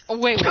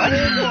 Oh what?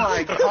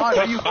 my god,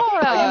 are you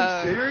Hold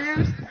up.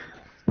 serious?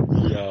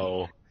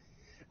 Yo.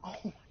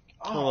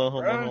 Oh,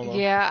 Hold on, hold on.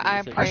 Yeah,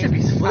 I I should be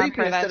pray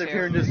sleeping that instead of too.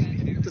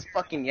 hearing just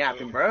fucking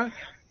yapping, bro.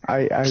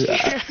 I'm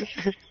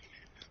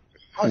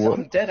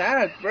dead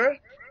ass, bro.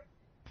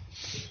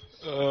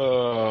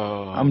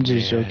 Oh, I'm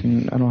just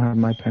joking. I don't have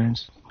my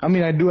parents. I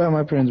mean, I do have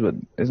my parents, but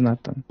it's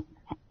not them.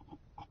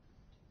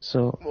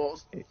 So, Well,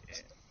 if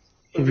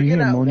if you you're hear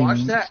gonna moaning,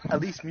 watch that, at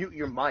least mute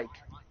your mic.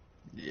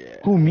 Yeah.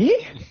 who,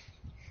 me?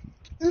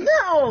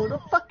 No, the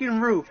fucking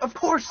roof. Of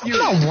course you.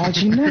 I'm not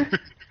watching that.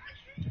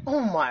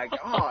 Oh my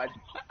god.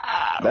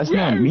 That's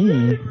not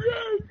me.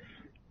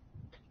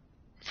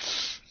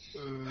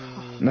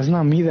 That's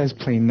not me that's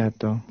playing that,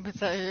 though. But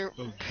that your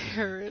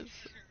parents.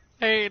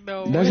 I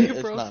know. That's- You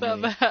It's bro not said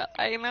me. that.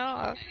 I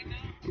know.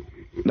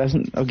 That's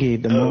okay.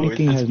 The Oh, moaning it's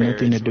thing his has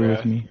nothing to parents, do with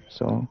bruh. me.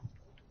 So,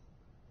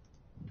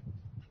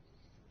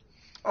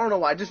 I don't know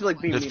why. I just feel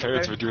like being His mean.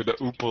 parents Okay? were doing the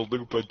Oompa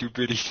Loompa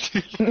doopity.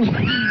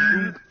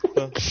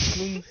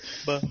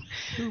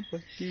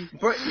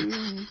 Bro,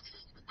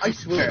 I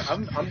swear,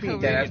 I'm being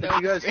dead ass.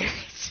 But you guys,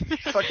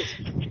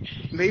 fucking,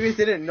 Mavis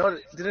didn't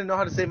know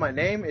how to say my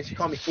name, and she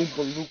called me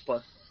Oompa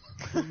Loompa.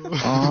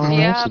 oh,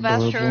 Yeah, that's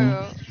that's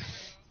adorable.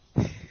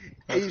 true.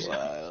 That's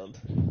wild.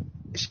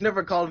 She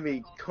never called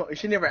me.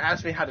 She never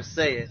asked me how to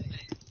say it.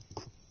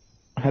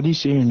 How do you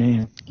say your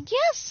name?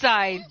 Yes,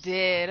 I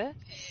did.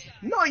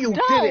 No, you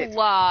Don't didn't.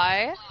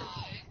 lie.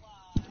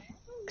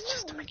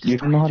 You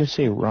don't know how to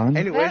say Ron?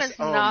 Anyways, That is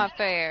not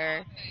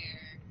fair.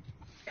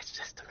 It's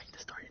just to make the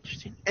story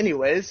interesting.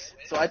 Anyways,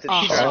 so I had to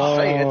teach her how to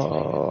say it.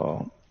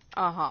 Oh,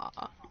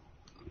 Uh-huh.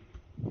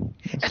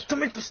 It's to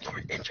make the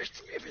story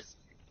interesting, Mavis.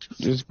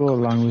 just go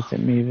along with it,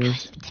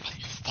 Mavis.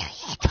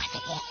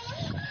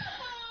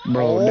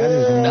 Bro, that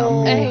is not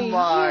Oh me. Hey,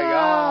 my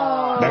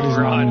god. That is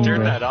not Ron, me, turn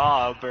bro. that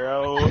off,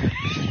 bro.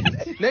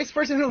 Next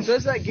person who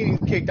does that getting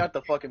kicked out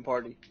the fucking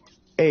party.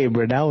 Hey,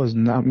 bro, that was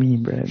not me,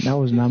 bro. That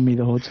was not me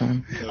the whole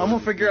time. I'm gonna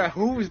figure out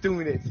who was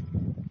doing it.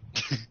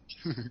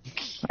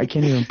 I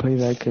can't even play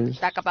that because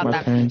Talk about my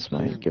that. parents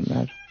might get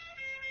mad.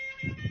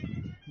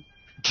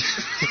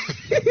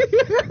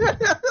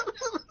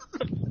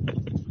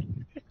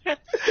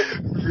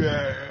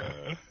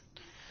 Yeah.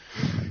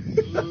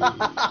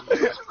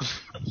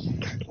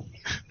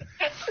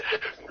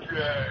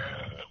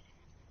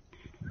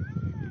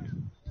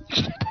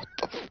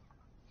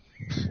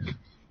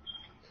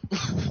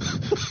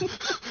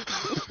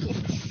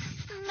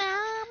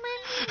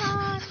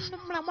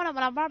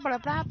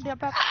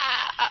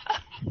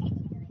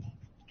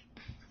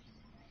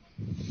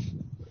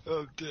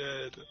 I'm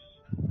dead.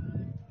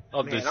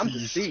 I'm Man, I'm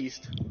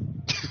deceased.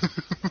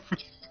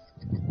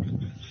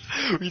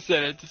 We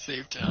said it at the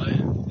same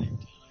time.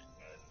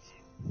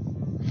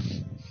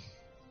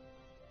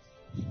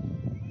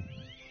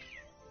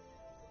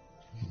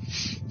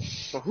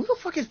 Well, who the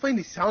fuck is playing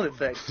these sound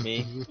effects?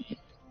 Me?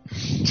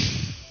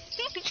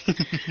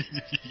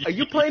 Are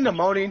you playing the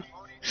moaning?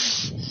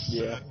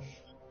 Yeah.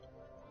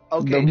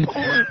 Okay.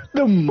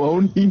 The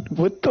moaning?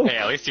 What the Hey,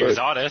 at least he was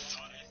honest.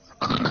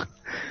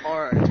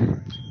 Alright.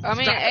 I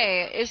mean,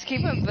 hey, it's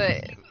keeping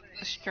the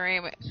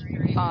stream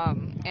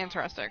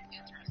interesting.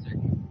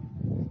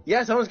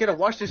 Yeah, someone's gonna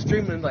watch this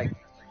stream and like,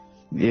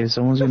 Yeah,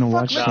 someone's gonna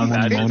watch let someone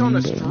these kids on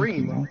moaning. the but,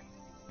 stream.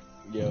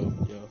 you know.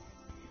 Yo.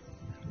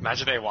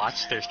 Imagine they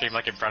watch their stream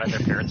like in front of their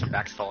parents with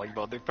Max falling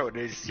on their phone.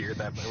 They just hear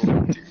that.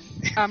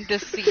 But I'm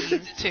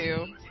deceased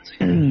too.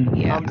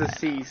 Yeah. I'm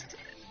deceased.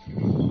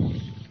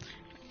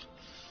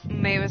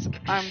 Mavis,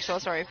 I'm so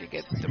sorry if you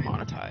get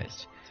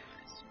demonetized.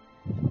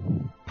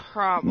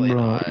 Probably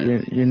Bro, not.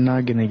 you're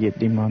not gonna get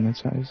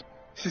demonetized.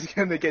 She's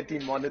gonna get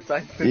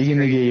demonetized. You're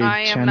gonna get your I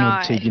am channel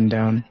not. taken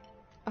down.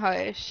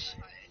 Hush.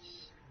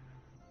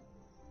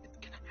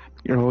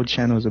 Your whole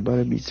channel is about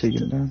to be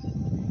taken down.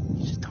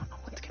 You just don't know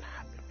what's gonna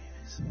happen,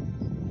 Mavis.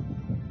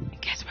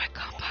 Guess what,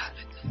 comp?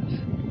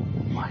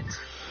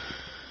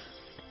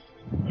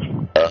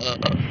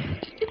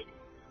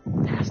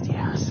 Nasty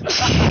ass.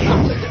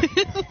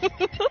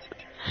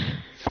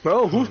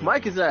 Bro, whose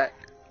mic is that?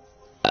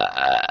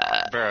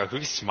 Bro,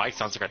 whose mic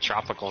sounds like a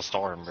tropical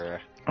storm, bro?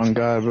 On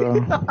God,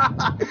 bro.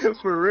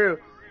 For real.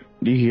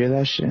 Do you hear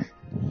that shit?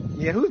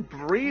 Yeah, who's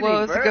breathing,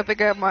 Well, it's bro? good to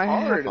get my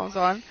Hard. headphones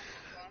on.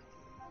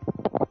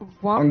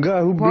 On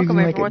God, who Welcome breathing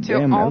like a everyone to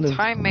damn All elephant?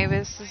 Time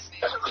Mavis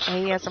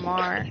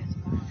ASMR.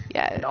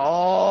 Yeah. No.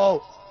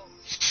 All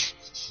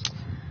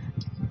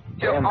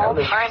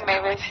Time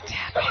Mavis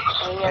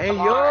Hey,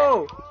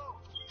 yo.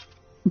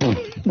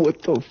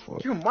 What the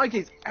fuck? Your mic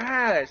is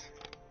ass.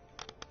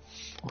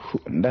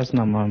 That's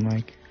not my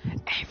mic.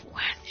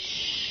 Everyone,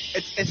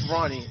 It's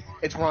Ronnie.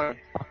 It's Ronnie.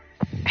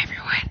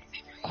 everyone,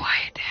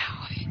 quiet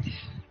down.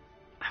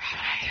 I'm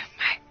gonna do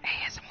my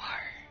ASMR.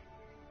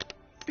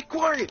 Be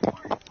quiet.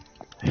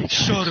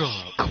 Shut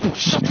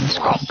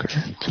up!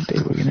 Today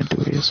we're gonna do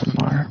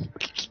ASMR.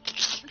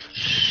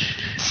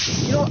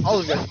 You know what? All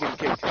of you guys are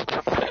getting kicked.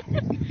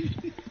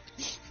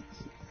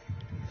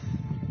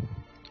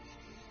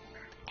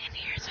 And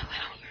here's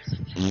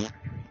a little.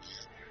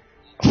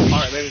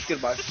 Alright, baby,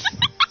 goodbye.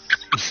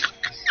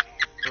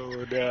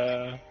 Oh,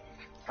 nah.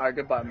 Alright,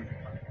 goodbye.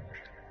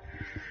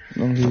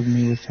 Don't leave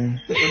me with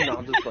her. No,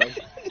 I'm just playing.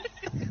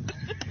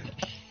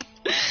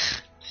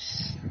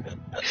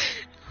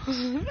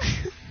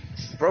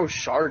 Bro,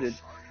 sharded.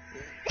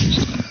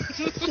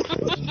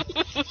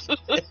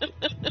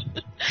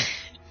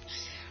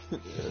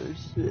 Oh,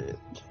 shit.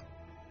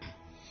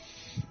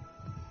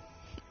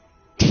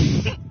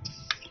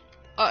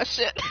 Oh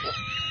shit.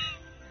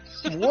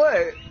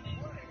 What?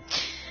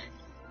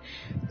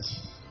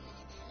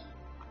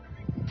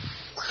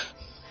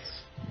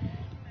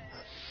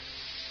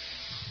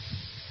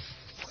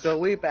 So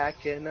we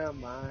back in the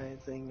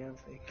mind thing.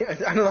 I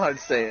don't know how to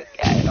say it.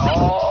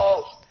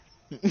 Oh!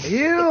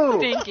 Ew!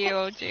 Thank you,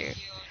 OG.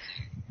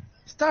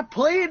 Stop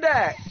playing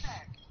that!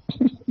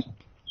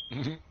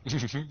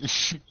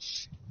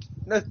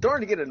 That's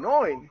starting to get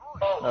annoying.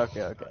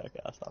 Okay,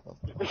 I'll stop.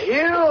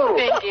 Ew!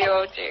 Thank you,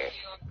 OG.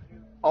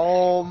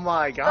 Oh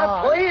my god.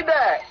 Stop playing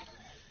that!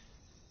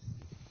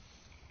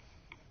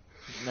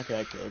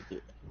 Okay.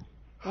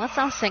 Let's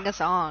all sing a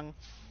song.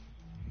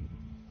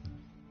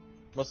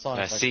 What song?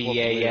 is, like,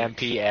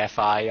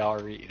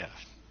 CAMPFIRE.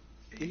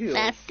 Ew.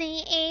 That's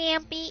the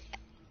AMP.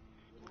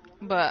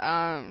 But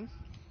I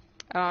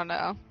don't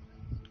know.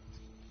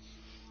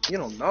 You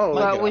don't know.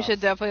 But we should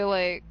definitely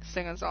like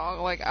sing a song.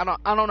 Like I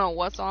don't know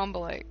what song, but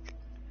like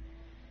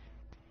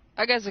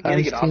I guess it Gotta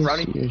I get still off,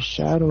 Ronnie. see your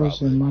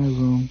shadows in my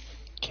room.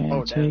 Can't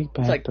Oh, damn. take It's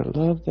back like- the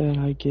love that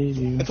I gave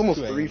you. It's almost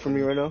 3 for me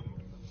right now.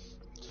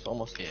 It's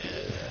almost. Yeah.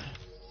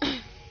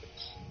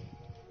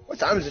 What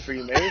time is it for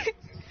you, man?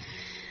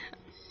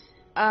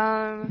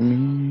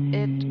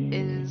 It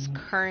is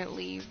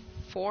currently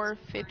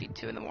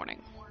 4:52 in the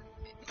morning.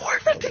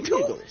 4:52.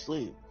 Go to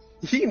sleep.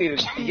 You need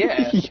to,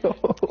 yeah. Yo.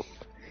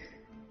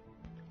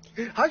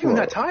 How you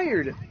not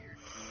tired?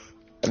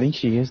 I think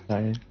she is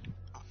tired.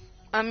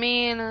 I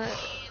mean,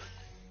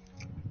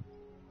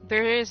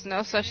 there is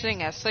no such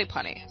thing as sleep,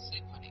 honey.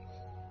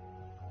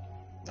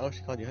 Oh,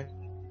 she called you.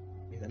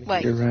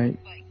 Like, You're right.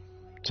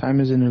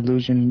 Time is an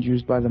illusion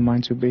used by the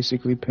mind to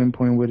basically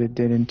pinpoint what it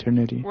did in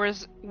eternity.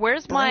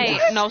 where's my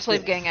no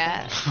sleep gang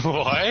at?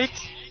 What?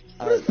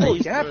 What is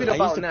Blood yapping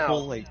about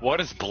now?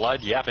 What is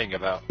blood yapping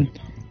about?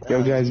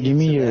 Yo guys, give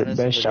me your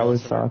best shower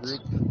thoughts.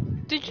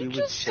 Did you We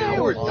just would say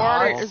shower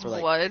water off is for,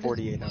 like, blood?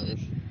 48 hours.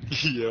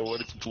 Yeah,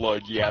 what is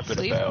blood yapping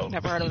Sleep? about?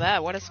 Never heard of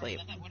that. What is sleep?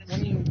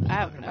 I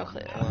have no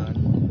clue.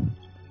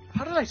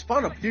 How did I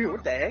spawn up here?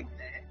 What the heck?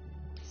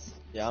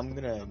 Yeah, I'm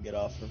gonna get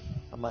off.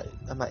 I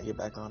might get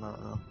back on. I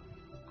don't know.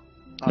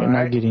 You're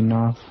not getting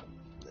off.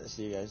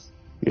 See you guys.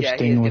 You're Yeah,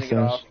 staying he is with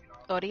gonna get us.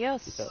 off.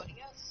 Adios.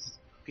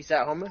 Peace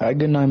out, homie. Alright,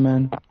 good night,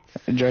 man.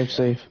 Drive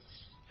safe.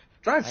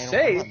 Drive I'm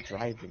safe. not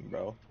driving,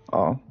 bro.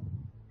 Oh,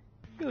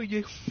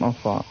 my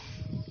fault.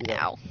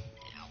 Ow.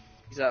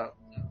 Peace out.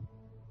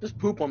 Just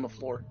poop on the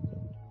floor.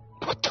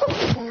 What the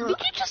fuck? Did you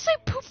just say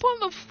poop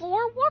on the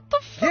floor? What the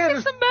fuck Yeah,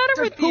 is the matter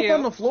there's with poop you?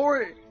 on the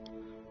floor.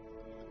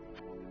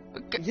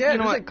 Okay, Yeah, you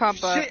know there's what, like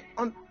Compa? shit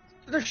on.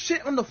 There's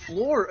shit on the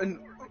floor in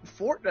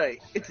Fortnite.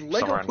 It's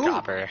Lego Soren poop.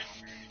 Copper.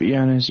 Be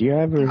honest, you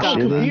ever Come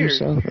shit on here.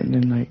 yourself and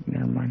then like,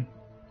 never mind.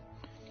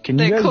 Can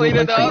They you guys go clean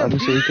back it to the up. other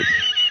so you could...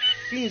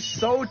 Being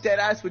so dead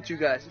ass with you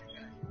guys.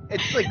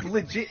 It's like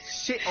legit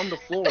shit on the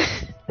floor.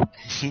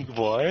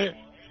 What?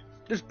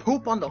 There's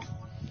poop on the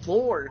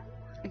floor.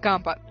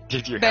 Compa,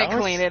 Did your they house?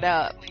 clean it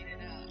up.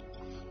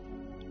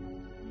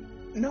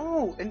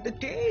 No, in the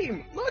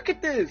game. Look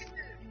at this.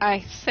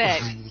 I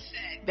said,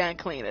 then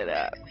clean it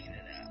up.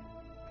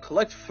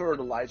 Collect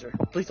fertilizer.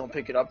 Please don't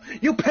pick it up.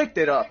 You picked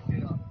it up.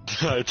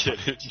 I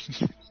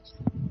didn't.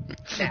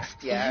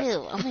 Nasty ass. Ew,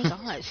 oh my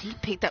gosh, he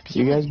picked up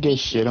You guys human get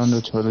shit on the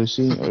feces. toilet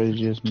seat, or is it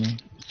just me?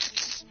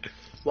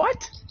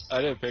 What?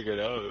 I didn't pick it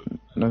up.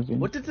 Nothing.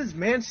 What did this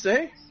man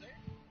say?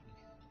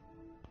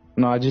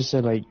 No, I just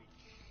said like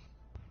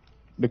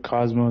the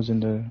cosmos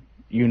and the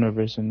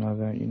universe and all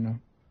that, you know.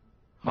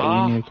 How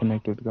Huh? we need to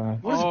connect with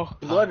God. What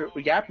is blood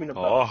yapping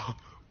about? Oh.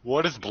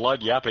 What is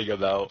blood yapping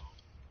about?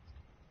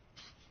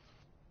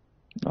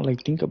 No,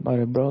 like, think about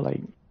it, bro.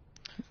 Like,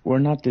 we're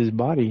not this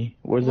body.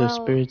 We're the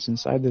Well- spirits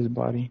inside this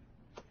body.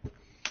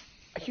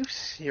 Are you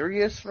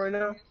serious right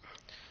now?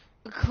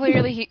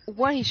 Clearly,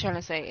 what he's trying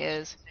to say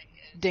is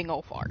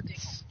dingo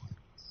farts.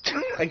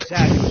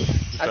 Exactly.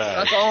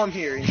 That's all I'm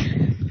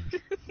hearing.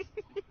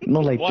 No,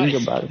 like, What?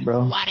 think about it,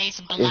 bro. What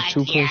is blood If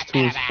 2 plus 2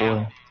 is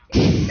 4.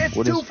 It's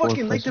What too is 4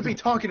 fucking late plus to be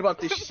 2? talking about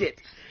this shit.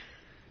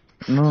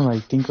 No,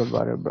 like, think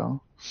about it, bro.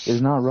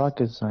 It's not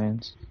rocket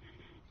science.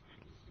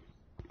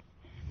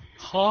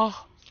 Huh?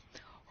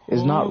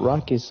 It's not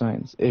rocket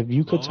science. If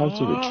you could talk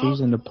to the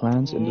trees and the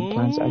plants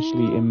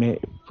actually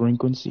emit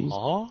frequencies,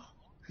 Huh?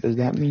 does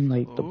that mean,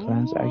 like, the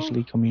plants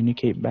actually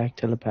communicate back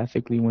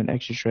telepathically when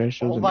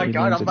extraterrestrials Oh and my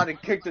god, aliens I'm about to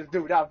kick this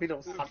dude out if he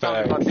don't stop talking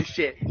Facts. about this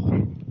shit.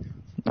 Alright,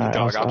 I'll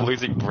Dog, I'm stop.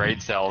 losing brain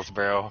cells,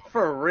 bro.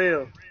 For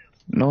real.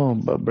 No,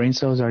 but brain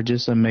cells are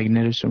just a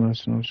magnetic...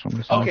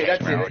 Okay,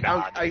 that's bro, it.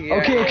 nah. Yeah.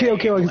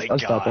 Okay, My I'll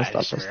stop.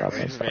 gosh, bro.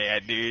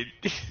 Man, dude.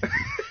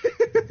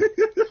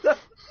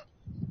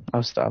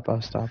 I'll stop.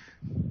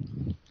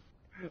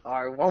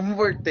 Alright, one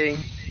more thing.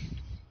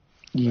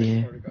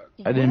 Yeah.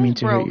 I didn't mean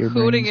to Bro, hurt your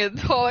hooting brains. and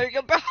talking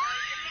about.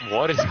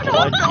 What is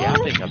blood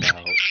yapping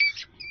about?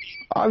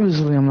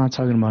 Obviously, I'm not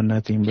talking about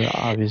nothing, but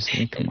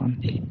obviously, come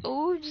on.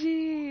 Oh,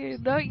 gee.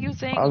 Not you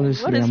saying,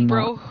 Obviously, what is I'm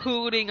bro not.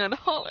 hooting and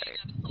hollering?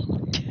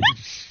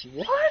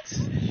 What?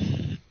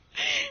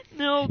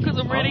 No, because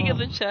I'm reading in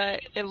the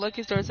chat, and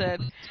Lucky Star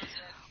said,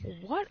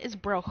 what is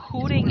bro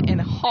hooting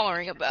and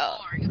hollering about?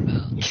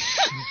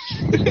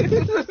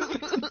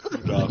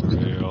 Not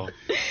real.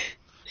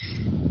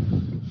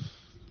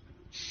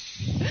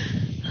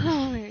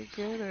 Oh my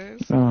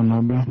goodness. I don't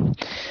know, bro.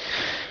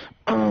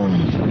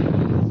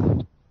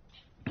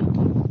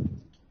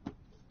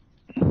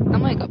 I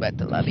might go back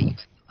to lobby.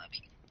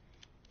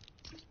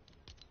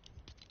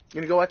 I'm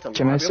gonna go out to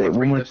Can I lobby. say I'm gonna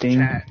one read more this thing?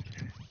 chat.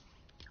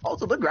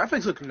 Also, the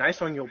graphics look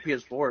nice on your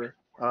PS4.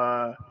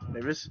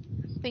 Davis.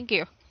 Thank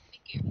you.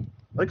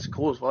 Looks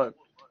cool as fuck.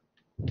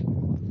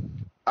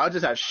 I'll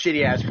just have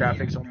shitty ass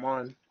graphics on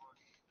mine.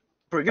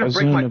 Bro, you're gonna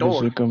break my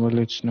door.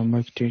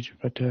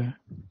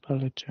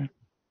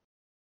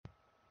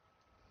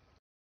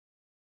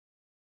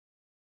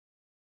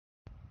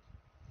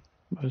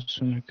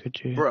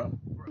 Bro.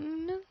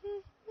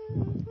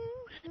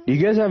 Do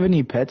you guys have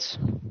any pets?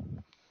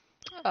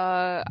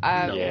 I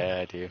have Yeah,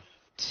 I do.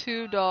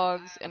 2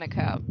 dogs and a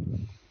cat.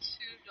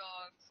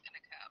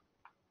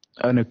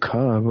 And a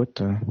cub, what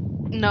the?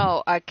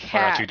 No, a I got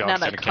cat, 2 dogs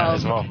not a and a cat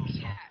as cub. well.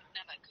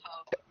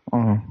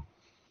 Oh.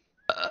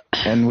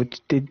 And what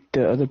did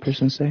the other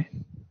person say?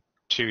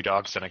 2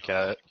 dogs and a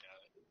cat.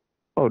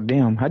 Oh,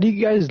 damn. How do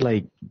you guys,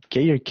 like,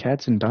 get your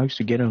cats and dogs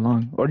to get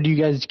along? Or do you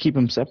guys keep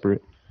them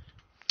separate?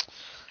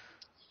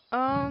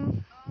 I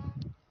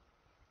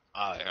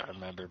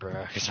remember,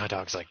 bro. Because my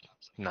dog's like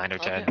 9 or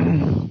Okay.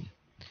 10.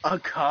 A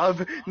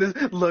cub? This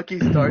Lucky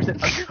Star said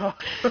a cub.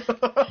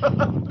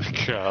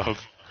 Cub.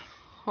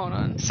 Hold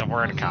on.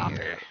 Somewhere in a copy.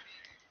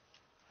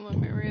 Let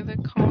me read the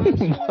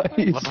comments. Why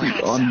is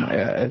he on my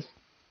ass?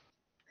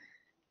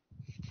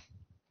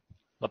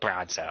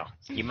 LeBron, so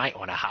you might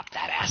want to hop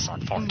that ass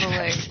on Fortnite.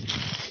 Like,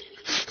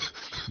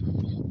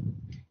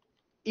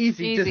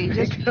 Easy, Easy, just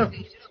make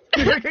them.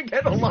 You're gonna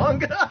get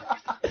along.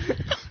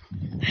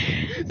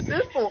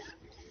 Simple.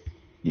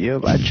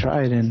 Yep, I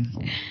tried, and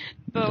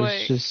but let's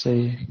like, just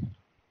say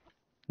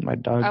my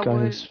dog I got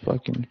would- his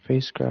fucking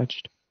face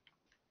scratched.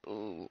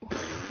 ooh,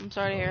 I'm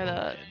sorry to hear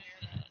that.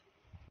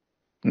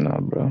 No,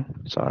 bro,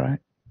 it's alright.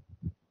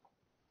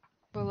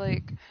 But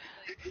like,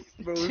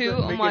 Bro, 2 this is of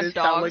making my it sound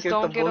dogs like it's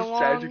don't the get most along.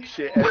 tragic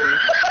shit ever.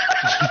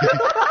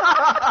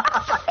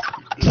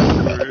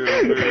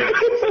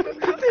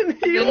 Then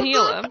heal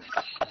him.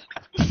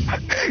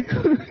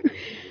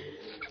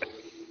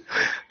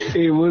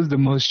 It was the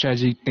most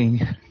tragic thing.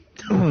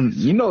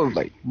 You know,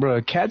 like,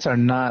 bro, cats are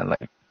not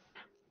like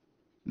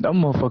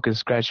them motherfuckers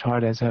scratch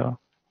hard as hell.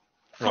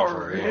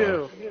 For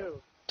real.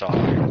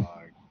 Dog.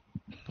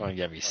 Don't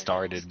get me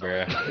started,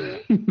 bro.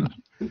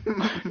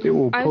 It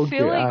will I poke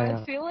feel your like eye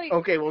out.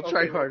 Okay, we'll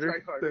try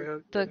harder.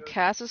 the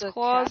cat's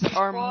claws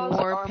are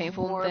more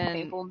painful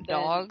than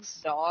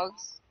dogs.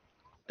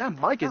 That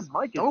mic is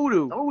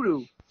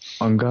doo-doo.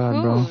 On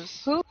God, bro.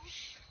 Whose?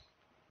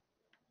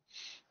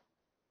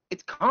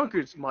 It's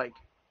Conquer's mic.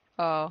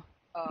 Oh.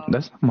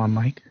 That's not my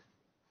mic.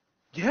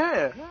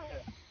 Yeah.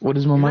 What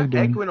is my You're mic not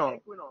doing? echoing on.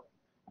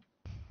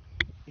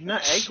 You're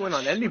not echoing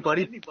on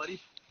anybody.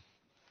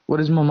 What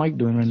is my mic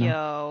doing right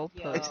now?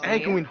 Yo. It's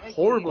echoing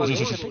horribly.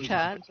 Super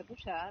chat.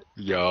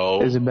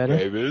 Yo. Is it better?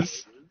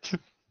 Babies.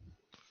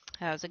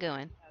 How's it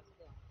going?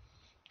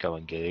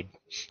 Going good.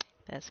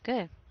 That's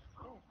good.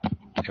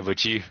 How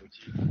about you?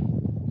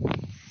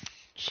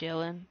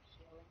 Chilling.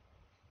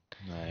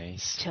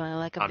 Nice. Chilling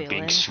like a I'm villain.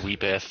 being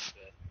sweepeth.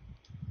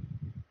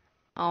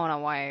 I don't know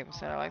why I even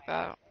said it like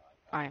that.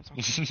 I am so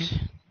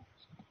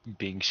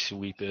Being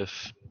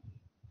sweepeth.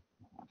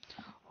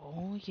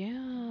 Oh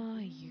yeah,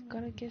 you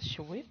gotta get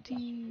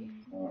swifty.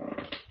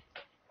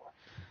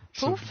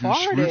 Who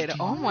farted?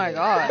 Oh my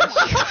gosh.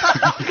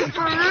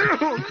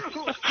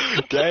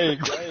 Dang.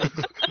 You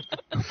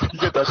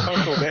get that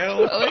Taco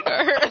Bell? Oh, it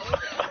hurt.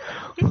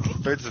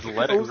 Let's just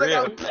let it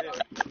rip.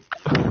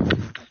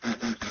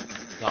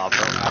 Nah, bro,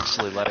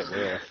 actually let it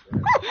rip.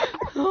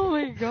 Oh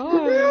my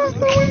god.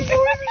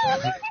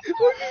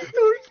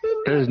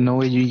 There's no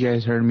way you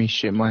guys heard me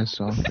shit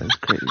myself. That's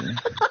crazy.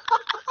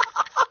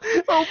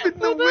 Open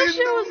the window. That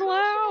shit was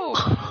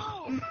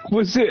loud.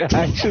 Was it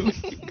actually?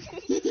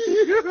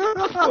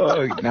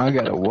 Fuck, now I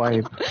gotta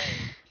wipe.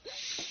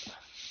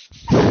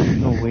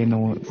 No way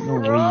you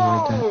heard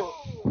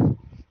that.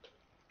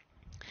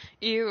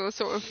 Ew,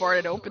 someone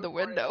farted open the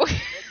window.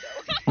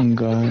 Oh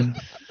god.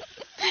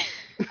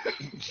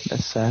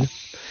 That's sad.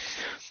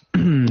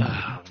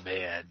 Oh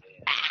man.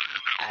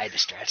 I had to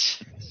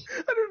stretch.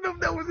 I don't know if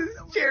that was his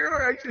chair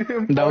or actually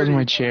him. That was farting.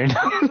 my chair.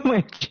 That was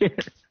my chair.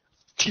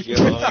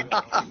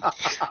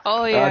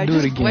 Oh yeah, I'll do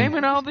it just again. blame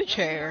it on the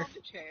chair.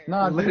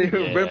 Nah, Let it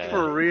rip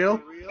for real.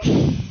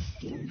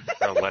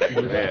 Don't let it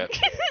rip.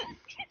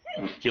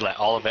 He let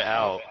all of it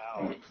out.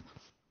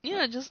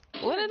 Yeah, just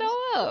let it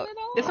all out.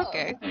 It's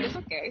okay. It's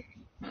okay.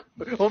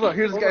 Hold on,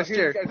 here's the guy's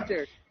chair.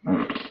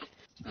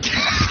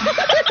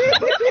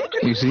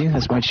 you see?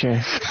 That's my chair.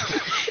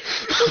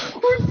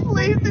 Who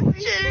slayed the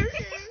chair?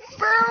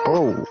 Bro!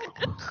 Oh.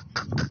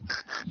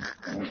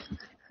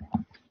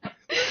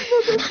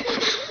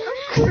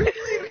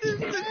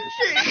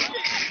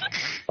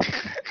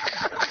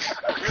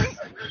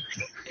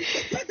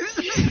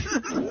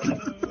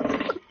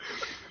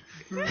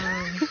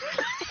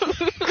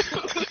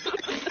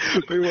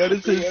 Wait, why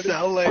does it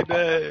sound like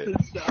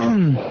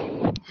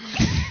that?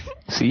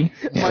 See?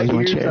 My That's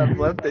my ears chair. have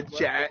left the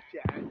chat.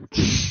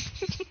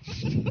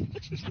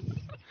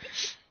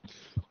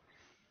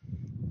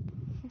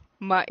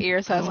 My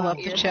ears has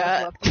left the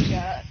chat.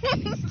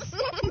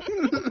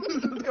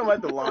 Come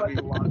out the lobby.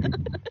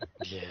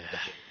 Yeah.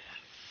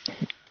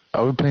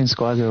 Are we playing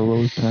squads or what are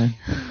we playing?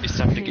 It's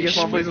time to You get guys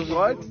want to play some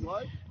squads?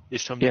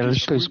 It's time to Yeah, get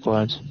let's play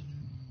squads.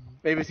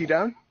 Maybe he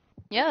down?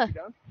 Yeah.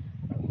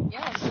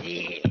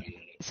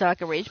 So I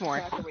can rage more.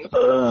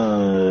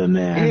 Man,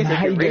 Yes, I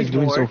how can you guys rage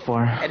doing more. so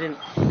far? I didn't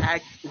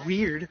act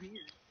weird.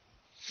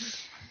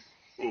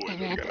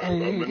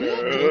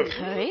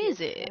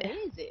 Crazy.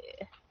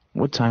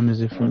 What time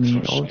is it for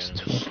me? Oh, it's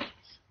 2.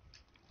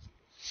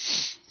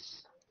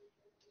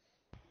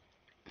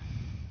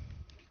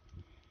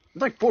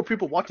 There's like 4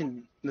 people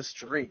watching the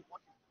stream.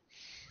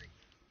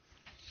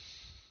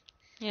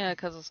 Yeah,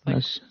 because it's like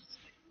Nice.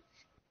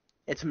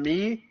 It's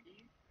me,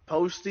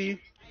 Posty,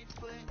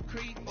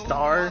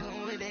 Star,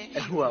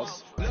 and who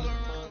else?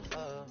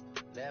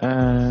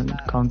 And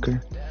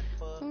Conquer.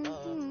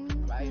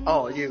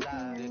 Oh, you.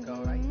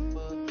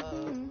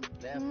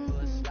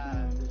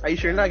 Are you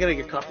sure you're not gonna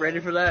get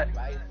copyrighted for that?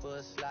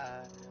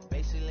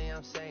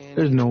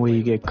 There's no way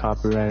you get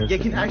copyrighted. You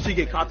for can that. actually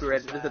get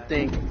copyrighted. That's the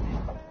thing.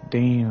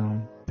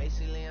 Damn.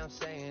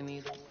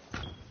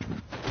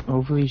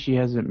 Hopefully she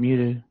hasn't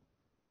muted.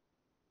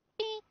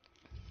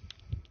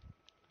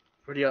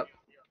 Pretty up.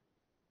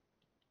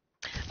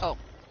 oh.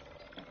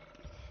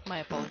 My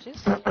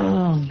apologies.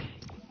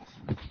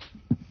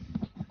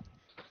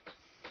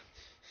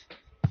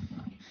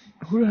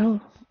 Who the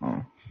hell?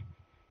 Oh,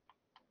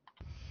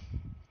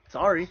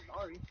 Sorry.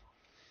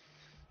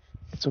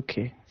 it's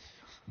okay.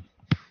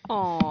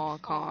 Aw,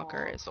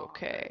 Conquer is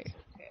okay.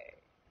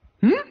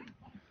 Hmm?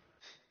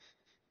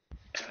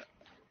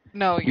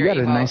 No, You you're got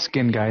a emo. nice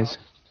skin, guys.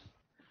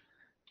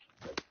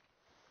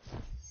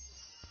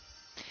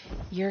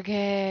 You're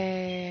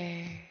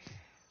gay.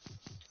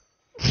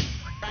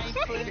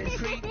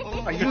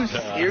 Are you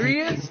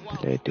serious?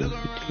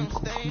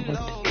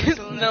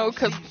 No,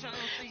 because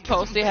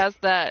Posty has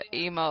that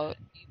emote.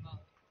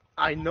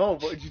 I know,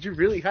 but did you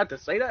really have to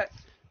say that?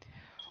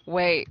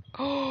 Wait.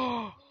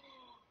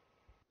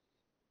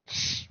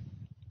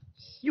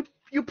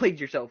 You played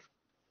yourself.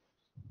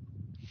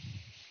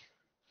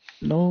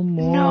 No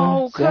more.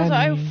 No, because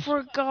I Zanny.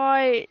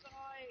 forgot.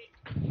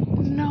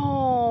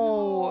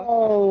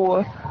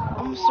 No.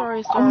 I'm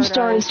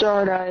sorry,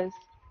 Stardust.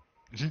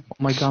 Oh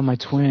my god, my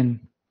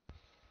twin.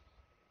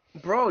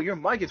 Bro, your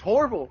mic is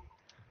horrible.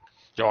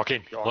 Yo,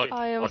 Joaquin, look.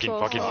 I am Joaquin, so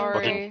Joaquin,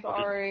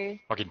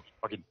 sorry. Joaquin,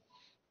 Joaquin.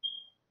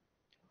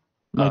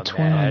 My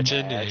twin.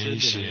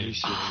 Imagination.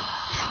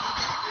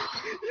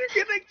 You're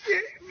gonna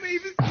get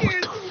Mavis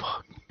canceled.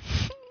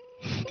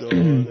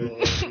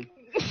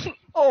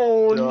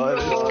 Oh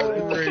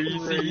no.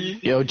 Crazy.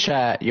 Yo,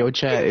 chat.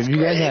 If you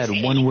guys had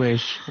one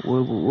wish,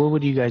 what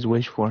would you guys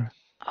wish for?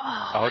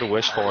 I would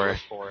wish for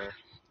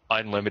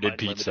unlimited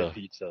pizza.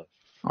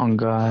 On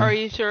God. Are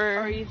you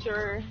sure?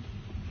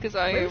 Because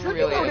I Wait, is that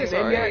really the am name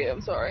sorry. yet?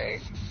 I'm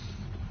sorry.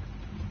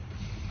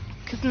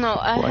 Because no,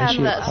 I Why had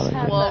should that I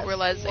have slow that?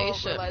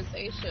 realization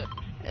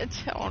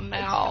until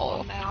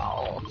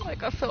now.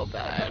 Like I feel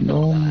bad.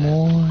 No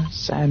more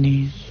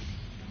Zanny.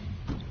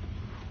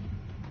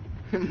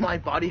 My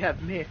body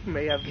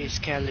may have It's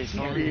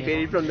California.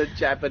 deviated from the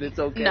chat, but it's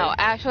okay. No,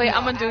 actually,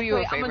 I'm gonna do you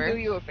a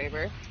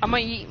favor. I'm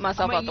gonna yeet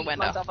myself out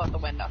the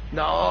window.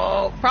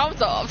 No. Problem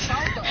solved.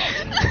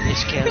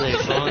 It's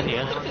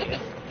California.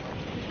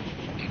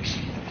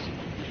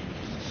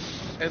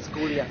 Es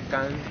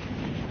Culiacán.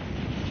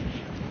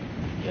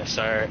 Yes,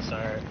 sir.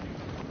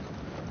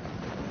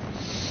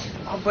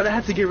 Oh, but I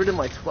had to get rid of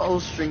my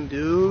 12 string,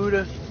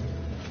 dude.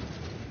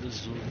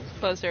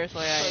 But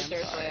seriously, I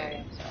am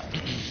sorry.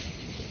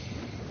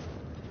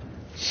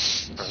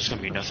 Bro, there's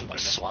gonna be nothing but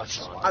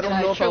slots. I don't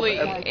know if I'll Actually,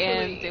 ever...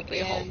 and deeply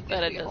hope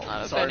that it does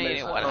not offend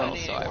anyone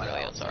else, so I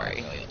really am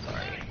sorry.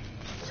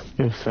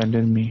 You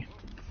offended me.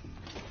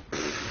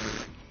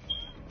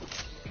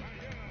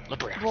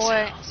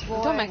 Boy,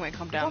 don't make me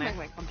come down there.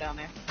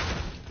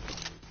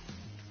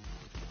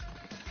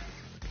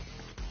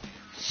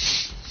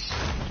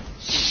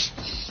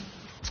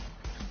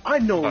 I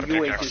know Gotta you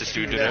pick ain't next just to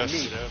shooting at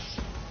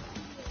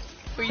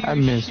me. I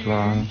miss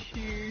Ron.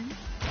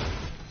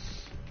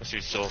 Let's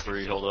do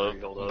silvery, hold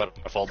up. Better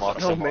full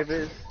box. No,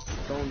 Mavis,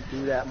 don't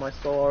do that. My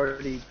soul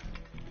already...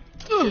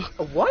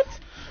 What?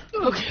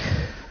 Okay.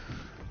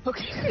 What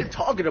are you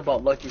talking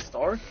about, Lucky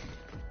Star?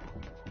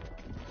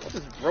 What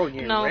is bro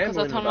here No, because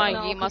I rambling told him I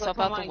about? yeet myself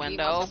out the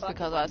window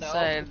because I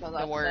said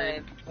the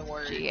word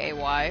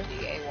G-A-Y.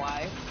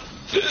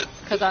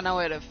 Because I know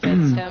it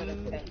offends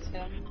him.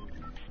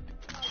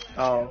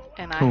 Oh.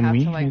 And I Who, have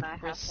me? to,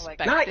 like,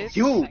 respect Not it.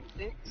 you!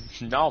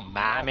 No,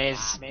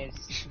 mames.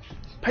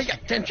 Pay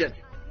attention!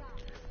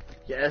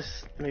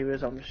 Yes,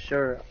 Mavis, I'm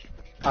sure.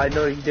 I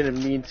know you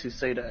didn't mean to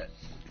say that.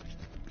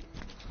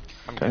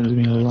 Offends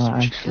me a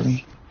lot,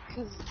 actually.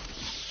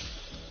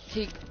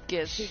 He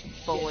gets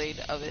bullied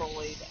of it.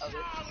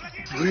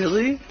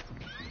 Really?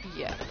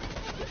 Yeah.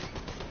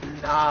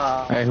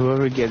 Nah. Hey,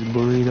 whoever gets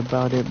bullied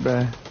about it,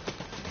 bruh,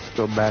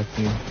 go back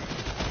to you.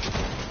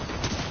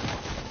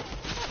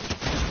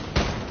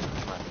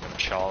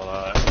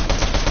 Charlotte.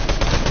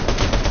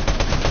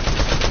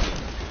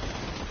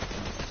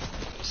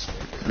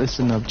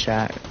 Listen up,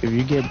 chat. If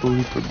you get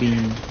bullied for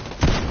being...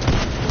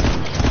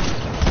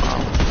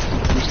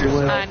 Mr.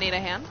 I Webb, need a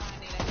hand.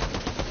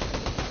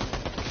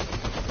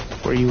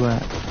 where you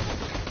at?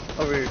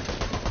 Over here.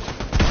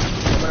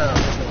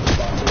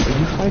 Are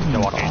you fighting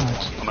No, the okay.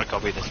 boss? I'm gonna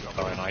copy this.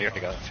 Oh, no, you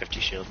already got 50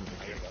 shield.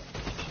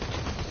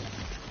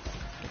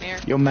 Here.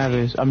 Yo,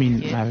 Mavis. I mean,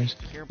 Yeah. Mavis.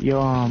 Yo,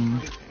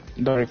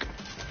 Dark.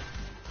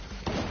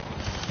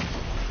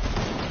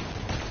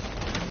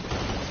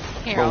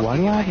 Here, Bro, I'll why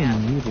give do you I my have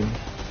hand. him muted?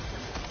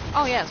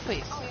 Oh, yes,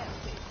 please.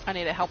 I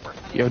need a helper.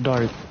 Yo,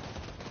 Dark.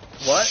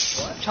 What?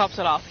 Chops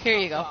it off. Here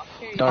you go.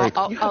 Dark.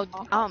 Oh, You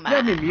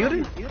have me man.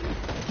 muted?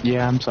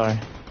 Yeah, I'm sorry.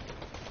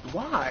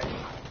 Why?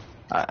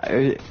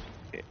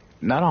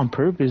 Not on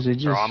purpose,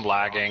 it Bro, just... I'm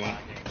lagging.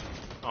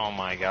 Oh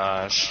my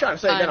gosh. Trying to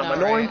say that I'm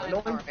annoying?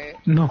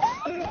 No.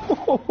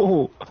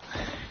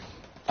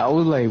 I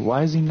was like,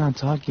 why is he not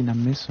talking? I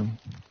miss him.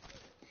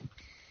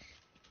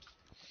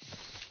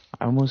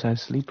 I almost had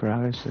sleep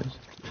paralysis.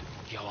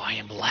 Yo, I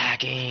am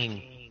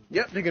lagging.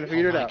 Yep, they're gonna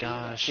figure it my out.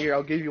 gosh. Here,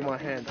 I'll give you my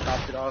hand.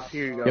 Top it off.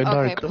 Here you go. Yo, Okay,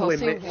 Dark. Don't wait,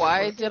 Pussy, mate.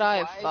 why did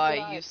I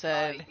thought you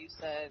said,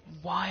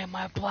 why am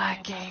I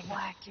blacking?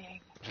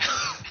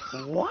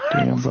 What?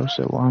 Damn, bro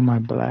said, why am I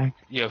black?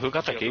 Yo, who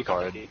got the key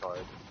card?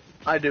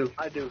 I do.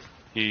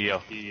 Yo,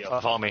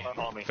 follow me.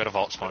 Go to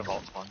vault spawn.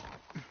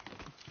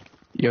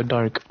 Yo,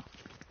 Dark.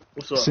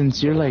 What's up?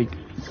 Since you're like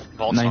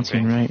Vault 19,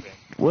 spawn. right?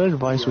 What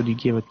advice would you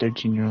give a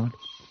 13-year-old?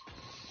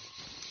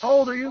 How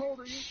old are you?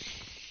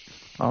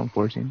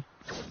 14.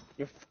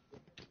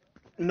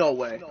 No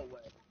way.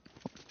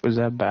 Was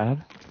that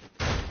bad?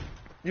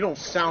 You don't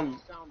sound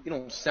No,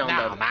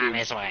 that man, good.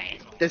 this way.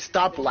 Just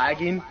stop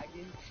lagging.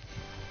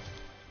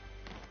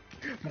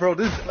 Bro,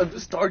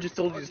 this Star just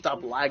told you to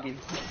stop lagging.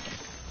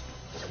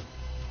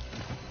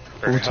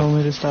 Who told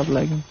me to stop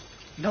lagging?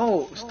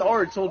 No,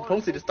 Star told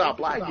Posey to stop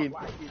lagging.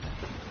 I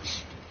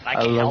I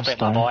can't love help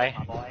it, my Star.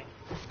 boy.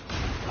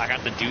 I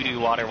got the doo-doo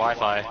water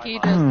Wi-Fi. He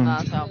does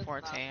not sound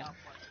 14.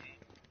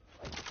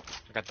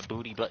 I got the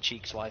booty butt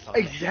cheeks Wi-Fi.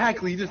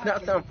 Exactly, he does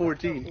not sound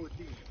 14.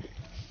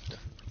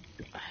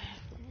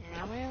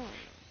 I mean,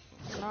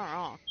 not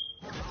wrong.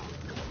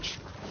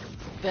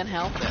 Then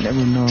help.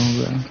 Never know,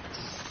 bro.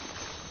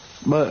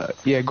 But,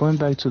 yeah, going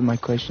back to my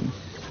question.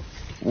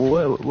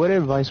 What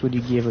advice would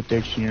you give a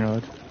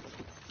 13-year-old?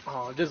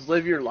 Oh, just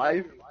live your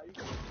life.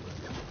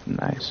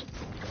 Nice.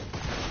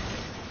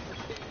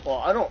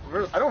 Well,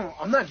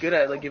 I'm not good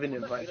at like giving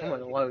advice. I'm not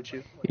gonna lie with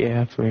you.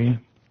 Yeah, for you.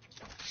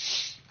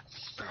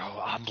 Bro,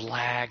 I'm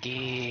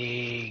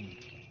lagging.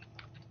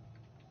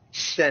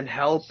 Then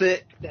help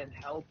it.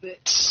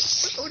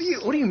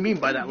 What do you mean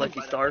by that, Lucky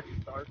Star?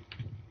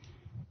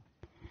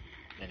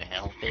 Then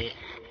help it.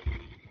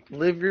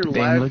 Live your life.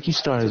 Dang, Lucky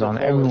Star to is the on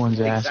fullest. everyone's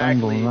ass, I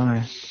ain't gonna Exactly.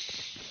 lie.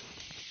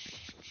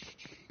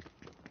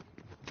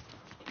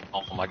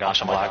 Oh my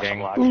gosh, I'm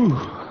lagging. Ooh.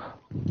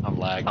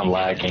 I'm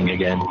lagging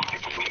again.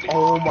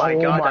 Oh my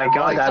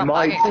god, that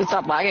mic.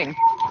 Stop lagging.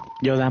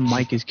 Yo, that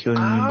mic is killing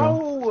me,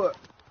 bro. Ow!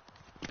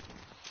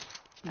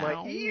 My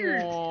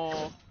ears.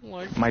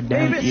 Like My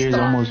damn Mavis, ears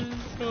stop. almost.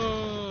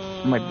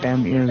 My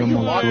damn ears Are you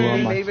almost blew mocking out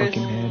me, my Mavis?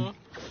 fucking head.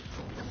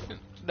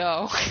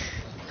 No.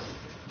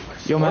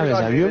 Yo, Swear to Mavis,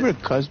 God, have you Mavis.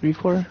 ever cussed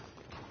before?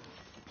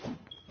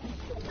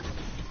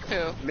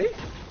 Who? Me?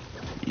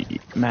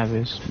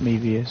 Mavis,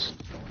 Mavius.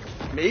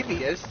 Maybe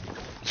yes.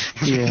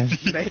 Yeah.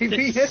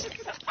 Maybe yes.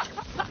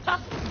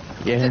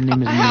 Yeah, her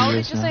name is How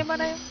did Mavius you say now. my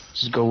name?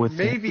 Just go with it.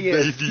 Maybe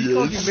yes. He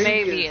called you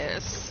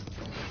Mavius.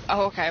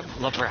 Oh, okay.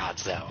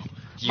 LeBron's though.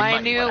 You My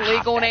might new wanna hop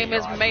legal that name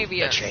is on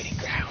Mavius. The training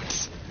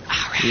grounds.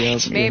 Alright.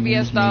 Yep, your name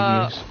Mavius is the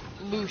Mavius.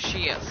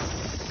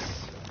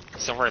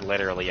 Lucius. So we're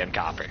literally in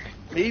copper.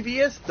 Maybe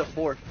yes the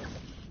fourth.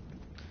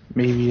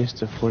 Mavius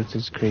the fourth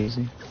is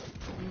crazy.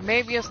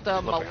 Mavius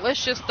the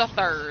malicious the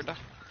third.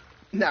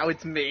 Now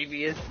it's maybe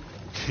yes.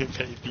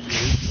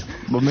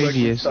 But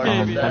Mavius,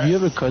 have you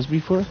ever cussed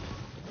before?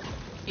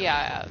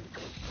 Yeah,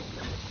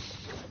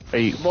 Are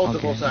you,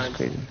 Multiple okay, times. that's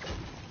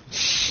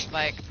crazy.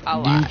 like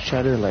a Do you lot.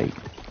 try to like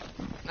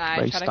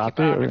I like try to stop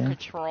keep it it, under or-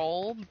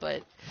 control,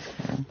 but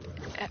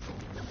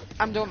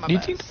I'm doing my do you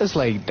best. think that's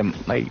like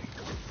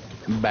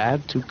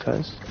bad to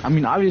cuss? I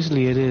mean,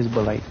 obviously it is,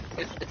 but like,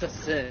 It's a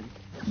sin.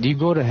 do you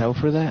go to hell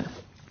for that?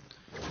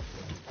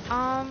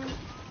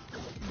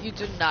 You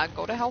do not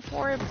go to hell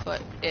for it,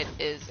 but it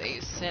is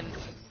a sin.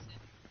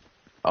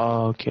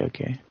 Oh,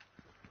 okay.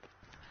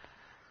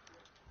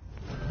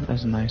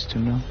 That's nice to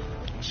know.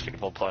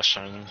 Stupid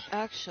question.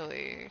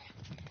 Actually,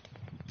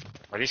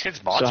 Are these kids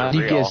bots So how or do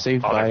you real? get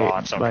saved Oh, they're by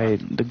bots, okay.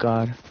 the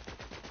god?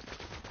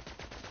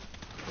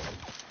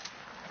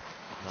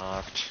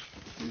 Knocked.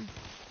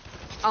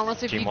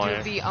 unless if Team you Wire.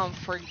 do the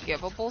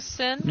unforgivable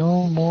sin,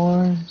 No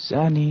more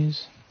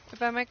Zannies. if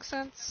that makes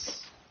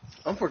sense.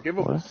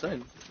 Unforgivable What?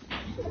 sin.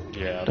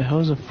 Yeah. The hell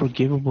is a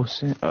forgivable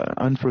sin?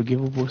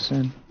 Unforgivable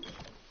sin.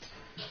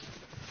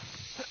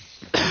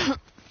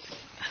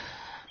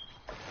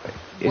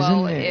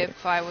 Well, Isn't it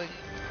if I would,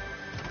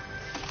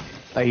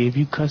 like if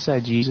you cuss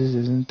at Jesus,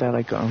 isn't that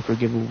like an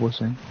unforgivable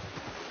sin?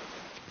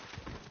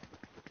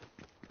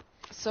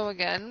 so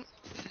again,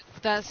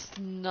 that's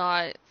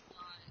not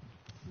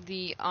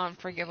the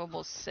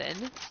unforgivable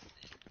sin,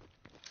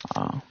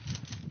 Oh,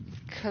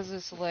 because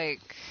it's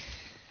like,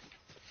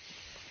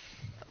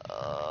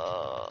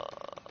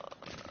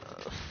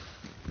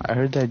 I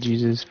heard that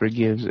Jesus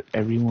forgives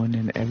everyone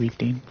and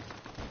everything.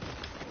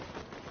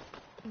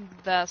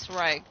 that's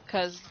right,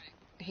 because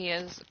he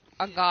is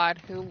a God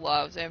who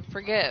loves and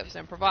forgives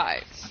and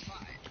provides.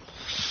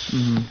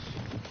 Hmm.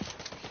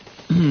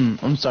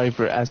 I'm sorry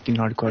for asking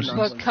hard questions.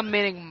 But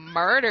committing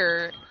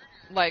murder,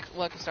 like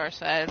Lucky Star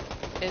said,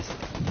 is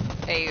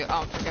a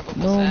unforgivable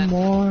No sin.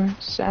 more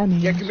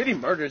Zannies. Yeah, committing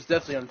murder is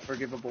definitely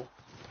unforgivable.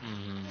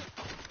 Mhm.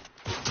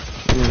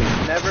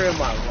 Never in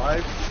my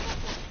life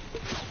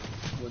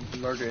would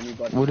murder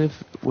anybody.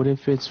 What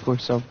if it's for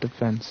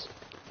self-defense?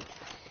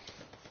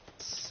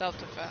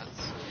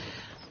 Self-defense.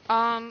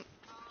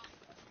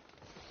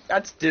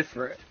 That's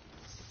different.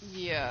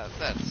 Yeah,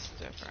 that's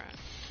different.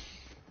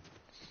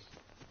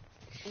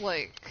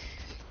 Like,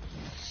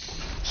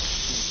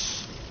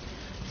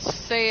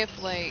 say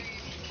if, like,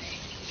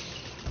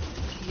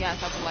 you have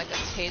something like a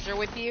taser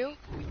with you,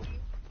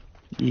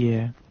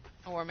 Yeah.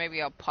 or maybe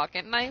a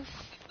pocket knife,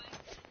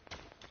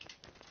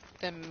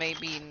 then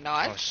maybe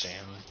not. Oh,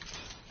 Sam.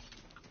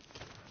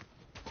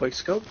 Quick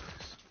scope.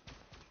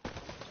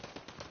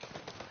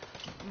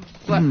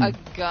 But a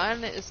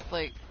gun is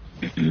like,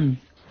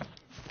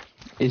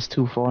 It's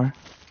too far.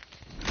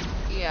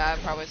 yeah,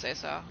 I'd probably say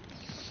so.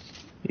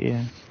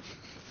 Yeah.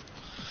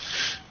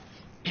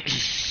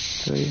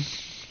 So, yeah.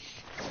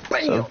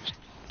 Bam! So,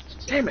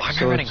 Damn it.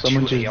 so if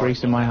someone just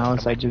breaks in my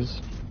house, I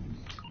just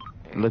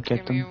look at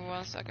Give me them.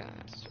 1 second.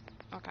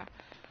 Okay.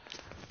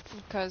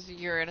 Because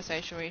you're in a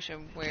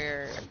situation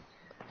where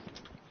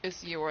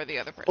it's you or the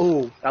other person.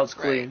 Oh, that was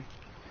Right. clean.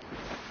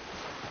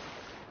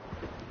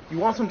 You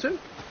want some too?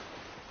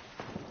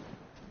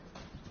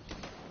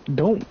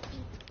 Don't.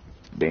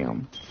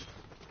 Damn.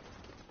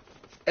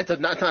 It's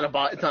not a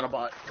bot. It's not a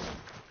bot.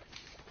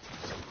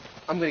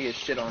 I'm gonna get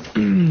shit on.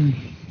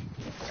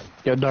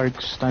 Yo,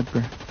 Dark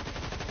Sniper.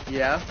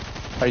 Yeah.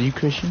 Are you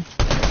Christian?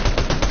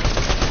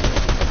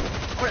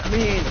 I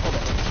mean, hold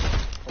on.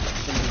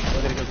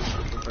 We're gonna go to the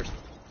description first.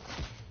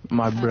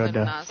 My I did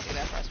brother. not see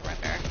that person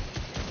right there.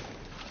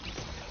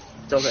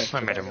 It's okay. I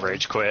made him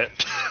rage quit.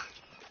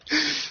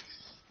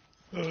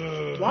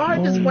 Why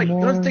does my No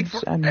guns take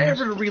more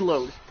forever to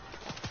reload?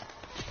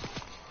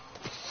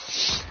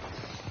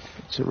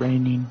 It's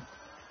raining.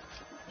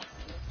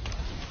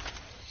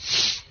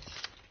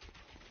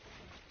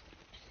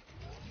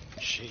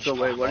 So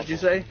wait, what did you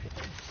say?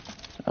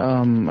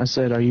 I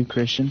said, are you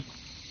Christian?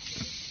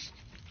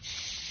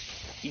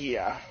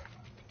 Yeah.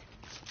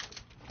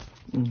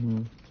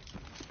 You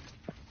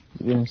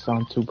didn't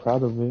sound too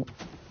proud of it.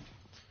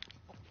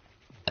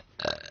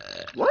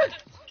 What?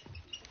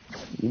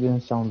 You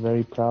didn't sound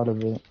very proud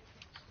of it.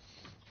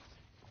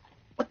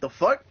 What the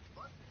fuck?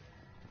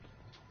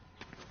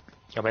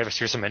 Yo, Mavis,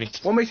 here's some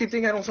minis. What makes you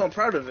think I don't sound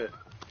proud of it?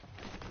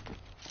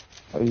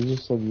 Oh, you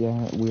just said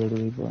yeah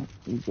weirdly, but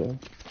you good.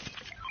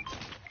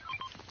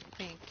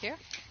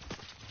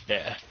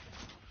 Yeah.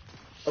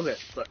 Okay,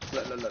 look.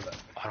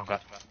 I don't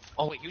got.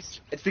 Oh wait, you.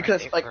 It's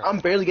because like I'm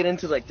barely getting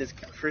into like this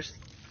first.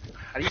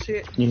 How do you say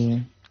it? Yeah.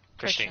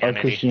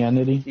 Christianity.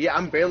 Christianity. Yeah,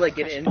 I'm barely like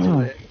getting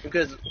into it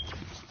because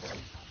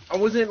I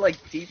wasn't like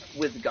deep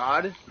with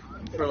God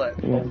for like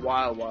a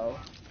while.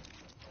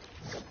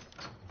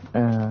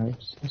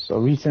 So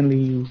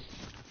recently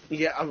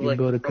Yeah, I'm you like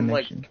built a I'm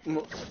like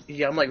connection.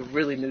 yeah, I'm like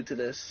really new to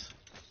this.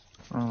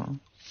 Oh,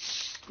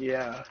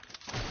 Yeah,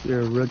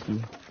 you're a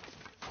rookie.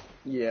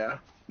 yeah.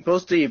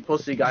 Posty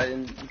got me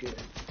into it.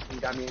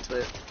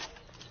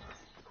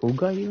 Who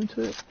got you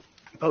into it?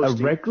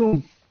 Posty. A rec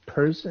room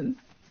person?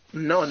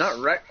 No, not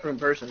rec room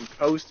person.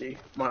 Posty,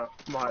 my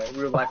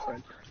real life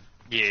friend.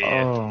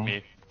 Yeah. Oh.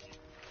 Me.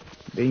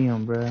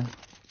 Damn, bruh.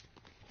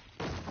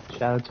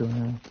 Shout out to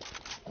him.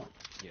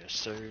 Yes,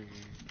 sir.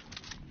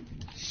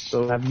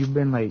 So have you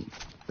been like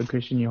a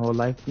Christian your whole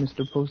life,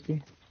 Mr.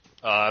 Posty?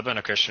 I've been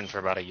a Christian for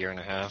about a year and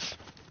a half.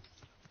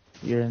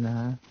 Year and a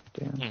half?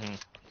 Damn. Mm-hmm.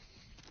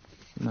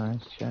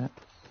 Nice chat.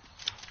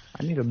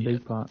 I need a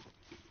big pot.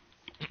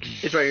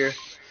 It's right here.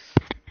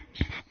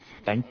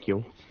 Thank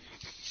you.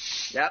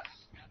 Yep.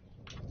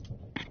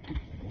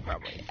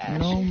 Probably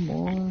No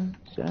more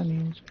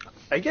Johnny's.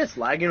 I guess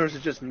lagging, or is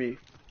it just me?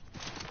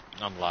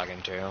 I'm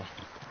lagging too.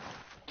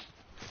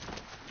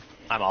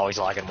 I'm always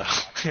lagging though.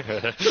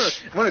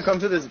 When it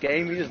comes to this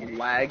game, you just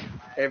lag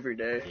every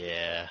day.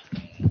 Yeah.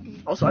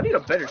 Also, I need a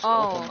better scope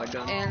on Oh, my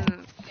gun.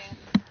 and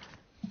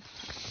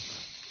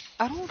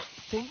I don't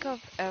think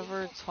I've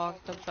ever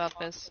talked about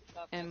this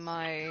in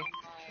my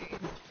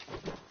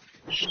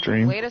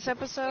Stream. latest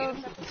episode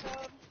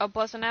of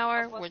Plus an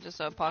Hour, which is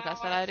a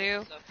podcast that I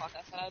do.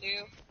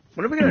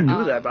 When are we gonna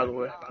do that, by the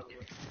way?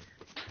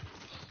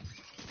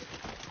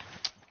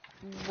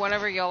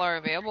 Whenever y'all are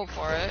available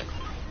for it.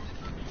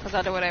 Because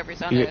I do it every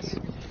Sundays.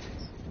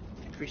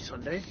 Every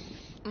Sunday?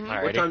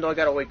 Mhm. What time do I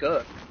gotta wake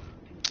up?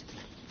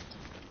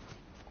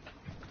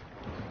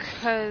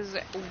 Because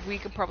we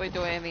could probably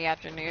do it in the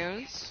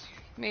afternoons,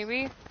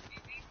 maybe.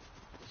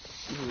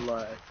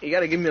 Like, you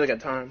gotta give me like a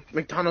time.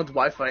 McDonald's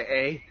Wi-Fi,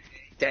 eh?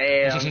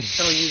 Damn,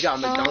 telling you got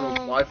McDonald's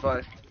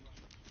Wi-Fi.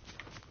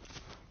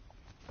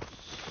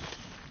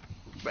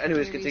 But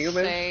anyways, Maybe continue,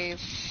 man. say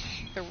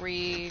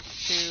 3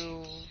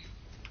 to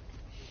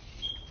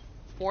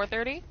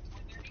 4:30.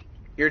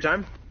 Your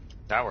time?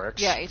 That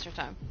works. Yeah, Eastern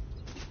time.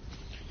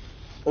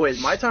 Oh wait,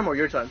 my time or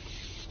your time?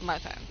 My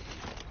time.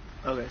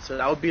 Okay, so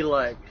that would be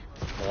like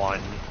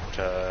 1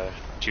 to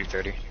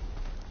 2:30.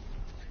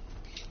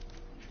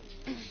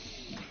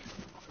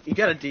 you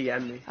gotta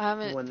DM me. I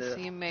haven't when the-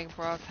 seen Meg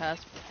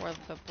broadcast before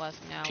the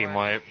Blessing Hour. Team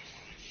wipe.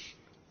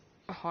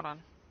 Oh, hold on.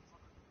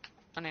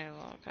 I need to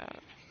look at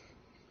it.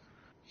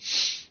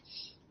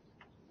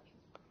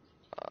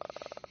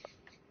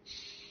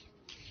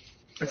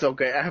 It's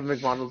okay. I have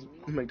McDonald's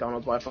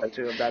Wi-Fi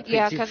too. If that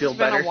Yeah, makes you because feel it's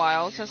been better. a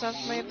while since I've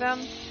made them.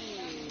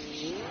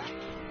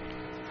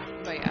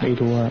 But yeah. Made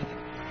what?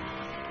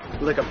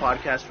 Like a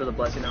podcast for the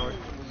Blessing Hour.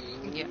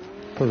 Yeah.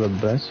 For the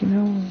best, you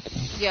know?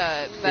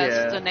 Yeah, that's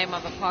Yeah. the name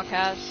of the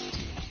podcast.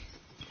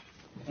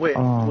 Wait,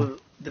 Oh.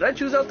 did I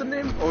choose out the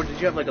name, or did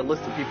you have like a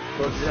list of people?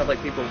 Or did you have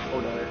like people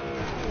vote on it?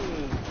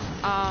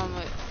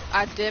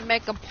 I did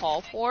make a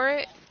poll for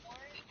it,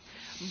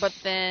 but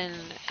then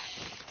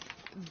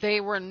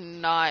they were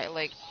not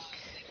like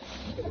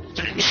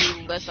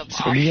the list of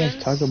What do you guys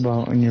options. talk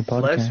about in your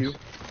podcast? Bless you.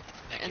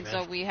 And man.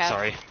 so we have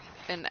Sorry.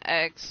 an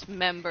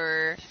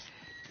ex-member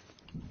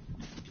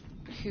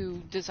who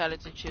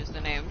decided to choose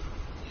the name.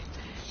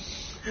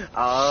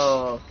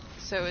 Oh,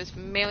 So it's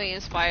mainly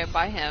inspired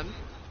by him,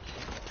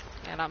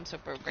 and I'm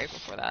super grateful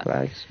for that.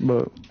 Facts,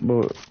 but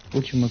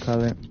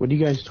whatchamacallit? What do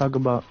you guys talk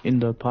about in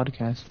the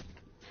podcast?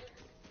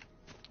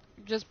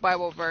 Just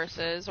Bible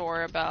verses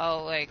or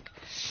about like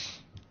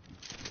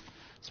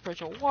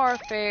spiritual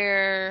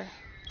warfare,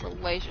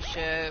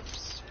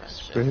 relationships,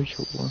 friendships.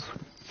 Spiritual warfare.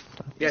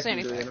 yeah, Just I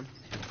can do anything.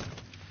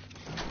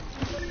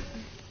 it.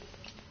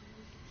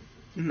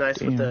 Nice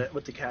Damn.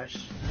 with the cash.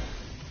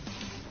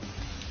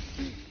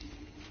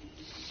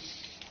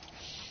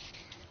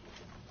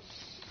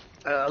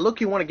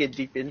 Look, you want to get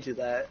deep into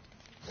that.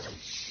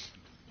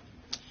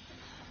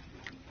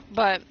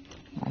 But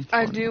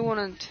I do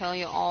want to tell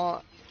you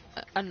all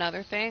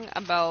another thing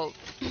about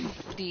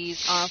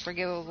these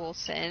unforgivable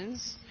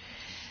sins,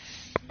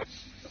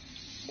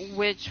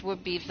 which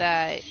would be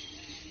that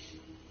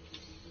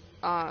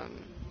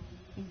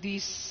the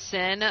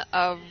sin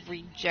of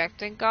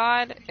rejecting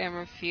God and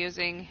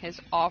refusing His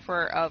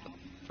offer of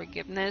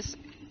forgiveness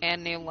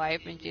and new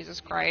life in Jesus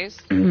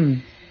Christ.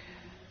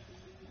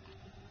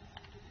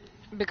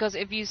 Because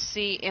if you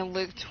see in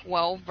Luke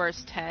 12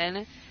 verse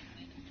 10,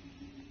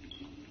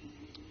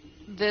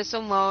 this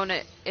alone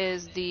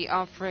is the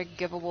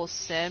unforgivable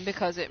sin,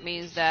 because it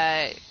means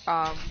that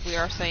we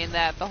are saying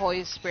that the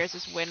Holy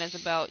Spirit's witness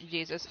about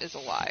Jesus is a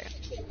lie.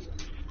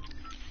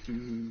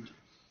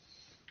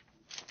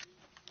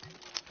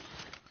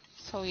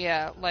 So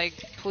yeah, like,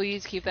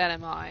 please keep that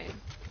in mind.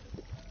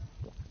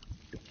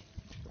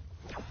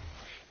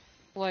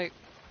 Like,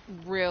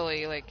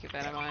 really, like, keep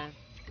that in mind.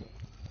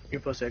 You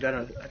pussy. I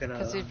gotta.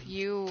 Because if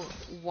you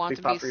want big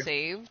to pop be for you.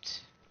 saved,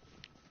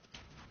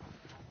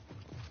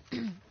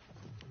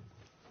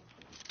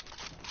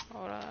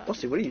 hold on.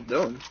 Pussy, what are you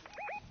doing?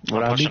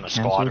 Would I'm I be pushing the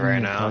squad canceled right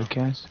in the now.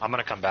 podcast? I'm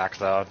gonna come back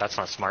though. That's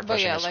not smart But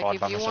pushing yeah, the like squad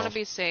if by you want to myself.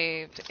 be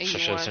saved and you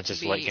Especially want since to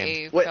it's late be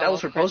game. a Wait, that fellow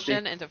was for Posty.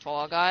 Christian into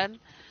Fall God,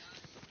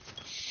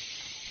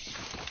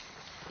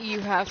 you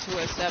have to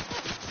accept.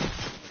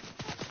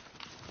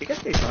 You guys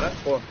get shot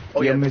at? Or,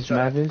 oh Yo, yeah, Miss shot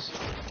at. Mavis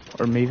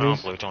or Oh,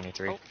 Mavis? blue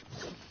 23. Oh.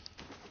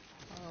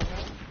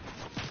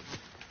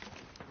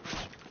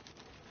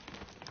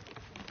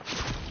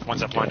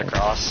 One's up line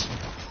across.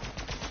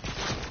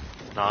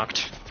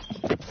 Knocked.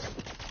 You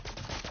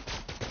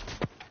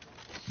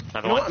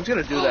Another know what? one. I'm just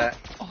gonna do that.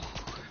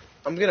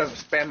 I'm gonna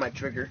spam my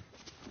trigger.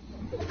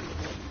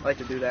 I like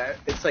to do that.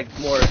 It's like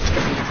more.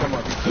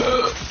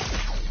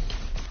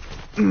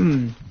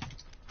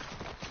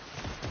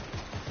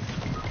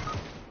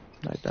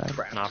 I died.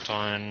 Crap. Knocked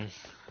one.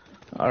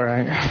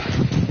 Alright.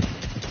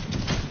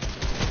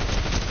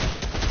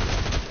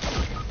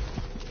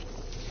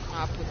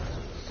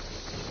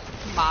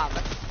 Mob.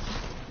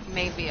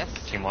 Maybe a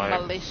Team wide.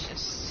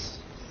 malicious.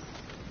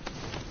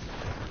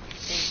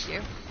 Thank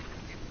you.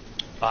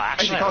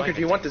 Actually, I don't Conker, even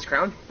do you want this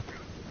crown?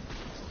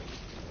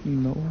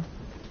 No.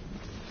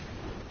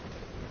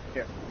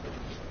 Here.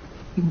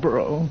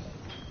 Bro.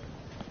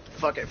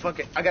 Fuck it.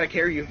 I gotta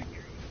carry you.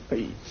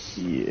 Hey,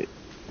 shit.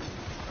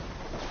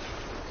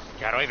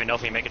 Yeah, I don't even know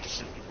if we make it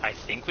to. I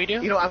think we do.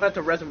 You know, I'm at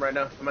the resin right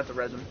now. I'm at the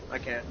resin. I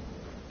can't.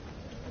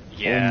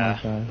 Yeah.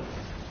 Oh my god.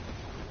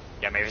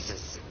 Yeah, Mavis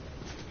is.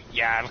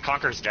 Yeah,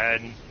 Conker's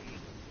dead.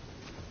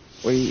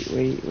 Wait.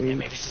 Yeah,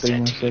 Mavis is 30 dead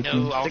more too. seconds.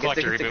 No, I'll Take go it,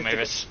 back to take it, reboot take it,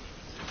 Mavis.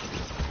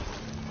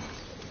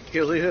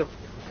 Heal.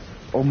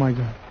 Oh my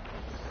god.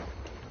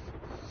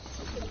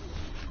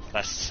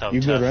 That's so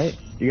You tough. good, right?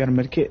 You got a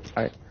med kit?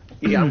 Alright.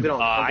 Yeah, I'm good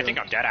on. I think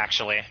I'm dead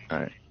actually.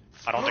 Alright.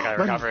 I don't think I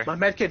recover. My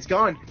med kit's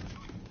gone.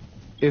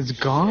 It's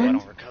I gone?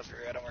 don't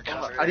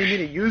recover. I didn't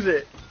mean to use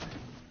it.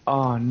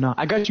 Oh no.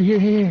 I got you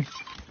here.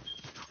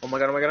 Oh my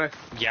god.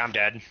 Yeah, I'm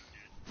dead.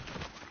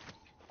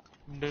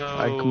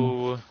 Alright, come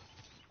No.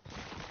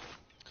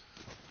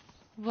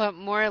 But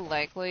more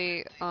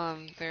likely,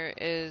 there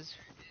is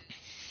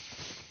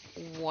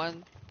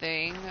one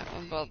thing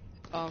about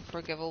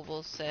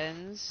forgivable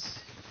sins.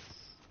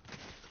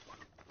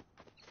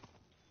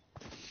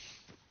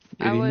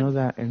 Did I you would- know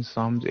that in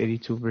Psalms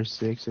 82 verse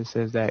 6 it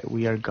says that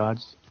we are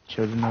God's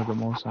children of the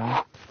Most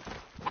High?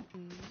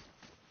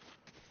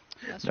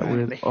 That's That right.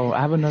 we're, oh, I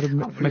have another I'm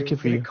med kit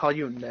for gonna you. call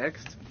you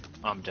next.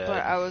 I'm dead.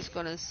 But I was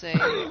gonna say,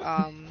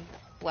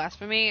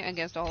 blasphemy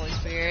against the Holy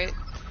Spirit.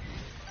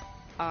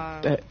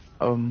 That,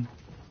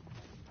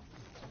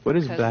 what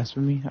is 'Cause-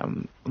 blasphemy?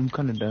 I'm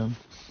kind of dumb.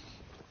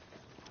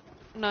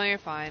 No, you're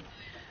fine.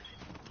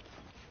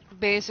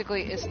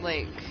 Basically, it's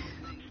like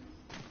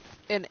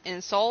an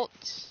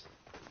insult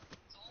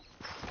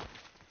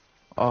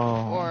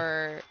Oh.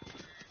 or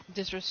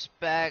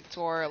disrespect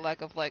or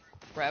lack of like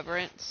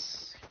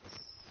reverence.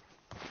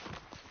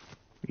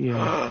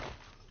 Yeah.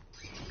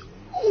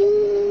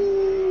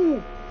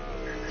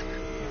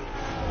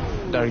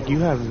 Dark, you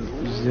have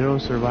zero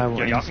survival.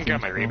 Yo, y'all can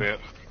grab my instincts, bro. reboot.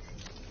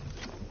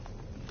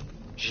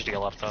 Should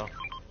heal up though.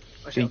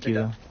 Thank you,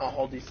 though. I'll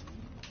hold these.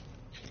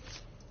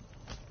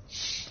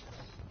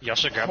 Y'all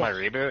should grab my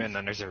reboot, and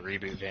then there's a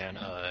reboot van.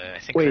 I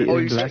think. Wait, Oh,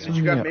 is did blasphemy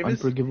you grab an Mavis?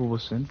 unforgivable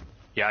sin?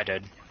 Yeah, I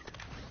did.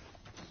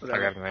 Okay.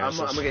 grabbed I'm Mavis's.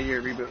 gonna get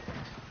your reboot.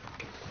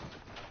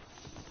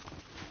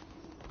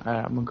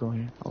 Alright, I'm gonna go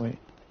here. Oh wait.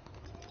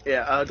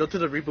 Yeah, go to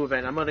the reboot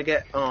van. I'm gonna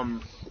get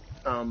Post-T's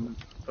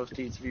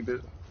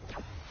reboot.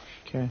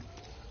 Okay.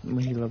 Let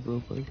me heal up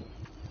real quick.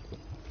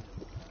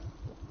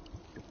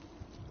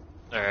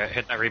 Alright,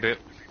 hit my reboot.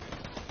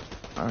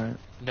 Alright.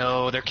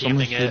 No, they're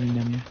Someone's camping it. shooting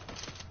at me.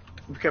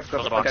 Be careful.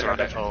 Build a box Okay,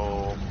 around okay. it.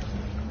 Oh.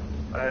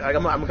 I'm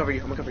gonna cover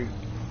you.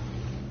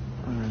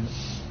 Alright.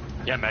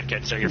 Yeah,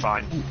 medkit, so you're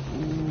fine.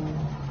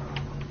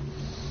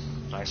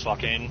 Nice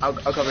fucking. I'll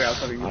cover you. I'll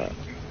cover you. Alright.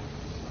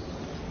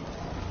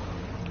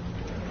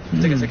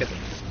 Take it.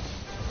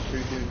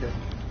 You're doing good.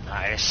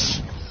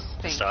 Nice.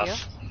 Thank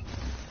Stuff. you.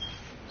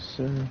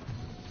 Sir. I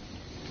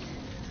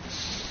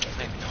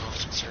don't even know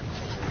if it's certain.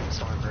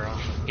 Sorry, bro.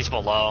 He's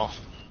below.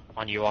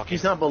 On you walking.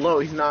 He's not below.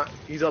 He's not.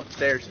 He's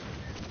upstairs.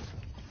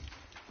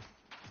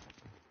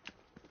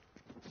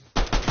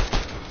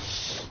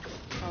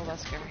 Oh,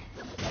 that's scary.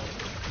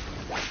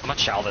 I'm gonna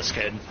chow this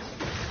kid.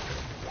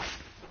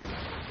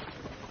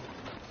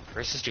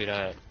 Where's this dude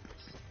at?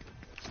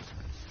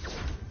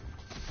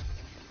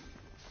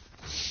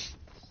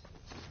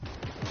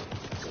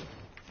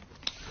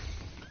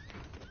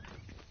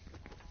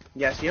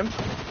 Yeah, see him?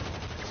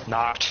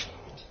 Knocked.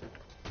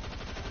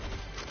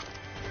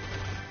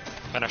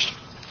 Finished.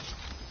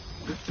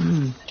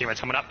 Teammates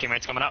coming up.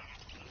 Teammates coming up.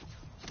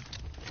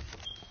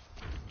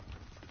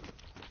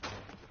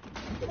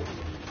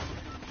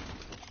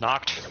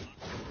 Knocked.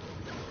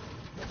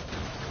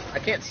 I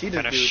can't see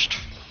this Finished.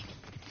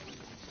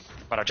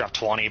 But I dropped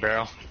 20,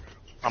 bro.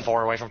 I'm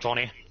 4 away from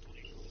 20.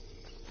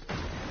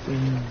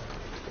 Mm.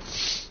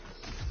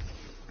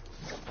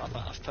 Oh,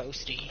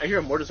 Posty. I hear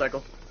a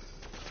motorcycle.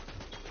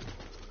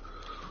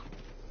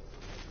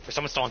 There's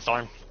someone still on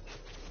Storm.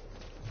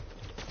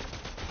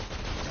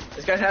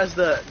 This guy has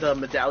the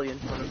medallion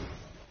on him.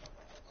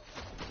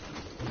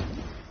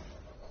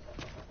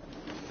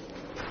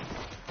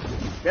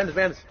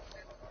 Bandits.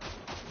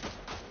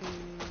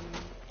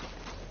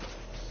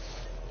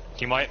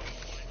 He might.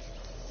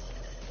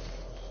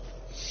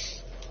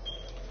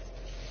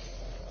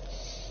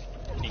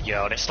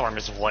 Yo, this Storm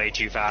is way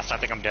too fast. I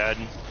think I'm dead.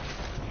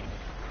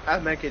 I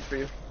have medkits for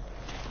you.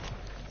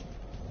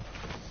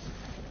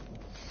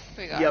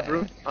 We got You have it.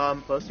 room?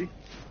 Posty?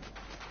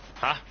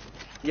 Huh?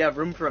 You have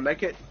room for a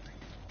medkit?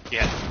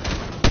 Yeah.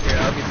 Here,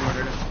 I'll give you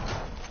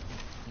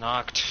 100.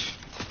 Knocked.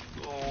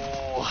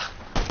 Oh.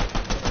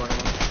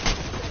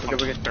 We're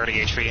good. 30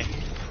 HP.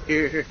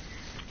 Here.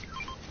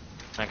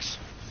 Thanks.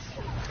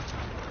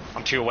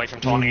 I'm 2 away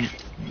from 20.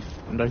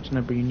 Dr.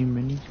 Number, you need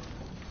mini?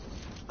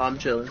 I'm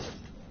chilling.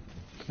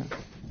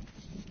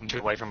 I'm 2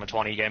 away from a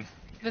 20 game.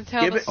 Then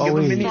tell Give the it- give him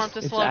storm minis. to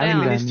It's slow Adam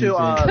down. that These two,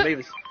 needs it.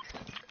 Mavis.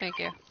 Thank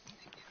you.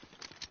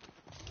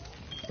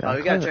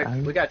 We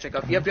gotta check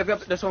up. Yep.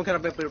 There's someone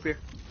kind of up here.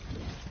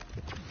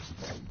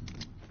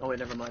 Oh wait,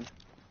 never mind.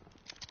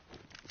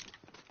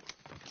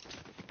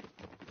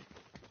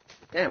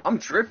 Damn, I'm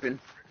tripping.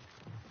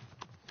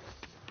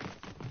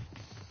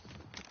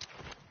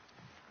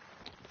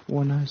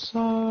 When I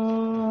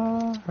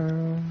saw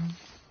her.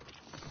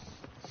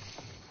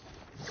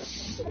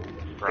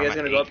 Bro, You I'm guys at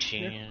gonna go up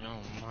 18. Oh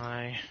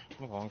my.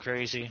 I'm going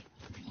crazy.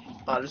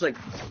 There's like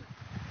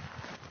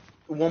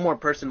one more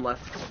person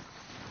left.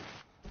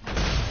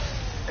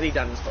 And he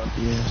died in spawn.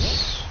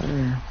 Yes,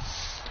 sir.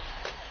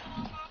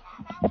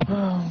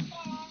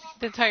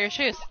 Then tie your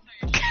shoes.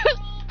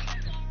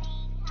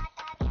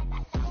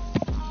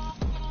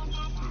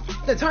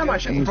 The time I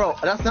should, bro.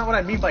 That's not what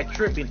I mean by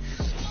tripping.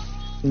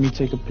 Let me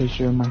take a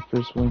picture of my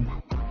first win.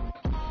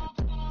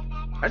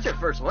 That's your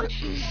first one.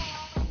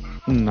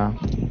 No,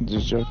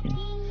 just joking.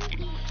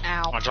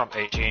 Ow. I dropped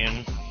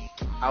 18.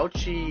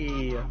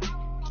 Ouchie.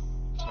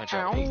 I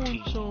dropped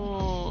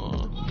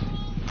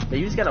 18.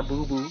 Maybe he's got a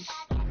boo boo.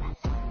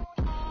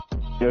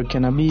 Yo,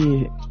 can I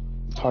be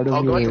part of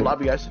I'll go into your? the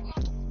lobby, guys.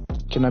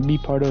 Can I be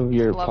part of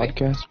your Lobby?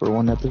 podcast for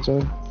one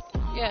episode?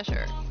 Yeah,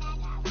 sure.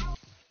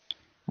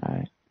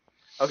 Alright.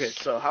 Okay,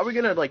 so how are we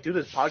gonna like do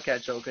this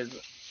podcast show? Cause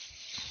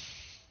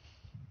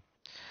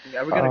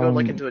are we gonna go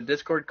like into a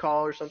Discord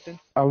call or something?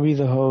 I'll be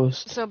the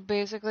host. So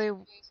basically,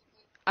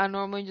 I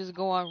normally just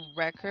go on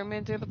Rec Room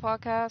and do the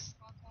podcast.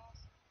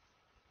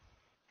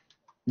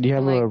 Do you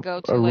have Like,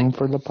 go to, a room like-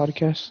 for the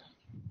podcast?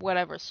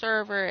 Whatever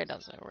server, it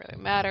doesn't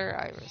really matter.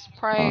 Either it's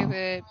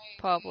private,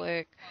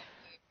 public.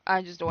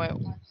 I just do it.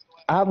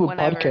 I have a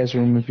Whenever. podcast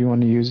room if you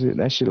want to use it.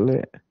 That shit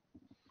lit.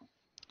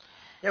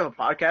 You have a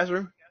podcast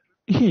room?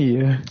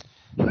 Yeah.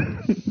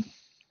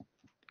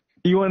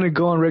 You want to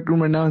go on Rec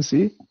Room right now and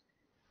see?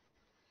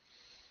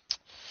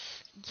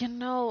 You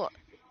know.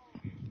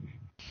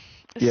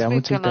 Yeah, I'm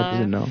gonna take speaking that as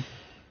a of- no.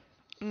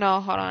 No,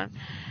 hold on.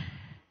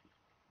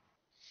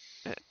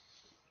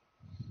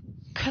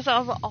 Cause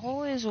I've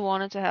always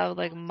wanted to have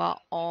like my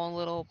own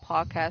little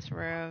podcast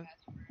room.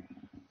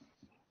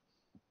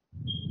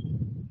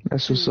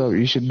 That's what's up.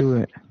 You should do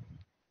it.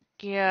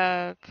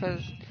 Yeah,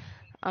 cause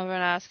I've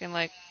been asking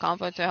like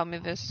Comfort to help me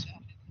this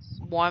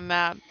one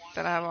map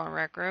that I have on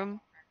Rec Room.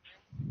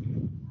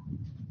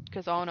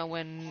 Cause I wanna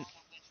win.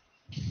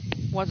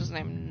 What's his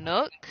name?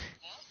 Nook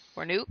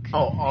or Nuke?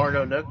 Oh,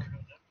 Arno Nook.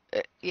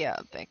 Yeah,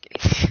 thank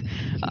you.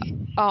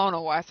 I don't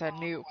know why I said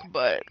Nuke,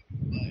 but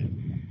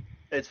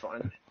It's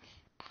fine.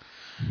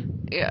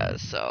 yeah.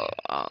 So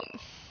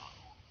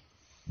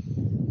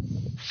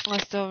I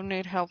still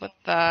need help with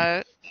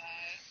that.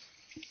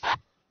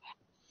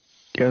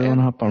 You guys want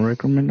to hop on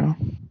Rec Room right now?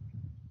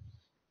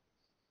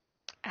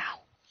 Ow.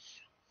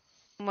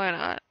 Why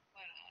not?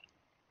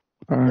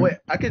 Alright. Wait,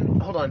 I can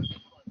hold on.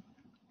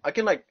 I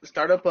can like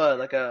start up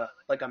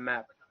a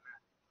map,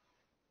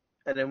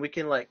 and then we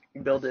can like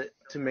build it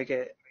to make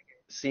it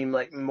seem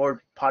like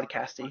more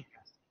podcasty.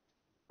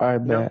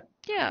 Alright, No. bet.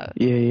 Yeah.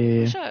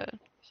 Yeah. Sure.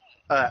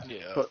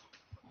 Yeah. But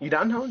you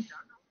down, Helen?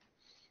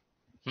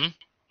 Hmm?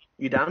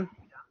 You down?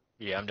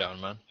 Yeah, I'm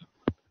down, man.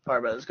 All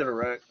right, bet. Let's go to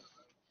Rec.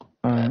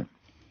 Alright.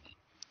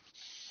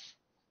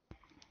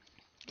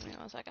 Give me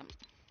 1 second.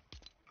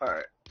 All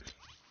right.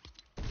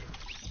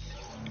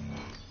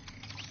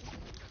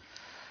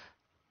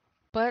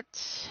 But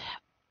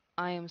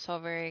I am so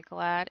very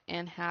glad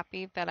and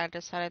happy that I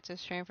decided to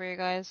stream for you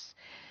guys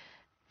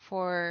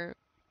for,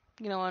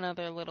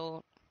 another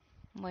little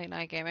late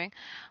night gaming.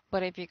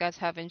 But if you guys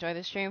have enjoyed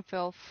the stream,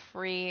 feel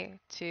free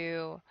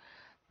to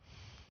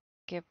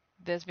give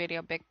this video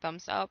a big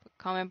thumbs up,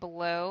 comment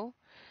below,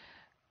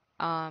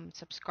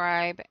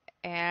 subscribe,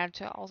 and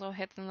to also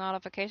hit the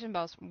notification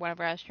bells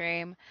whenever I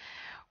stream,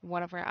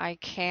 whenever I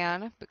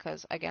can,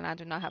 because again, I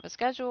do not have a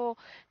schedule.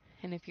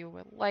 And if you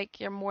would like,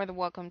 you're more than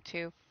welcome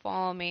to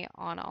follow me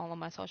on all of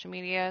my social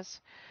medias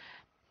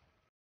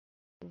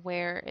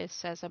where it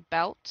says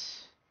about.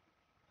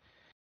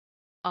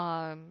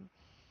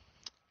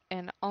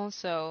 And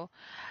also,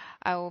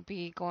 I will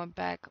be going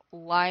back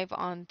live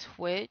on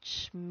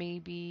Twitch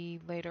maybe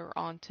later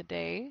on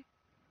today.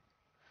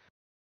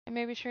 And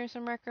maybe share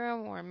some Rec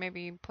Room or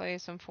maybe play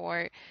some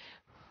Fort.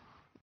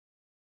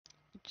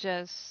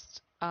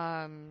 Just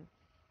the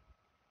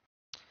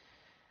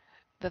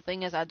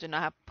thing is I do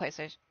not have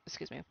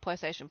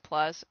PlayStation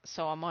Plus,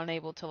 so I'm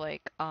unable to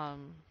like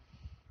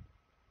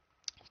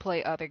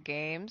play other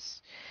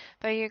games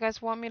that you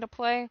guys want me to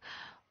play.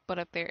 But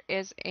if there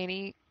is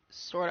any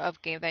sort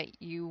of game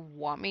that you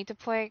want me to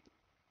play,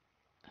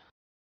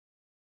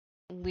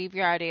 leave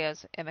your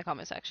ideas in the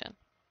comment section.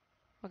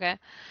 Okay?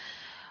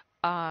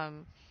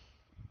 Um,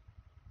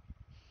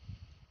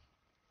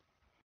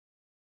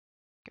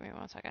 Give me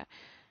 1 second.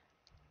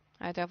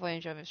 I definitely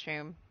enjoyed the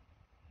stream.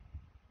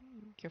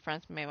 Your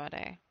friends made my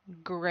day.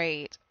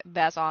 Great.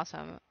 That's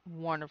awesome.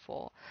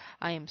 Wonderful.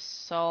 I am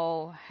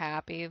so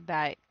happy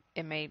that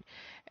it made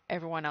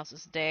everyone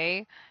else's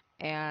day,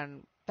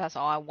 and that's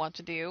all I want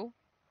to do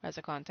as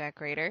a content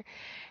creator.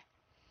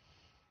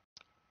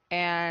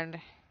 And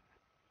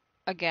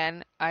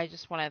again, I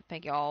just want to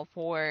thank you all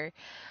for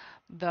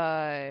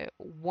the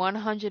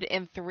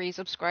 103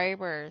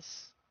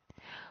 subscribers.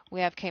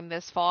 We have came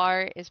this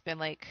far. It's been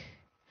like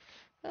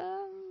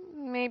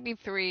maybe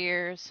 3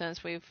 years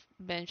since we've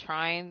been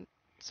trying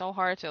so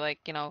hard to like,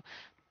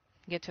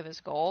 get to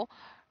this goal.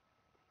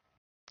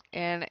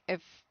 And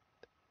if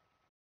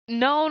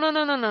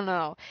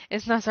no.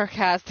 It's not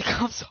sarcastic.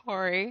 I'm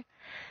sorry.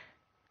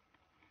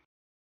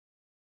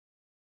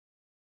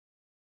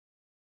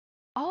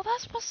 Oh,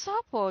 that's what's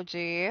up, OG.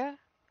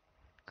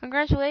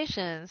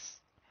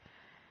 Congratulations.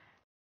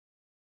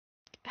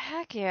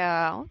 Heck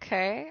yeah.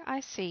 Okay,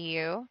 I see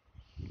you.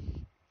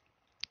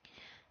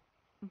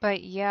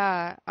 But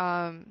yeah,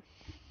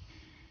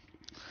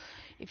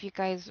 if you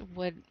guys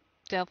would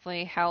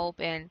definitely help,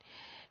 and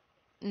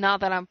not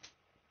that I'm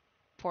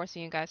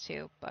forcing you guys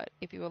to, but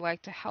if you would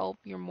like to help,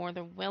 you're more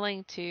than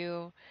willing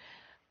to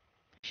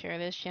share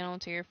this channel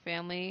to your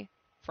family,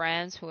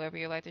 friends, whoever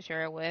you like to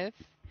share it with.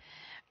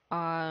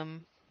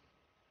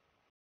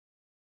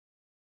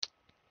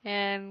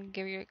 And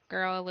give your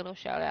girl a little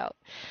shout out.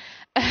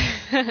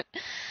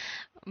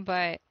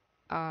 But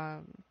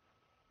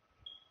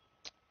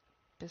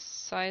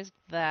besides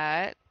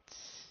that,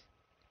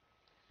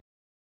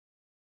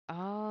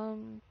 I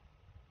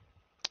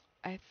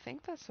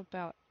think that's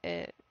about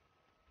it.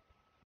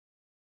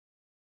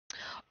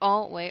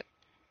 Oh, wait,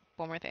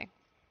 one more thing.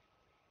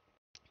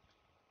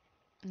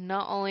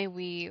 Not only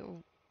we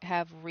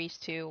have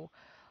reached to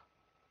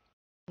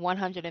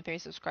 103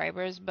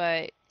 subscribers,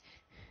 but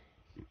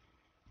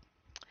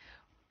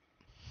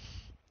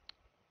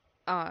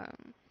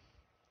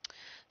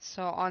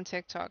so on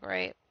TikTok,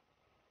 right?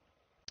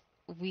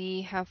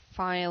 We have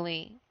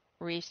finally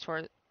reached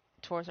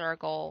towards our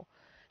goal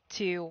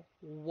to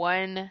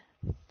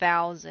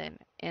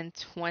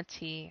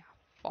 1,020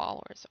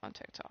 followers on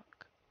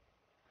TikTok.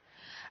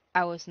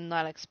 I was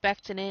not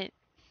expecting it,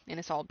 and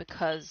it's all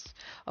because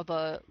of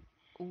the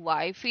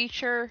live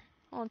feature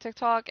on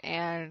TikTok,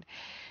 and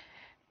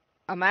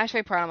I'm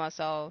actually proud of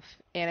myself.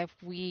 And if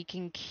we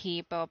can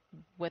keep up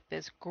with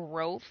this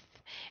growth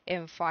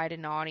and find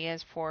an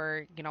audience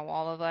for,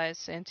 all of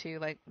us and to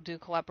like do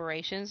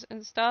collaborations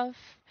and stuff,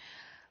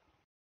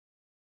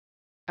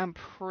 I'm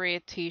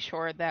pretty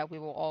sure that we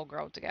will all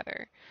grow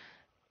together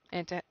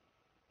and to,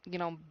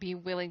 be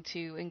willing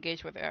to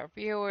engage with our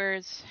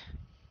viewers,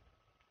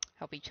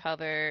 help each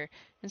other,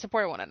 and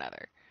support one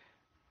another.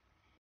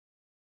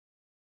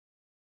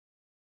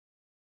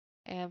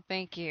 And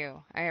thank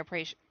you. I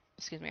appreciate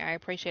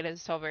it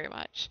so very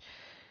much.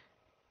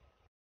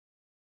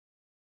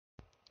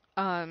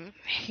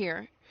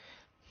 Here.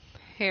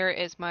 Here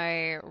is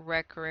my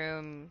Rec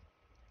Room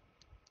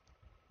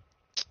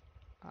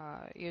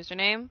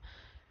username.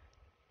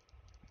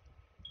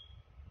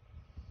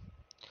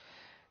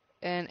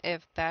 And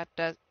if that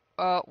does...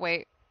 Oh,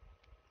 wait.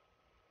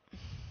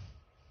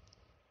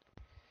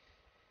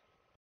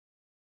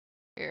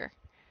 Here.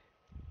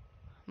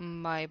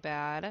 My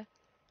bad.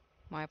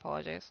 My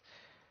apologies.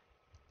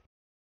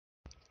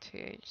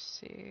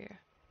 THC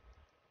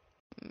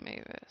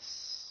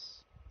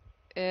Mavis.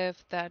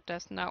 If that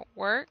does not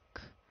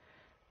work,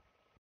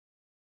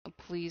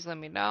 please let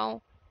me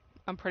know.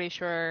 I'm pretty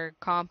sure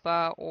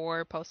Compa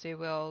or Posty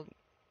will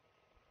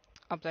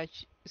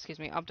update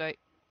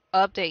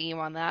you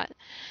on that.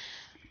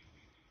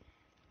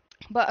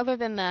 But other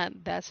than that,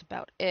 that's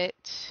about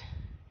it.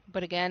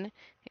 But again,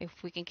 if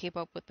we can keep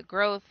up with the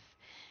growth,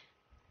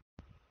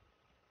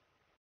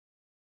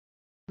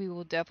 we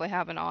will definitely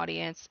have an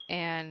audience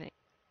and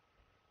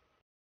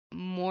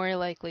more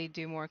likely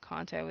do more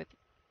content with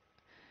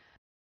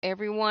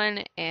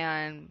everyone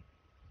and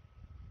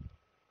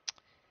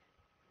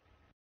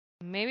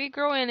maybe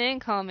grow an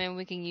income, and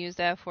we can use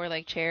that for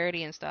like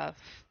charity and stuff.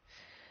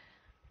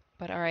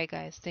 But alright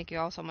guys, thank you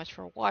all so much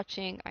for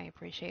watching. I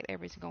appreciate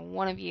every single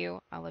one of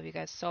you. I love you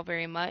guys so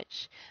very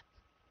much.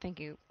 Thank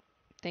you.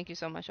 Thank you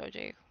so much,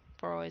 OJ,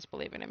 for always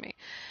believing in me.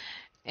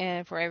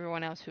 And for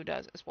everyone else who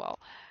does as well.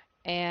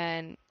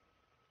 And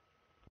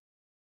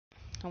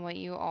I want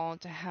you all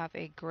to have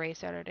a great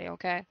Saturday,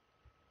 okay?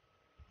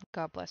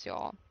 God bless you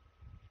all.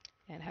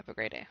 And have a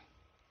great day.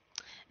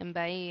 And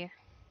bye.